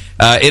longer.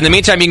 In the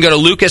meantime, you can go to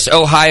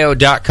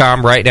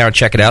lucasohio.com right now and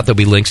check it out. There'll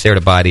be links there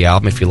to buy the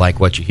album if you like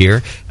what you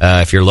hear.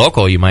 If you're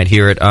local, you might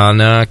hear it on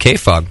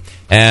KFOG.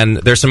 And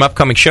there's some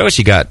upcoming shows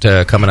you got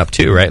coming up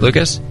too, right,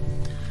 Lucas?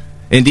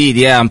 Indeed,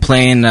 yeah. I'm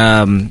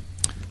playing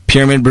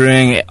Pyramid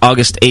Brewing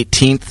August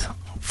 18th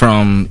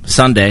from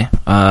Sunday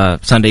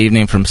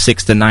evening from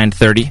 6 to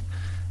 9:30.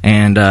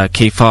 And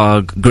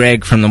KFOG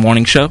Greg from the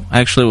morning show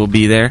actually will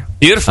be there.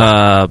 Beautiful.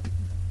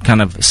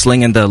 Kind of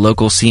slinging the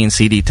local scene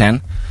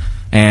CD10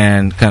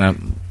 and kind of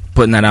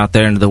putting that out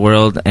there into the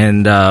world.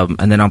 And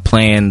then I'm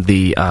playing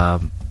the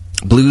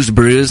Blues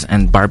Brews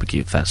and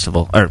Barbecue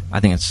Festival. Or I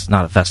think it's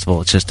not a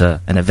festival. It's just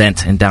an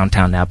event in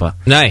downtown Napa.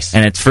 Nice.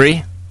 And it's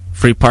free.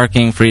 Free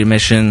parking, free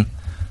admission.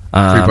 Free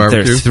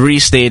barbecue? There's 3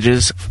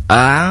 stages.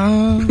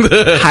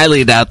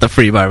 Highly doubt the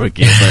free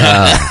barbecue.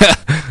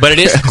 But it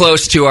is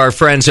close to our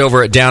friends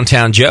over at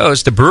Downtown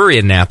Joe's, the brewery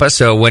in Napa.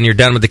 So when you're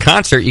done with the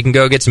concert, you can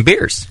go get some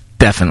beers.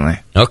 Definitely.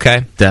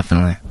 Okay.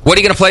 Definitely. What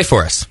are you going to play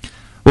for us?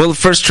 Well, the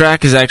first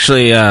track is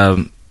actually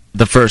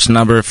the first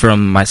number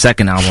from my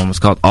second album. It's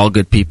called All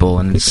Good People,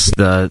 and it's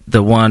the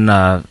one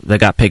that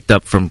got picked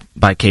up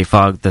by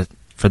KFOG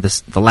for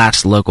the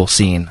last local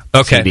scene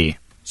CD.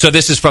 So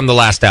this is from the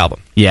last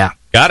album? Yeah.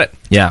 Got it?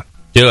 Yeah.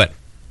 Do it.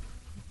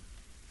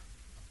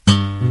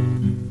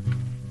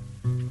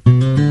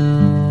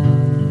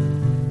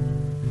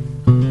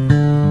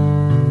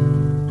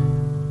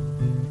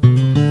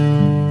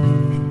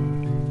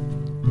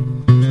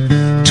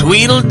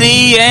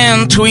 Tweedledee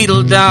and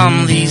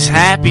Tweedledum, these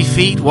happy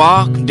feet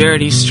walk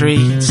dirty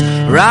streets.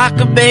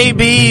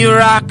 Rock-a-baby,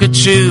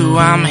 rock-a-chew,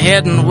 I'm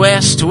heading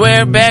west to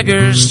where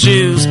beggars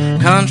choose.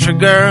 Country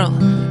girl,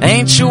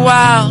 ain't you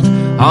wild?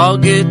 All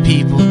good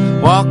people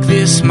walk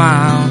this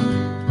mile.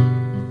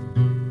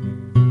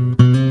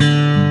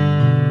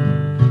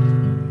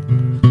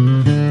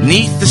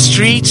 Neath the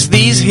streets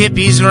these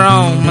hippies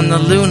roam, and the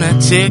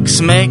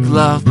lunatics make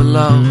love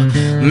below.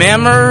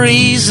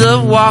 Memories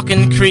of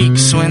walking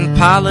creeks when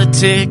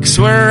politics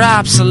were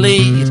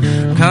obsolete.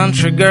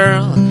 Country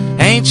girl,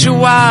 ain't you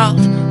wild?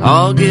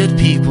 All good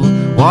people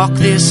walk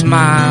this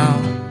mile.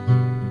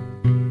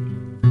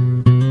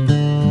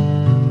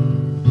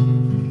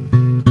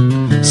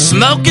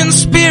 Smoking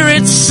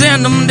spirits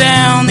send them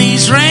down,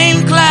 these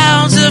rain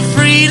clouds are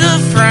free to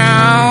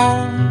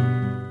frown.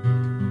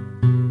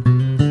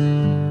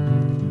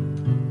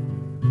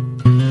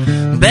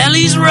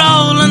 Bellies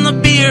roll and the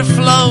beer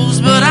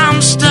flows, but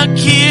I'm stuck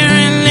here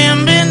in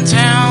Limbin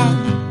Town.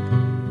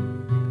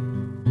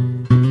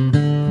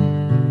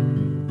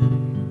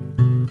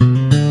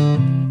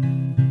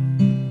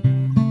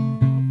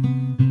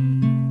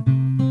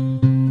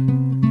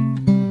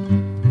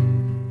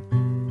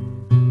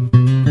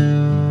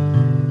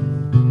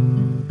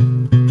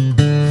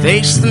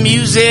 Face the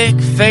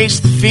music, face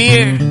the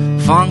fear,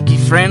 funky,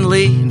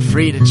 friendly, and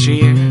free to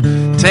cheer.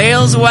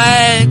 Tails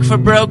wag for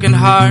broken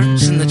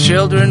hearts, and the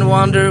children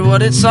wonder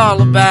what it's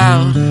all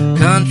about.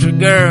 Country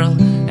girl,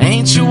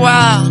 ain't you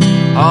wild?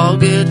 All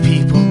good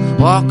people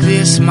walk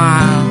this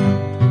mile.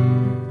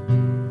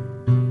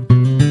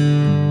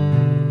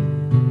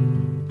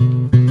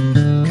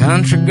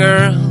 Country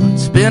girl,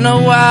 it's been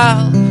a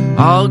while.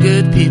 All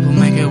good people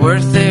make it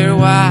worth their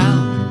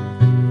while.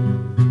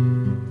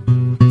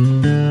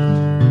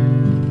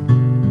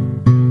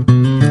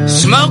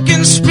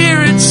 Smoking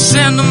spirits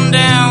send them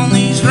down,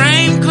 these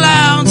rain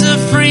clouds are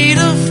free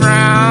to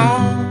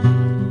frown.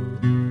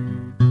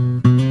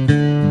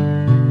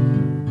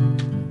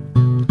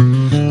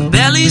 The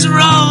bellies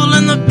roll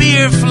and the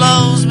beer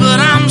flows, but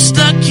I'm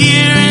stuck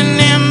here in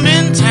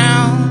Nimbin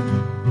Town.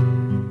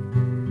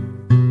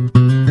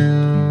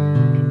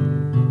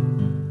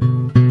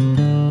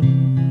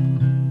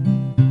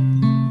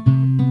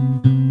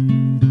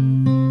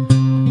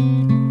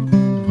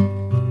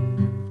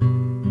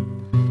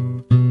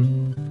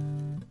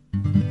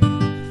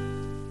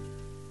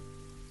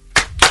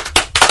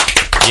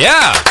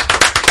 Yeah,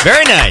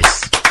 very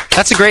nice.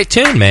 That's a great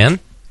tune, man.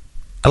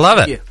 I love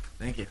it.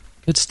 Thank you.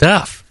 Good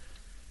stuff.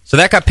 So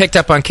that got picked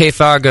up on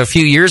KFOG a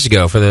few years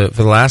ago for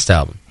the last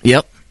album.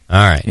 Yep. All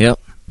right. Yep.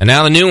 And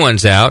now the new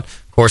one's out.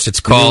 Of course, it's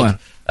called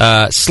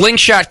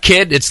Slingshot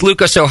Kid, it's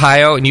Lucas,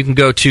 Ohio, and you can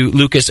go to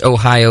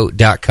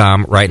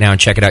lucasohio.com right now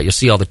and check it out. You'll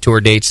see all the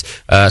tour dates,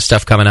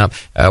 stuff coming up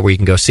where you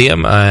can go see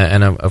them,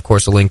 and of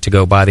course a link to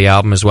go buy the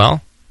album as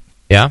well.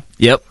 Yeah?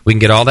 Yep. We can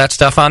get all that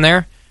stuff on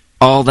there?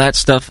 All that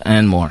stuff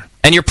and more.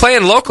 And you're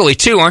playing locally,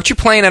 too. Aren't you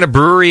playing at a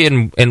brewery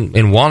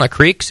in Walnut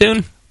Creek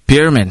soon?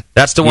 Pyramid.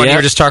 That's the one you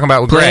were just talking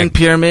about with playing Greg.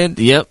 Pyramid,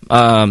 yep.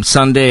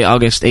 Sunday,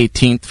 August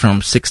 18th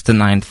from 6 to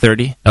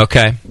 9:30.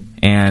 Okay.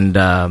 And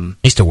I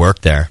used to work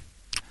there.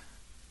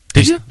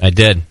 Did you? I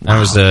did. Wow. I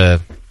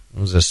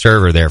was a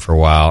server there for a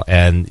while.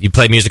 And you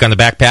play music on the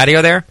back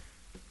patio there?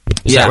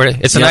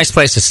 It's a nice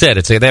place to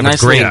sit. They have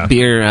nice a great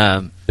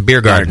beer the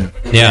beer garden.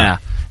 Yeah.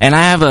 And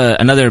I have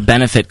another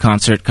benefit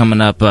concert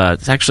coming up.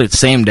 It's actually the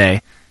same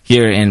day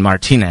here in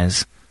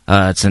Martinez.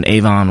 It's an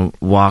Avon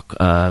Walk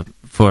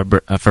for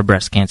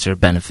breast cancer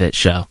benefit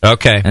show.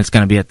 Okay. And it's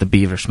going to be at the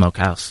Beaver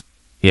Smokehouse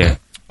here.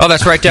 Oh,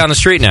 that's right down the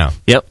street now.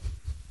 Yep.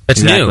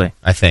 It's exactly. new,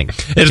 I think.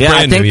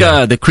 I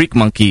think the Creek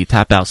Monkey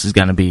Tap House is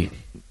going to be.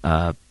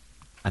 I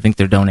think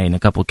they're donating a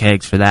couple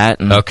kegs for that.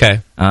 And,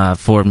 okay.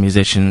 4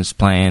 musicians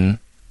playing.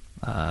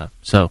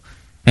 So,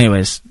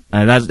 anyways,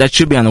 that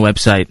should be on the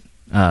website.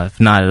 If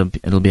not,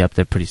 it'll be up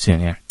there pretty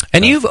soon here.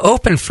 And you've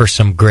opened for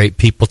some great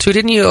people too,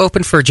 didn't you?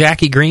 Open for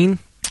Jackie Green.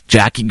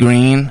 Jackie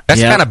Green.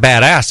 That's kind of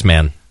badass,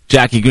 man.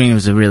 Jackie Green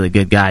was a really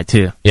good guy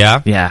too.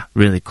 Yeah. Yeah,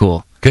 really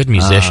cool. Good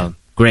musician.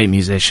 Great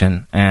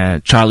musician.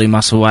 And Charlie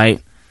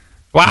Musselwhite.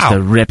 Wow.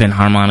 The ripping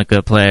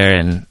harmonica player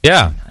and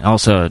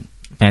also a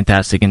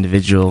fantastic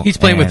individual. He's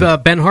playing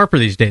with Ben Harper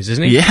these days,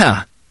 isn't he?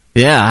 Yeah.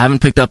 Yeah, I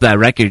haven't picked up that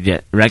record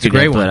yet. It's a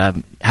great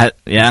one. But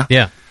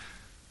yeah.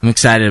 I'm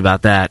excited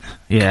about that.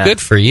 Yeah. Good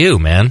for you,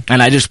 man.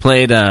 And I just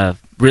played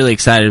really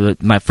excited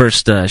with my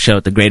first show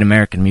at the Great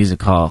American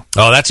Music Hall.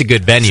 Oh, that's a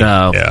good venue.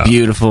 So,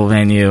 beautiful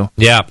venue.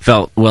 Yeah.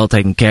 Felt well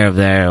taken care of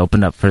there.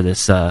 Opened up for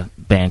this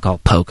band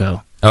called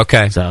Poco.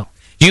 Okay. So,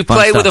 you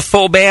play with a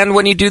full band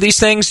when you do these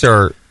things,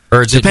 or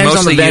is it depends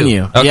mostly on the venue.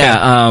 you? Okay.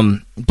 Yeah,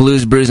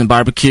 Blues, Brews, and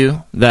Barbecue.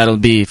 That'll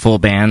be full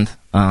band.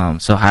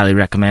 So highly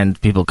recommend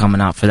people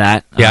coming out for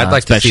that. Yeah, I'd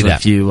like to see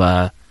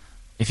that.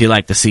 If you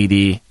like the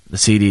CD. The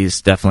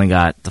CD's definitely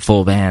got the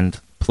full band.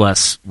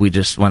 Plus, we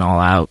just went all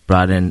out,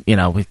 brought in,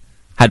 we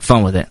had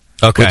fun with it.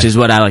 Okay. Which is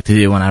what I like to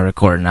do when I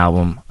record an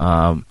album.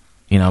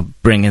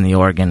 Bring in the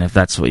organ if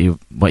that's what you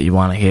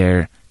want to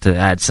hear, to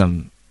add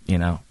some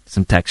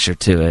texture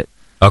to it.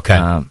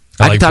 Okay.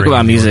 I can talk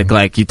about music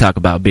like you talk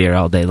about beer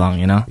all day long,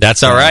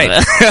 That's all right.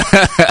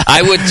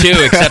 I would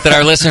too, except that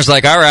our listeners are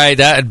like, all right,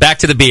 back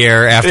to the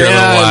beer after a little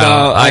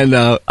while. I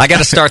know. I got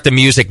to start the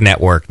music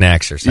network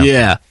next or something.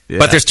 Yeah.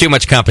 But there's too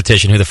much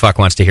competition. Who the fuck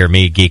wants to hear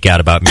me geek out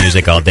about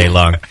music all day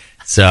long?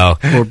 So.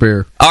 Or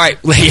beer. All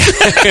right.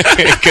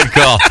 Good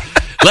call.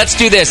 Let's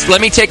do this.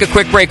 Let me take a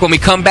quick break. When we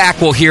come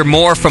back, we'll hear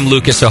more from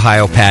Lucas,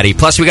 Ohio, Patty.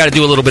 Plus, we got to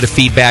do a little bit of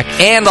feedback,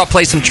 and I'll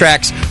play some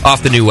tracks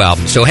off the new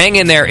album. So hang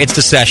in there. It's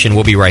The Session.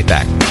 We'll be right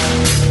back.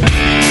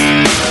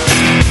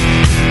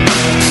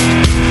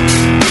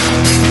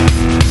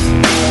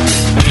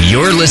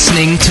 You're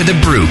listening to the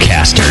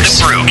Brewcasters.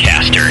 The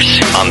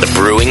Brewcasters on the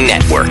Brewing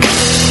Network.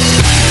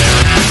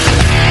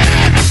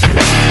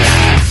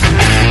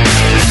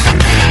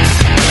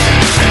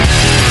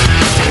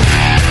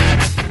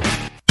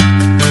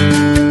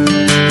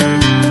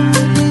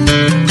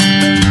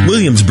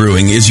 Williams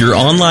Brewing is your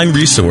online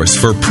resource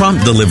for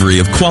prompt delivery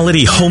of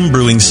quality home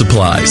brewing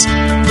supplies.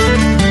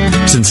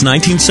 Since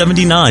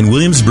 1979,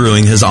 Williams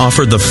Brewing has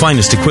offered the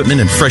finest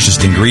equipment and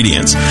freshest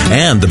ingredients,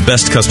 and the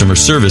best customer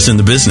service in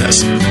the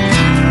business.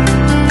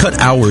 Cut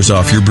hours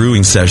off your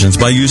brewing sessions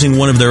by using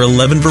one of their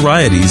 11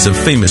 varieties of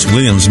famous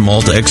Williams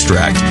malt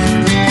extract.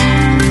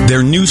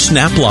 Their new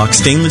Snap-Lock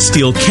stainless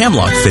steel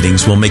cam-lock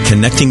fittings will make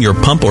connecting your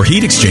pump or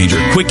heat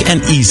exchanger quick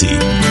and easy.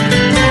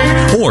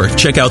 Or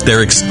check out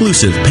their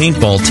exclusive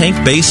paintball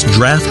tank-based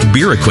draft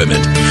beer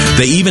equipment.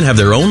 They even have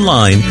their own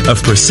line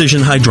of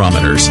precision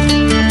hydrometers.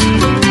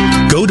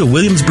 Go to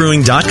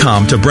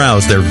williamsbrewing.com to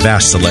browse their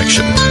vast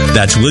selection.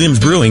 That's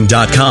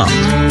williamsbrewing.com.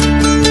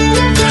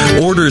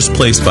 Orders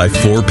placed by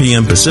 4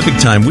 p.m. Pacific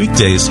Time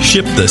weekdays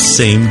ship the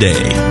same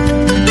day.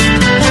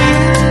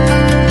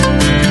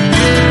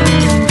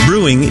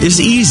 Brewing is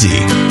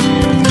easy.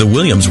 The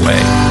Williams way.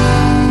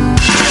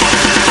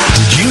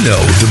 Did you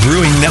know the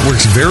Brewing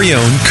Network's very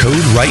own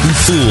Code Writing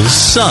Fool's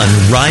son,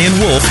 Ryan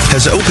Wolf,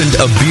 has opened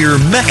a beer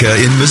mecca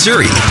in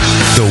Missouri?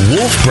 The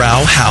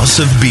Wolfbrow House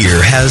of Beer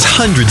has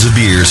hundreds of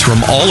beers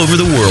from all over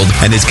the world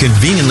and is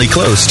conveniently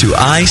close to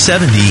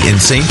I-70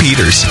 in St.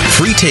 Peters.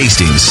 Free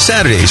tastings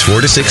Saturdays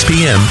 4 to 6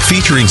 p.m.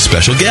 featuring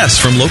special guests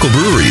from local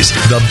breweries.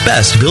 The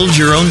best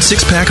build-your-own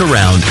six-pack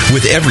around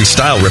with every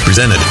style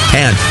represented.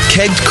 And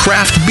kegged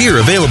craft beer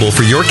available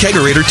for your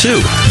kegerator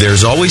too.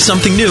 There's always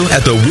something new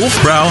at the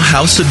Wolfbrow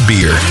House of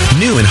Beer.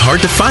 New and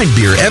hard-to-find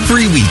beer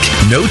every week.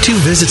 No two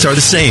visits are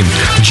the same,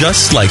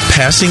 just like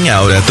passing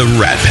out at the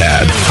Rat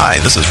Pad. Hi,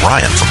 this is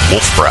Ryan from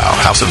Wolfbrow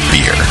House of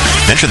Beer.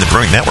 Mention the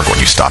Brewing Network when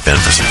you stop in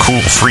for some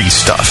cool free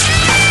stuff.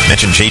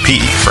 Mention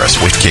JP for a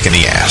swift kick in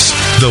the ass.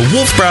 The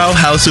Wolfbrow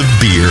House of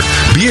Beer.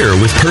 Beer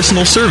with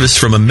personal service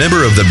from a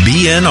member of the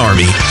BN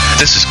Army.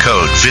 This is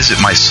Code. Visit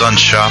my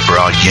son's shop or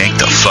I'll yank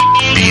the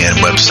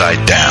BN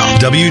website down.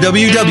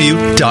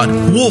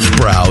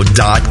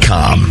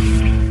 www.wolfbrow.com.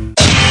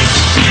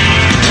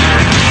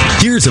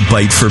 Here's a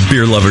bite for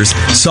beer lovers.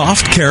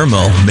 Soft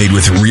caramel made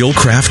with real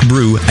craft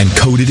brew and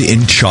coated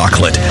in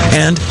chocolate.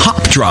 And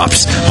hop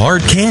drops,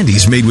 hard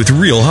candies made with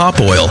real hop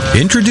oil.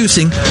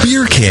 Introducing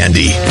Beer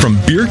Candy from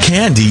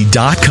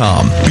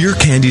beercandy.com. Beer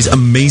Candy's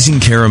amazing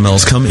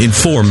caramels come in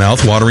 4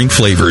 mouth-watering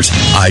flavors.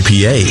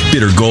 IPA,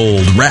 bitter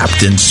gold,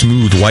 wrapped in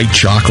smooth white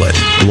chocolate.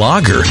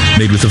 Lager,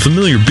 made with a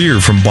familiar beer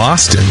from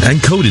Boston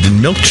and coated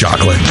in milk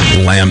chocolate.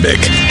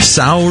 Lambic,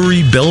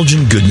 soury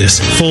Belgian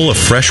goodness full of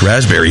fresh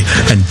raspberry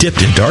and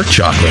dipped in dark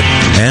chocolate.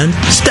 And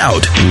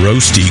Stout,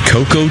 roasty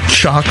cocoa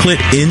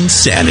chocolate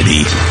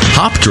insanity.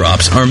 Hop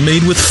drops are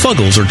made with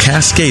Fuggles or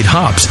Cascade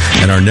hops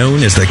and are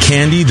known as the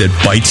candy that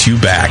bites you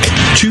back.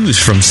 Choose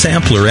from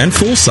sampler and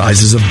full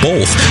sizes of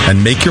both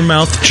and make your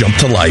mouth jump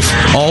to life.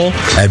 All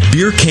at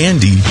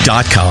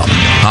beercandy.com.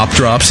 Hop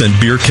drops and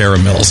beer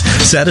caramels.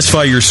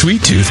 Satisfy your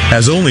sweet tooth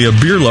as only a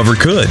beer lover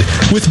could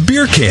with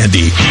Beer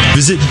Candy.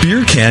 Visit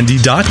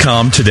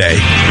beercandy.com today.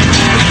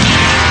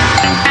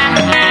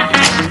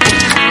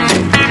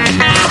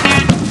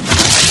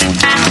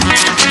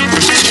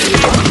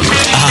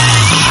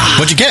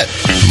 What'd you get?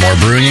 More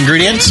brewing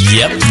ingredients?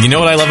 Yep. You know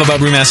what I love about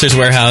Brewmaster's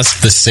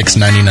Warehouse? The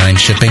 $6.99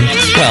 shipping?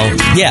 Well,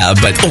 yeah,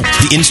 but... Oh,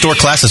 the in-store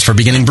classes for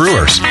beginning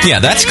brewers. Yeah,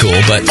 that's cool,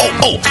 but...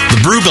 Oh, the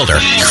Brew Builder.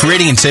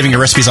 Creating and saving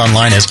your recipes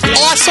online is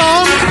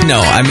awesome!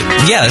 No, I mean,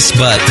 yes,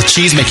 but... The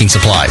cheese-making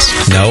supplies.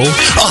 No.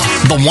 Oh,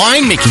 the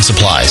wine-making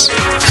supplies.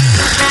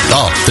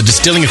 Oh, the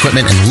distilling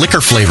equipment and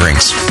liquor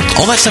flavorings.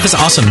 All that stuff is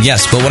awesome,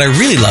 yes, but what I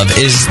really love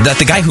is that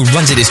the guy who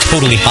runs it is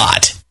totally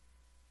hot.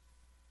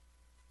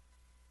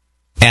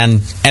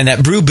 And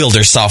that Brew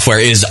Builder software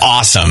is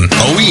awesome.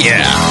 Oh,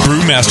 yeah.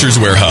 Brewmaster's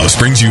Warehouse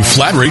brings you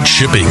flat-rate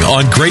shipping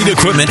on great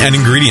equipment and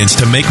ingredients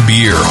to make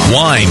beer,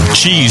 wine,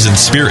 cheese, and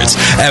spirits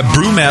at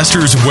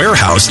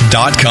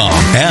brewmasterswarehouse.com.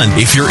 And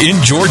if you're in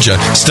Georgia,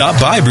 stop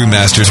by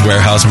Brewmaster's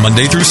Warehouse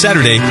Monday through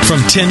Saturday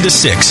from 10 to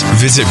 6.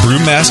 Visit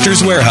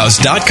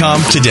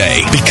brewmasterswarehouse.com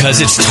today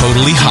because it's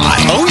totally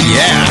hot. Oh,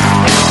 yeah.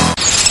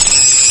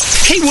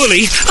 Hey,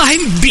 Wooly,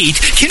 I'm beat.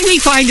 Can we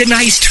find a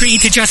nice tree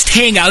to just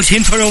hang out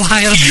in for a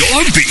while?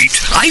 You're beat.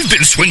 I've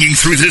been swinging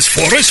through this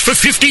forest for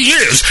 50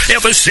 years,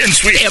 ever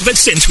since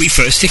we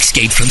first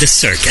escaped from the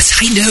circus.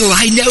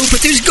 I know,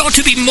 but there's got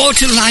to be more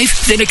to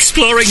life than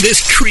exploring this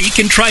creek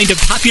and trying to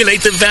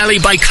populate the valley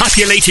by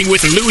copulating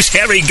with loose,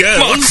 hairy girls.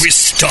 Marquis,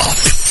 stop.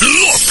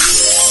 Look!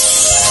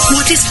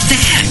 What is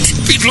that?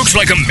 It looks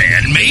like a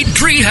man-made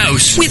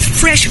treehouse. With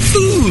fresh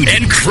food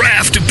and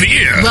craft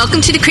beer. Welcome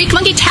to the Creek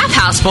Monkey Tap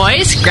House,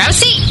 boys. Grab a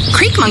seat.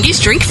 Creek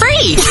Monkeys drink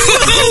free.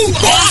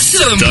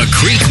 Awesome! The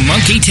Creek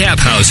Monkey Tap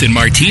House in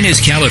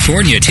Martinez,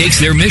 California takes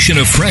their mission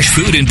of fresh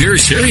food and beer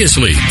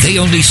seriously. They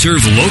only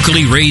serve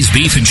locally raised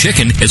beef and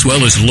chicken, as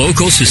well as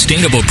local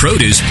sustainable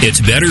produce.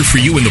 It's better for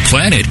you and the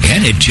planet,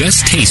 and it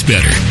just tastes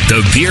better.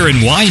 The beer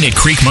and wine at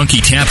Creek Monkey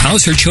Tap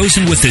House are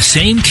chosen with the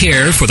same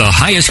care for the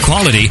highest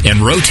quality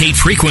and rotate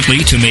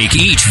frequently to make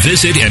each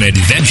visit an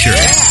adventure.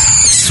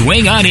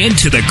 Swing on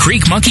into the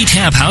Creek Monkey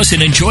Tap House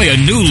and enjoy a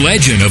new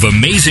legend of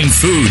amazing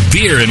food,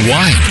 beer, and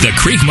wine. The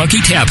Creek Monkey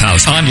Tap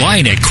House,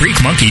 online at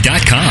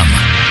creekmonkey.com.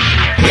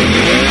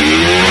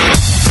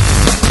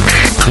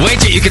 Wait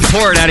till you can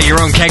pour it out of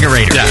your own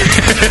kegerator. Yeah.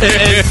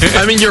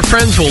 I mean, your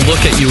friends will look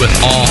at you with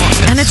awe.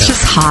 And it's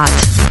just hot.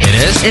 It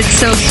is? It's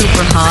so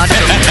super hot.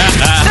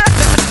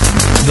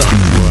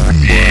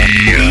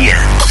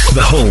 The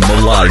home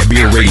of live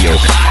beer radio.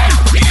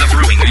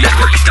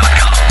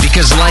 TheBrewingNetwork.com.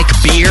 Because like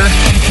beer,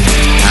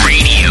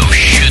 radio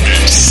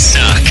shouldn't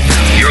suck.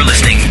 You're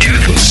listening to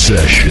The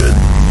Session.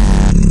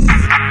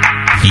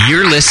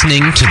 You're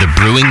listening to the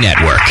Brewing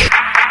Network.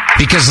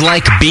 Because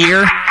like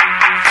beer,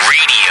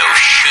 radio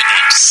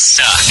shouldn't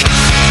suck.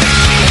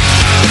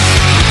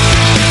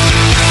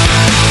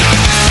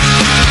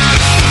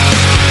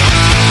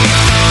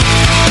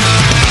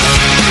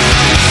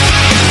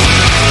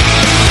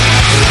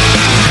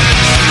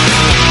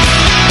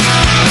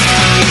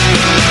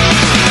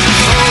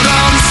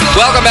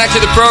 Welcome back to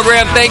the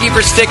program. Thank you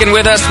for sticking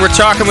with us. We're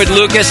talking with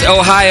Lucas,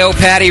 Ohio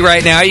Patty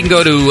right now. You can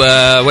go to,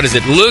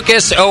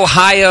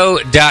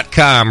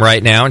 lucasohio.com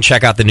right now and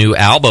check out the new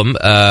album,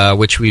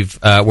 which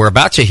we're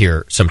about to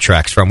hear some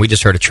tracks from. We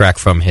just heard a track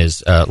from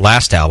his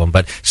last album,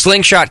 but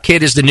Slingshot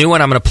Kid is the new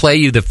one. I'm going to play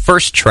you the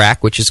first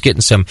track, which is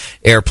getting some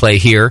airplay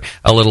here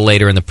a little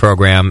later in the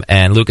program,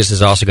 and Lucas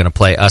is also going to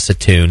play us a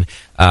tune.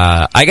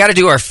 I got to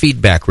do our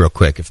feedback real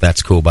quick, if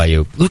that's cool by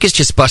you. Lucas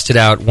just busted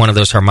out one of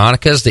those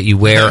harmonicas that you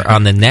wear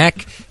on the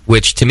neck.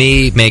 which to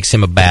me makes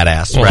him a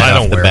badass right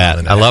off the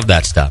bat. I love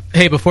that stuff.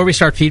 Hey, before we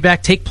start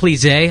feedback, take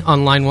Plise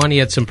on line 1. He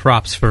had some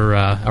props for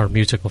our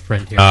musical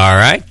friend here. All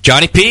right.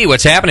 Johnny P.,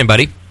 what's happening,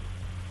 buddy?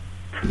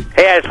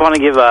 Hey, I just want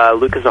to give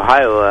Lucas,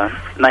 Ohio a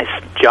nice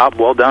job.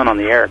 Well done on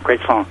the air.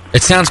 Great song.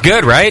 It sounds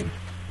good, right?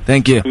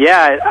 Thank you.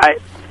 Yeah, I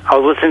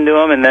was listening to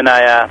him, and then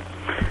I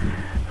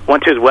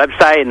went to his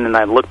website, and then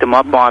I looked him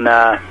up on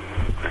my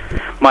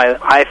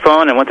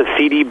iPhone and went to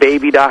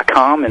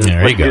cdbaby.com and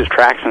listened to his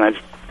tracks, and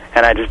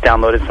I just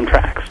downloaded some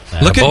tracks.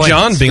 Look at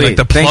John being like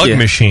the plug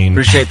machine.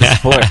 Appreciate the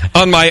support.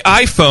 On my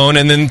iPhone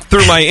and then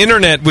through my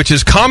internet, which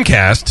is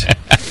Comcast.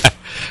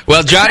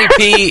 Well, Johnny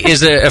P.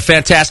 is a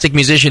fantastic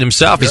musician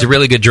himself. He's a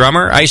really good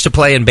drummer. I used to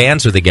play in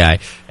bands with the guy,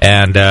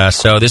 and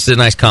so this is a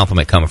nice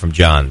compliment coming from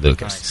John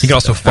Lucas. Nice. He can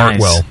also fart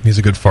well. He's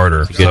a good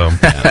farter.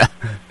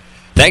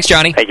 Thanks,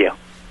 Johnny. Thank you.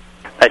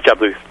 Nice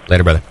job, Lucas.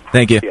 Later, brother.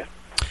 Thank you.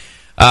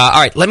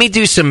 All right, let me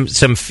do some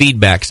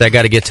feedback, because I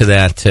got to get to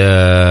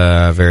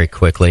that very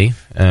quickly.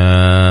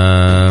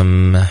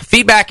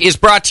 Feedback is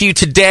brought to you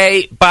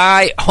today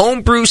by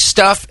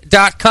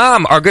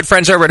homebrewstuff.com. Our good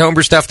friends over at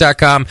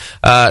homebrewstuff.com,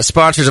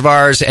 sponsors of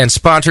ours and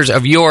sponsors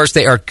of yours.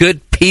 They are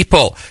good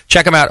people.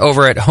 Check them out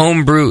over at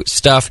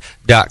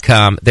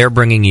homebrewstuff.com. They're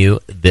bringing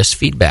you this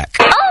feedback.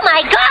 Oh,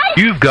 my God!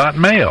 You've got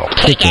mail.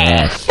 Kick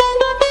ass.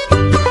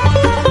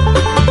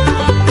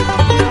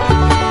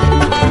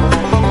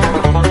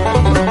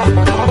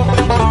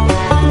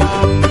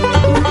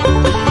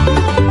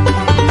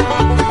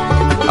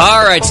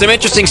 All right, some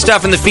interesting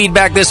stuff in the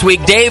feedback this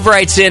week. Dave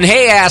writes in,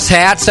 "Hey,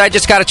 asshats, I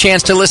just got a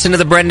chance to listen to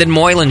the Brendan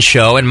Moylan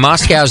show, and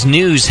Moscow's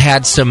News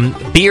had some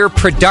beer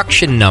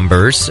production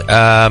numbers.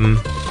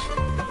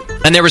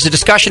 And there was a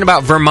discussion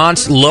about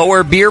Vermont's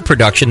lower beer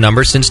production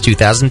numbers since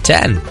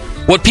 2010.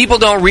 What people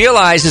don't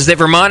realize is that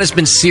Vermont has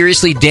been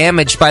seriously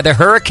damaged by the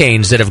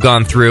hurricanes that have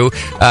gone through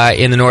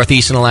in the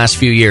Northeast in the last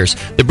few years.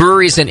 The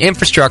breweries and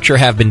infrastructure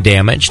have been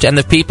damaged, and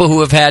the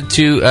people have had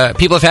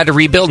to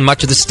rebuild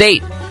much of the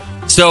state.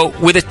 So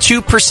with a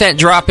 2%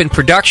 drop in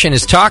production when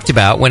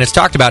it's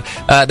talked about,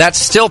 that's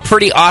still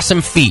pretty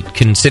awesome feat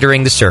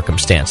considering the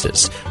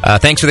circumstances.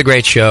 Thanks for the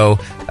great show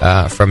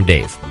from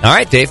Dave." All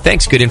right, Dave,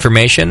 thanks. Good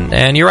information.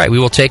 And you're right, we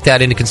will take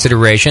that into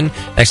consideration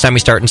next time we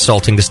start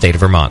insulting the state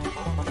of Vermont.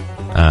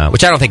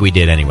 Which I don't think we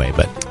did anyway,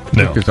 but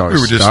no. We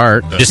were just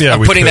I'm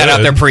putting that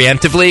out there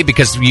preemptively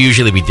because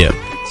usually we do.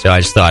 So I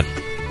just thought,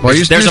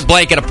 there's a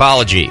blanket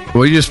apology.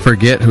 Well, you just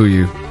forget who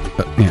you...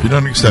 If you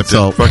don't accept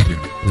it, fuck you.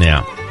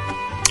 Yeah.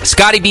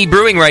 Scotty B.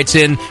 Brewing writes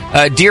in,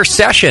 "Dear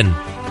Session,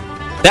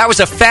 that was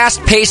a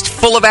fast-paced,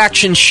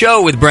 full-of-action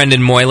show with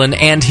Brendan Moylan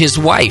and his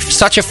wife.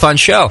 Such a fun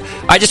show.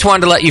 I just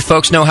wanted to let you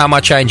folks know how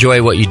much I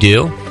enjoy what you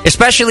do,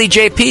 especially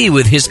JP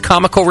with his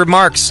comical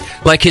remarks,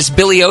 like his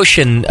Billy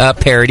Ocean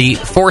parody,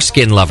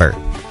 Foreskin Lover.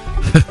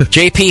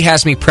 JP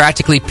has me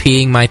practically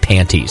peeing my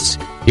panties.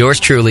 Yours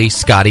truly,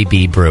 Scotty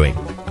B. Brewing."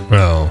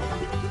 Well,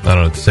 I don't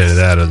know what to say to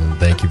that other than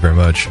thank you very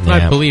much.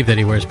 I believe that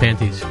he wears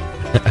panties.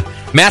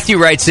 Matthew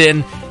writes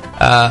in,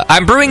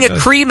 "I'm brewing a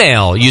cream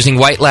ale using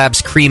White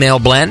Lab's cream ale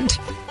blend.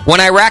 When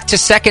I racked to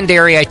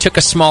secondary, I took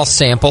a small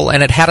sample,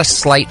 and it had a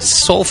slight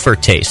sulfur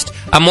taste.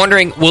 I'm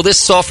wondering, will this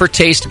sulfur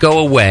taste go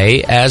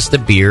away as the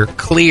beer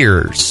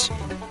clears?"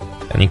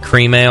 Any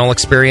cream ale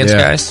experience,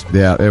 guys?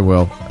 Yeah, it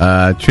will.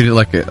 Treat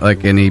it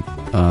like any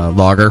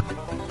lager.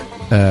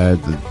 Get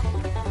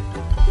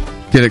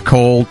it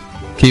cold,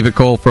 keep it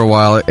cold for a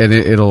while, and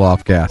it'll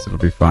off gas. It'll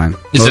be fine.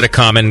 Is it a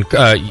common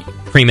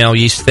cream ale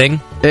yeast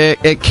thing?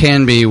 It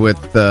can be with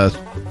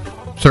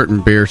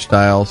certain beer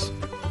styles.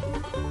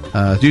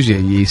 It's usually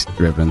a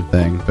yeast-driven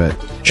thing, but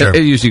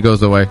it usually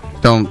goes away.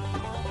 Don't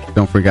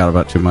freak out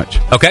about it too much.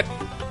 Okay.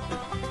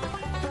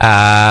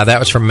 That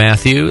was from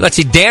Matthew. Let's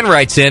see. Dan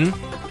writes in,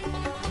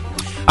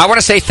 "I want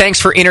to say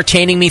thanks for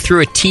entertaining me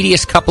through a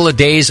tedious couple of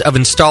days of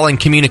installing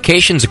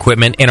communications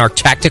equipment in our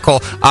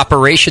Tactical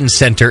Operations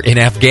Center in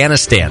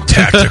Afghanistan."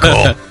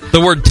 Tactical. The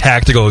word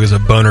tactical is a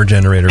boner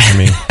generator for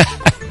me.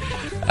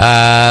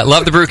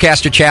 Love the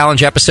Brewcaster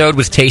Challenge episode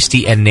with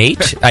Tasty and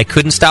Nate. I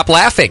couldn't stop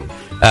laughing.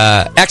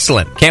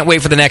 Excellent. Can't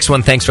wait for the next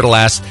one. Thanks for the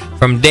last.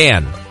 From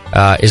Dan.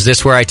 Is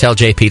this where I tell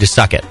JP to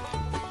suck it?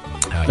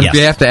 Yes.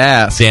 You have to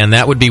ask. Dan,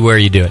 that would be where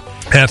you do it.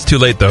 That's too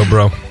late, though,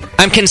 bro.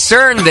 I'm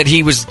concerned that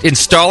he was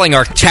installing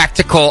our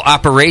Tactical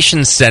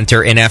Operations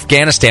Center in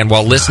Afghanistan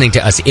while listening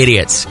to us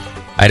idiots.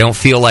 I don't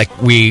feel like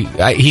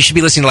he should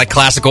be listening to like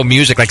classical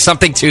music, like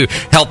something to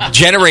help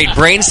generate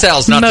brain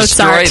cells, not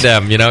destroy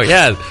them.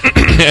 Yeah.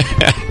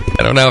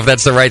 I don't know if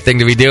that's the right thing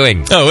to be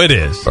doing. Oh, it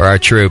is for our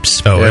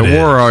troops.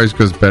 War always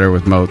goes better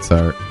with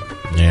Mozart.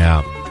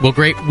 Yeah. Well,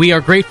 we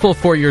are grateful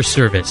for your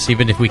service,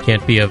 even if we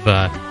can't be of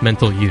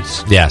mental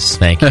use. Yes,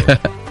 thank you.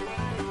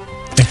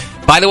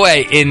 By the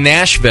way, in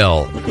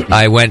Nashville,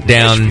 I went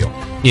down.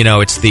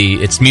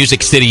 It's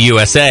Music City,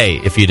 USA.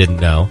 If you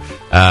didn't know,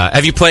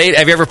 have you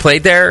ever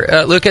played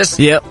there, Lucas?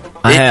 Yep,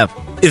 I have.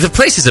 The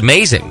place is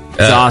amazing.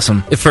 It's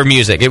awesome for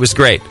music. It was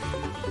great.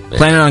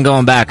 Planning on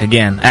going back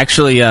again.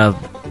 Actually,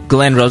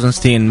 Glenn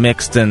Rosenstein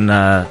mixed and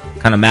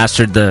kind of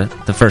mastered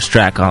the first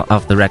track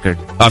off the record.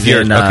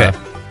 Okay.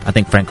 I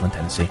think Franklin,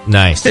 Tennessee.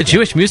 Nice. Is it a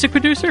Jewish music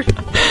producer?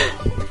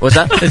 What's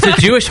that? It's a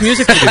Jewish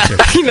music producer.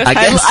 I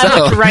guess so. I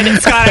looked right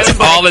at Scott. I was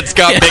like, All that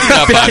Scott picked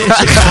up on.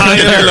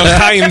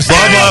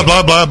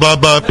 Blah, blah, blah, blah,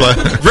 blah,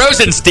 blah.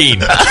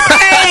 Rosenstein.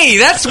 Hey,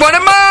 that's one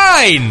of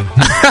mine.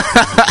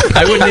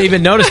 I wouldn't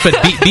even notice, but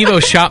Bevo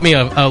shot me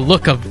a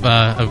look of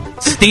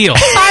steel.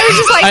 I was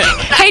just like,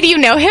 hey, do you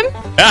know him?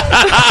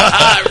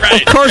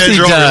 Right. Of course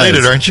you're all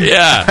related, aren't you?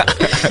 Yeah.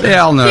 They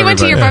all know He went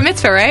to your bar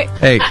mitzvah, right?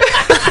 Hey.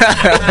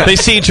 They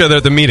see each other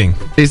at the meeting.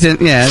 He's in,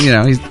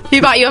 he's... He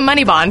bought you a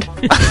money bond.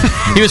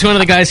 He was one of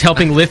the guys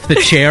helping lift the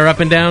chair up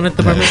and down at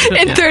the bar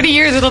mitzvah. In 30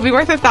 years, it'll be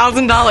worth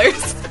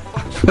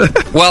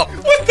 $1,000. Well,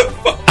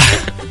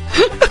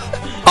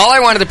 all I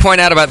wanted to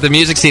point out about the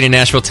music scene in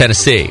Nashville,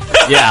 Tennessee.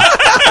 Yeah.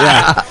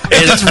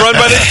 It's run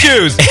by the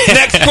Jews.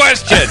 Next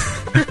question.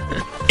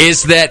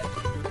 Is that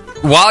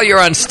while you're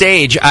on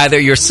stage, either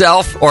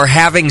yourself or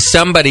having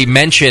somebody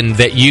mention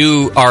that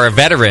you are a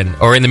veteran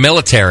or in the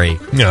military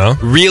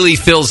really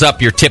fills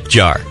up your tip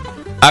jar.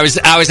 I was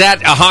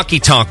at a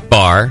honky-tonk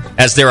bar,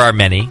 as there are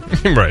many.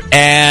 Right.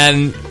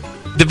 And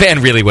the band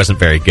really wasn't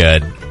very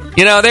good.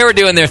 You know, they were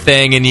doing their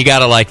thing, and you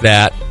gotta like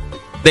that.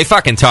 They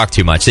fucking talk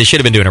too much. They should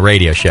have been doing a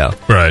radio show.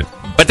 Right.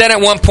 But then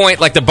at one point,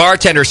 like the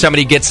bartender,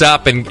 somebody gets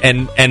up and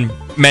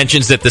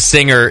mentions that the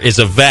singer is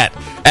a vet.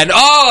 And,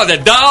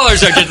 the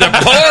dollars are just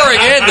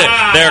pouring in.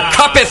 Their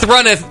cuppeth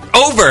runneth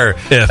over.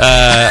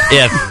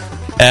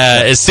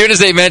 As soon as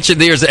they mentioned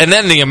theirs. And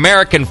then the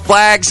American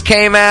flags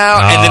came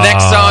out. And the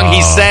next song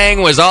he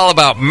sang was all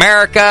about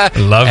America.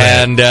 Love it.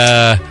 And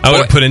I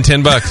would have put in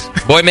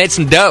 $10. Boy, made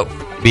some dough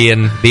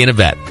being a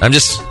vet. I'm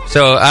just...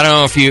 So, I don't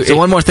know if you... So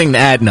one more thing to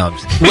add,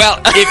 Nubs. Well,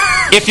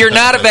 if you're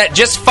not a vet,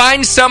 just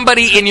find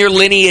somebody in your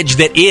lineage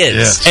that is.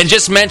 Yes. And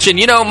just mention,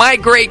 my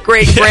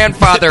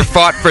great-great-grandfather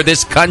fought for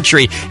this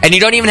country. And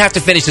you don't even have to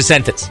finish the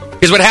sentence.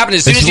 Because what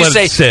happens, as soon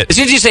as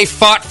you say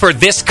fought for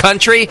this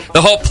country,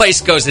 the whole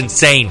place goes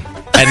insane.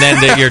 And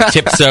then your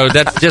tip, so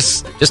that's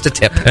just a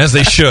tip. As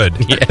they should.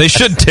 Yeah. They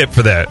should tip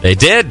for that. They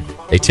did.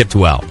 They tipped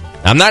well.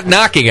 I'm not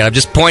knocking it. I'm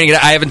just pointing it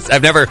out.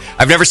 I've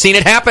never seen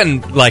it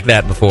happen like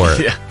that before.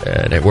 Yeah.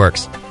 And it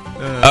works.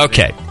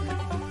 Okay.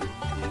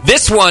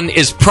 This one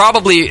is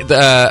probably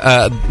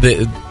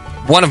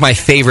one of my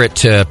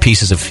favorite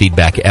pieces of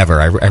feedback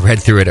ever. I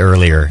read through it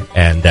earlier,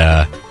 and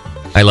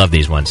I love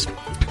these ones.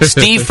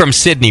 Steve from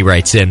Sydney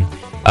writes in,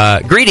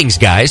 greetings,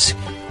 guys.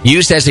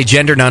 Used as a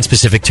gender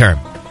nonspecific term.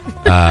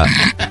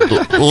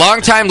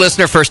 Long-time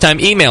listener, first-time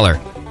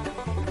emailer.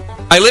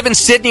 I live in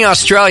Sydney,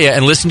 Australia,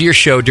 and listen to your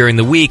show during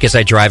the week as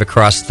I drive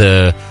across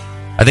the...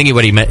 I think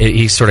what he meant,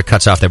 he sort of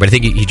cuts off there, but I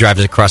think he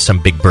drives across some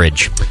big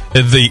bridge.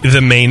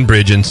 The main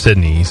bridge in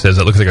Sydney, he says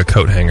it looks like a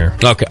coat hanger.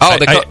 Okay. Oh,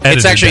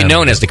 it's actually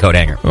known as the coat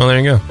hanger. Well, there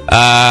you go.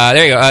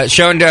 There you go.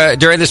 Shown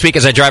during this week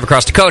as I drive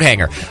across the coat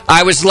hanger.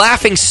 I was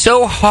laughing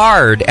so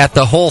hard at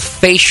the whole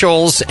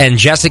facials and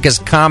Jessica's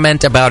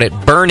comment about it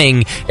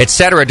burning,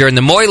 etc. during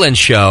the Moylan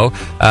show,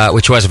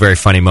 which was a very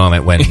funny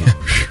moment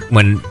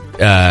when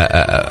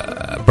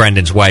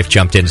Brendan's wife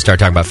jumped in and started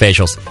talking about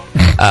facials.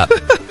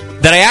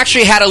 That I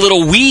actually had a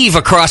little weave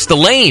across the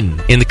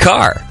lane in the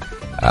car.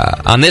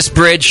 On this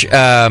bridge,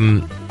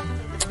 there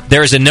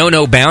is a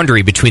no-no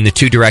boundary between the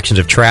two directions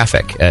of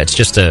traffic. It's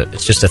just a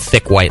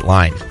thick white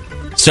line.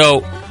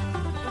 So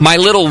my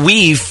little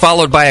weave,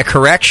 followed by a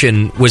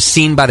correction, was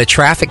seen by the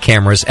traffic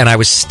cameras, and I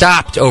was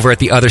stopped over at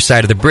the other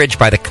side of the bridge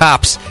by the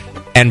cops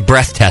and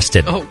breath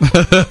tested. Oh.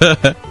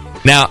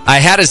 Now, I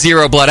had a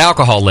 0 blood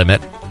alcohol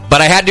limit, but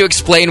I had to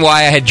explain why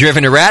I had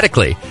driven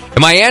erratically. And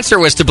my answer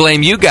was to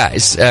blame you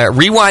guys.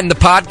 Rewind the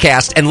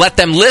podcast and let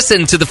them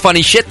listen to the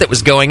funny shit that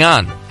was going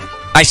on.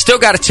 I still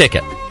got a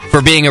ticket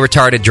for being a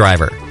retarded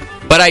driver.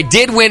 But I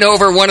did win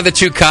over one of the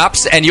two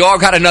cops, and you all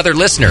got another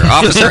listener.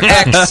 Officer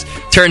X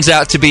turns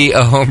out to be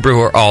a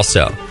homebrewer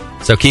also.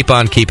 So keep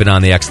on keeping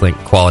on the excellent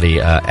quality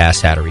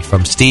asshattery.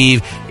 From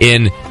Steve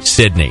in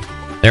Sydney.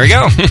 There we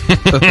go.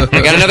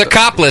 We got another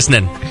cop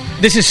listening.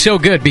 This is so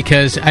good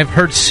because I've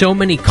heard so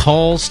many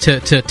calls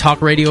to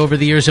talk radio over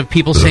the years of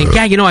people saying,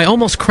 I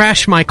almost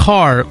crashed my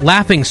car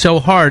laughing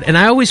so hard. And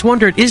I always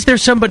wondered, is there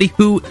somebody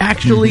who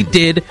actually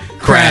did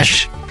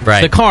crash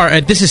the car?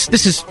 And this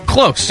is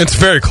close. It's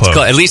very close.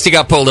 At least he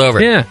got pulled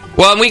over. Yeah.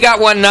 Well, and we got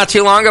one not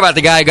too long ago about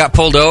the guy who got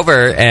pulled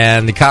over,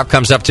 and the cop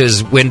comes up to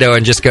his window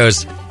and just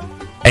goes,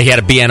 he had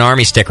a BN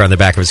Army sticker on the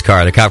back of his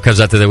car. The cop comes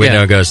up to the window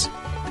and goes,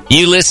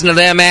 you listen to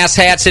them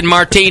asshats in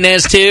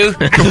Martinez, too?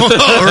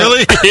 Oh,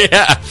 really?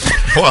 Yeah.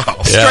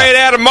 Wow. Straight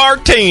out of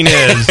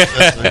Martinez.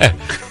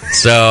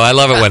 So I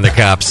love it when the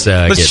cops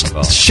get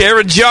involved. Share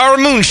a jar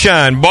of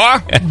moonshine, boy.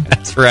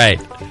 That's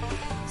right.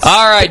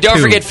 All right. Don't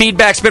forget,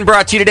 feedback's been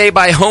brought to you today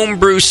by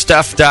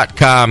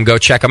homebrewstuff.com. Go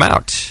check them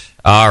out.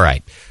 All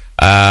right.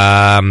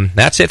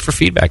 That's it for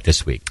feedback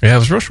this week. Yeah, it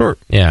was real short.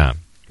 Yeah.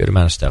 Good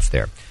amount of stuff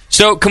there.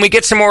 So can we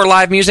get some more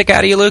live music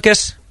out of you,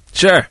 Lucas?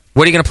 Sure.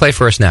 What are you going to play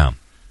for us now?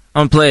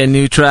 I'm going to play a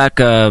new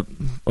track, a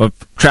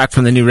track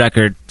from the new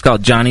record. It's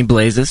called Johnny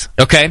Blazes.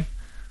 Okay.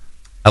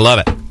 I love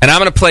it. And I'm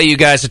going to play you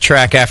guys a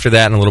track after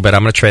that in a little bit.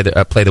 I'm going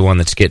to play the one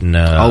that's getting...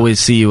 Always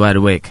See You Wide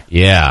Awake.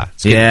 Yeah.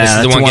 This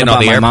is the one getting all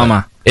the airplay.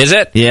 Mama. Is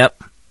it?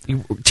 Yep.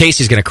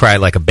 Tasty's going to cry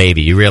like a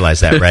baby. You realize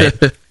that,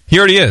 right? He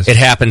already is. It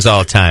happens all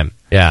the time.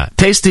 Yeah.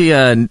 Tasty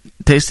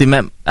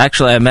met...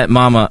 Actually, I met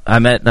Mama... I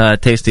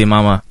met Tasty and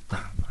Mama...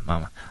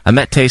 I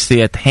met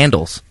Tasty at the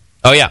Handles.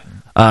 Oh, yeah.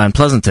 In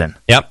Pleasanton.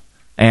 Yep.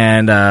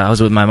 And I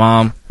was with my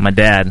mom, my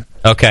dad.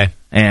 Okay.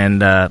 And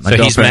my girlfriend.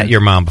 So he's met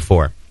your mom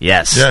before?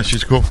 Yes. Yeah,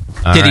 she's cool.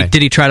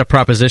 Did he try to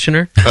proposition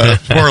her?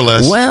 More or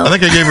less. Well, I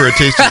think I gave her a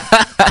tasty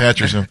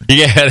patch or something.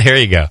 Yeah, there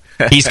you go.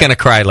 He's going to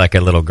cry like a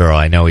little girl.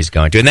 I know he's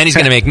going to. And then he's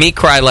going to make me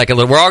cry like a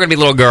little... We're all going to be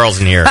little girls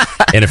in here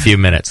in a few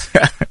minutes.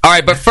 All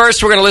right, but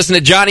first we're going to listen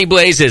to Johnny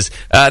Blazes.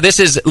 This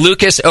is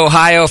Lucas,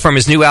 Ohio, from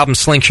his new album,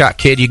 Slingshot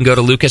Kid. You can go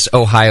to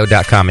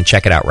lucasohio.com and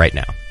check it out right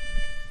now.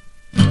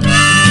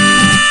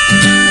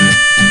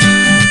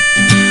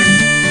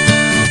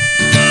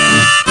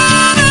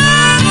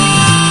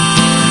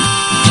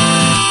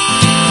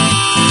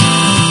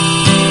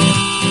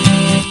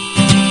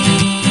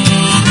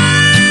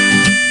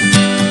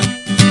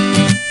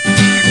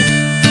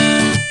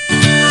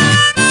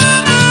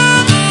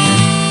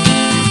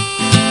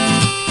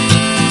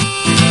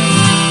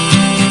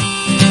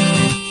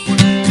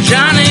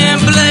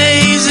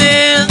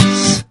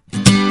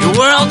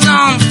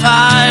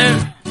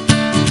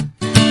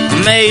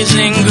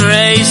 Amazing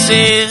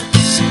graces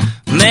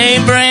may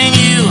bring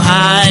you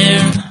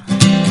higher.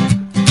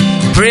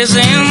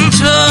 Prison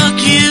took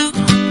you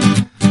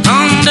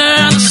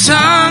under the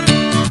sun,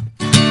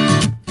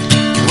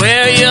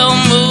 where you'll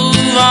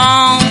move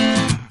on,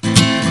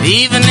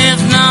 even if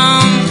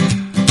numb.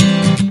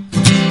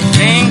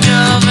 Think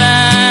of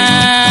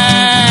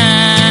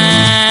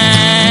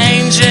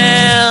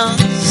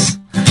angels,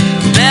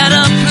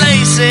 better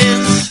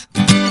places.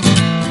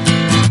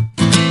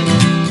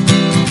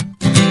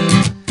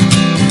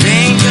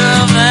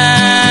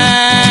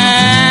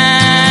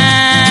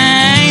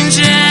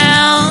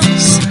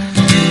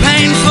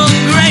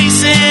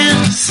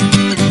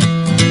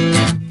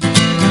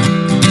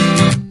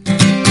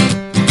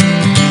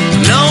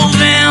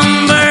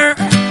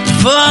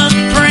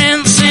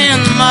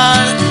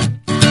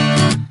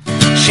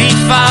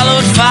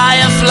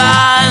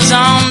 Fireflies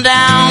on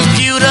down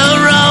Pewter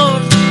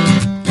Road.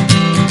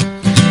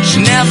 She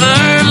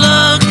never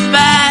looked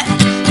back,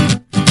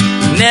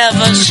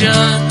 never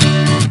should.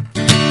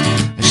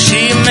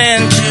 She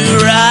meant to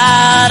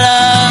ride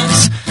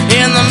us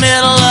in the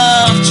middle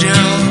of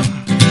June.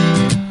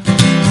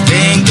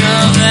 Think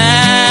of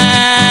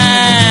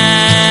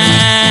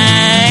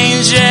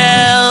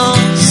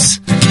angels,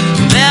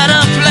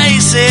 better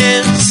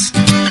places.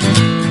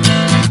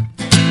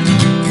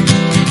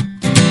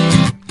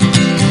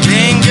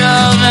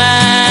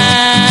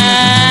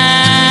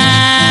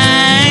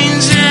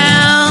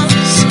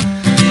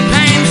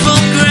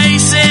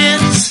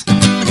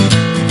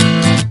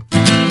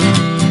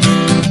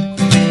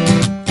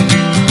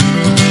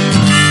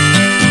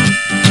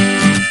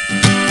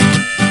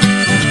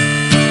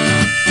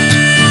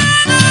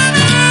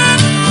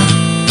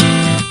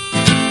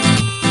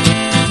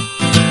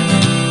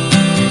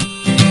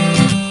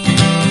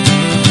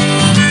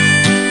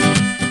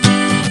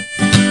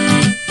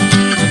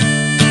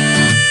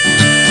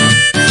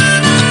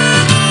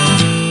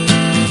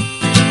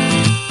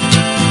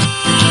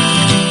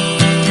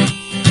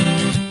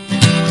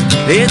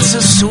 It's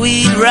a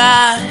sweet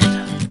ride,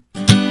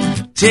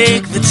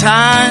 take the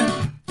time,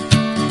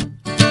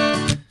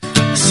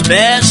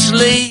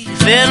 especially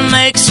if it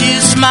makes you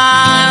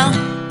smile.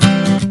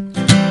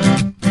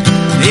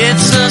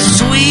 It's a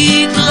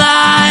sweet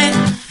life,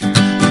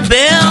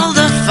 build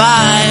a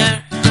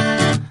fire,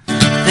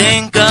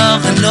 think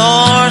of the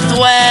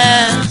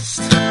Northwest,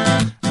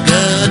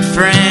 good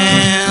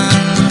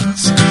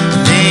friends,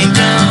 think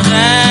of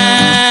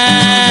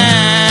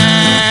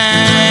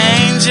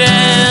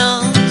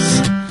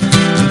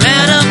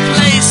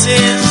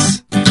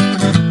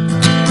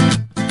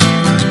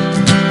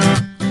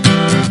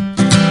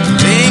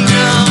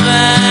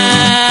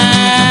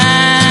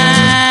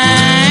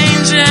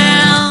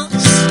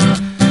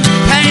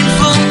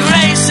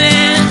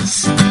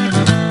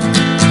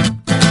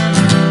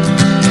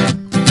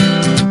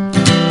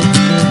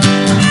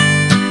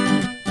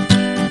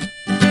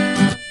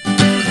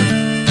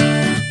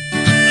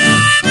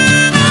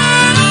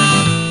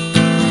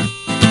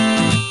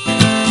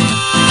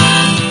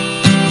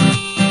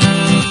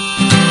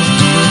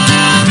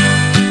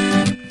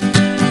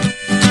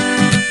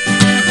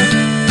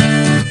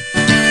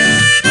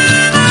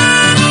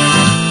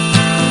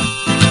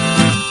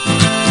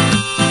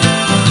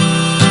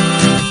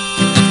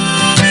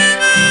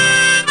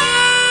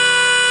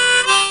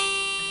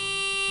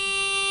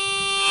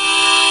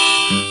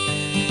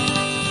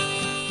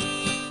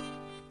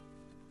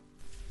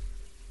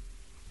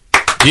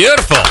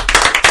Beautiful.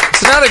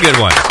 It's another good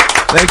one.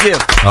 Thank you.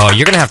 Oh,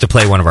 you're going to have to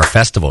play one of our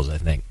festivals, I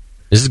think.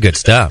 This is good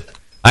stuff.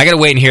 I got to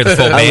wait and hear the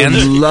full band. I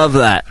would love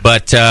that.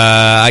 But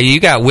you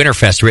got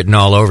Winterfest written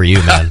all over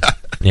you, man.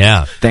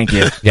 Yeah. Thank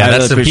you. Yeah, I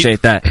that's really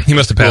appreciate that. He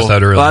must have passed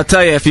out early. Well, I'll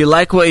tell you, if you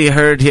like what you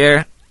heard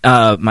here,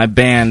 my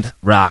band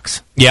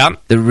rocks. Yeah.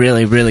 They're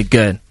really, really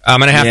good. I'm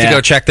going to have to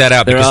go check that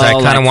out because I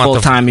kind of want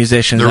full-time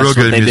musicians. They're That's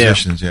real what good they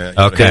musicians, do. yeah.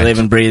 Okay. They live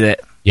and breathe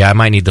it. Yeah, I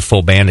might need the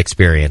full band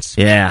experience.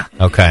 Yeah.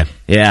 Okay.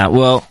 Yeah,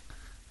 well,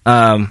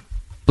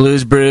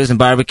 Blues, Brews, and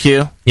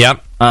Barbecue.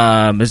 Yep.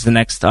 Is the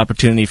next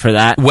opportunity for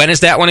that. When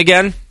is that one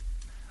again?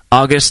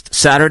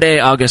 Saturday,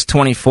 August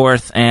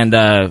 24th,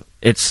 and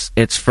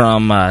it's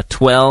from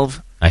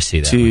 12 I see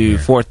that to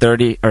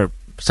 4:30 or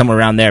somewhere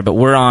around there. But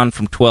we're on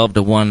from 12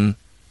 to 1.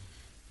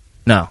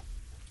 No.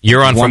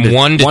 You're on from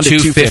 1 to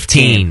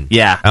 2:15.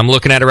 Yeah. I'm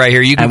looking at it right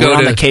here. You can and go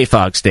we're to on the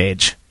K-Fog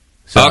stage.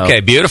 So,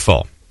 okay,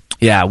 beautiful.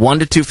 Yeah, 1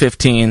 to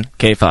 2:15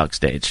 K-Fog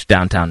stage,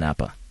 downtown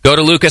Napa. Go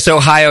to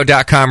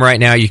lucasohio.com right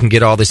now. You can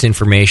get all this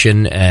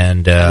information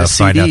and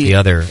find out the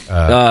other...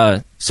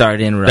 sorry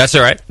to interrupt. That's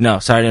all right. No,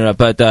 sorry to interrupt.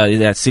 But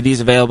that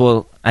CD's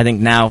available, I think,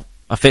 now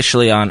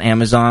officially on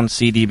Amazon,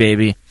 CD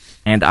Baby,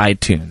 and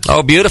iTunes.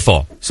 Oh,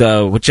 beautiful.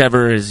 So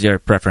whichever is your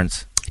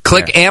preference.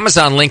 Click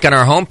Amazon link on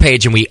our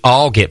homepage and we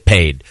all get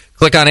paid.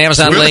 Click on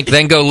Amazon link,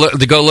 then go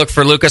look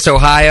for Lucas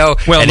Ohio,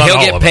 well, and he'll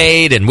get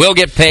paid, and we'll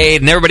get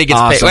paid, and everybody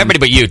gets paid. Well, everybody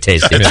but you,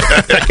 Tasty.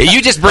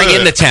 You just bring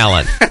in the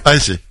talent. I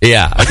see.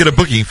 Yeah. I get a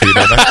booking fee,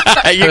 don't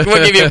I?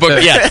 We'll give you a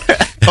book. Yeah.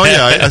 Oh,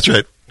 yeah, that's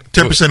right.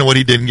 10% of what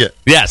he didn't get.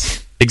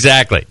 Yes,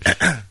 exactly.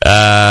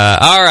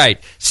 All right.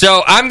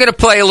 So I'm going to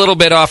play a little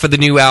bit off of the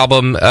new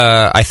album,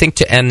 I think,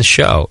 to end the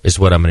show is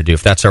what I'm going to do,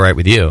 if that's all right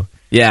with you.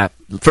 Yeah.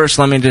 First,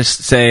 let me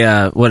just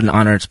say what an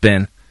honor it's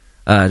been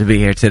to be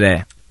here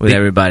today with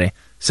everybody.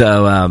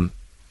 So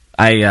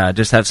I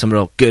just have some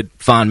real good,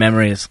 fond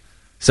memories.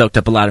 Soaked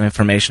up a lot of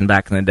information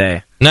back in the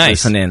day.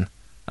 Nice. Listening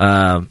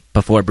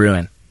before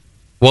brewing.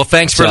 Well,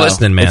 thanks for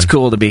listening, man. It's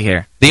cool to be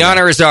here. The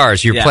honor is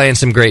ours. You're playing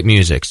some great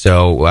music.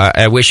 So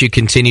I wish you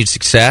continued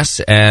success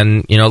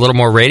and, a little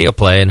more radio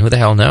play, and who the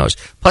hell knows.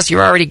 Plus,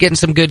 you're already getting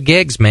some good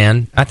gigs,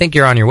 man. I think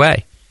you're on your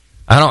way.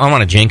 I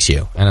want to jinx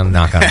you, and I'm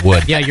knock on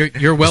wood. Yeah,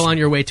 you're well on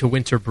your way to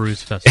Winter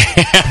Brews Festival.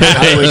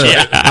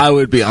 I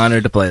would be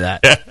honored to play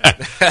that.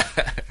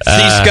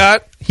 See,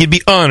 Scott, he'd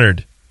be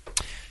honored.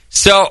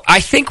 So I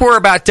think we're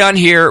about done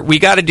here. We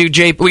got to do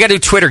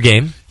Twitter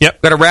game.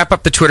 Yep. Got to wrap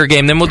up the Twitter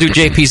game. Then we'll do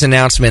JP's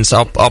announcements.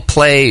 I'll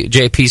play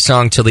JP's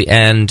song till the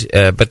end,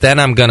 but then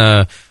I'm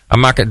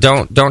not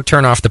gonna. Don't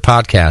turn off the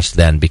podcast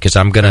then, because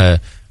I'm then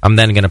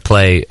gonna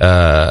play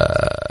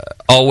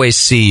Always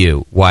See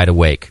You Wide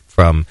Awake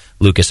from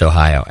Lucas,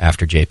 Ohio,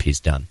 after JP's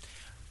done.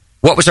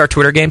 What was our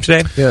Twitter game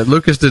today? Yeah,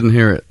 Lucas didn't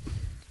hear it.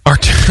 Our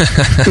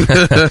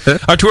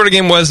Twitter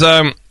game was,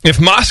 if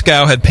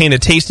Moscow had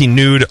painted Tasty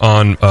nude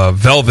on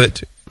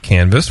velvet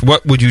canvas,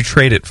 what would you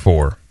trade it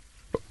for?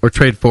 Or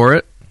trade for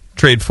it?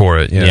 Trade for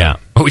it, yeah.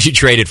 What would you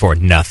trade it for?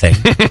 Nothing.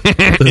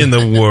 In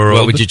the world.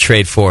 What would you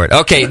trade for it?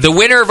 Okay, the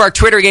winner of our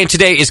Twitter game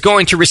today is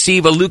going to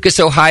receive a Lucas,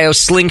 Ohio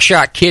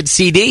Slingshot Kid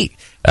CD.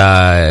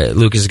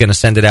 Lucas is going to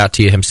send it out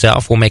to you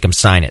himself. We'll make him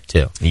sign it,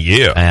 too.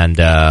 Yeah.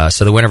 And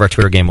so the winner of our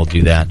Twitter game will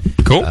do that.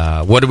 Cool.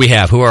 What do we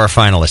have? Who are our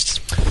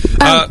finalists?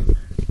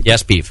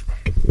 Yes, Beef.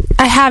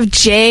 I have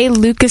Jay,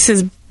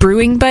 Lucas's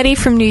brewing buddy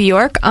from New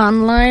York,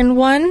 online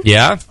one.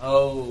 Yeah?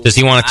 Oh. Does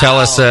he want to tell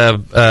us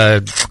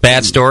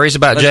bad stories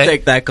about Jay? Let's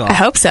take that call. I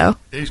hope so.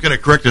 He's going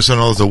to correct us on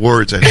all those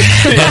awards, I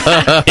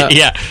think.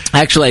 Yeah.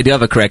 Actually, I do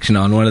have a correction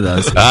on one of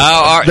those.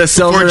 The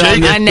silver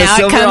on and now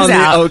it comes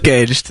out.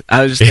 Okay,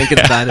 I was just thinking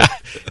about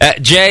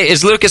it. Jay,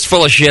 is Lucas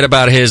full of shit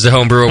about his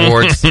homebrew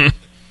awards?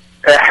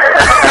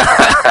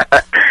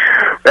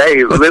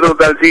 Hey, little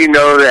does he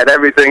know that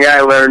everything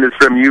I learned is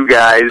from you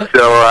guys,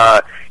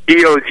 so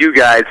he owes you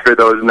guys for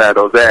those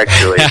medals,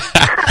 actually.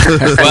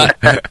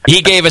 Well,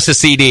 he gave us a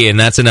CD, and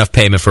that's enough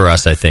payment for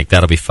us, I think.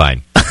 That'll be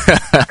fine.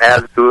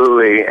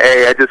 Absolutely.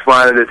 Hey, I just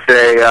wanted to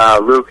say,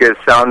 Lucas,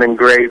 sounding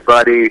great,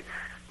 buddy.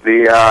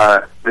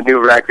 The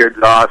new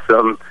record's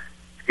awesome.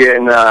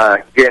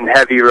 It's getting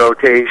heavy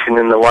rotation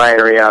in the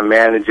winery I'm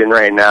managing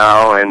right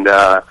now, and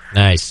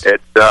nice.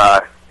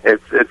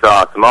 It's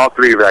awesome. All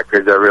three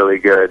records are really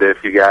good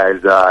if you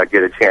guys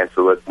get a chance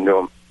to listen to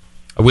them.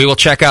 We will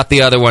check out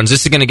the other ones.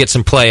 This is going to get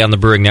some play on the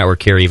Brewing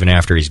Network here even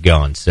after he's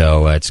gone,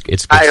 so it's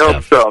good I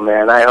stuff. hope so,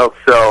 man. I hope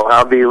so.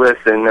 I'll be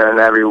listening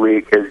every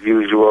week as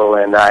usual,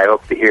 and I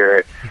hope to hear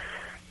it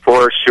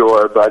for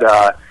sure. But,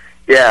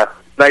 yeah,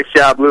 nice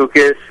job,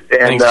 Lucas.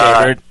 And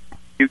Thanks,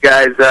 you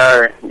guys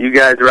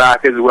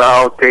rock as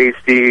well.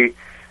 Tasty,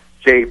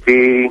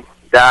 JP,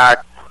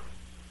 Doc,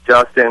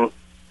 Justin.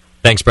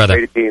 Thanks, brother.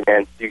 Great to see you,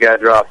 man. You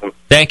guys are awesome.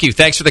 Thank you.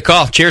 Thanks for the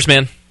call. Cheers,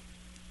 man.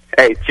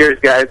 Hey, cheers,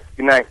 guys.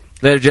 Good night.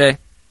 Later, Jay.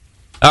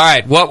 All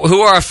right.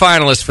 Who are our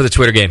finalists for the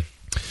Twitter game?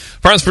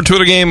 Finalists for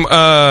Twitter game,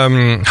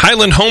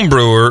 Highland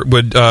Homebrewer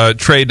would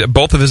trade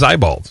both of his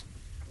eyeballs.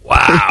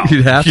 Wow.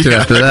 You'd have to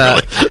after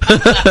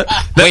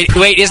that.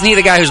 Wait, isn't he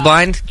the guy who's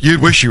blind?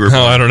 You'd wish you were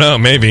blind. Oh, I don't know.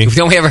 Maybe.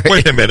 Don't we ever...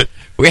 Wait a minute.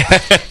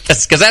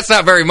 Because that's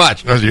not very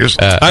much.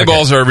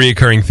 Eyeballs are a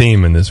recurring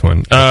theme in this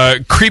one.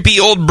 Creepy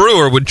old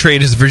brewer would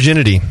trade his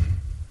virginity.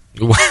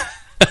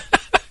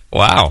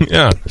 Wow.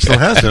 Yeah. Still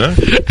has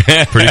it,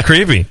 huh? Pretty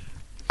creepy.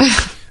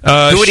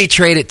 Who would he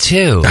trade it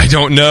to? I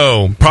don't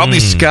know. Probably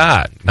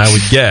Scott, I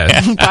would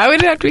guess. Why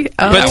would it have to be?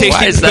 Oh.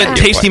 But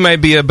Tasty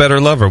might be a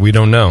better lover. We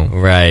don't know.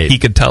 Right. He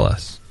could tell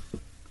us.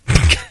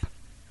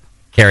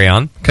 Carry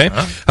on. Okay.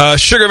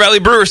 Sugar Valley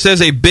Brewer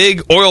says a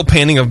big oil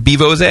painting of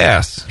Bevo's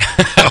ass.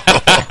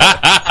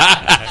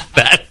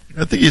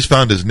 I think he's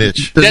found his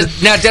niche.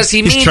 Does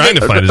he mean? He's trying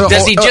to find his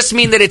Does he just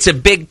mean that it's a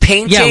big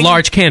painting? Yeah,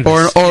 large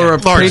canvas. Or a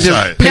Large painting,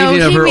 size. painting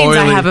No, of he her means oily.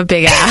 I have a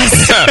big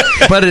ass.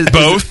 But it's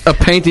Both? a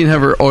painting of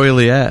her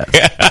oily ass.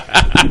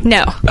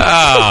 No,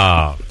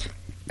 Oh,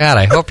 God!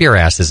 I hope your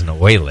ass isn't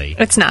oily.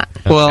 it's not.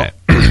 Well,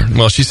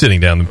 Well, she's sitting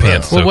down in the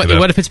pants. Well,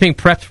 what if it's being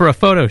prepped for a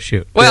photo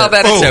shoot? Well,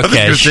 that is I think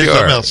okay. you're saying Sure.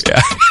 something else.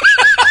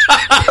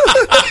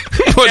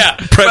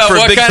 Prep for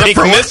a big fake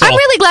missile. I'm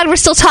really glad we're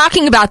still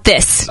talking about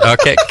this.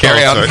 Okay,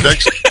 carry on. Sorry,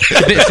 next.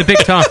 It's a big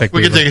topic.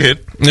 We can Beaver. take a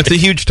hit. It's a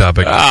huge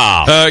topic.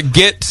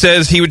 Git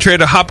says he would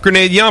trade a hop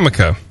grenade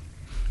Yarmulke.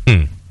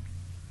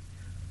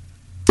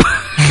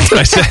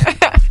 I said,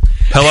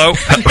 hello?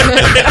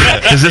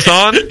 Is this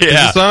on? Is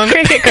this on?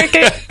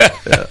 Cricket.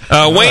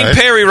 Wayne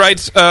Perry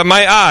writes,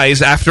 my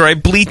eyes after I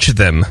bleach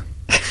them.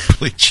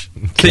 Bleach.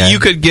 So you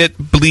could get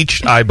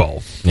bleached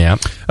eyeballs. Yeah.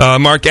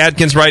 Mark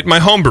Adkins writes, my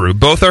homebrew.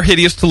 Both are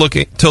hideous to look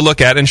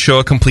at and show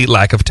a complete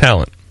lack of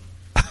talent.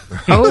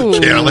 Oh.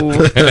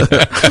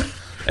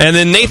 And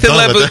then Nathan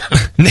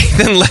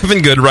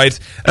Levengood writes,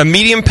 a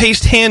medium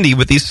paste handy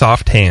with these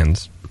soft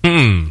hands.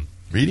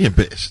 Medium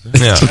paste.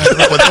 Yeah.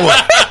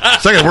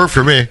 It's not going to work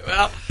for me.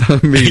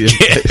 medium.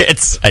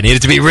 I need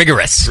it to be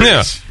rigorous.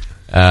 Yeah.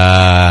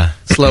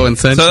 Slow and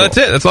sensual. So that's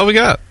it. That's all we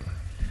got.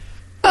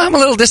 I'm a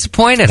little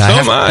disappointed. So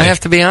am I. I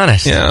have to be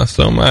honest. Yeah,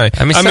 so am I.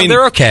 I mean,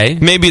 they're okay.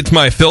 Maybe it's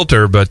my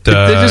filter, but they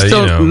just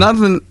don't. you know.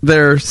 Nothing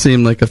there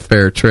seemed like a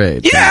fair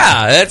trade.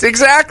 Yeah, that's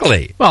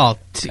exactly. Well,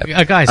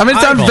 a guy's I mean,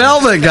 it's on eyeballs.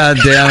 velvet.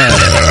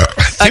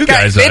 Goddammit. Two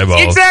guys'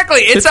 eyeballs. Exactly.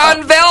 It's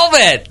on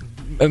velvet.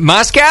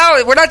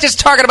 Moscow. We're not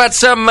just talking about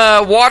some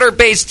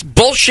water-based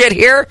bullshit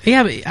here.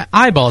 Yeah, but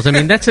eyeballs. I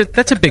mean, that's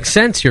a big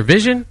sense. Your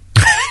vision.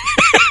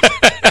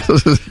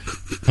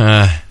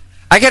 I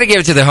got to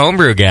give it to the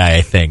homebrew guy,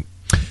 I think.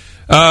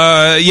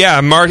 Yeah,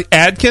 Mark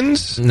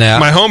Adkins,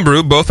 my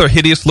homebrew, both are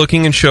hideous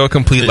looking and show a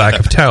complete lack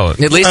of talent.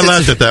 At least I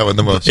laughed at that one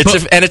the most.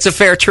 It's a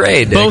fair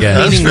trade. Both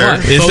meaning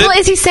what?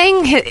 Is he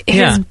saying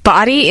his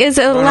body is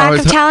a lack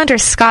of talent or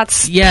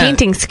Scott's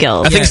painting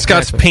skills? I think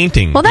Scott's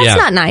painting. Well, that's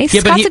not nice.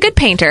 Yeah, Scott's a good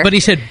painter. But he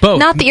said both.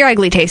 Not that you're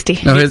ugly, Tasty.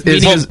 No, his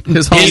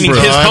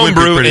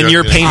homebrew and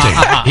your painting.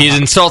 He's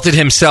insulted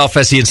himself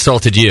as he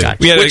insulted you,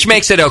 which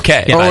makes it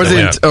okay.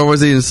 Or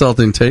was he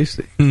insulting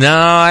Tasty? No,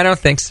 I don't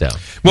think so.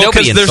 Well,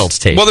 Nobody insults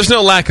Tasty. Well, there's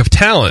no lack of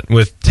talent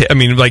with. I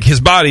mean, like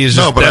his body is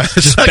just,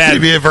 just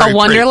bad. A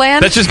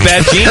wonderland. That's just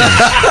bad genes.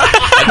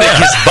 I think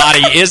his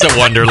body is a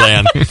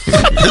wonderland.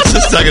 This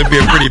is not going to be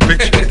a pretty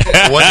picture.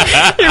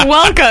 You're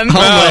welcome.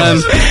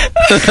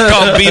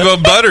 Call Bevo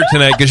Butter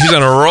tonight because she's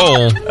on a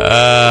roll.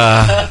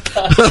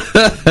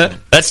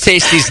 That's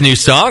Tasty's new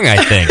song,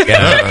 I think.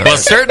 Well,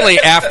 certainly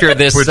after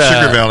this, with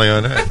Sugar Valley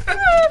on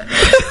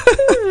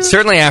it.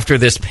 Certainly after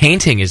this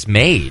painting is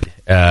made.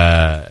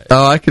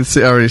 I can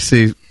already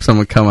see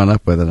someone coming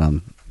up with it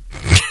on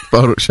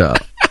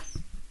Photoshop.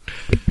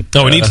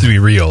 Oh, it needs to be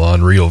real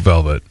on real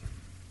velvet.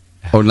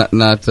 Oh, not.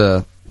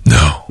 No.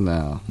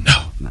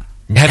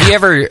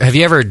 Have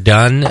you ever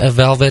done a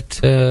velvet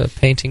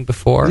painting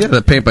before? Yeah,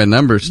 the paint by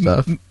numbers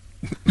stuff.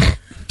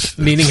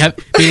 Meaning have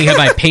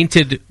I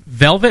painted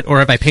velvet or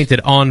have I painted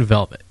on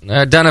velvet?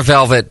 Done a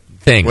velvet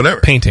thing. Whatever.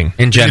 Painting.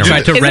 In general.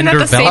 Tried to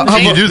render velvet. How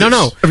do you do this?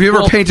 No. Have you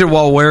ever painted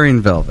while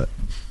wearing velvet?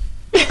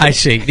 I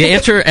see. The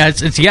answer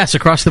is yes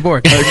across the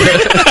board.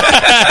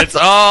 It's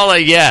all a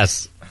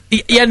yes.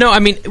 Yeah, no, I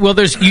mean, well,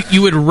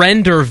 you would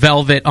render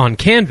velvet on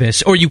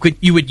canvas, or you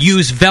would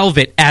use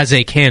velvet as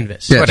a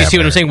canvas. Yeah, do you see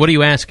what I'm saying? What are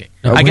you asking?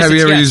 I guess have you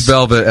it's ever yes. used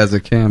velvet as a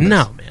canvas?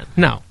 No, man,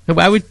 no.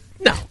 I would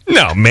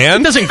No,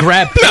 man. It doesn't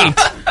grab paint.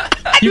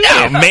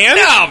 No,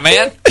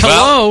 man.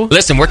 Hello. Well,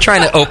 listen, we're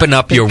trying to open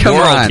up your Come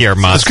world on. here,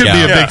 Moscow. This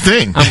could be a big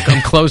thing.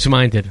 I'm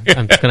closed-minded.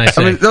 Can I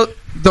say? I mean,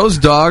 those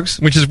dogs,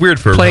 which is weird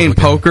for playing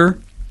poker,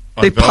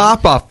 they velvet?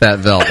 pop off that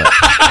velvet.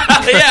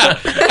 Yeah,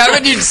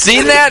 haven't you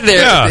seen that?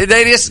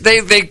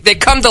 They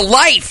come to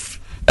life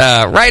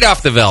right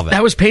off the velvet.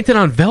 That was painted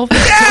on velvet?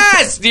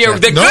 Yes, the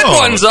good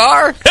ones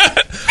are. I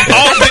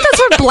thought those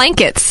were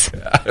blankets.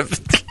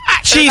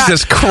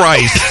 Jesus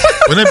Christ!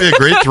 Wouldn't that be a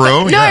great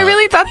throw? No, I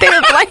really thought they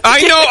were blankets.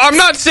 I know. I'm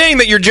not saying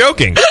that you're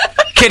joking.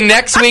 Can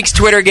next week's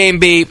Twitter game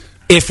be?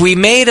 If we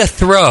made a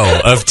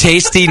throw of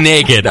Tasty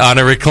naked on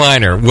a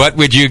recliner, what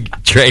would you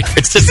trade?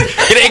 It's just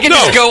it can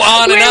just go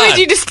on and on. Where would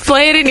you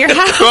display it in your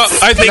house? Well,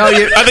 I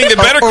think the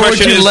better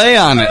question would you is lay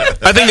on it.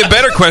 I think the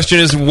better question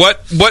is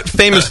what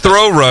famous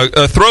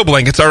throw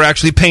blankets are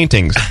actually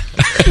paintings.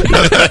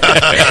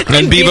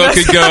 And Bevo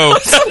could go.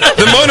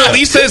 The Mona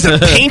Lisa is a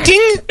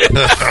painting?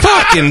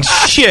 Fucking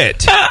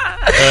shit.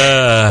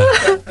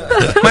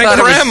 My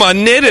grandma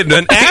knitted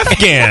an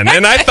Afghan,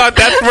 and I thought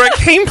that's where it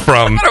came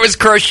from. I thought it was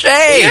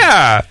crochet.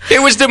 Yeah.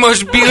 It was the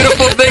most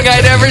beautiful thing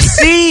I'd ever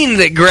seen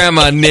that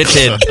Grandma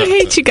knitted. I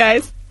hate you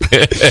guys.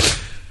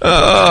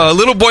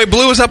 Little Boy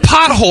Blue is a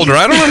potholder.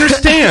 I don't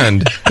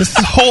understand. This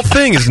whole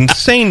thing is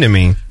insane to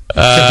me.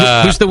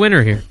 Who's the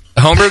winner here?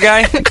 Homebrew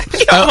guy?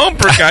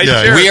 Homebrew guy,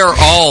 sure. We are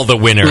all the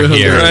winner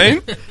here.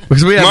 Right?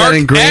 Because we have Mark that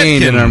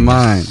ingrained in our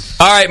mind.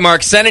 All right,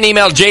 Mark, send an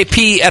email,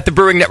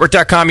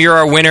 jp@thebrewingnetwork.com. You're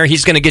our winner.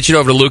 He's going to get you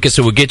over to Lucas,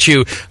 who will get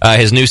you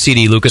his new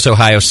CD, Lucas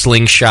Ohio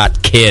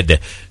Slingshot Kid.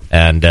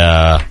 And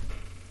get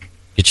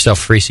yourself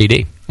a free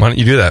CD. Why don't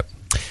you do that?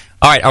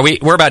 All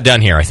right, we're about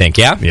done here, I think,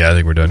 yeah? Yeah, I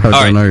think we're done. How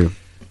done are you?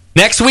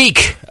 Next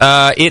week,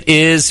 it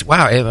is...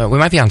 Wow, we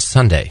might be on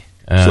Sunday.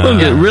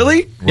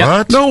 Really?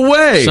 What? No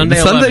way.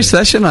 Sunday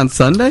session on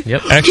Sunday?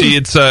 Yep. Actually,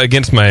 it's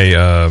against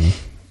my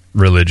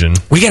religion.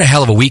 We got a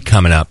hell of a week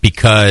coming up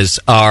because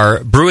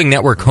our Brewing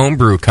Network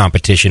Homebrew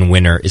Competition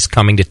winner is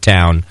coming to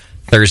town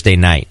Thursday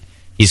night.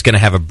 He's going to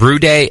have a brew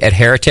day at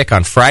Heretic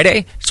on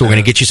Friday, so we're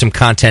going to get you some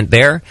content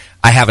there.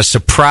 I have a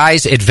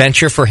surprise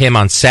adventure for him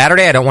on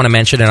Saturday. I don't want to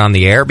mention it on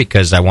the air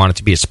because I want it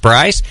to be a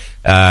surprise.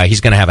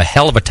 He's going to have a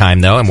hell of a time,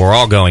 though, and we're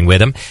all going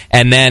with him.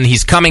 And then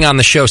he's coming on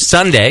the show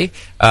Sunday.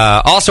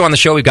 Also on the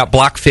show, we've got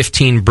Block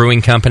 15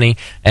 Brewing Company,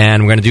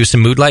 and we're going to do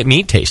some Mood Light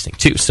mead tasting,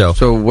 too. So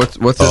what's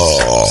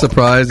his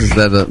surprise? Is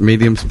that a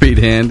medium speed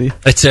handy?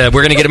 It's we're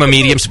going to get him a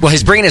medium. Well,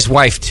 he's bringing his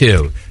wife,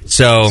 too.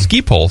 So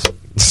ski poles.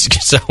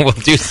 So we'll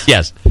do,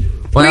 yes.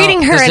 Well, we're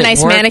getting her a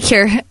nice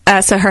manicure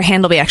so her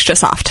hand will be extra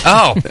soft.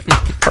 Oh,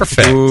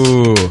 perfect.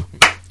 Ooh.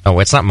 Oh,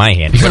 it's not my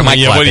hand. What am I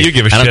Yeah, what do you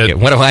give a shit?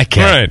 What do I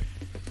care? Right.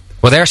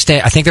 Well, I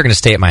think they're going to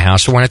stay at my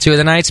house for one or two of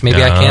the nights.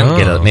 Maybe I can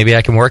get it. Maybe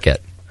I can work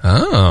it.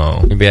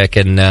 Oh. Maybe I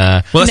can...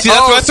 well, see,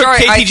 that's what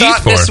KTG's I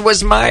thought for. this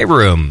was my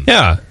room.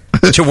 Yeah.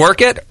 To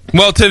work it?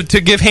 Well, to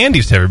give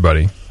handies to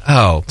everybody.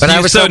 Oh, but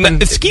I was hoping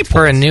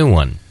for a new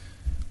one.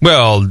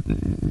 Well,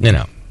 you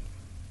know.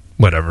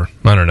 Whatever.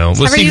 I don't know.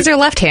 Ever use your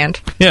left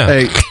hand. Yeah.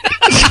 Hey,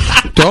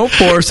 don't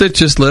force it.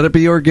 Just let it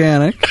be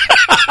organic.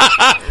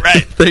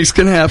 Right. Things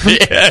can happen.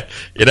 Yeah.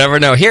 You never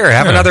know. Here,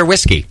 have another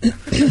whiskey. A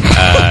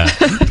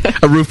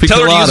roofie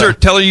colada.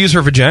 Tell her to use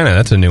her vagina.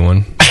 That's a new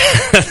one.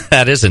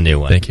 That is a new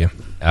one. Thank you.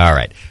 All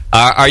right.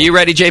 Are you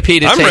ready, JP,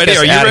 to I'm take ready. us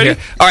Are you out ready? of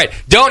here? All right.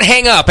 Don't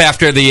hang up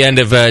after the end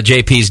of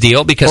JP's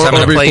deal because I'm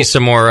going to play you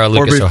some more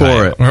Lucas or before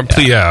Ohio. it.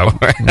 Yeah.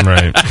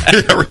 Right.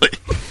 Yeah, really.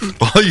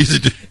 All you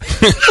do.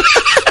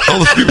 All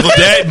the people.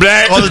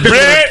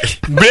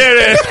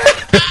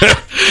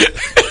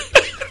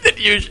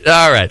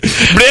 All right.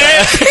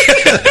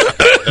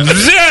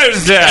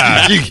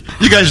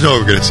 You guys know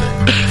what we're going to say.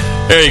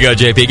 There you go,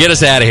 JP. Get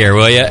us out of here,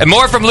 will you? And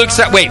more from Lucas.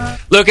 Wait,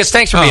 Lucas,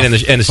 thanks for being in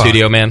the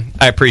studio, man.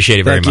 I appreciate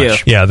it very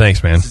much. You. Yeah,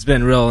 thanks, man. It's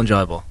been real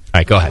enjoyable. All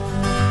right, go ahead.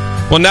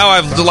 Well, now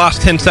I've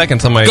lost 10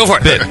 seconds on my Go for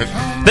it. bit.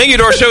 Thank you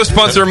to our show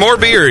sponsor, More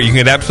Beer. You can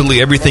get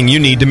absolutely everything you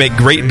need to make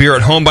great beer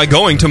at home by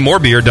going to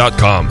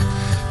morebeer.com.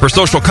 For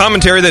social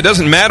commentary that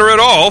doesn't matter at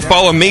all,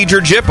 follow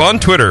Major Jip on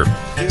Twitter.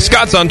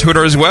 Scott's on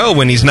Twitter as well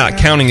when he's not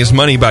counting his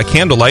money by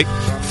candlelight.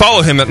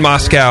 Follow him at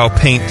Moscow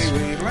Paints.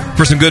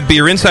 For some good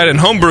beer insight and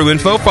homebrew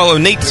info, follow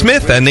Nate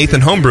Smith at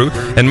Nathan Homebrew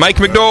and Mike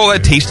McDowell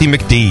at Tasty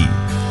McD.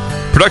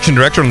 Production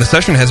director on the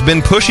session has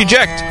been Push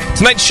Eject.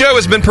 Tonight's show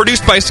has been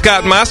produced by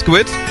Scott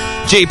Moskowitz.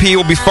 JP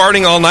will be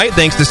farting all night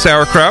thanks to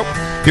Sauerkraut.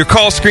 Your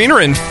call screener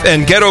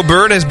and Ghetto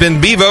Bird has been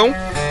Bevo.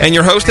 And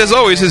your host, as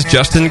always, is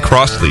Justin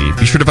Crossley.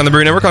 Be sure to find the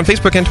Brewing Network on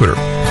Facebook and Twitter.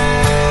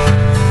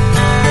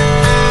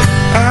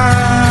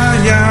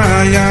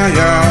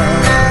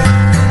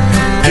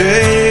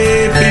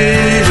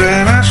 JP's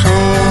an asshole.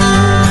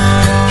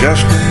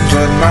 Justin's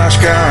a nice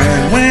guy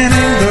and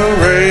winning the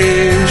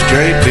race.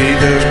 JP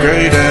does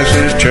great as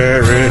his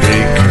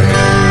charity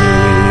case.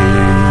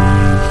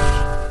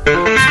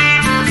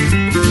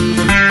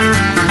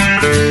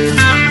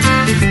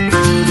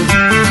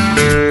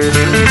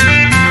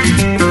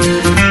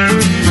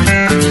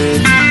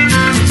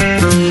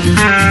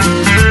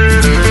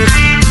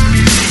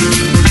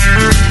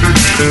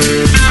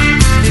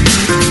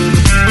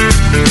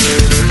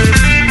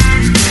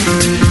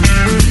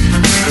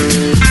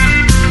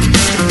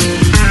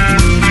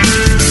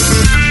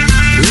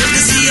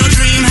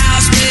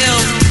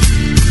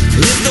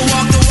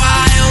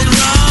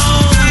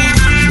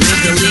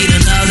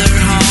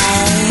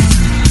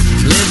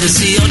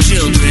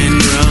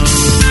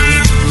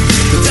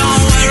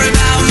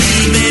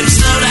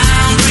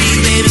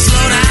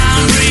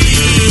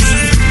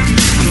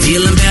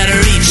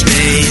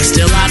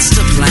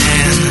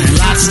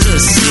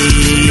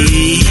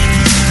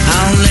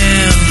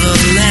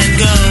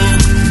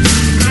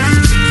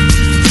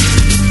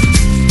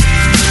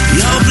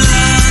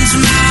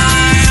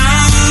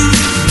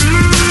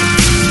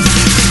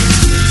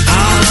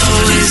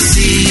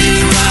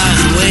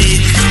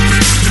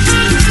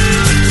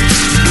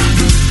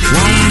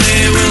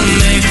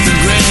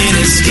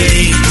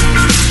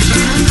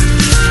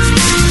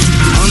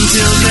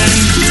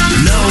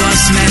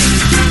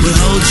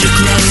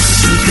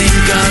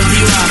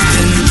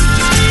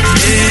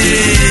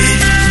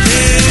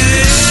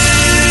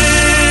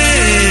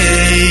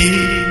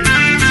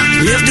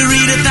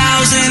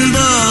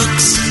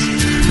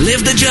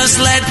 Just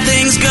let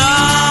things go.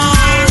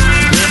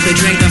 Live to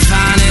drink the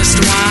finest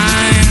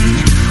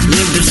wine.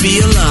 live to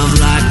feel love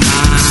like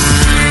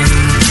mine.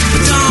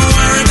 But don't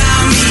worry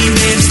about me,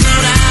 babe, slow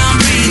down,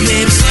 breathe,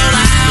 babe, slow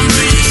down,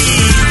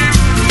 breathe.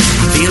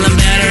 Feeling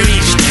better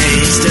each day,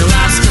 still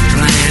lots to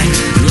plan,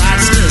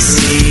 lots to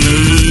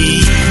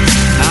see.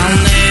 I'll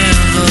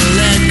never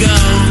let go.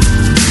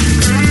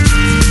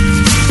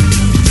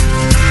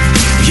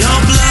 Your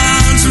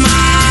blood's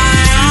my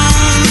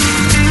own.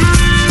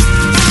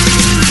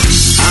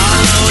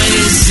 I'll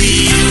always see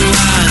you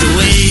wide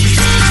awake.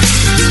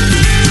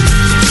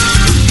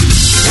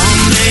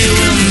 One day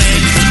we'll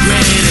make the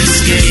great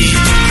escape.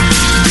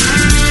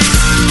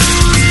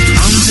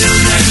 Until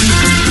then,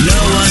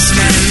 know us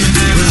then.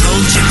 We'll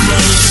hold you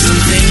close and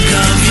think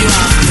of you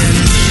often.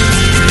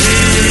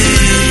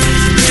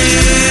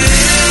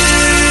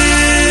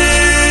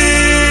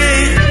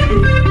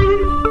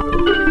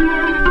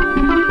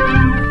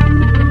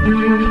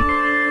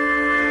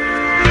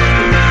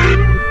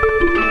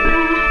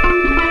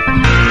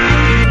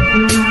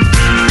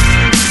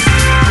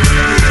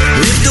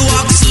 Live to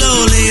walk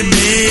slowly,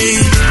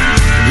 babe.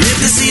 Live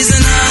to seize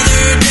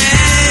another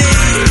day.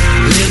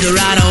 Live to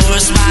ride a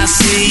horse by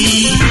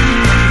sea.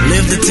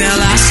 Live to tell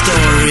our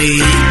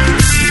story.